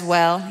as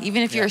well,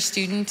 even if you're a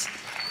student?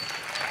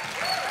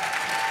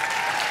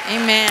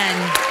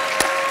 Amen.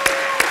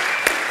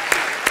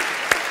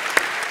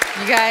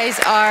 You guys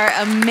are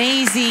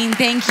amazing.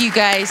 Thank you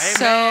guys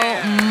so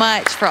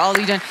much for all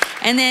you've done.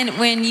 And then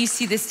when you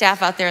see the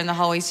staff out there in the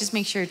hallways, just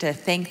make sure to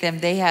thank them.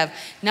 They have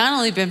not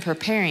only been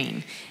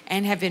preparing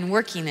and have been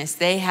working this,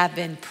 they have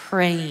been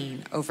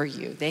praying over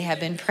you. They have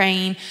been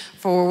praying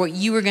for what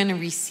you were going to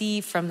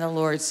receive from the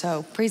Lord.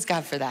 So praise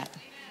God for that.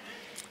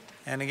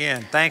 And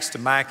again, thanks to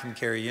Mike and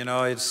Carrie. You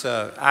know, it's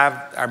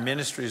our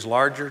ministry is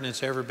larger than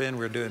it's ever been.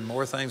 We're doing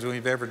more things than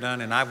we've ever done,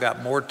 and I've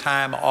got more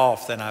time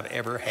off than I've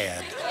ever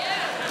had.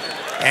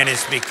 And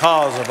it's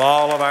because of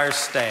all of our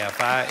staff.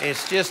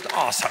 It's just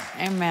awesome.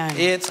 Amen.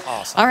 It's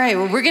awesome. All right,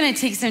 well, we're going to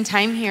take some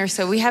time here.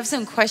 So we have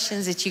some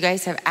questions that you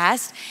guys have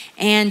asked,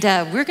 and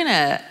we're going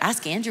to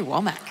ask Andrew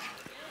Wommack.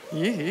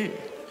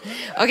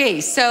 Okay,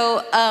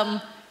 so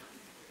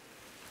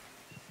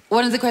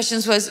one of the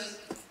questions was,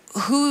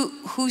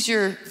 who's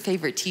your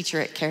favorite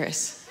teacher at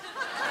Charis?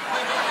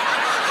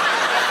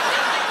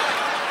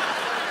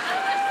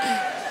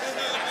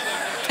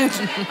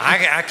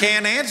 I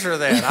can't answer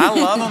that. I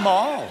love them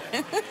all.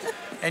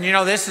 And you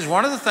know, this is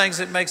one of the things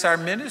that makes our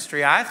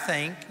ministry, I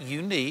think,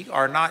 unique,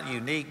 or not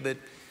unique,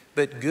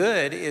 but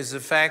good, is the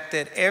fact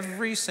that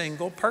every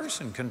single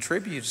person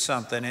contributes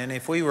something. And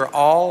if we were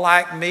all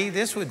like me,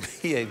 this would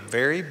be a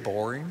very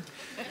boring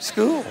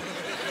school.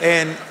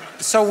 And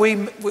so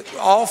we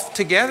all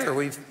together,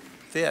 we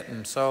fit.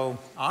 And so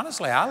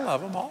honestly, I love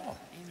them all.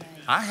 Amen.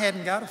 I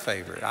hadn't got a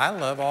favorite. I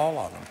love all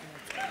of them.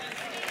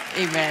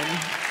 Amen.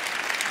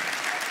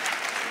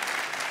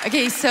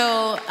 Okay,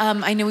 so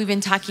I know we've been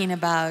talking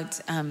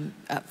about,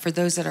 for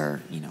those that are,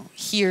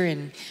 here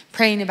and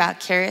praying about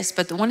Charis,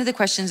 but one of the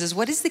questions is,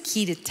 what is the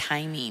key to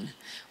timing?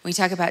 When we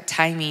talk about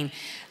timing,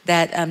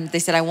 that they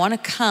said, I want to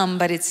come,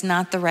 but it's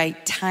not the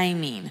right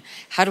timing.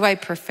 How do I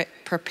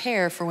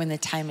prepare for when the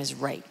time is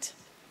right?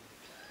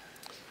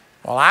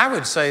 Well, I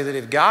would say that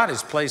if God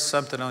has placed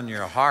something on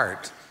your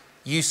heart,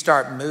 you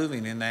start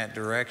moving in that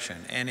direction.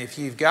 And if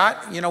you've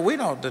got, we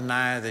don't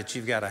deny that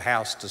you've got a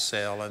house to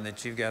sell and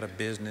that you've got a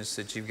business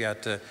that you've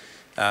got to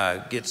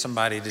get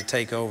somebody to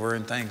take over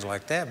and things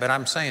like that. But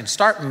I'm saying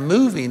start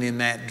moving in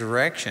that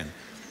direction.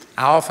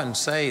 I often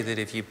say that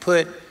if you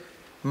put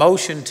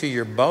motion to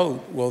your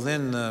boat, well,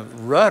 then the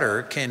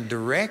rudder can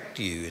direct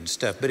you and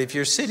stuff. But if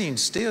you're sitting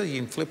still,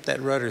 you can flip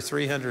that rudder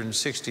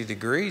 360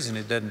 degrees and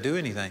it doesn't do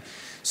anything.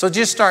 So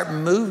just start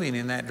moving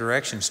in that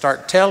direction.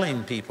 Start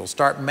telling people,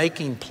 start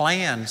making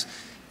plans,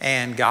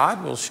 and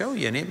God will show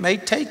you. And it may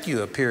take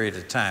you a period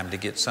of time to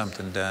get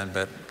something done,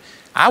 but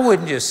I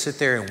wouldn't just sit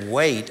there and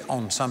wait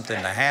on something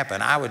to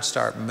happen. I would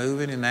start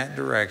moving in that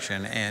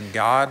direction, and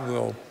God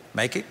will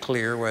make it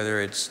clear whether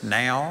it's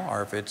now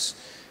or if it's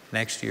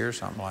next year or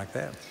something like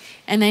that.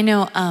 And I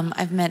know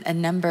I've met a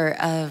number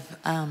of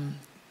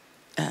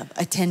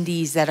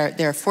attendees that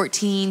they're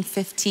 14,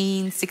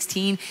 15,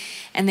 16,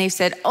 and they've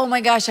said, oh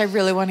my gosh, I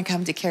really want to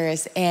come to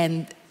Charis.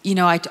 And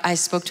I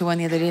spoke to one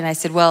the other day and I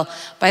said, well,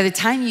 by the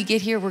time you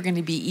get here, we're going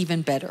to be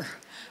even better.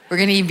 We're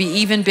going to be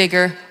even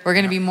bigger. We're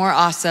going to be more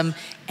awesome.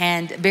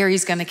 And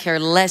Barry's going to care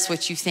less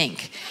what you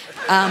think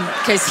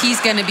because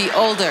he's going to be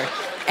older.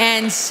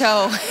 And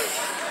so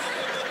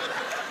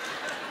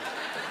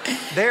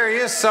there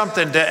is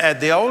something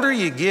the older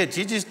you get,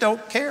 you just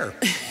don't care.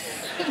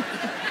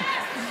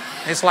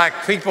 It's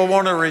like people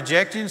want to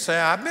reject you and say,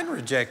 I've been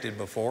rejected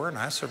before and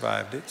I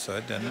survived it, so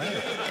it doesn't matter.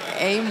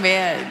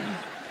 Amen.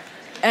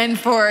 And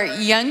for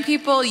young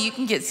people, you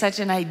can get such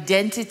an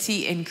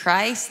identity in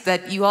Christ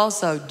that you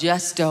also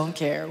just don't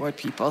care what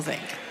people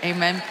think.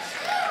 Amen.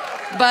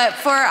 But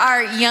for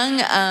our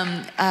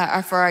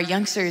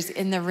youngsters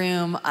in the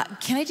room,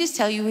 can I just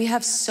tell you, we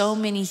have so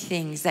many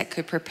things that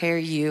could prepare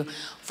you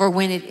for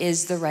when it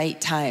is the right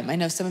time. I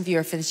know some of you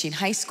are finishing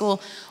high school.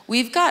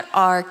 We've got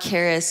our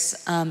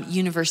Charis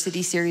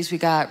University series. We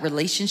got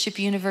Relationship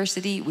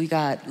University. We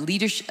got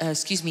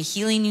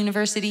Healing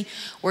University.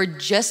 We're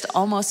just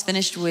almost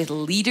finished with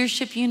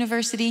Leadership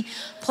University,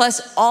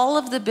 plus all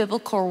of the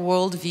biblical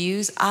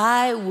worldviews.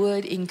 I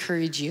would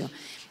encourage you,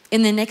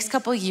 in the next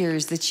couple of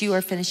years that you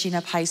are finishing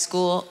up high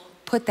school,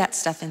 put that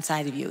stuff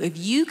inside of you. If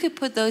you could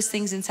put those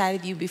things inside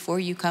of you before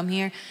you come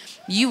here,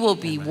 you will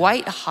be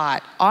white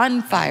hot,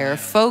 on fire,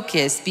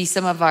 focused, be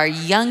some of our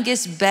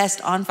youngest,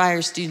 best on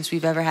fire students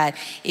we've ever had.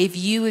 If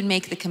you would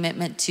make the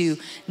commitment to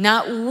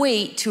not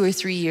wait 2 or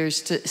 3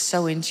 years to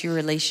sow into your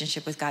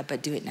relationship with God,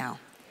 but do it now.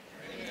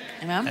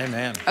 Amen?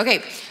 Amen.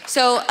 Okay,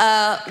 so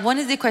one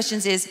of the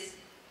questions is,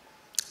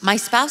 my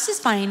spouse is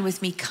fine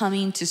with me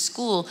coming to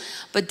school,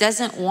 but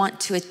doesn't want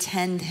to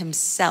attend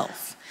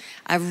himself.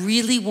 I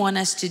really want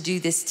us to do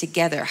this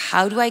together.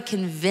 How do I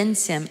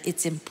convince him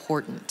it's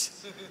important?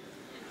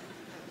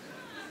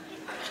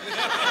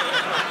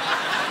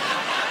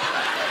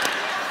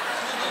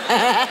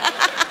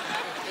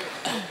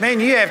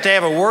 Man, you have to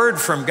have a word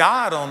from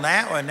God on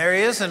that one. There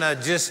isn't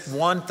just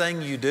one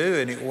thing you do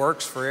and it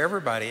works for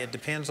everybody. It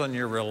depends on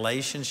your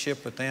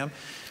relationship with them.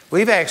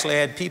 We've actually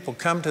had people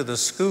come to the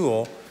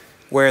school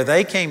where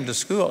they came to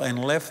school and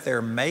left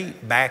their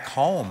mate back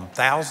home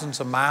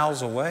thousands of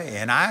miles away.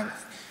 And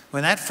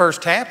when that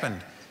first happened,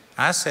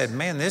 I said,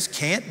 man, this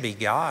can't be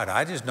God.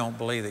 I just don't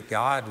believe that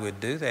God would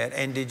do that.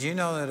 And did you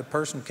know that a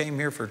person came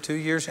here for 2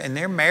 years and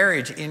their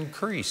marriage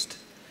increased?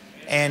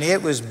 And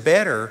it was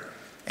better.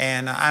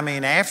 And I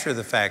mean, after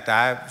the fact,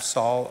 I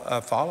saw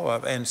a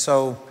follow-up. And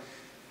so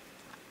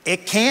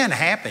it can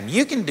happen.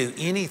 You can do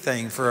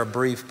anything for a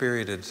brief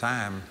period of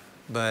time,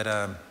 but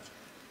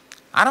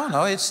I don't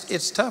know,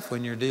 it's tough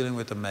when you're dealing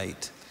with a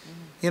mate.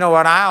 You know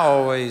what I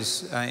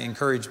always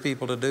encourage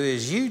people to do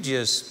is you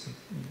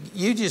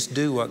just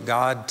do what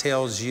God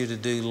tells you to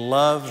do.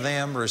 Love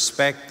them,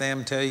 respect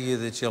them, tell you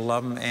that you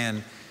love them.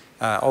 And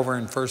over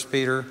in 1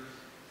 Peter,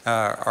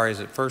 or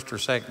is it 1st or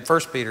 2nd?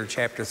 1 Peter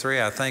chapter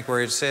 3, I think,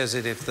 where it says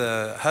that if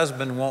the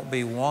husband won't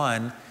be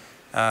won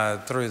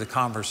through the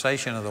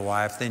conversation of the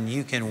wife, then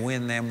you can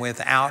win them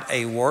without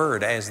a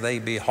word as they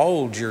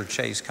behold your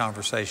chaste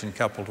conversation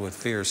coupled with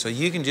fear. So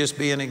you can just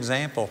be an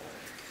example.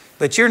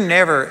 But you're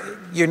never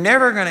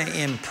going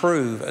to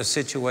improve a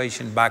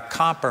situation by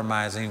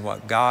compromising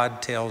what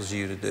God tells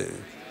you to do.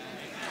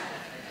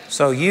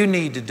 So you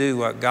need to do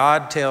what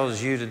God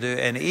tells you to do.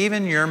 And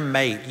even your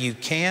mate, you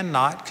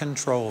cannot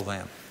control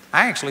them.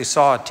 I actually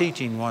saw a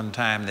teaching one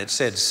time that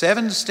said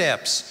 7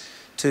 steps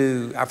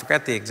to, I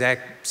forgot the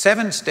exact,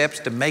 7 steps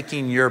to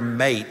making your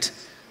mate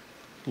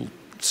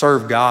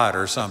serve God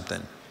or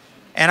something.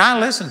 And I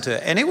listened to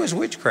it, and it was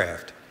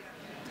witchcraft.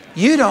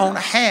 You don't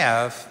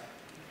have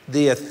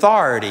the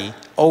authority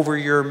over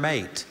your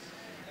mate.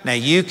 Now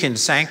you can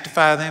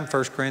sanctify them,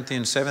 1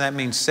 Corinthians 7, that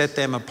means set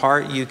them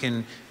apart. You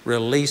can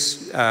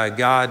release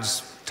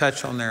God's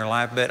touch on their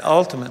life, but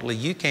ultimately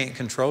you can't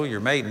control your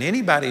mate. And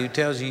anybody who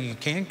tells you you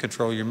can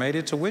control your mate,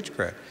 it's a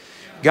witchcraft.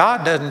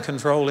 God doesn't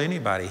control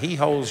anybody. He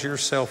holds your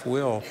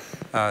self-will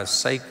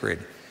sacred.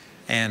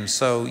 And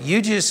so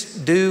you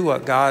just do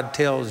what God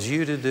tells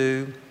you to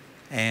do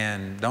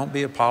and don't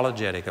be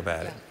apologetic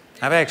about it.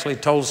 I've actually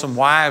told some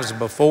wives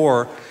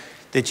before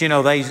that, you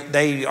know,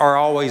 they are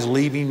always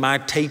leaving my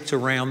tapes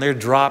around. They're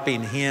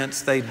dropping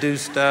hints. They do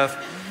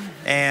stuff.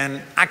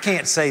 And I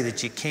can't say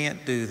that you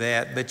can't do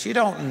that, but you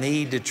don't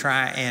need to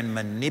try and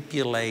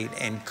manipulate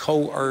and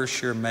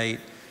coerce your mate.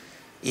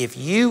 If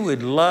you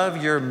would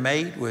love your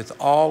mate with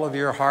all of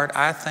your heart,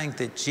 I think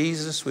that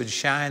Jesus would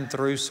shine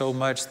through so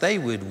much they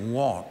would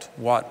want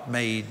what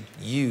made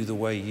you the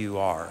way you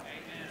are.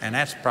 And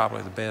that's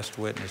probably the best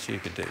witness you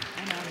could do.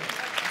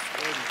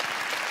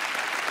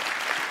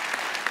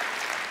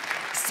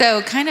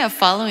 So kind of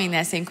following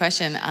that same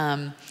question,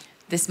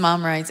 this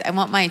mom writes, I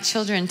want my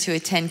children to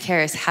attend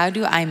Charis. How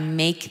do I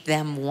make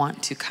them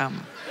want to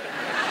come?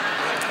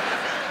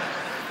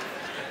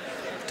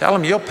 Tell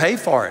them you'll pay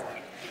for it.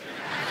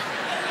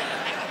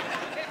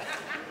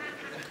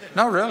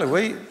 No,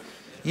 really,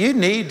 you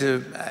need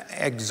to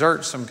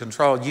exert some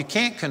control. You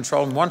can't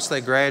control them once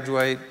they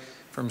graduate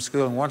from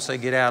school and once they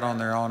get out on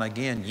their own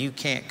again. You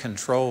can't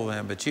control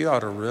them, but you ought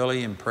to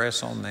really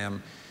impress on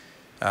them.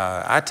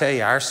 I tell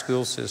you, our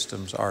school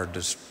systems are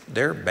just,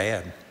 they're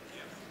bad.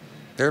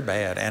 They're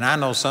bad. And I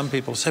know some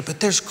people say, but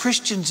there's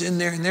Christians in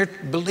there and they're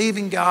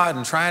believing God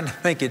and trying to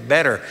make it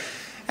better.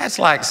 That's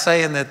like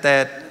saying that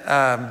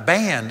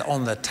band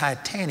on the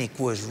Titanic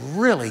was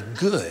really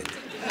good.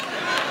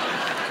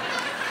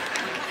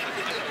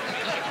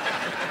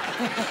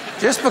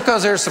 Just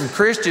because there's some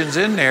Christians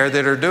in there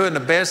that are doing the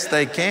best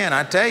they can,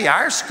 I tell you,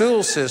 our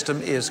school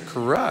system is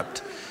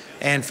corrupt.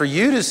 And for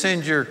you to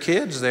send your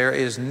kids there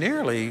is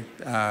nearly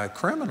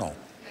criminal.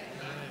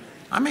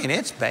 I mean,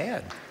 it's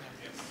bad.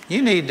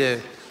 You need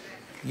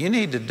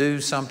to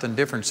do something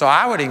different. So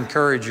I would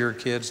encourage your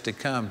kids to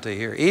come to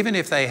here, even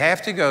if they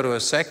have to go to a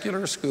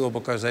secular school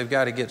because they've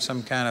got to get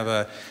some kind of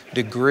a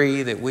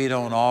degree that we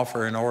don't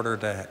offer in order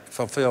to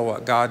fulfill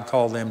what God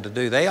called them to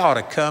do. They ought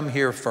to come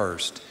here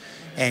first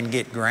and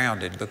get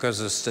grounded, because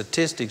the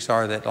statistics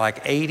are that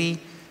like 80%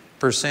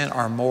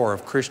 or more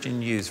of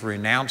Christian youth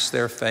renounce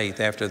their faith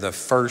after the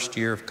first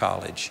year of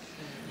college.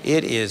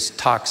 It is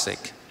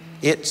toxic.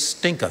 It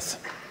stinketh.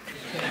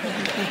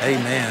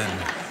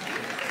 Amen.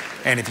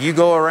 And if you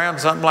go around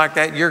something like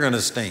that, you're going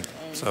to stink.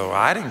 So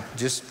I'd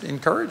just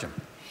encourage them.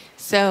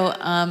 So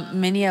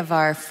many of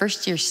our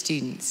first-year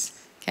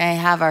students, can I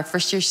have our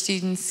first-year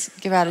students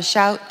give out a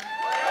shout?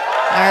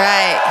 All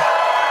right.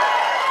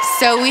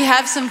 So we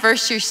have some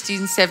first-year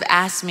students that have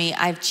asked me,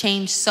 I've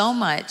changed so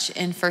much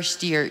in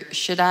first year.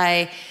 Should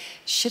I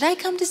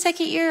come to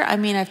second year? I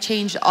mean, I've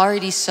changed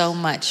already so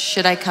much.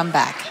 Should I come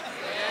back?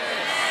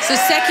 So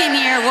second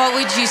year, what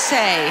would you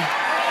say?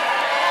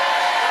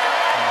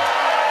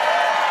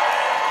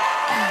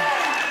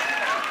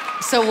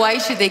 So why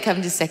should they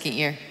come to second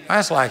year?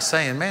 That's like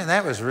saying, man,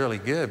 that was really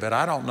good, but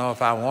I don't know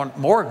if I want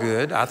more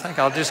good. I think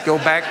I'll just go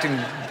back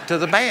to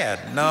the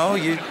bad. No,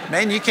 you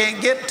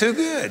can't get too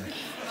good.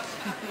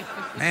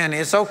 Man,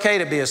 it's okay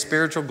to be a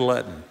spiritual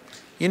glutton.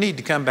 You need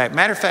to come back.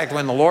 Matter of fact,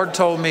 when the Lord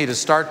told me to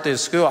start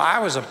this school, I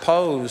was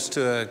opposed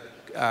to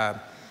a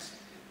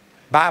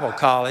Bible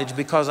college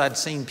because I'd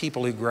seen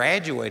people who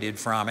graduated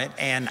from it,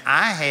 and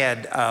I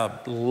had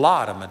a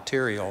lot of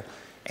material.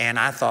 And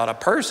I thought a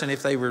person,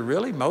 if they were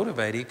really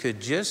motivated,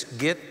 could just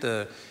get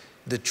the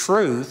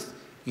truth,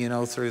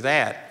 through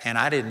that. And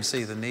I didn't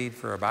see the need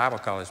for a Bible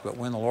college. But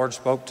when the Lord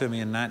spoke to me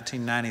in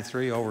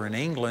 1993 over in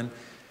England,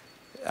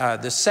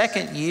 the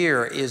second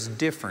year is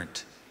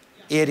different.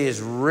 It is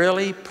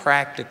really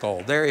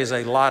practical. There is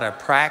a lot of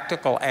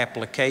practical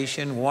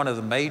application. One of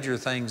the major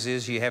things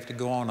is you have to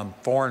go on a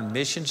foreign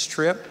missions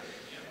trip.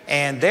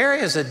 And there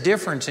is a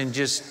difference in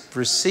just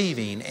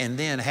receiving and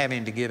then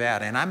having to give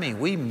out. And I mean,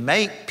 we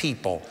make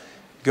people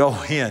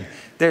go in.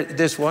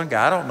 This one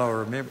guy, I don't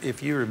know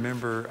if you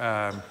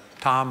remember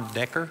Tom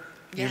Decker.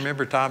 You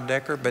remember Tom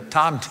Decker? But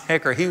Tom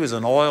Decker, he was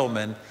an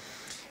oilman,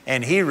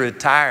 and he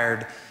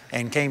retired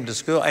and came to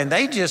school. And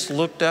they just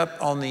looked up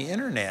on the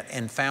internet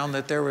and found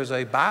that there was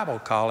a Bible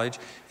college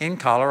in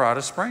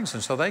Colorado Springs.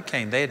 And so they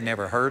came. They had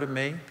never heard of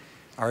me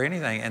or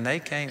anything, and they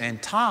came,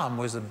 and Tom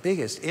was the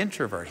biggest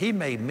introvert. He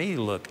made me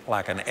look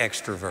like an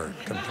extrovert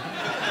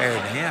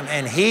compared to him.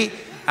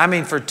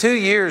 And for 2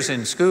 years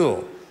in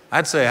school,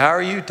 I'd say, how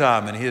are you,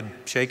 Tom? And he'd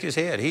shake his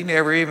head. He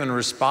never even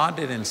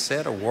responded and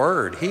said a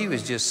word. He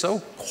was just so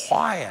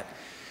quiet.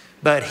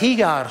 But he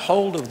got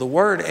hold of the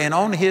word, and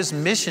on his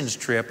missions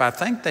trip, I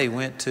think they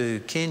went to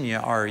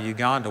Kenya or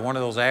Uganda, one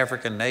of those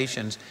African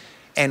nations,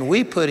 and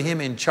we put him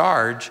in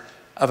charge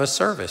of a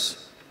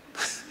service.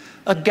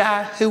 A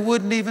guy who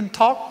wouldn't even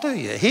talk to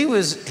you.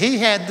 He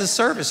had the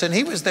service, and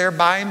he was there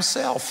by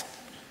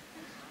himself.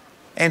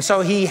 And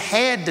so he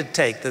had to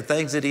take the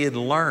things that he had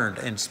learned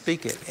and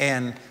speak it.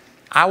 And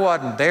I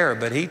wasn't there,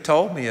 but he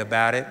told me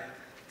about it.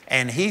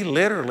 And he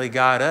literally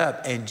got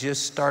up and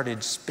just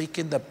started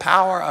speaking. The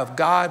power of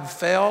God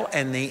fell,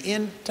 and the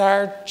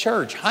entire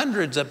church,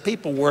 hundreds of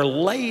people, were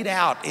laid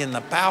out in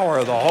the power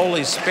of the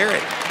Holy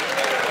Spirit.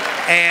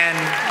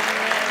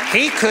 And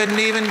he couldn't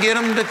even get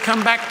them to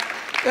come back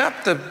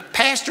up. The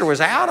pastor was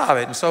out of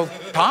it. And so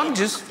Tom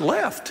just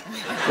left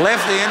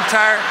the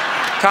entire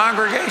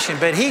congregation.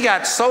 But he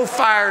got so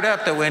fired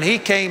up that when he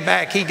came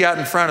back, he got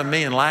in front of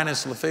me and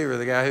Linus Lefevre,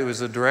 the guy who was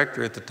the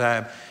director at the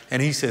time,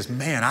 and he says,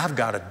 man, I've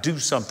got to do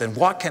something.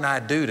 What can I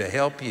do to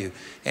help you?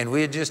 And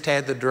we had just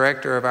had the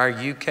director of our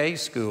UK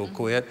school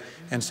quit.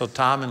 And so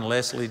Tom and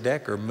Leslie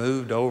Decker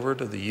moved over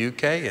to the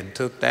UK and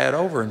took that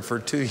over, and for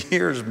 2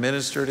 years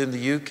ministered in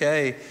the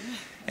UK.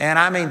 And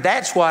I mean,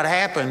 that's what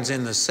happens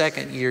in the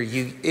second year.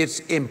 It's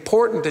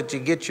important that you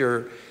get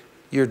your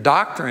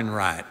doctrine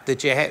right,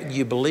 that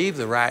you believe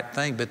the right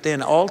thing, but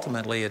then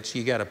ultimately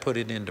you got to put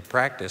it into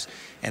practice.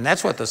 And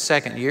that's what the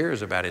second year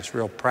is about. It's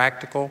real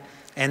practical.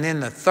 And then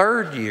the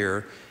third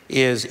year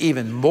is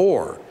even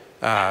more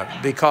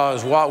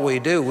because what we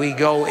do, we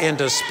go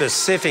into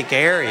specific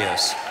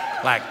areas.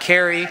 Like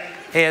Carrie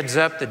heads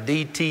up the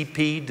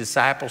DTP,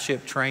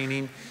 Discipleship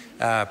Training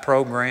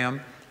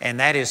Program. And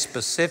that is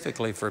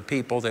specifically for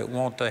people that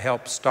want to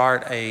help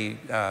start a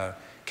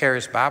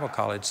Charis Bible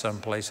College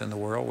someplace in the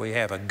world. We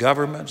have a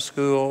government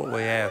school.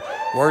 We have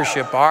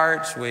worship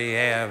arts. We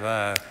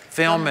have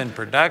film and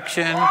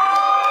production.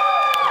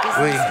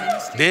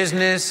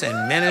 Business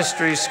and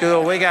ministry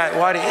school. We got,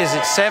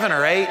 7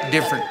 or 8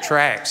 different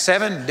tracks,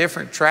 7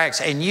 different tracks,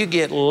 and you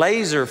get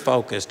laser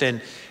focused.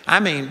 And I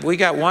mean, we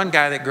got one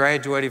guy that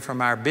graduated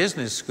from our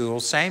business school,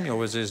 Samuel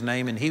was his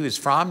name, and he was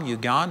from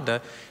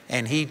Uganda,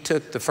 and he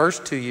took the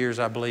first 2 years,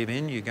 I believe,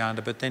 in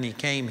Uganda, but then he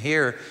came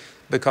here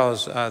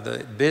because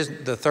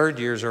the third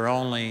years are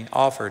only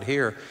offered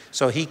here.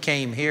 So he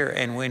came here,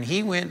 and when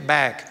he went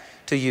back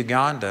to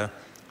Uganda,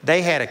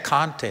 they had a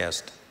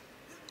contest.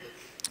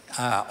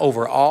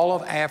 over all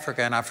of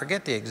Africa, and I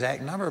forget the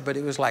exact number, but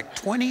it was like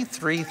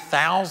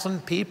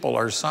 23,000 people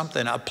or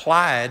something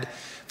applied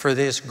for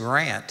this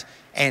grant.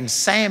 And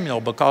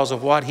Samuel, because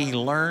of what he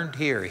learned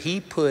here, he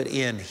put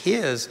in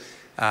his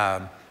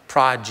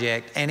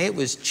project, and it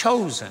was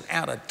chosen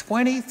out of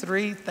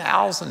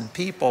 23,000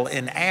 people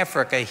in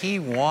Africa. He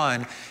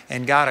won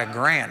and got a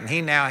grant, and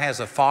he now has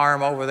a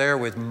farm over there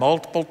with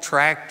multiple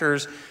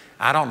tractors.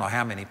 I don't know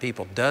how many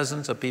people,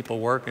 dozens of people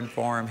working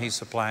for him. He's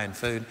supplying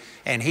food.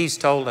 And he's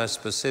told us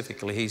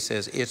specifically, he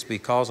says, it's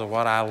because of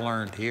what I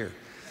learned here.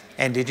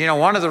 And did you know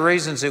one of the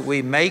reasons that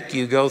we make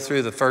you go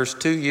through the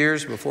first 2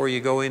 years before you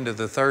go into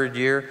the third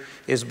year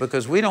is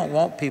because we don't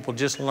want people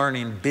just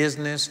learning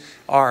business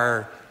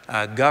or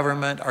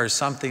government or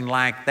something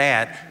like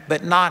that,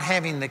 but not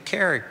having the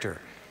character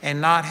and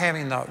not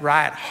having the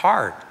right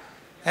heart.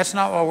 That's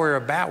not what we're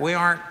about. We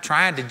aren't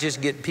trying to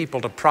just get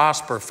people to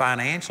prosper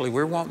financially.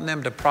 We're wanting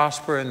them to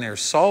prosper in their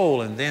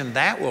soul, and then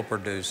that will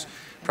produce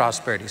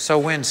prosperity. So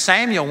when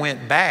Samuel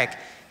went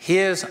back,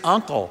 his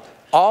uncle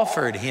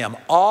offered him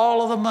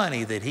all of the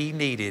money that he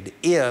needed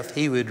if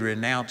he would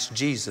renounce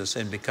Jesus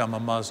and become a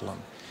Muslim.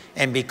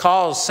 And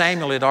because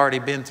Samuel had already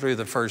been through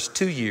the first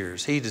 2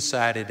 years, he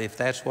decided if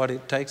that's what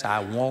it takes, I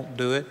won't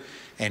do it.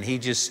 And he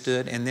just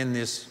stood, and then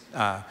this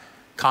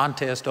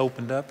contest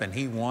opened up and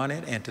he won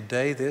it. And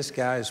today this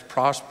guy is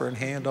prospering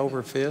hand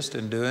over fist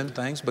and doing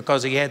things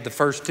because he had the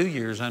first 2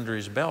 years under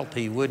his belt.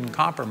 He wouldn't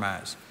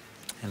compromise.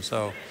 And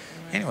so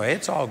anyway,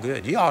 it's all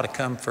good. You ought to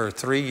come for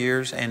 3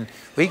 years. And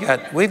we've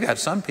got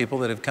some people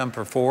that have come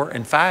for 4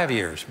 and 5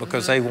 years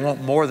because they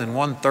want more than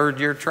 1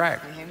 third-year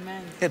track.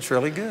 Amen. It's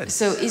really good.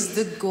 So is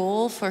the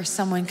goal for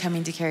someone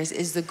coming to Charis,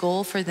 is the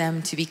goal for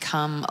them to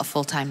become a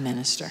full-time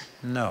minister?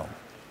 No.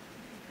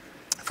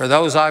 For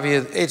those of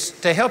you, it's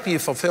to help you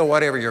fulfill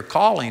whatever your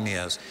calling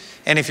is.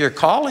 And if your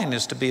calling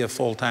is to be a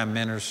full-time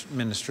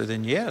minister,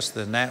 then yes,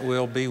 then that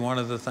will be one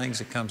of the things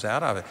that comes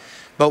out of it.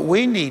 But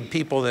we need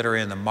people that are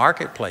in the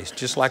marketplace,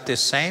 just like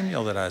this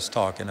Samuel that I was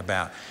talking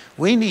about.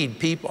 We need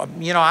people,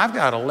 you know, I've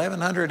got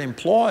 1,100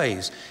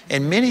 employees,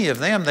 and many of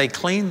them, they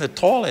clean the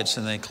toilets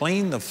and they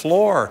clean the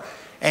floor.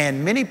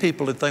 And many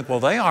people would think, well,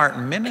 they aren't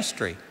in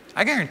ministry.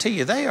 I guarantee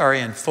you, they are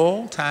in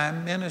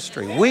full-time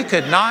ministry. We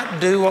could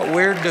not do what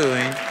we're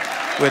doing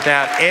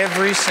without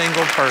every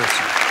single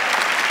person.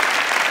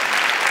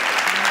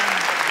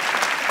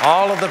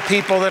 All of the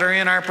people that are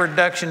in our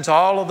productions,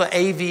 all of the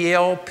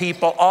AVL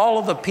people, all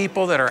of the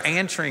people that are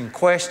answering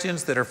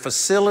questions, that are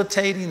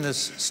facilitating the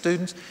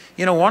students.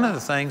 You know, one of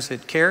the things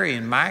that Carrie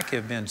and Mike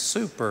have been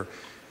super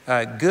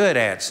good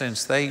at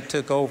since they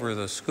took over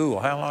the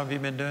school. How long have you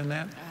been doing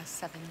that?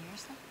 7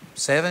 years.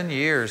 7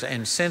 years.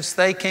 And since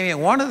they came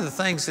in, one of the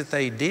things that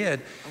they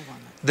did,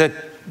 the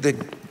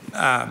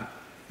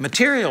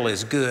material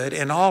is good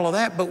and all of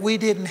that, but we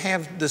didn't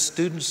have the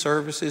student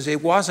services.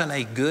 It wasn't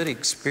a good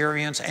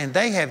experience, and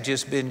they have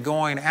just been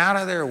going out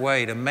of their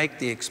way to make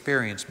the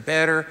experience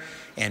better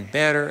and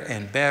better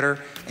and better.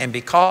 And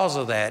because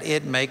of that,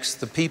 it makes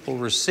the people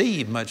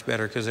receive much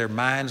better because their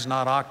mind's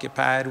not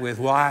occupied with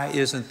why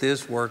isn't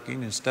this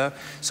working and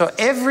stuff. So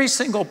every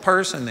single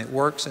person that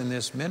works in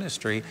this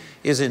ministry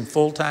is in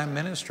full-time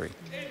ministry.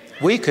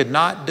 We could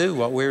not do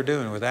what we're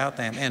doing without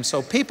them. And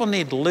so people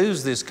need to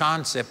lose this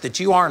concept that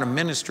you aren't a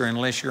minister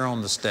unless you're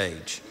on the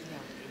stage.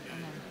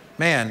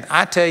 Man,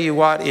 I tell you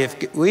what,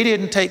 if we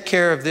didn't take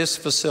care of this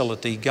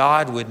facility,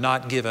 God would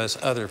not give us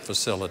other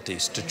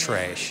facilities to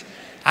trash.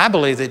 I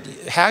believe that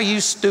how you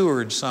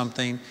steward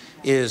something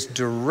is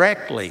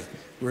directly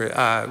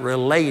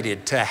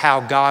related to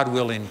how God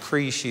will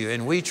increase you.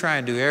 And we try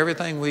and do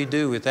everything we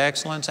do with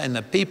excellence. And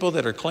the people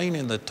that are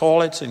cleaning the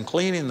toilets and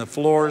cleaning the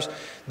floors,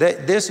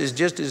 this is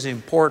just as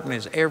important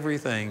as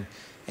everything.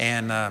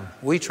 And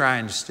we try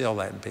and instill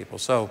that in people.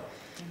 So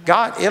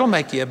God, it'll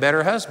make you a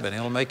better husband.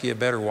 It'll make you a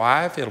better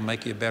wife. It'll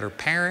make you a better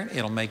parent.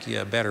 It'll make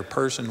you a better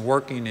person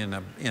working in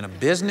a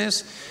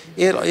business.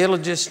 It'll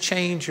just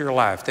change your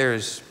life.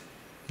 There's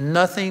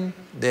nothing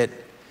that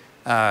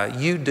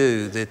you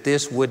do that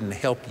this wouldn't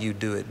help you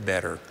do it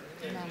better.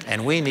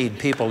 And we need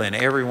people in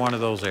every one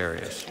of those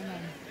areas.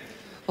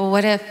 Well,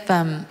 what if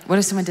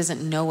someone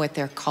doesn't know what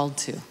they're called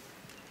to?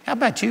 How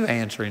about you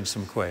answering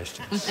some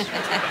questions?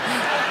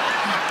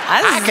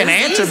 I can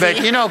answer,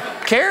 but you know,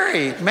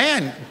 Carrie,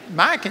 man,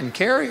 Mike and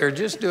Carrie are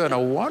just doing a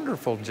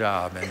wonderful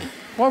job. And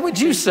what would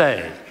you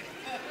say?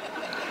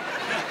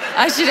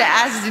 I should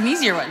have asked an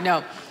easier one.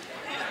 No.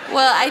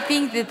 Well, I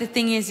think that the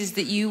thing is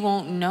that you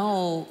won't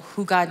know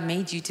who God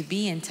made you to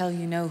be until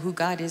you know who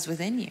God is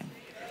within you.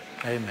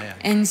 Amen.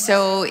 And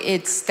so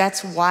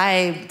that's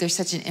why there's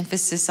such an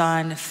emphasis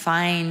on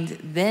find,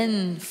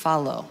 then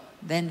follow,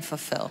 then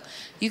fulfill.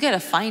 You got to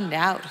find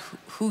out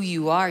who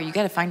you are. You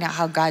got to find out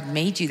how God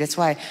made you. That's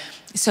why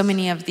so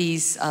many of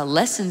these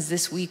lessons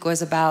this week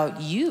was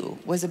about you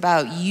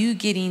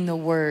getting the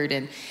word.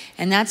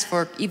 And that's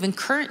for even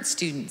current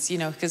students, you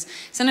know, because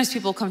sometimes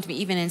people come to me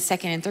even in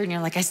second and third and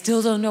you're like, I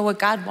still don't know what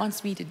God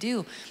wants me to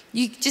do.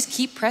 You just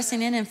keep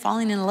pressing in and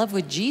falling in love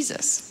with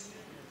Jesus.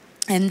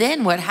 And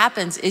then what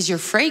happens is your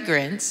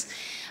fragrance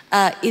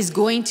is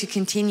going to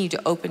continue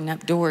to open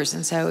up doors.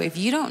 And so if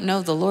you don't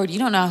know the Lord, you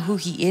don't know who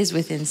he is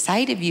within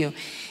inside of you,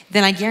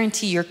 then I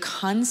guarantee you're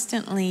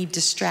constantly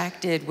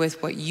distracted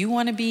with what you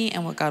want to be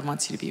and what God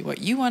wants you to be,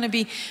 what you want to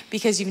be,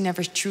 because you've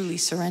never truly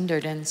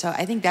surrendered. And so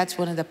I think that's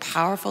one of the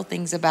powerful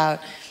things about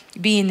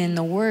being in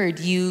the Word.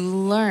 You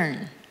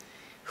learn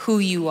who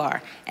you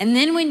are. And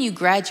then when you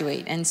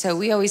graduate, and so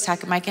we always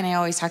talk, Mike and I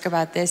always talk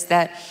about this,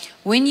 that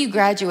when you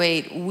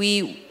graduate,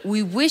 we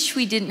wish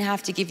we didn't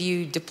have to give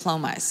you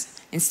diplomas.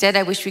 Instead,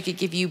 I wish we could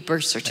give you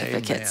birth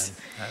certificates.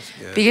 Amen. That's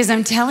good. Because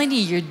I'm telling you,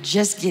 you're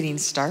just getting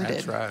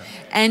started. That's right.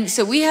 And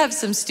so we have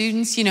some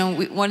students, you know,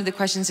 one of the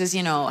questions is,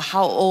 you know,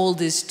 how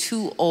old is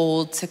too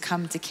old to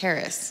come to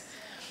Charis?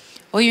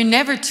 Well, you're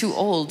never too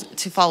old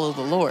to follow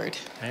the Lord.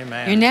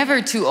 Amen. You're never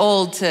too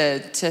old to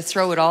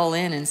throw it all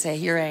in and say,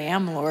 here I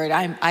am, Lord,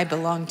 I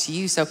belong to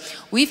you. So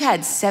we've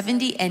had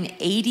 70 and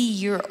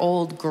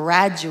 80-year-old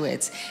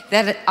graduates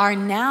that are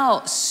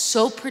now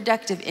so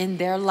productive in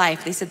their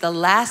life. They said the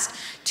last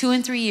 2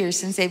 and 3 years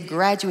since they've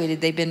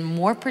graduated, they've been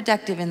more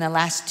productive in the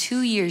last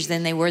 2 years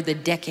than they were the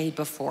decade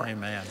before.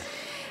 Amen.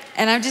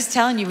 And I'm just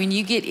telling you, when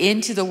you get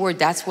into the Word,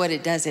 that's what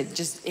it does.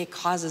 It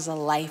causes a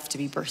life to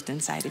be birthed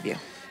inside of you.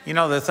 You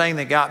know, the thing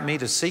that got me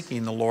to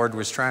seeking the Lord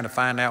was trying to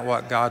find out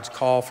what God's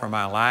call for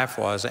my life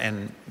was.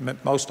 And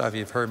most of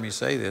you have heard me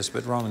say this,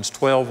 but Romans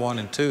 12, 1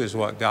 and 2 is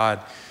what God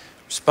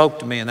spoke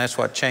to me, and that's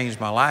what changed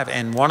my life.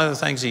 And one of the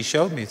things he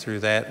showed me through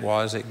that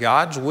was that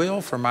God's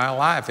will for my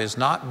life is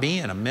not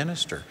being a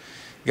minister.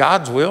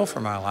 God's will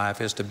for my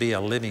life is to be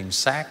a living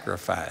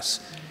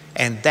sacrifice.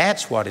 And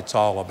that's what it's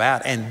all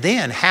about. And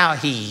then how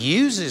he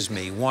uses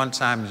me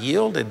once I'm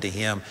yielded to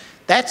him,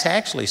 that's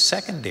actually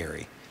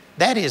secondary.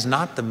 That is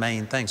not the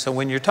main thing. So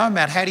when you're talking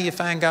about how do you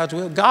find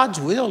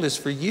God's will is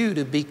for you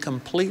to be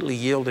completely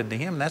yielded to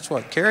him. That's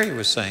what Carrie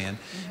was saying.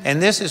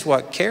 And this is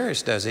what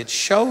Charis does. It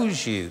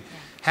shows you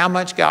how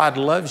much God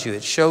loves you.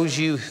 It shows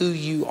you who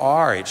you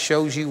are. It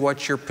shows you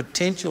what your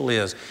potential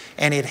is.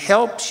 And it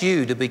helps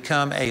you to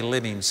become a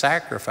living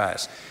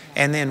sacrifice.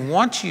 And then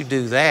once you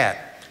do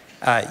that,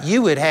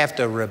 you would have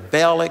to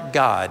rebel at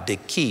God to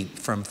keep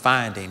from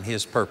finding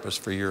his purpose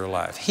for your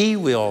life. He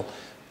will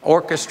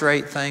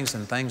orchestrate things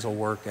and things will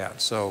work out.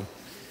 So,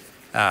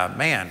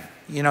 man,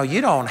 you know,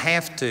 you don't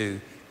have to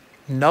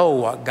know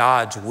what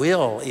God's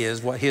will is,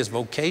 what his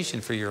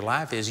vocation for your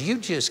life is. You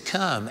just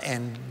come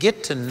and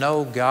get to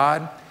know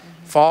God,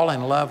 fall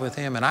in love with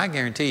him, and I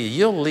guarantee you,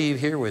 you'll leave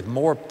here with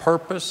more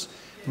purpose,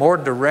 more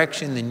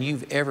direction than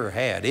you've ever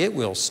had. It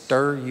will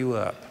stir you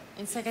up.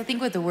 It's like, I think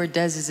what the Word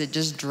does is it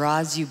just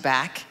draws you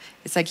back.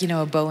 It's like, you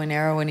know, a bow and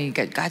arrow when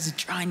God's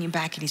drawing you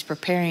back and he's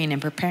preparing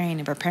and preparing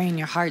and preparing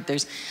your heart.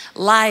 There's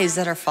lies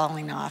that are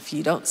falling off.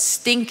 You don't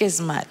stink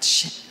as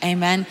much.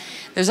 Amen.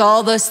 There's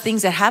all those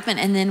things that happen.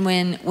 And then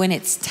when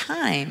it's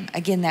time,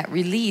 again, that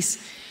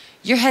release,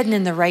 you're heading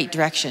in the right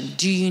direction.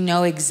 Do you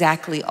know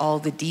exactly all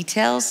the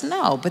details?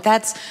 No, but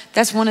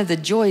that's one of the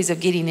joys of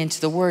getting into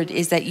the Word,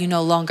 is that you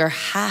no longer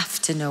have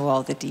to know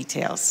all the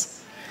details.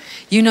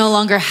 You no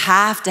longer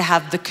have to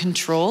have the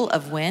control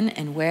of when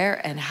and where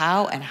and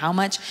how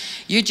much.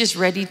 You're just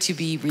ready to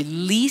be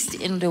released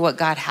into what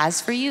God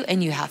has for you,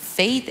 and you have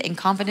faith and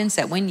confidence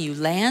that when you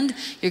land,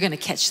 you're going to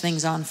catch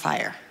things on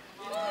fire.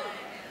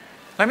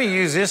 Let me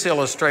use this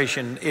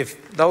illustration.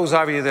 If those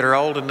of you that are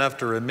old enough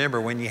to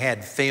remember when you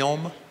had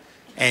film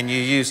and you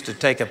used to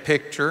take a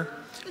picture,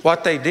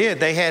 what they did,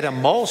 they had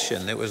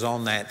emulsion that was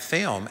on that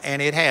film,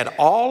 and it had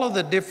all of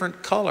the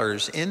different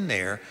colors in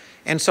there.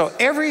 And so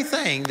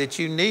everything that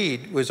you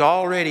need was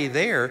already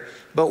there,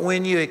 but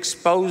when you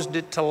exposed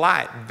it to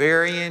light,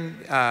 varying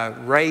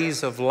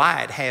rays of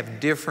light have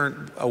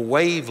different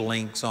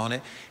wavelengths on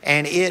it,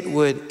 and it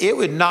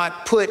would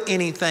not put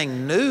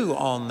anything new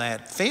on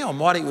that film.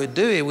 What it would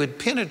do, it would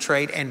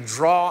penetrate and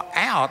draw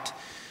out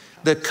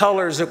the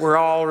colors that were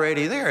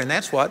already there, and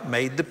that's what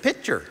made the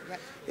picture.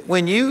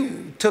 When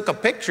you took a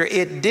picture,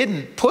 it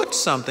didn't put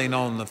something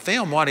on the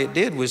film. What it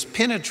did was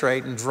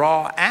penetrate and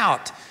draw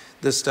out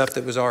the stuff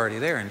that was already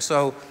there. And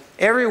so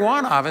every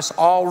one of us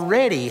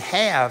already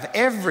have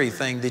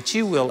everything that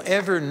you will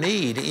ever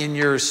need in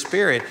your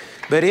spirit,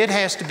 but it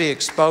has to be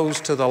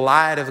exposed to the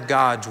light of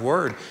God's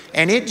Word.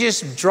 And it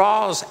just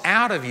draws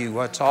out of you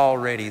what's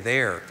already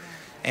there.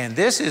 And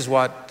this is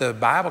what the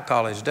Bible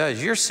college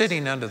does. You're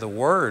sitting under the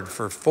Word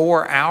for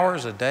 4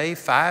 hours a day,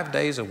 5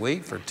 days a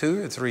week for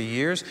 2 or 3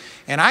 years.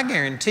 And I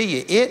guarantee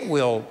you, it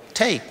will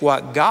take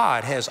what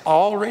God has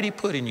already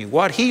put in you,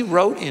 what he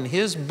wrote in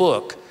his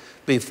book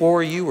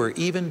before you were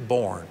even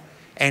born,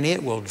 and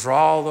it will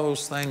draw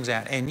those things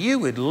out. And you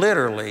would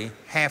literally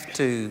have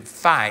to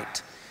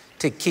fight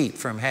to keep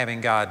from having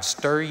God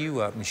stir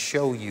you up and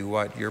show you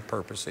what your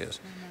purpose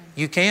is.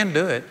 You can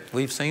do it.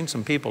 We've seen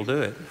some people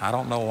do it. I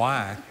don't know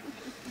why.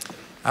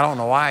 I don't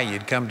know why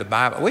you'd come to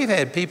Bible. We've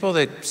had people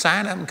that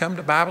sign up and come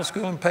to Bible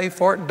school and pay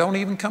for it and don't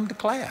even come to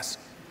class.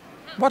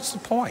 What's the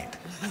point?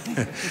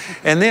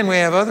 And then we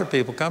have other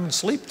people come and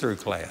sleep through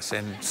class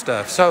and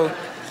stuff. So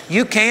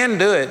you can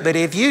do it, but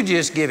if you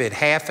just give it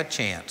half a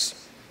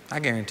chance, I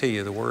guarantee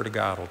you the Word of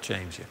God will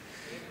change you.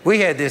 We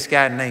had this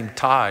guy named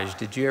Taj.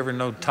 Did you ever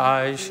know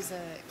Taj? He was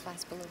a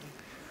class below me.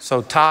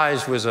 So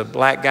Taj was a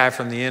black guy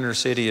from the inner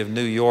city of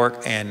New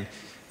York, and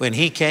when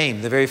he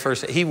came, the very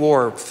first, he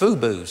wore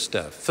FUBU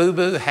stuff.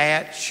 FUBU,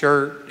 hat,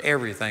 shirt,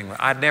 everything.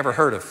 I'd never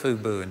heard of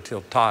FUBU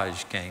until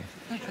Taj came.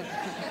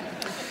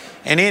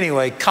 And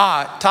anyway,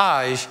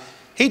 Taj,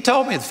 he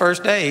told me the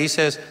first day, he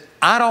says,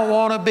 I don't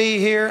want to be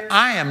here.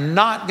 I am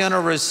not going to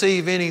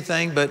receive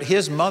anything. But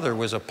his mother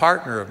was a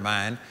partner of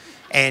mine.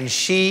 And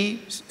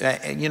she,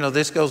 you know,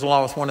 this goes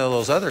along with one of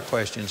those other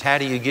questions. How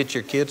do you get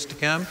your kids to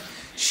come?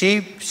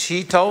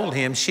 She told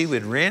him she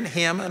would rent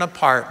him an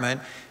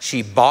apartment.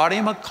 She bought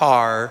him a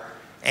car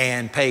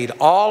and paid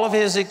all of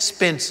his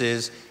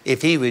expenses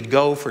if he would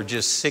go for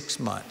just 6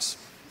 months.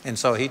 And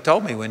so he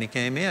told me when he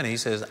came in, he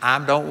says,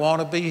 I don't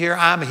want to be here.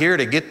 I'm here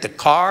to get the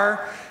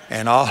car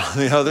and all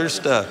the other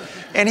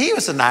stuff. And he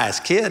was a nice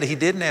kid. He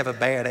didn't have a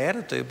bad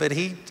attitude, but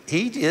he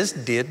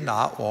just did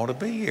not want to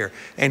be here.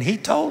 And he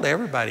told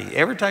everybody,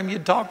 every time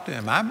you'd talk to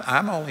him,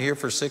 I'm only here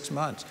for 6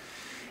 months.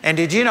 And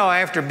did you know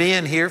after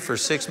being here for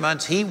 6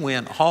 months, he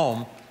went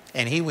home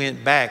and he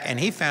went back and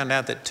he found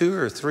out that 2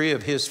 or 3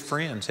 of his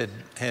friends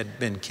had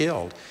been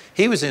killed.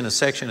 He was in a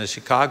section of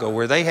Chicago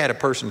where they had a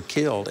person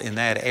killed in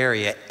that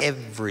area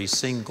every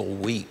single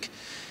week.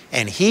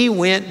 And he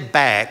went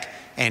back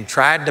and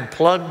tried to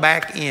plug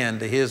back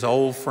into his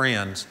old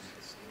friends,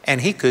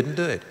 and he couldn't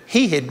do it.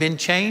 He had been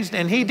changed,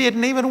 and he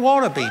didn't even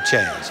want to be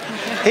changed.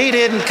 He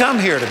didn't come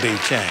here to be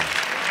changed.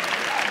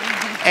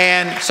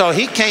 And so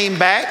he came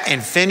back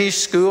and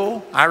finished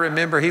school. I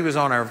remember he was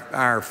on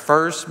our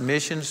first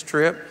missions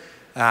trip,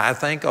 I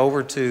think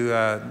over to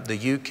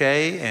the UK,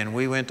 and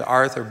we went to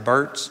Arthur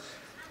Burt's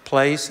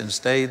place and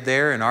stayed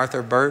there. And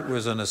Arthur Burt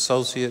was an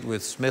associate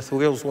with Smith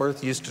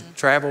Wigglesworth, used to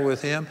travel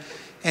with him.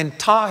 And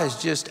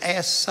Taj just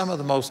asked some of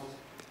the most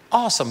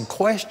awesome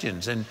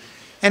questions. And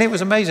it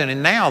was amazing.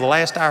 And now, the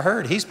last I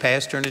heard, he's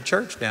pastoring a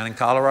church down in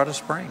Colorado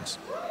Springs.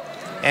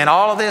 And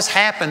all of this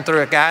happened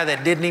through a guy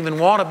that didn't even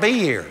want to be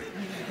here.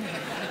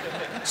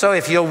 So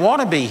if you'll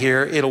want to be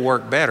here, it'll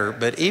work better.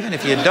 But even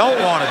if you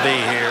don't want to be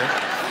here,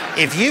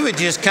 if you would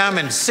just come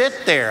and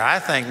sit there, I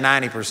think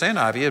 90%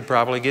 of you would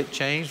probably get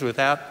changed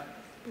without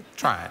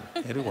trying.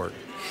 It'll work.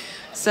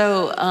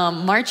 So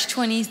March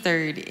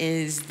 23rd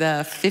is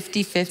the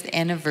 55th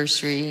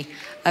anniversary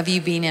of you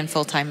being in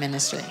full-time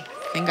ministry.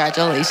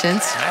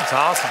 Congratulations. That's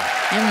awesome.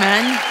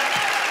 Amen.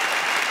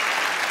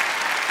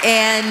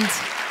 And,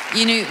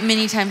 you know,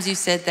 many times you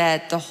said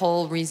that the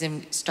whole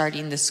reason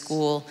starting the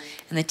school,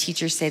 and the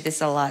teachers say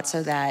this a lot,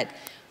 so that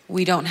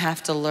we don't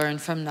have to learn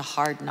from the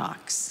hard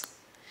knocks.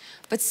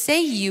 But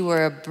say you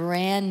were a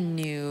brand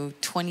new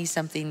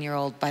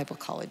 20-something-year-old Bible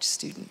college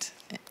student,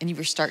 and you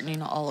were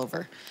starting all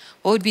over.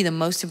 What would be the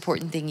most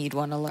important thing you'd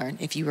want to learn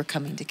if you were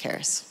coming to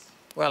Charis?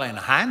 Well, in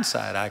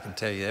hindsight, I can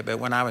tell you that. But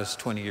when I was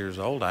 20 years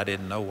old, I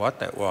didn't know what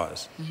that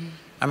was. Mm-hmm.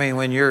 I mean,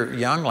 when you're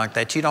young like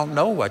that, you don't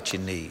know what you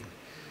need.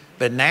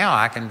 But now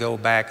I can go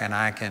back and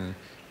I can,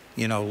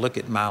 you know, look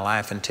at my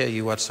life and tell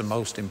you what's the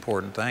most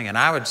important thing. And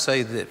I would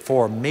say that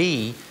for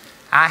me,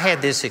 I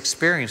had this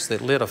experience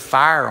that lit a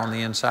fire on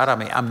the inside of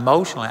me.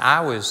 Emotionally,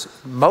 I was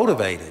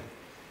motivated.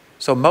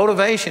 So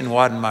motivation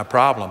wasn't my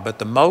problem, but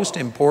the most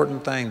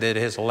important thing that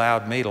has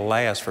allowed me to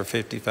last for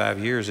 55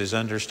 years is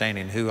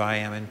understanding who I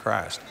am in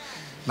Christ.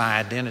 My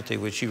identity,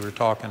 which you were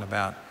talking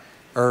about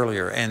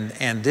earlier.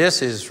 And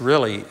this is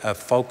really a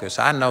focus.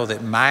 I know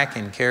that Mike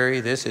and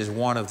Carrie, this is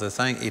one of the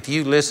things, if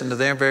you listen to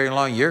them very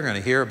long, you're going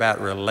to hear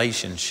about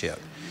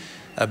relationship,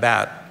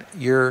 about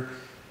your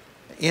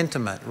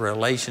intimate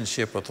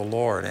relationship with the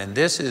Lord. And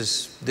this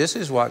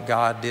is what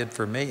God did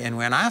for me. And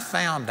when I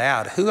found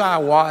out who I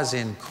was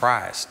in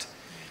Christ,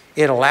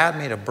 it allowed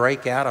me to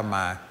break out of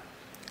my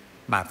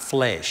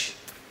flesh.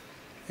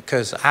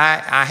 Because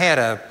I had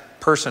a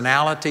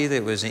personality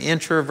that was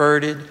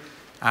introverted.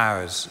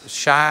 I was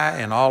shy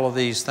and all of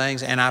these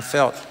things. And I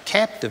felt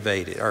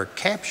captivated or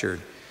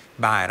captured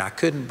by it. I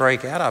couldn't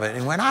break out of it.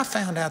 And when I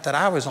found out that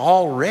I was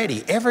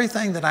already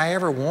everything that I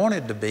ever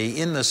wanted to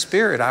be in the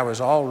Spirit, I was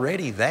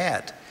already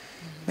that.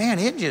 Man,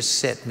 it just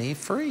set me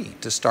free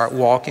to start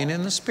walking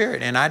in the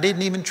Spirit. And I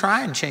didn't even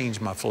try and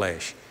change my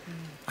flesh.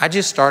 I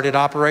just started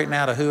operating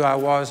out of who I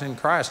was in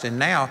Christ. And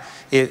now,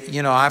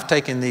 you know, I've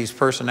taken these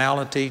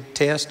personality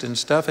tests and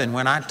stuff, and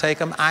when I take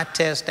them, I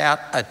test out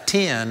a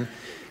 10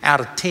 out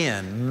of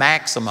 10,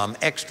 maximum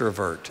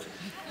extrovert.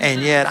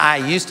 And yet I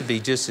used to be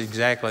just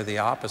exactly the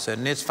opposite.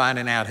 And it's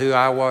finding out who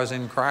I was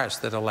in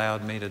Christ that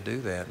allowed me to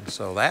do that. And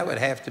so that would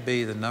have to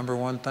be the number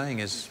one thing,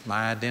 is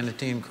my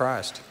identity in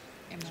Christ.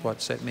 It's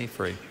what set me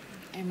free.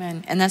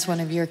 Amen. And that's one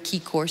of your key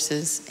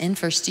courses in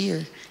first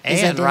year.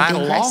 And right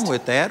along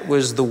with that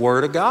was the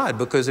Word of God.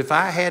 Because if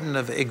I hadn't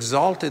have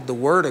exalted the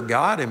Word of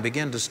God and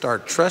begun to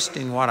start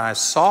trusting what I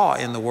saw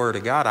in the Word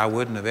of God, I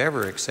wouldn't have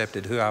ever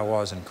accepted who I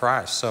was in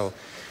Christ. So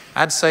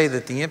I'd say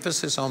that the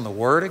emphasis on the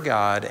Word of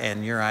God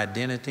and your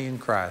identity in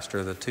Christ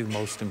are the two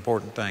most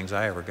important things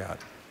I ever got.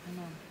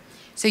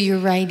 So you're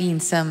writing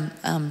some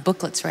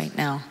booklets right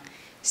now.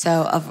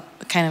 So of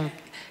kind of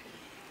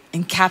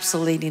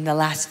encapsulating the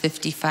last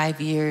 55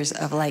 years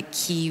of like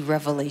key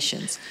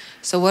revelations.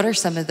 So what are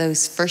some of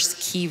those first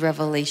key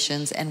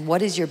revelations, and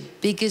what is your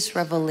biggest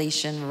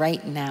revelation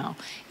right now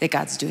that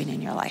God's doing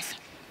in your life?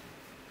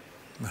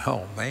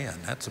 Oh man,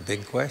 that's a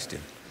big question.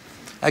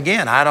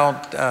 Again, I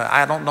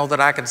don't know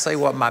that I can say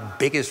what my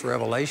biggest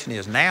revelation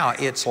is now.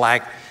 It's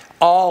like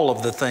all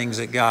of the things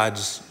that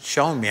God's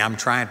shown me. I'm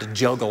trying to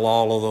juggle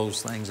all of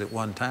those things at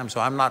one time,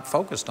 so I'm not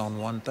focused on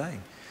one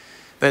thing.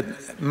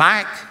 But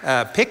Mike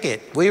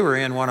Pickett, we were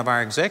in one of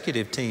our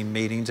executive team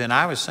meetings, and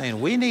I was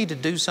saying, we need to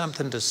do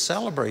something to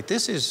celebrate.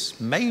 This is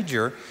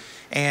major,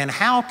 and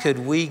how could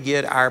we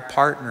get our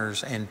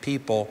partners and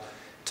people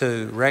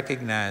to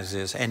recognize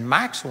this? And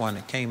Mike's the one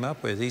that came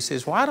up with it. He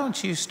says, why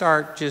don't you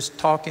start just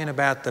talking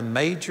about the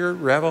major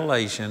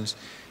revelations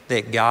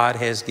that God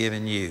has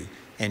given you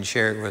and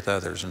share it with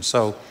others? And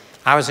so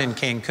I was in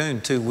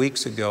Cancun 2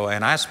 weeks ago,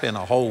 and I spent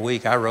a whole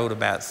week. I wrote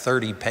about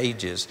 30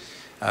 pages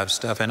of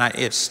stuff, and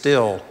it's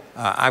still,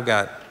 I've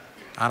got,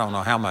 I don't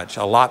know how much,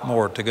 a lot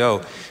more to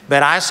go.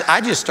 But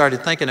I just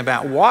started thinking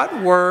about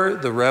what were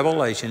the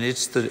revelation.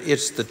 It's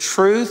the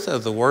truth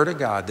of the Word of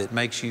God that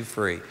makes you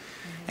free.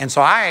 And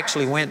so I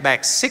actually went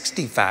back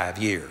 65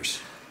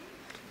 years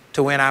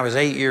to when I was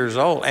 8 years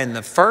old. And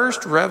the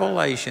first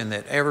revelation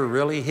that ever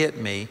really hit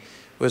me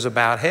was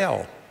about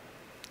hell,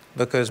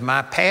 because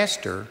my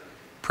pastor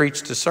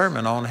preached a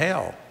sermon on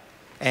hell.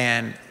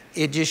 And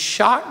it just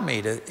shocked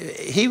me.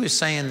 He was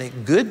saying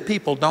that good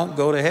people don't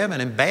go to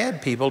heaven and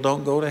bad people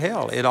don't go to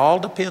hell. It all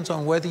depends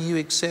on whether you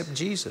accept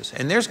Jesus.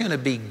 And there's going to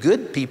be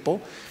good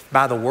people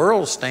by the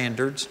world's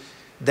standards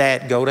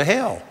that go to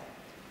hell.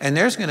 And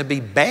there's going to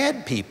be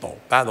bad people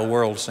by the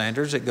world's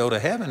standards that go to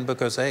heaven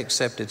because they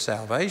accepted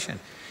salvation.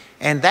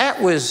 And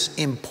that was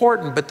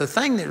important. But the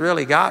thing that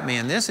really got me,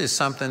 and this is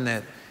something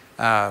that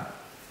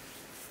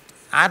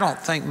I don't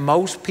think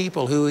most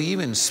people who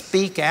even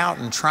speak out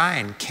and try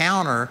and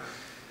counter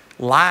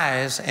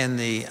lies and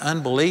the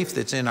unbelief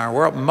that's in our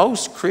world,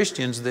 most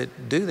Christians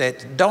that do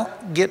that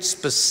don't get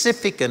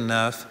specific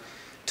enough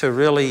to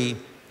really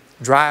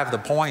drive the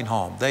point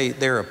home.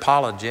 They're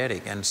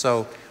apologetic. And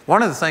so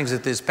one of the things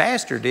that this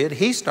pastor did,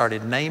 he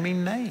started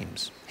naming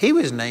names. He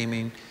was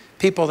naming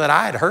people that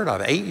I had heard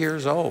of, 8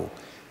 years old,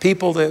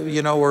 people that,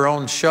 you know, were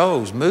on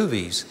shows,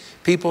 movies,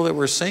 people that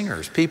were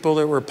singers, people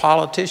that were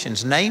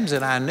politicians, names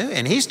that I knew.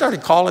 And he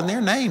started calling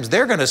their names.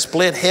 They're going to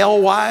split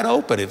hell wide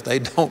open if they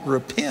don't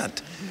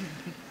repent.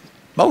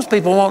 Most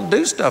people won't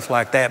do stuff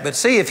like that. But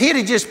see, if he'd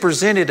have just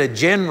presented a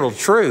general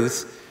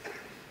truth,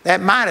 that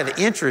might have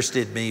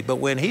interested me. But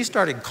when he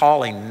started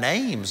calling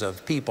names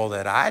of people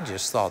that I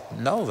just thought,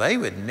 no, they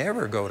would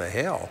never go to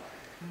hell,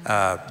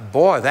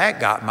 boy,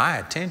 that got my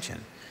attention.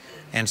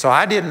 And so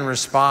I didn't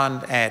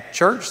respond at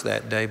church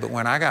that day. But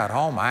when I got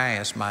home, I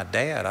asked my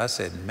dad, I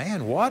said,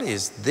 man, what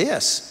is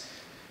this?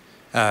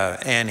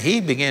 And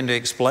he began to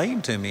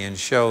explain to me and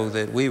show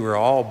that we were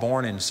all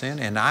born in sin.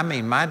 And I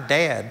mean, my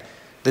dad,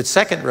 the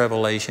second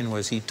revelation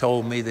was he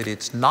told me that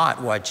it's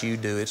not what you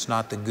do. It's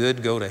not the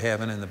good go to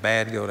heaven and the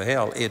bad go to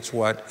hell. It's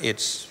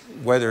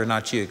whether or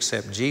not you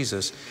accept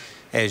Jesus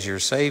as your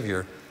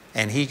Savior.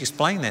 And he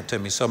explained that to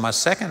me. So my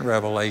second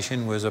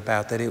revelation was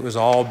about that it was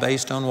all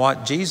based on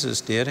what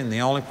Jesus did. And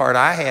the only part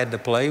I had to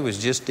play was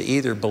just to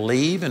either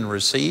believe and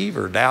receive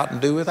or doubt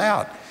and do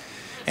without.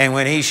 And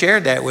when he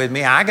shared that with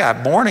me, I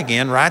got born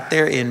again right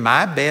there in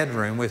my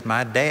bedroom with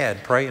my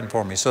dad praying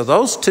for me. So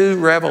those two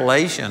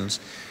revelations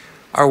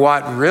are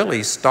what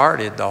really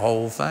started the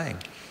whole thing.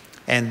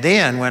 And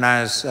then when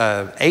I was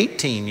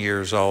 18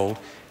 years old,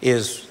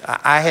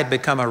 I had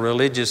become a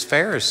religious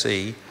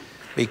Pharisee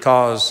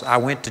because I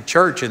went to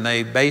church and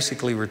they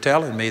basically were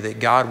telling me that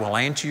God will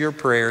answer your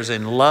prayers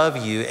and love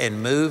you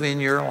and move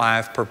in your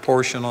life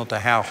proportional to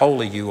how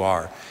holy you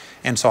are.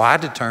 And so I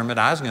determined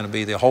I was going to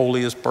be the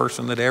holiest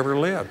person that ever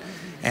lived.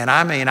 And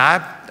I mean,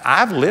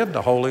 I've lived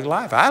a holy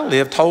life. I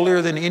lived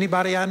holier than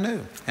anybody I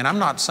knew. And I'm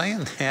not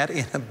saying that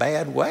in a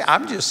bad way.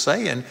 I'm just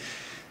saying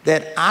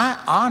that I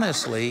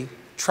honestly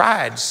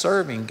tried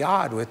serving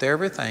God with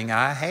everything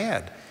I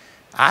had.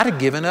 I'd have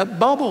given up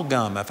bubble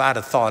gum if I'd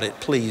have thought it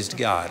pleased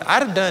God.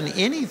 I'd have done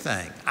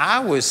anything. I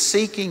was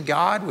seeking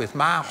God with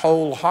my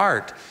whole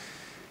heart.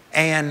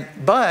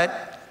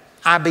 But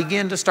I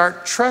began to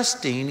start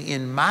trusting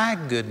in my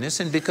goodness.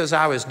 And because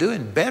I was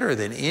doing better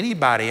than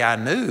anybody I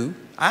knew,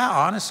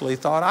 I honestly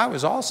thought I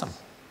was awesome.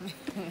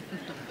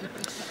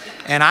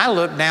 And I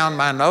looked down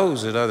my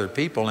nose at other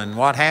people. And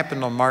what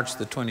happened on March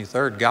the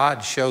 23rd,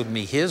 God showed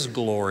me His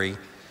glory.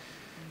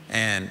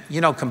 And,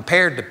 you know,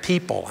 compared to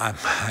people, I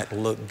might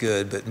look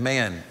good. But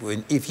man,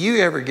 if you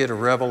ever get a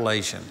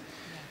revelation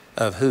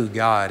of who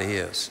God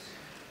is,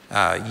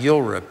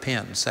 you'll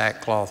repent in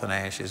sackcloth and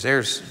ashes.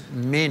 There's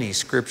many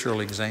scriptural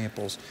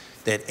examples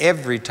that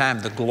every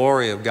time the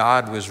glory of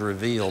God was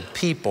revealed,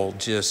 people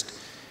just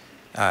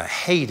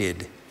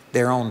hated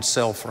their own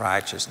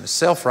self-righteousness.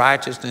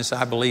 Self-righteousness,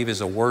 I believe,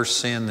 is a worse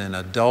sin than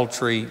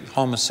adultery,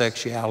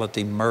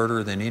 homosexuality,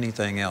 murder, than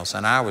anything else.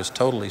 And I was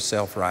totally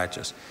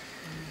self-righteous.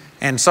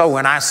 And so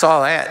when I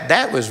saw that,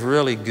 that was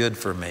really good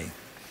for me.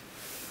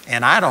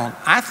 And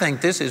I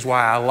think this is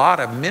why a lot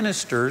of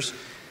ministers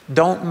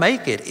don't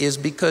make it, is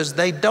because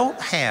they don't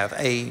have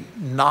a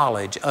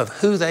knowledge of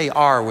who they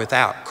are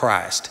without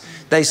Christ.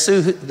 They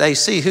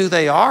see who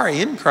they are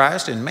in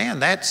Christ, and man,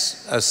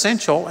 that's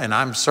essential, and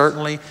I'm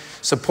certainly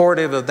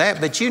supportive of that.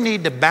 But you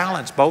need to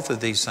balance both of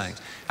these things.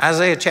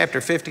 Isaiah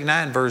chapter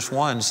 59 verse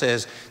 1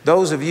 says,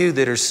 those of you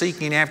that are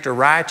seeking after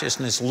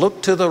righteousness,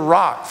 look to the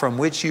rock from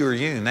which you are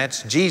hewn.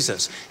 That's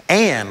Jesus.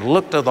 And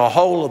look to the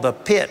hole of the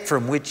pit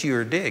from which you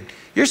are digged.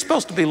 You're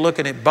supposed to be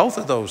looking at both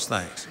of those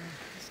things.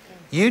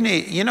 You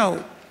need, you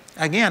know,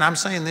 again, I'm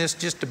saying this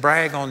just to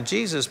brag on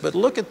Jesus, but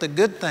look at the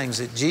good things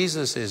that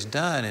Jesus has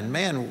done. And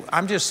man,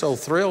 I'm just so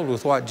thrilled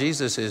with what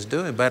Jesus is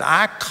doing. But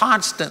I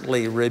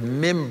constantly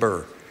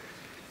remember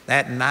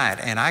that night,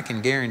 and I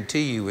can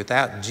guarantee you,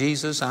 without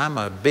Jesus, I'm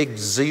a big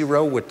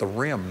zero with the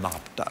rim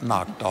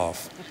knocked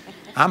off.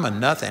 I'm a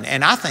nothing.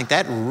 And I think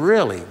that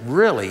really,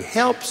 really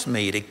helps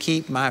me to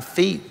keep my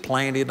feet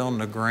planted on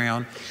the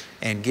ground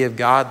and give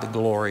God the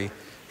glory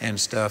and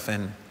stuff.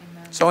 And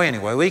so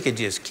anyway, we could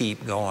just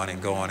keep going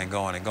and going and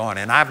going and going.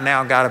 And I've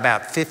now got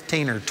about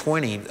 15 or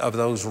 20 of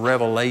those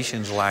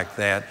revelations like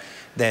that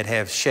that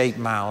have shaped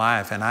my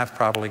life, and I've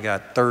probably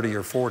got 30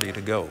 or 40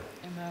 to go.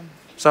 Amen.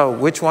 So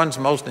which one's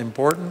most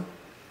important?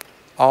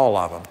 All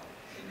of them.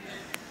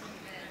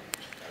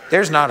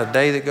 There's not a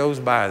day that goes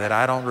by that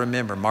I don't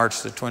remember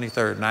March the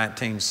 23rd,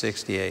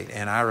 1968.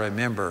 And I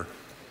remember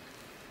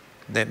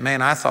that,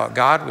 man, I thought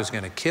God was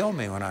going to kill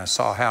me when I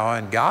saw how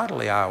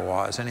ungodly I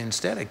was. And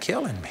instead of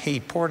killing me, He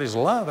poured His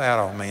love out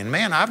on me. And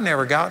man, I've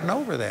never gotten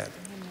over that.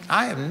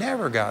 I have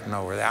never gotten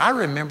over that. I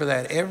remember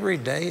that every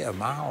day of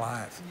my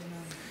life.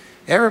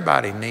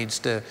 Everybody needs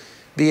to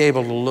be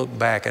able to look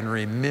back and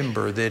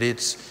remember that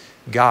it's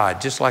God,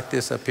 just like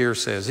this up here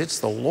says, it's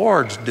the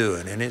Lord's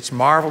doing, and it's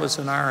marvelous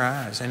in our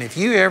eyes. And if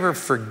you ever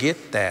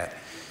forget that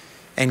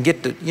and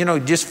get to, you know,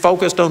 just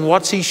focused on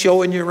what's He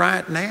showing you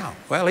right now.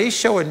 Well, He's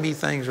showing me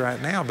things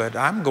right now, but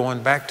I'm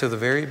going back to the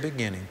very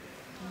beginning.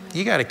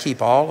 You got to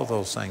keep all of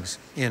those things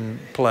in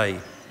play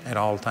at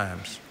all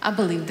times. I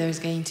believe there's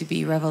going to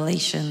be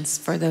revelations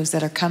for those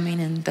that are coming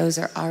and those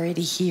that are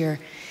already here.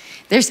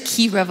 There's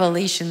key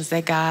revelations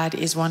that God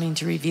is wanting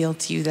to reveal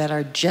to you that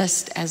are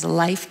just as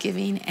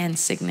life-giving and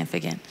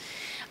significant.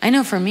 I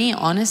know for me,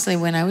 honestly,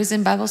 when I was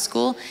in Bible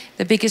school,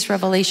 the biggest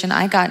revelation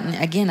I got,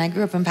 and again, I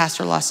grew up in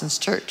Pastor Lawson's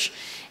church.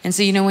 And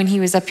so, you know, when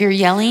he was up here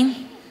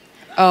yelling,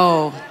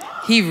 oh,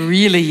 he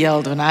really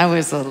yelled when I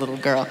was a little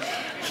girl.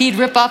 He'd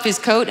rip off his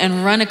coat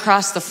and run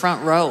across the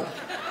front row,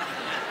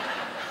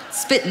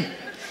 spitting.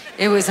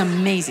 It was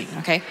amazing,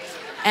 okay?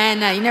 And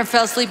you never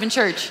fell asleep in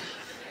church.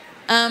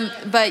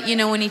 But, you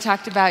know, when he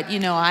talked about, you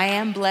know, I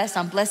am blessed.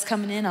 I'm blessed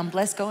coming in. I'm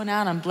blessed going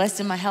out. I'm blessed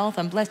in my health.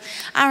 I'm blessed.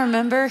 I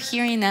remember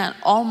hearing that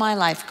all my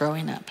life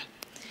growing up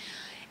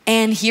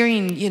and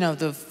hearing, you know,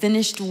 the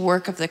finished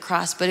work of the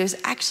cross. But it was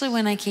actually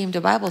when I came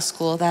to Bible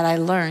school that I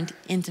learned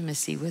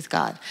intimacy with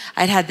God.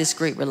 I'd had this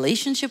great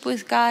relationship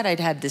with God. I'd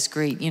had this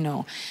great, you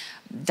know,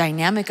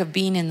 dynamic of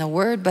being in the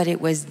Word. But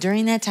it was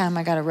during that time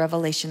I got a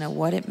revelation of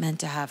what it meant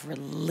to have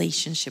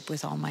relationship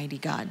with Almighty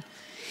God.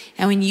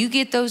 And when you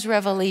get those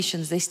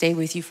revelations, they stay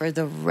with you for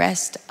the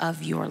rest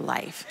of your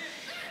life.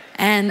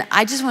 And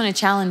I just want to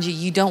challenge you,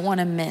 you don't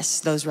want to miss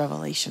those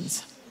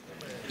revelations.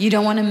 You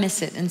don't want to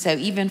miss it. And so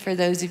even for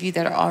those of you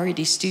that are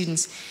already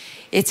students,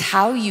 it's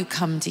how you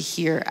come to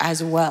hear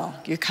as well.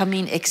 You're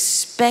coming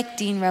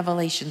expecting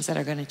revelations that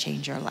are going to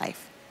change your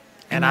life.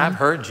 And I've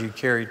heard you,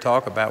 Carrie,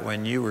 talk about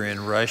when you were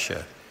in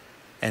Russia.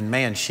 And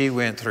man, she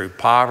went through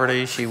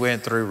poverty. She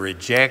went through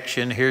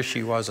rejection. Here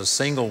she was, a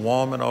single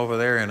woman over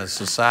there in a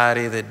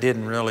society that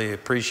didn't really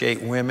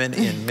appreciate women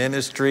in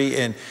ministry.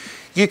 And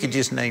you could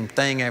just name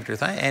thing after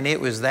thing. And it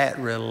was that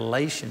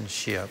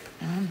relationship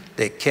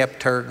that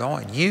kept her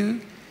going.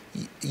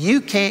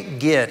 You can't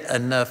get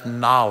enough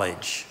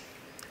knowledge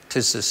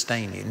to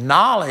sustain you.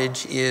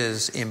 Knowledge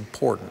is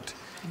important,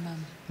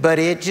 but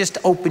it just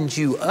opens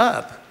you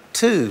up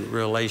to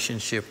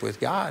relationship with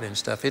God and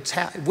stuff. It's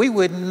how we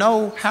wouldn't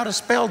know how to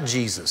spell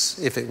Jesus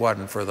if it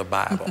wasn't for the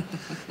Bible.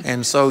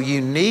 And so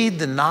you need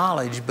the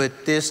knowledge,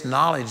 but this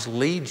knowledge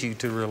leads you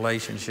to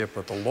relationship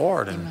with the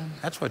Lord, and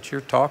that's what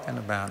you're talking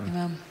about.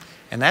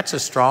 And that's a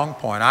strong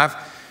point. I've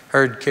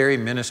heard Carrie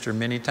minister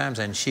many times,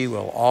 and she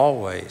will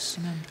always,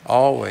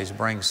 always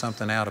bring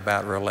something out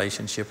about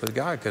relationship with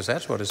God, because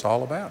that's what it's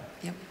all about.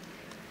 You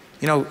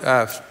know,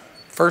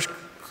 1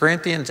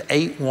 Corinthians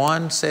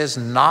 8:1 says,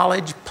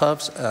 knowledge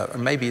puffs up, or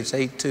maybe it's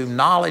 8:2,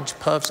 knowledge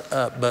puffs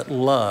up, but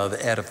love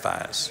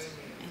edifies.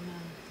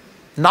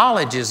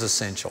 Knowledge is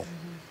essential.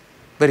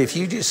 But if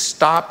you just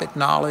stop at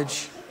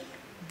knowledge,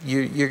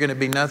 you're going to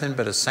be nothing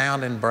but a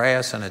sounding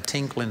brass and a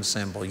tinkling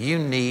cymbal. You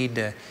need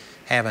to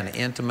have an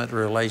intimate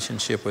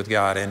relationship with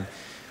God. And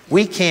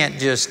we can't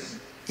just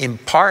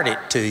impart it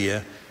to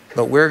you,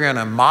 but we're going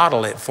to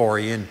model it for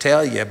you and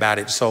tell you about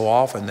it so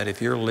often that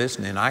if you're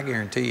listening, I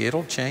guarantee you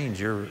it'll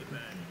change your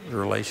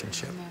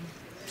relationship.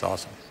 It's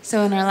awesome.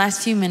 So in our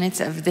last few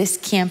minutes of this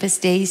Campus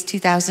Days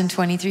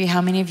 2023,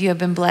 how many of you have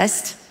been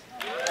blessed?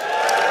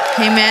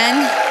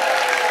 Amen.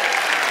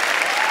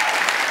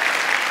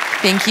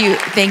 Thank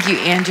you,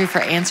 Andrew,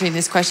 for answering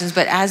these questions.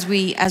 But as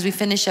we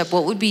finish up,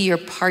 what would be your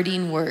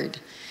parting word?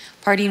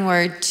 Parting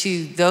word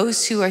to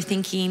those who are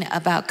thinking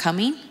about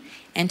coming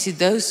and to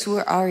those who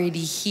are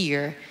already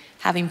here,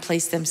 having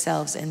placed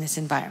themselves in this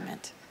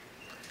environment.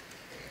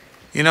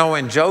 You know,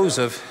 when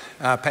Joseph,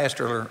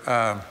 Pastor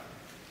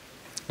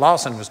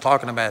Lawson was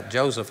talking about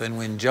Joseph, and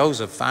when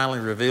Joseph finally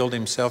revealed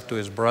himself to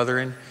his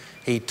brethren,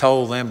 he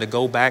told them to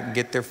go back and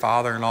get their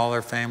father and all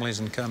their families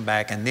and come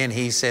back. And then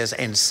he says,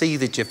 and see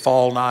that you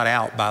fall not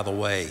out by the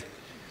way.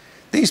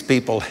 These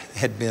people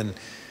had been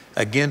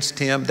against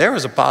him. There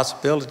was a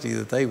possibility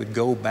that they would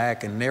go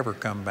back and never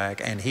come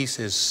back. And he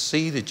says,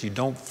 see that you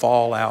don't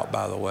fall out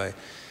by the way.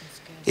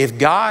 If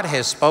God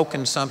has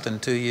spoken something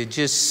to you,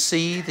 just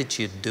see that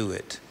you do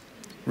it,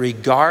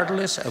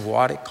 regardless of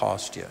what it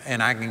costs you.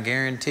 And I can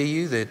guarantee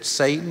you that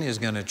Satan is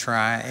going to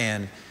try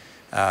and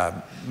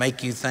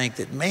make you think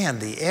that, man,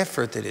 the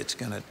effort that it's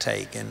going to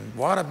take, and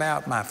what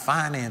about my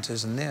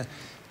finances and this?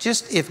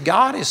 Just, if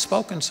God has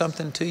spoken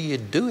something to you,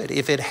 do it.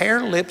 If it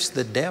hair lips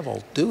the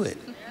devil, do it.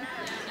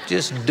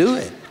 Just do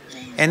it.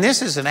 And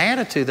this is an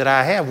attitude that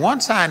I have.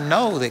 Once I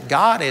know that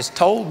God has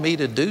told me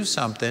to do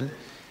something,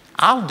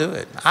 I'll do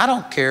it. I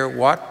don't care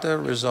what the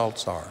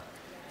results are.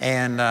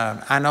 And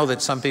I know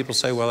that some people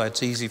say, well,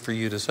 that's easy for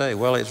you to say.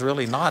 Well, it's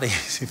really not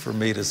easy for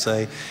me to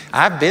say.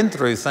 I've been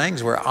through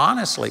things where,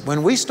 honestly,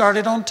 when we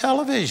started on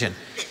television,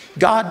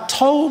 God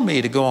told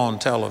me to go on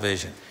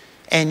television.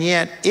 And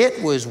yet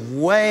it was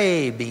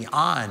way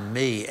beyond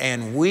me.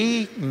 And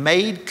we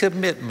made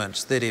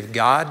commitments that if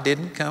God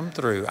didn't come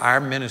through, our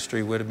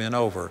ministry would have been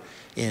over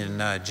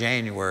in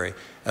January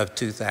of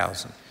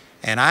 2000.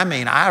 And I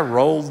mean, I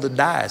rolled the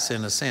dice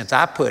in a sense.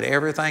 I put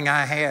everything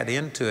I had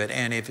into it.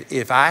 And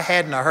if I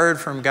hadn't heard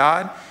from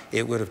God,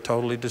 it would have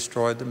totally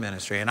destroyed the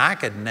ministry. And I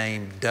could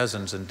name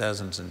dozens and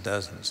dozens and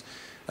dozens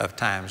of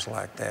times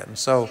like that. And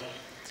so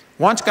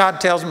once God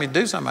tells me to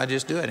do something, I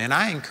just do it. And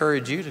I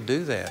encourage you to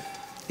do that.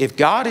 If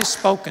God has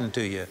spoken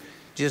to you,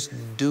 just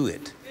do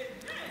it.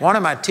 One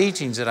of my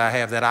teachings that I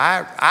have that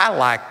I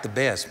like the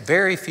best,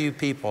 very few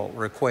people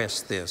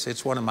request this.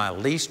 It's one of my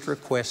least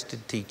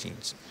requested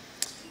teachings.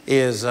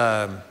 Is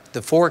the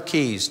 4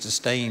 keys to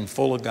staying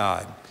full of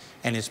God.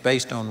 And it's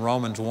based on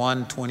Romans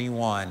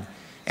 1:21.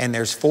 And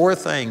there's 4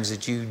 things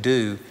that you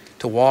do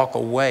to walk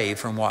away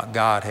from what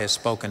God has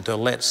spoken, to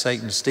let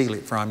Satan steal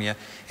it from you.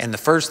 And the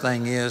first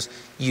thing is,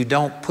 you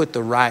don't put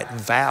the right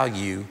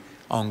value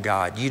on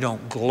God. You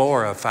don't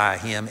glorify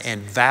Him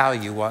and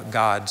value what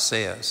God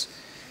says.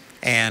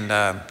 And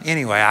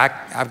anyway,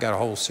 I've got a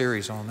whole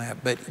series on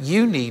that. But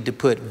you need to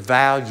put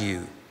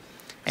value.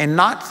 And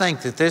not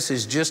think that this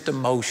is just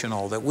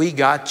emotional, that we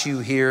got you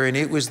here and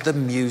it was the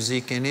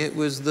music and it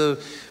was the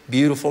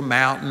beautiful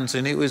mountains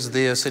and it was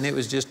this and it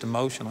was just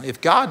emotional. If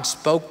God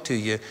spoke to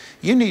you,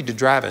 you need to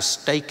drive a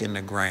stake in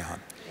the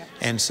ground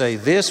and say,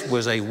 this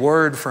was a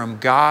word from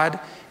God,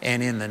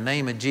 and in the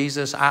name of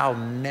Jesus, I'll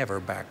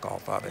never back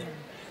off of it.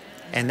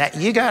 And that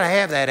you got to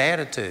have that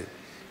attitude.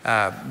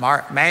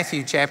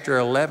 Matthew chapter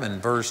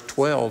 11, verse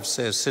 12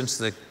 says, since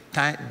the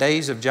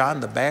days of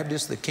John the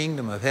Baptist, the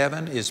kingdom of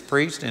heaven is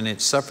preached and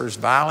it suffers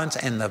violence,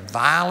 and the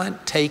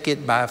violent take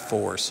it by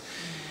force.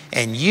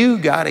 And you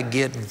got to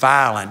get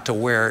violent to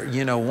where,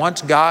 you know,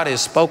 once God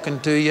has spoken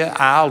to you,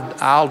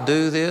 I'll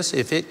do this.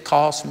 If it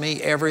costs me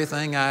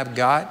everything I've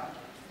got,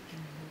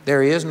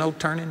 there is no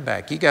turning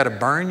back. You got to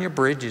burn your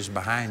bridges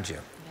behind you.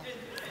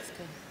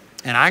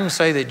 And I can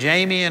say that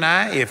Jamie and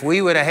I, if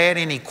we would have had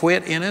any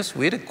quit in us,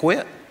 we'd have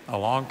quit a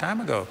long time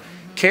ago.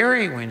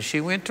 Carrie, when she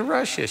went to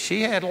Russia,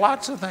 she had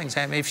lots of things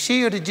happen. If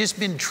she would have just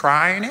been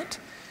trying it,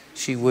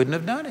 she wouldn't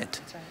have done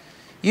it.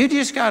 You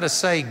just got to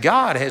say,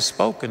 God has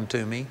spoken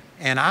to me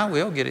and I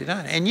will get it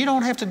done. And you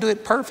don't have to do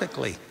it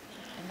perfectly.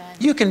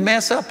 You can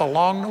mess up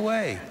along the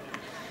way.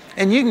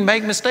 And you can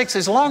make mistakes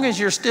as long as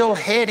you're still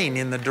heading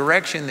in the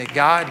direction that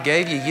God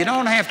gave you. You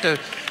don't have to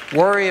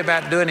worry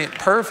about doing it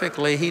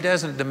perfectly. He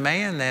doesn't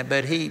demand that,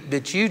 but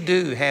you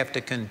do have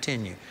to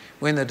continue.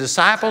 When the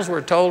disciples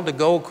were told to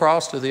go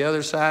across to the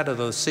other side of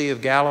the Sea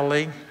of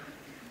Galilee,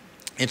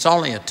 it's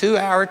only a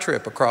 2-hour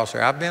trip across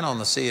there. I've been on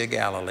the Sea of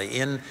Galilee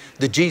in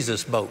the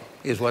Jesus boat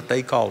is what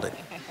they called it.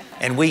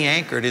 And we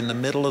anchored in the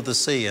middle of the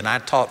sea, and I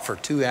taught for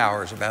 2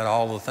 hours about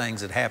all the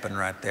things that happened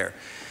right there.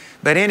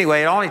 But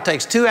anyway, it only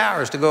takes 2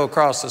 hours to go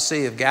across the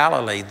Sea of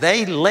Galilee.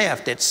 They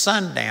left at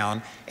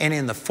sundown, and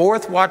in the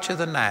 4th watch of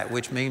the night,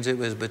 which means it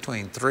was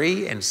between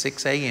 3 and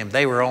 6 a.m.,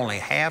 they were only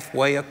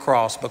halfway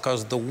across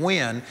because the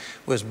wind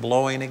was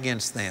blowing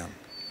against them.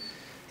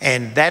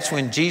 And that's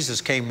when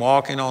Jesus came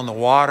walking on the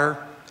water,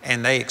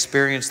 and they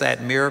experienced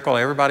that miracle.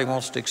 Everybody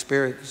wants to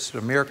experience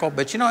a miracle.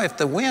 But you know, if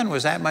the wind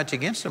was that much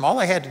against them, all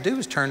they had to do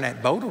was turn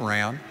that boat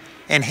around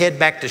and head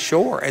back to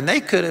shore. And they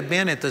could have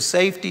been at the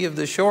safety of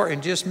the shore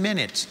in just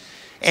minutes.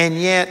 And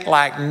yet,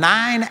 like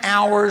 9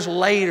 hours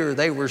later,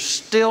 they were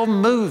still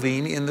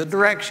moving in the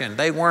direction.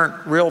 They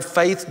weren't real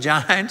faith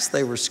giants.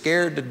 They were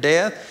scared to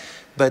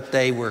death, but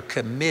they were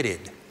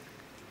committed.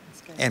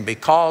 And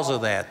because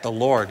of that, the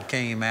Lord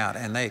came out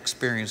and they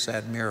experienced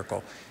that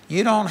miracle.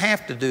 You don't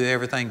have to do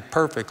everything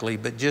perfectly,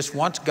 but just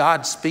once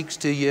God speaks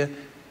to you,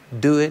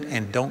 do it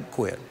and don't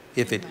quit.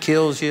 If it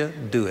kills you,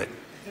 do it.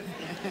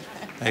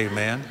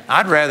 Amen.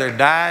 I'd rather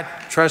die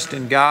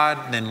trusting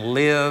God than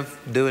live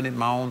doing it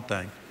my own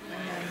thing.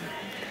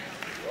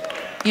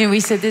 You know, we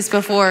said this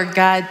before,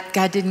 God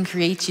didn't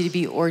create you to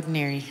be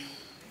ordinary.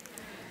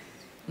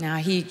 No,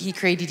 he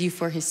created you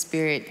for his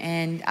spirit.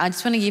 And I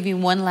just want to give you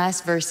one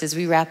last verse as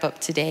we wrap up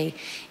today.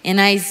 In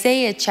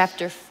Isaiah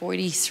chapter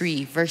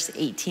 43, verse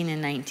 18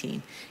 and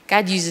 19.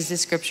 God uses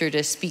this scripture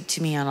to speak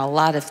to me on a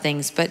lot of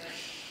things, but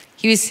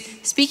he was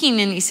speaking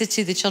and he said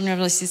to the children of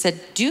Israel, he said,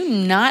 do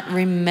not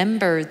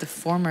remember the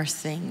former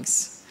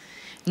things,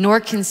 nor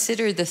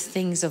consider the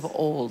things of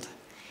old.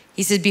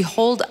 He said,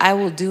 behold, I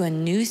will do a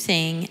new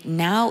thing.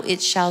 Now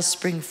it shall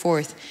spring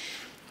forth.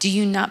 Do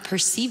you not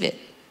perceive it?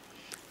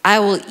 I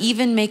will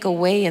even make a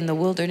way in the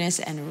wilderness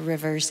and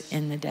rivers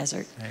in the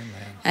desert. Amen.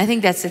 And I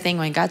think that's the thing.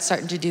 When God's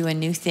starting to do a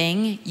new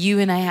thing, you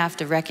and I have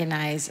to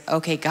recognize,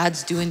 okay,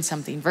 God's doing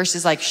something.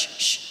 Versus like, shh,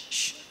 shh,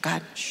 shh,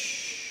 God,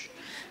 shh.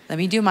 Let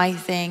me do my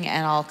thing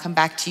and I'll come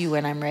back to you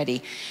when I'm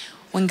ready.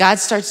 When God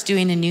starts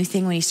doing a new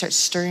thing, when he starts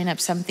stirring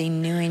up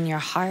something new in your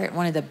heart,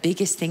 one of the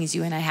biggest things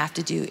you and I have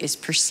to do is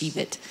perceive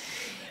it.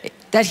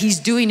 That he's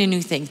doing a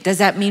new thing. Does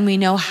that mean we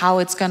know how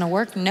it's going to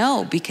work?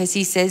 No, because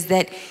he says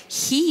that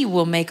he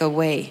will make a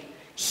way.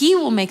 He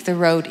will make the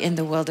road in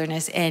the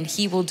wilderness, and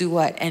he will do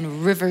what?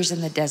 And rivers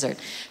in the desert.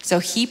 So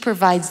he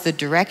provides the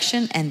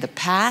direction and the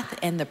path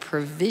and the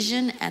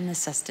provision and the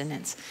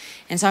sustenance.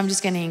 And so I'm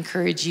just going to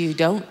encourage you,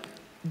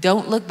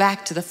 don't look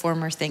back to the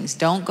former things.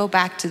 Don't go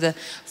back to the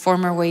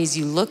former ways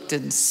you looked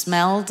and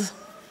smelled.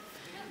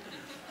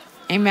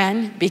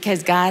 Amen.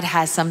 Because God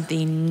has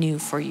something new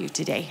for you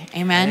today.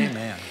 Amen.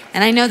 Amen.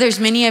 And I know there's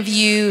many of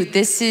you,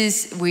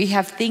 we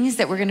have things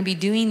that we're going to be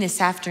doing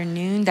this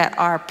afternoon that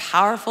are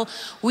powerful.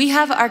 We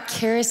have our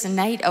Charis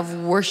night of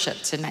worship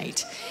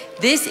tonight.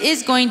 This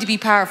is going to be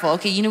powerful.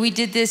 Okay, you know, we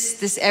did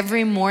this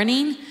every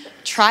morning.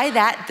 Try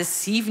that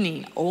this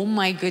evening. Oh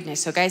my goodness.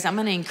 So guys, I'm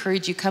going to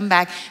encourage you, come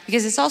back,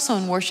 because it's also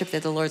in worship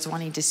that the Lord's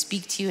wanting to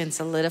speak to you and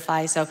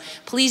solidify. So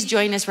please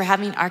join us. We're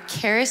having our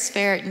Charis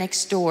Fair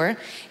next door.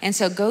 And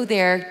so go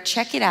there,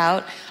 check it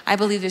out. I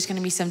believe there's going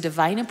to be some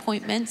divine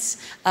appointments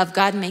of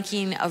God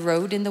making a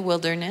road in the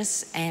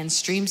wilderness and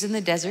streams in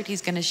the desert.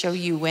 He's going to show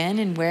you when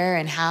and where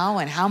and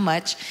how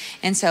much.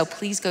 And so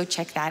please go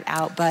check that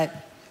out.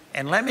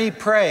 And let me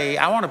pray.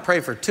 I want to pray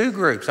for two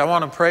groups. I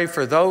want to pray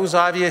for those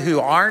of you who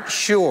aren't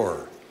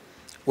sure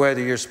whether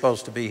you're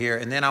supposed to be here.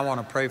 And then I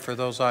want to pray for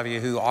those of you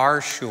who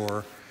are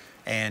sure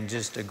and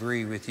just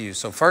agree with you.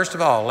 So first of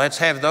all, let's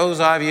have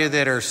those of you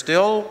that are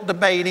still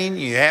debating,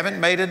 you haven't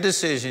made a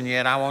decision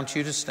yet. I want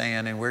you to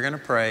stand and we're going to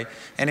pray.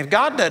 And if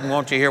God doesn't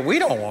want you here, we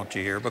don't want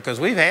you here,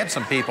 because we've had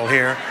some people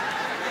here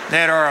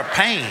that are a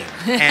pain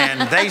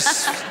and they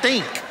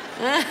stink.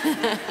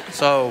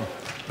 So...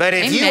 But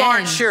if you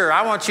aren't sure,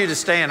 I want you to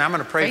stand. I'm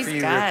going to pray for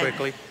you real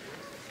quickly.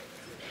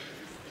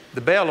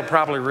 The bell will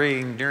probably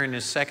ring during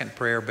this second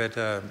prayer, but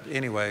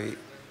anyway,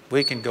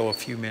 we can go a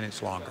few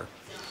minutes longer.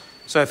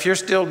 So if you're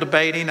still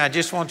debating, I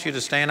just want you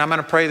to stand. I'm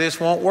going to pray this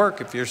won't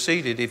work if you're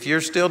seated. If you're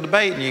still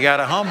debating, you got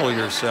to humble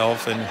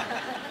yourself and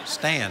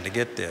stand to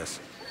get this.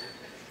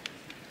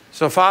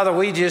 So Father,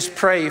 we just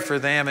pray for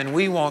them and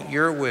we want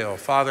your will.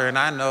 Father, and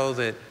I know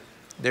that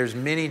there's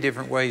many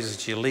different ways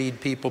that you lead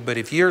people, but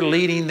if you're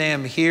leading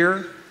them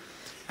here,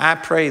 I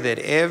pray that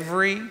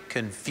every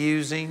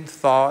confusing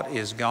thought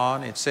is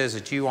gone. It says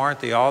that you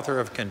aren't the author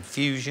of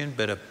confusion,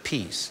 but of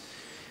peace.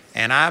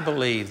 And I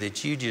believe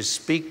that you just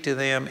speak to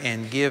them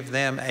and give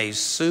them a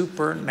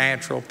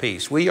supernatural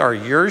peace. We are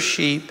your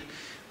sheep.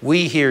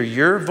 We hear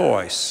your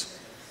voice.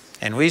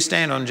 And we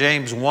stand on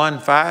James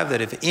 1:5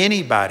 that if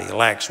anybody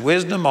lacks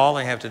wisdom, all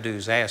they have to do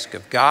is ask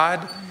of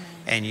God,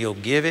 and you'll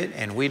give it.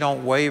 And we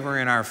don't waver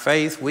in our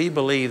faith. We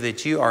believe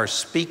that you are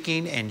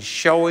speaking and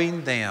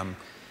showing them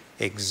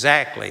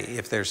exactly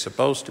if they're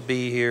supposed to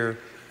be here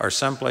or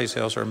someplace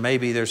else, or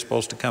maybe they're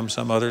supposed to come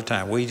some other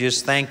time. We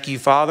just thank you,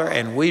 Father,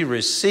 and we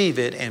receive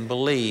it and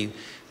believe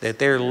that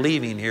they're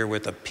leaving here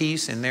with a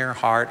peace in their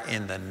heart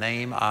in the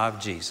name of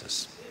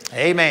Jesus.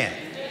 Amen.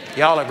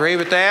 Y'all agree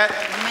with that?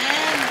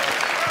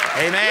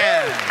 Amen.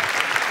 Amen.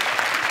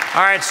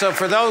 All right, so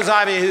for those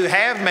of you who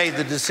have made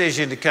the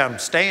decision to come,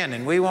 stand,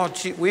 and we want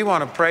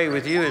to pray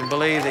with you and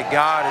believe that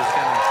God is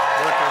going to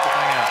work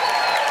everything out.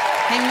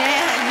 Amen.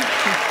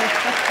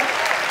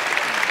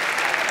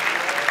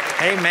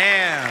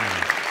 Amen.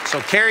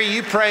 So Carrie,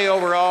 you pray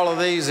over all of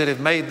these that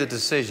have made the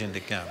decision to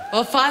come.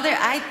 Well, Father,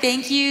 I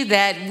thank you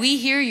that we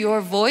hear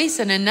your voice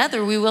and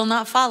another we will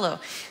not follow.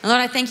 And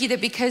Lord, I thank you that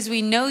because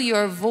we know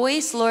your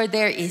voice, Lord,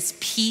 there is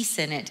peace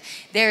in it.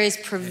 There is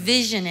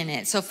provision in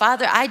it. So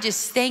Father, I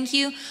just thank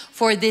you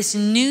for this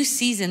new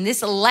season,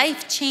 this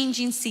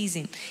life-changing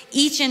season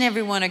each and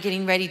every one are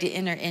getting ready to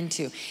enter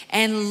into.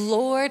 And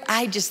Lord,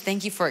 I just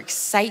thank you for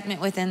excitement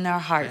within their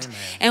heart. Amen.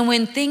 And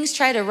when things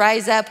try to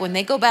rise up, when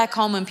they go back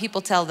home and people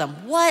tell them,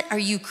 what, are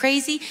you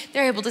crazy?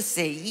 They're able to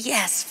say,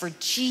 yes, for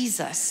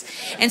Jesus.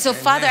 And so,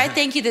 Father, I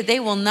thank you that they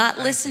will not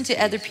listen to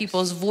other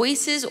people's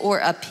voices or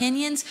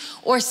opinions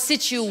or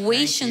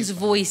situations'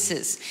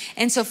 voices.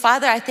 And so,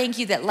 Father, I thank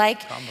you that,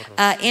 like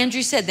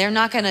Andrew said, they're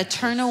not going to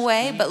turn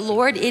away, but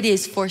Lord, it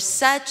is for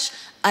such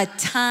a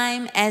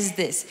time as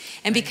this.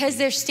 And because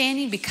they're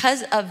standing,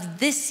 because of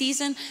this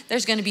season,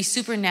 there's going to be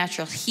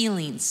supernatural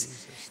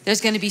healings. There's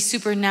going to be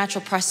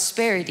supernatural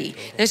prosperity.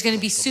 There's going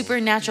to be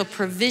supernatural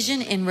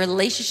provision in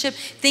relationship.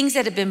 Things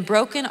that have been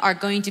broken are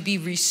going to be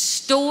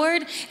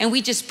restored. And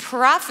we just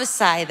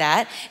prophesy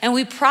that. And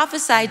we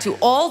prophesy to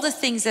all the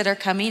things that are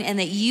coming and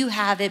that you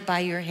have it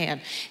by your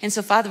hand. And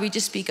so, Father, we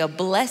just speak a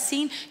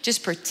blessing.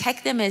 Just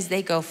protect them as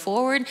they go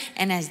forward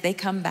and as they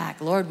come back.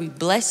 Lord, we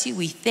bless you.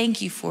 We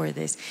thank you for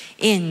this.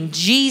 In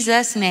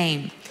Jesus'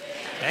 name.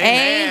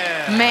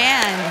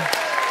 Amen.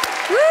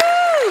 Woo!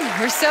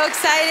 We're so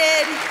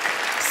excited.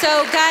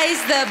 So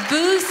guys, the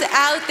booth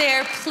out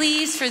there,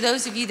 please, for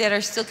those of you that are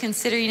still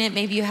considering it,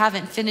 maybe you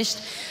haven't finished,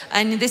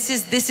 and this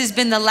has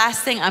been the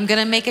last thing. I'm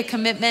gonna make a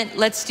commitment.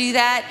 Let's do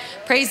that.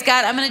 Praise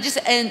God. I'm gonna just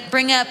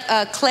bring up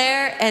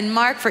Claire and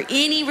Mark for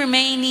any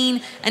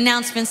remaining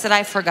announcements that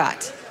I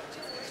forgot.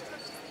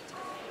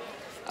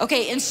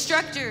 Okay,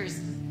 instructors,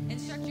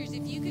 if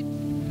you could.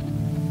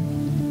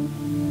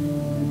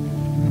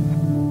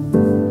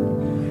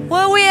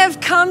 Well, we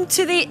have come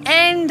to the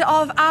end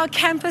of our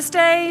campus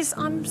days.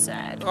 I'm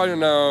sad. I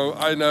know.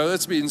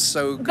 It's been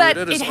so good. But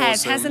it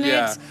has, awesome. hasn't it?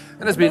 Yeah.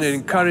 And it's been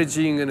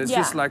encouraging, and it's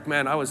just like,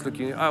 man, I was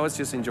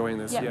just enjoying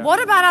this. Yeah.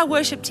 What about our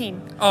worship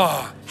team?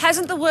 Oh.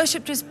 Hasn't the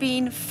worship just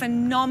been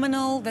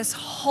phenomenal this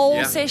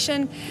whole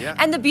session? Yeah.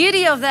 And the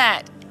beauty of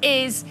that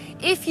is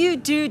if you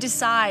do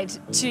decide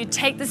to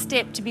take the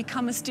step to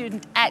become a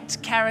student at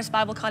Charis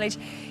Bible College,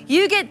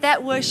 you get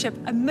that worship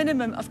a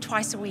minimum of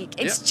twice a week.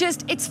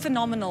 It's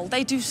phenomenal.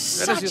 They do such an amazing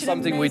job. That is just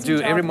something we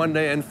do every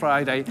Monday and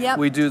Friday.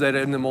 We do that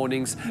in the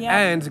mornings.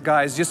 And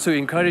guys, just to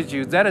encourage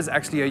you, that is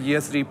actually a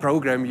year 3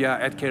 program here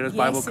at Charis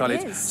Bible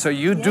College. So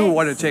you do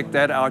want to check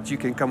that out. You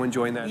can come and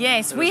join that.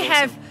 Yes, we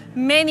have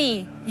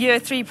many year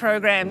 3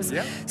 programs.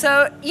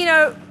 So, you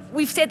know,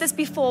 we've said this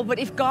before, but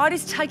if God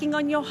is tugging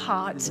on your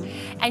heart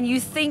and you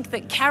think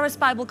that Charis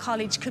Bible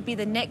College could be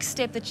the next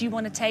step that you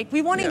want to take,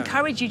 we want to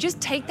encourage you, just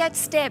take that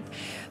step.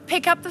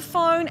 Pick up the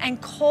phone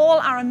and call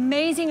our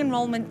amazing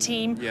enrollment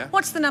team.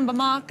 What's the number,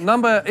 Mark?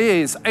 Number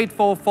is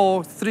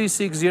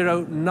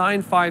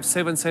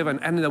 844-360-9577,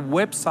 and the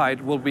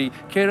website will be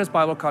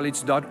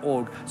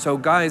charisbiblecollege.org. So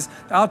guys,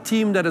 our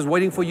team that is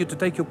waiting for you to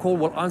take your call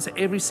will answer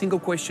every single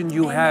question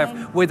you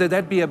have, whether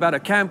that be about a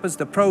campus,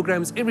 the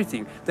programs,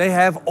 everything. They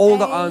have all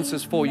the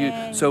answers for you.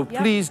 So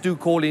please do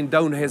call in,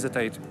 don't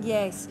hesitate.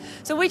 Yes.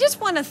 So we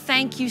just want to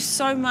thank you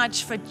so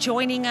much for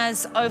joining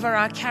us over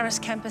our Charis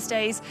Campus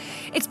Days.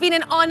 It's been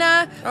an honor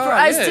for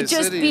us to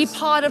just be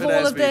part of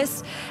all of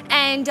this.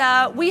 And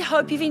we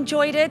hope you've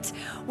enjoyed it.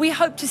 We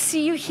hope to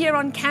see you here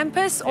on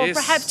campus, or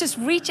perhaps just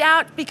reach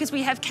out, because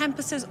we have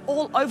campuses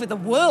all over the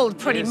world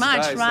pretty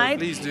much, guys, right? So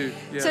please do.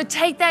 So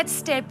take that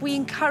step. We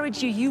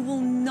encourage you. You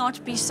will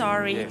not be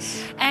sorry.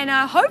 And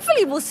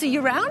hopefully we'll see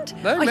you around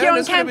here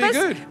on campus.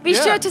 Be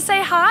sure to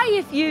say hi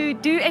if you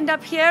do end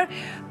up here.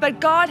 But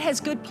God has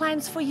good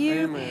plans for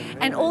you.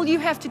 And all you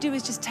have to do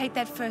is just take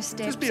that first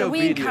step. Just be so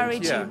obedient. we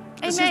encourage you.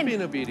 Just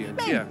being obedient.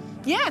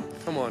 Yeah.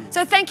 Come on.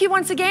 So thank you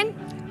once again.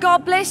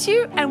 God bless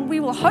you, and we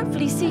will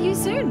hopefully see you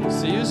soon.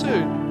 See you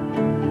soon.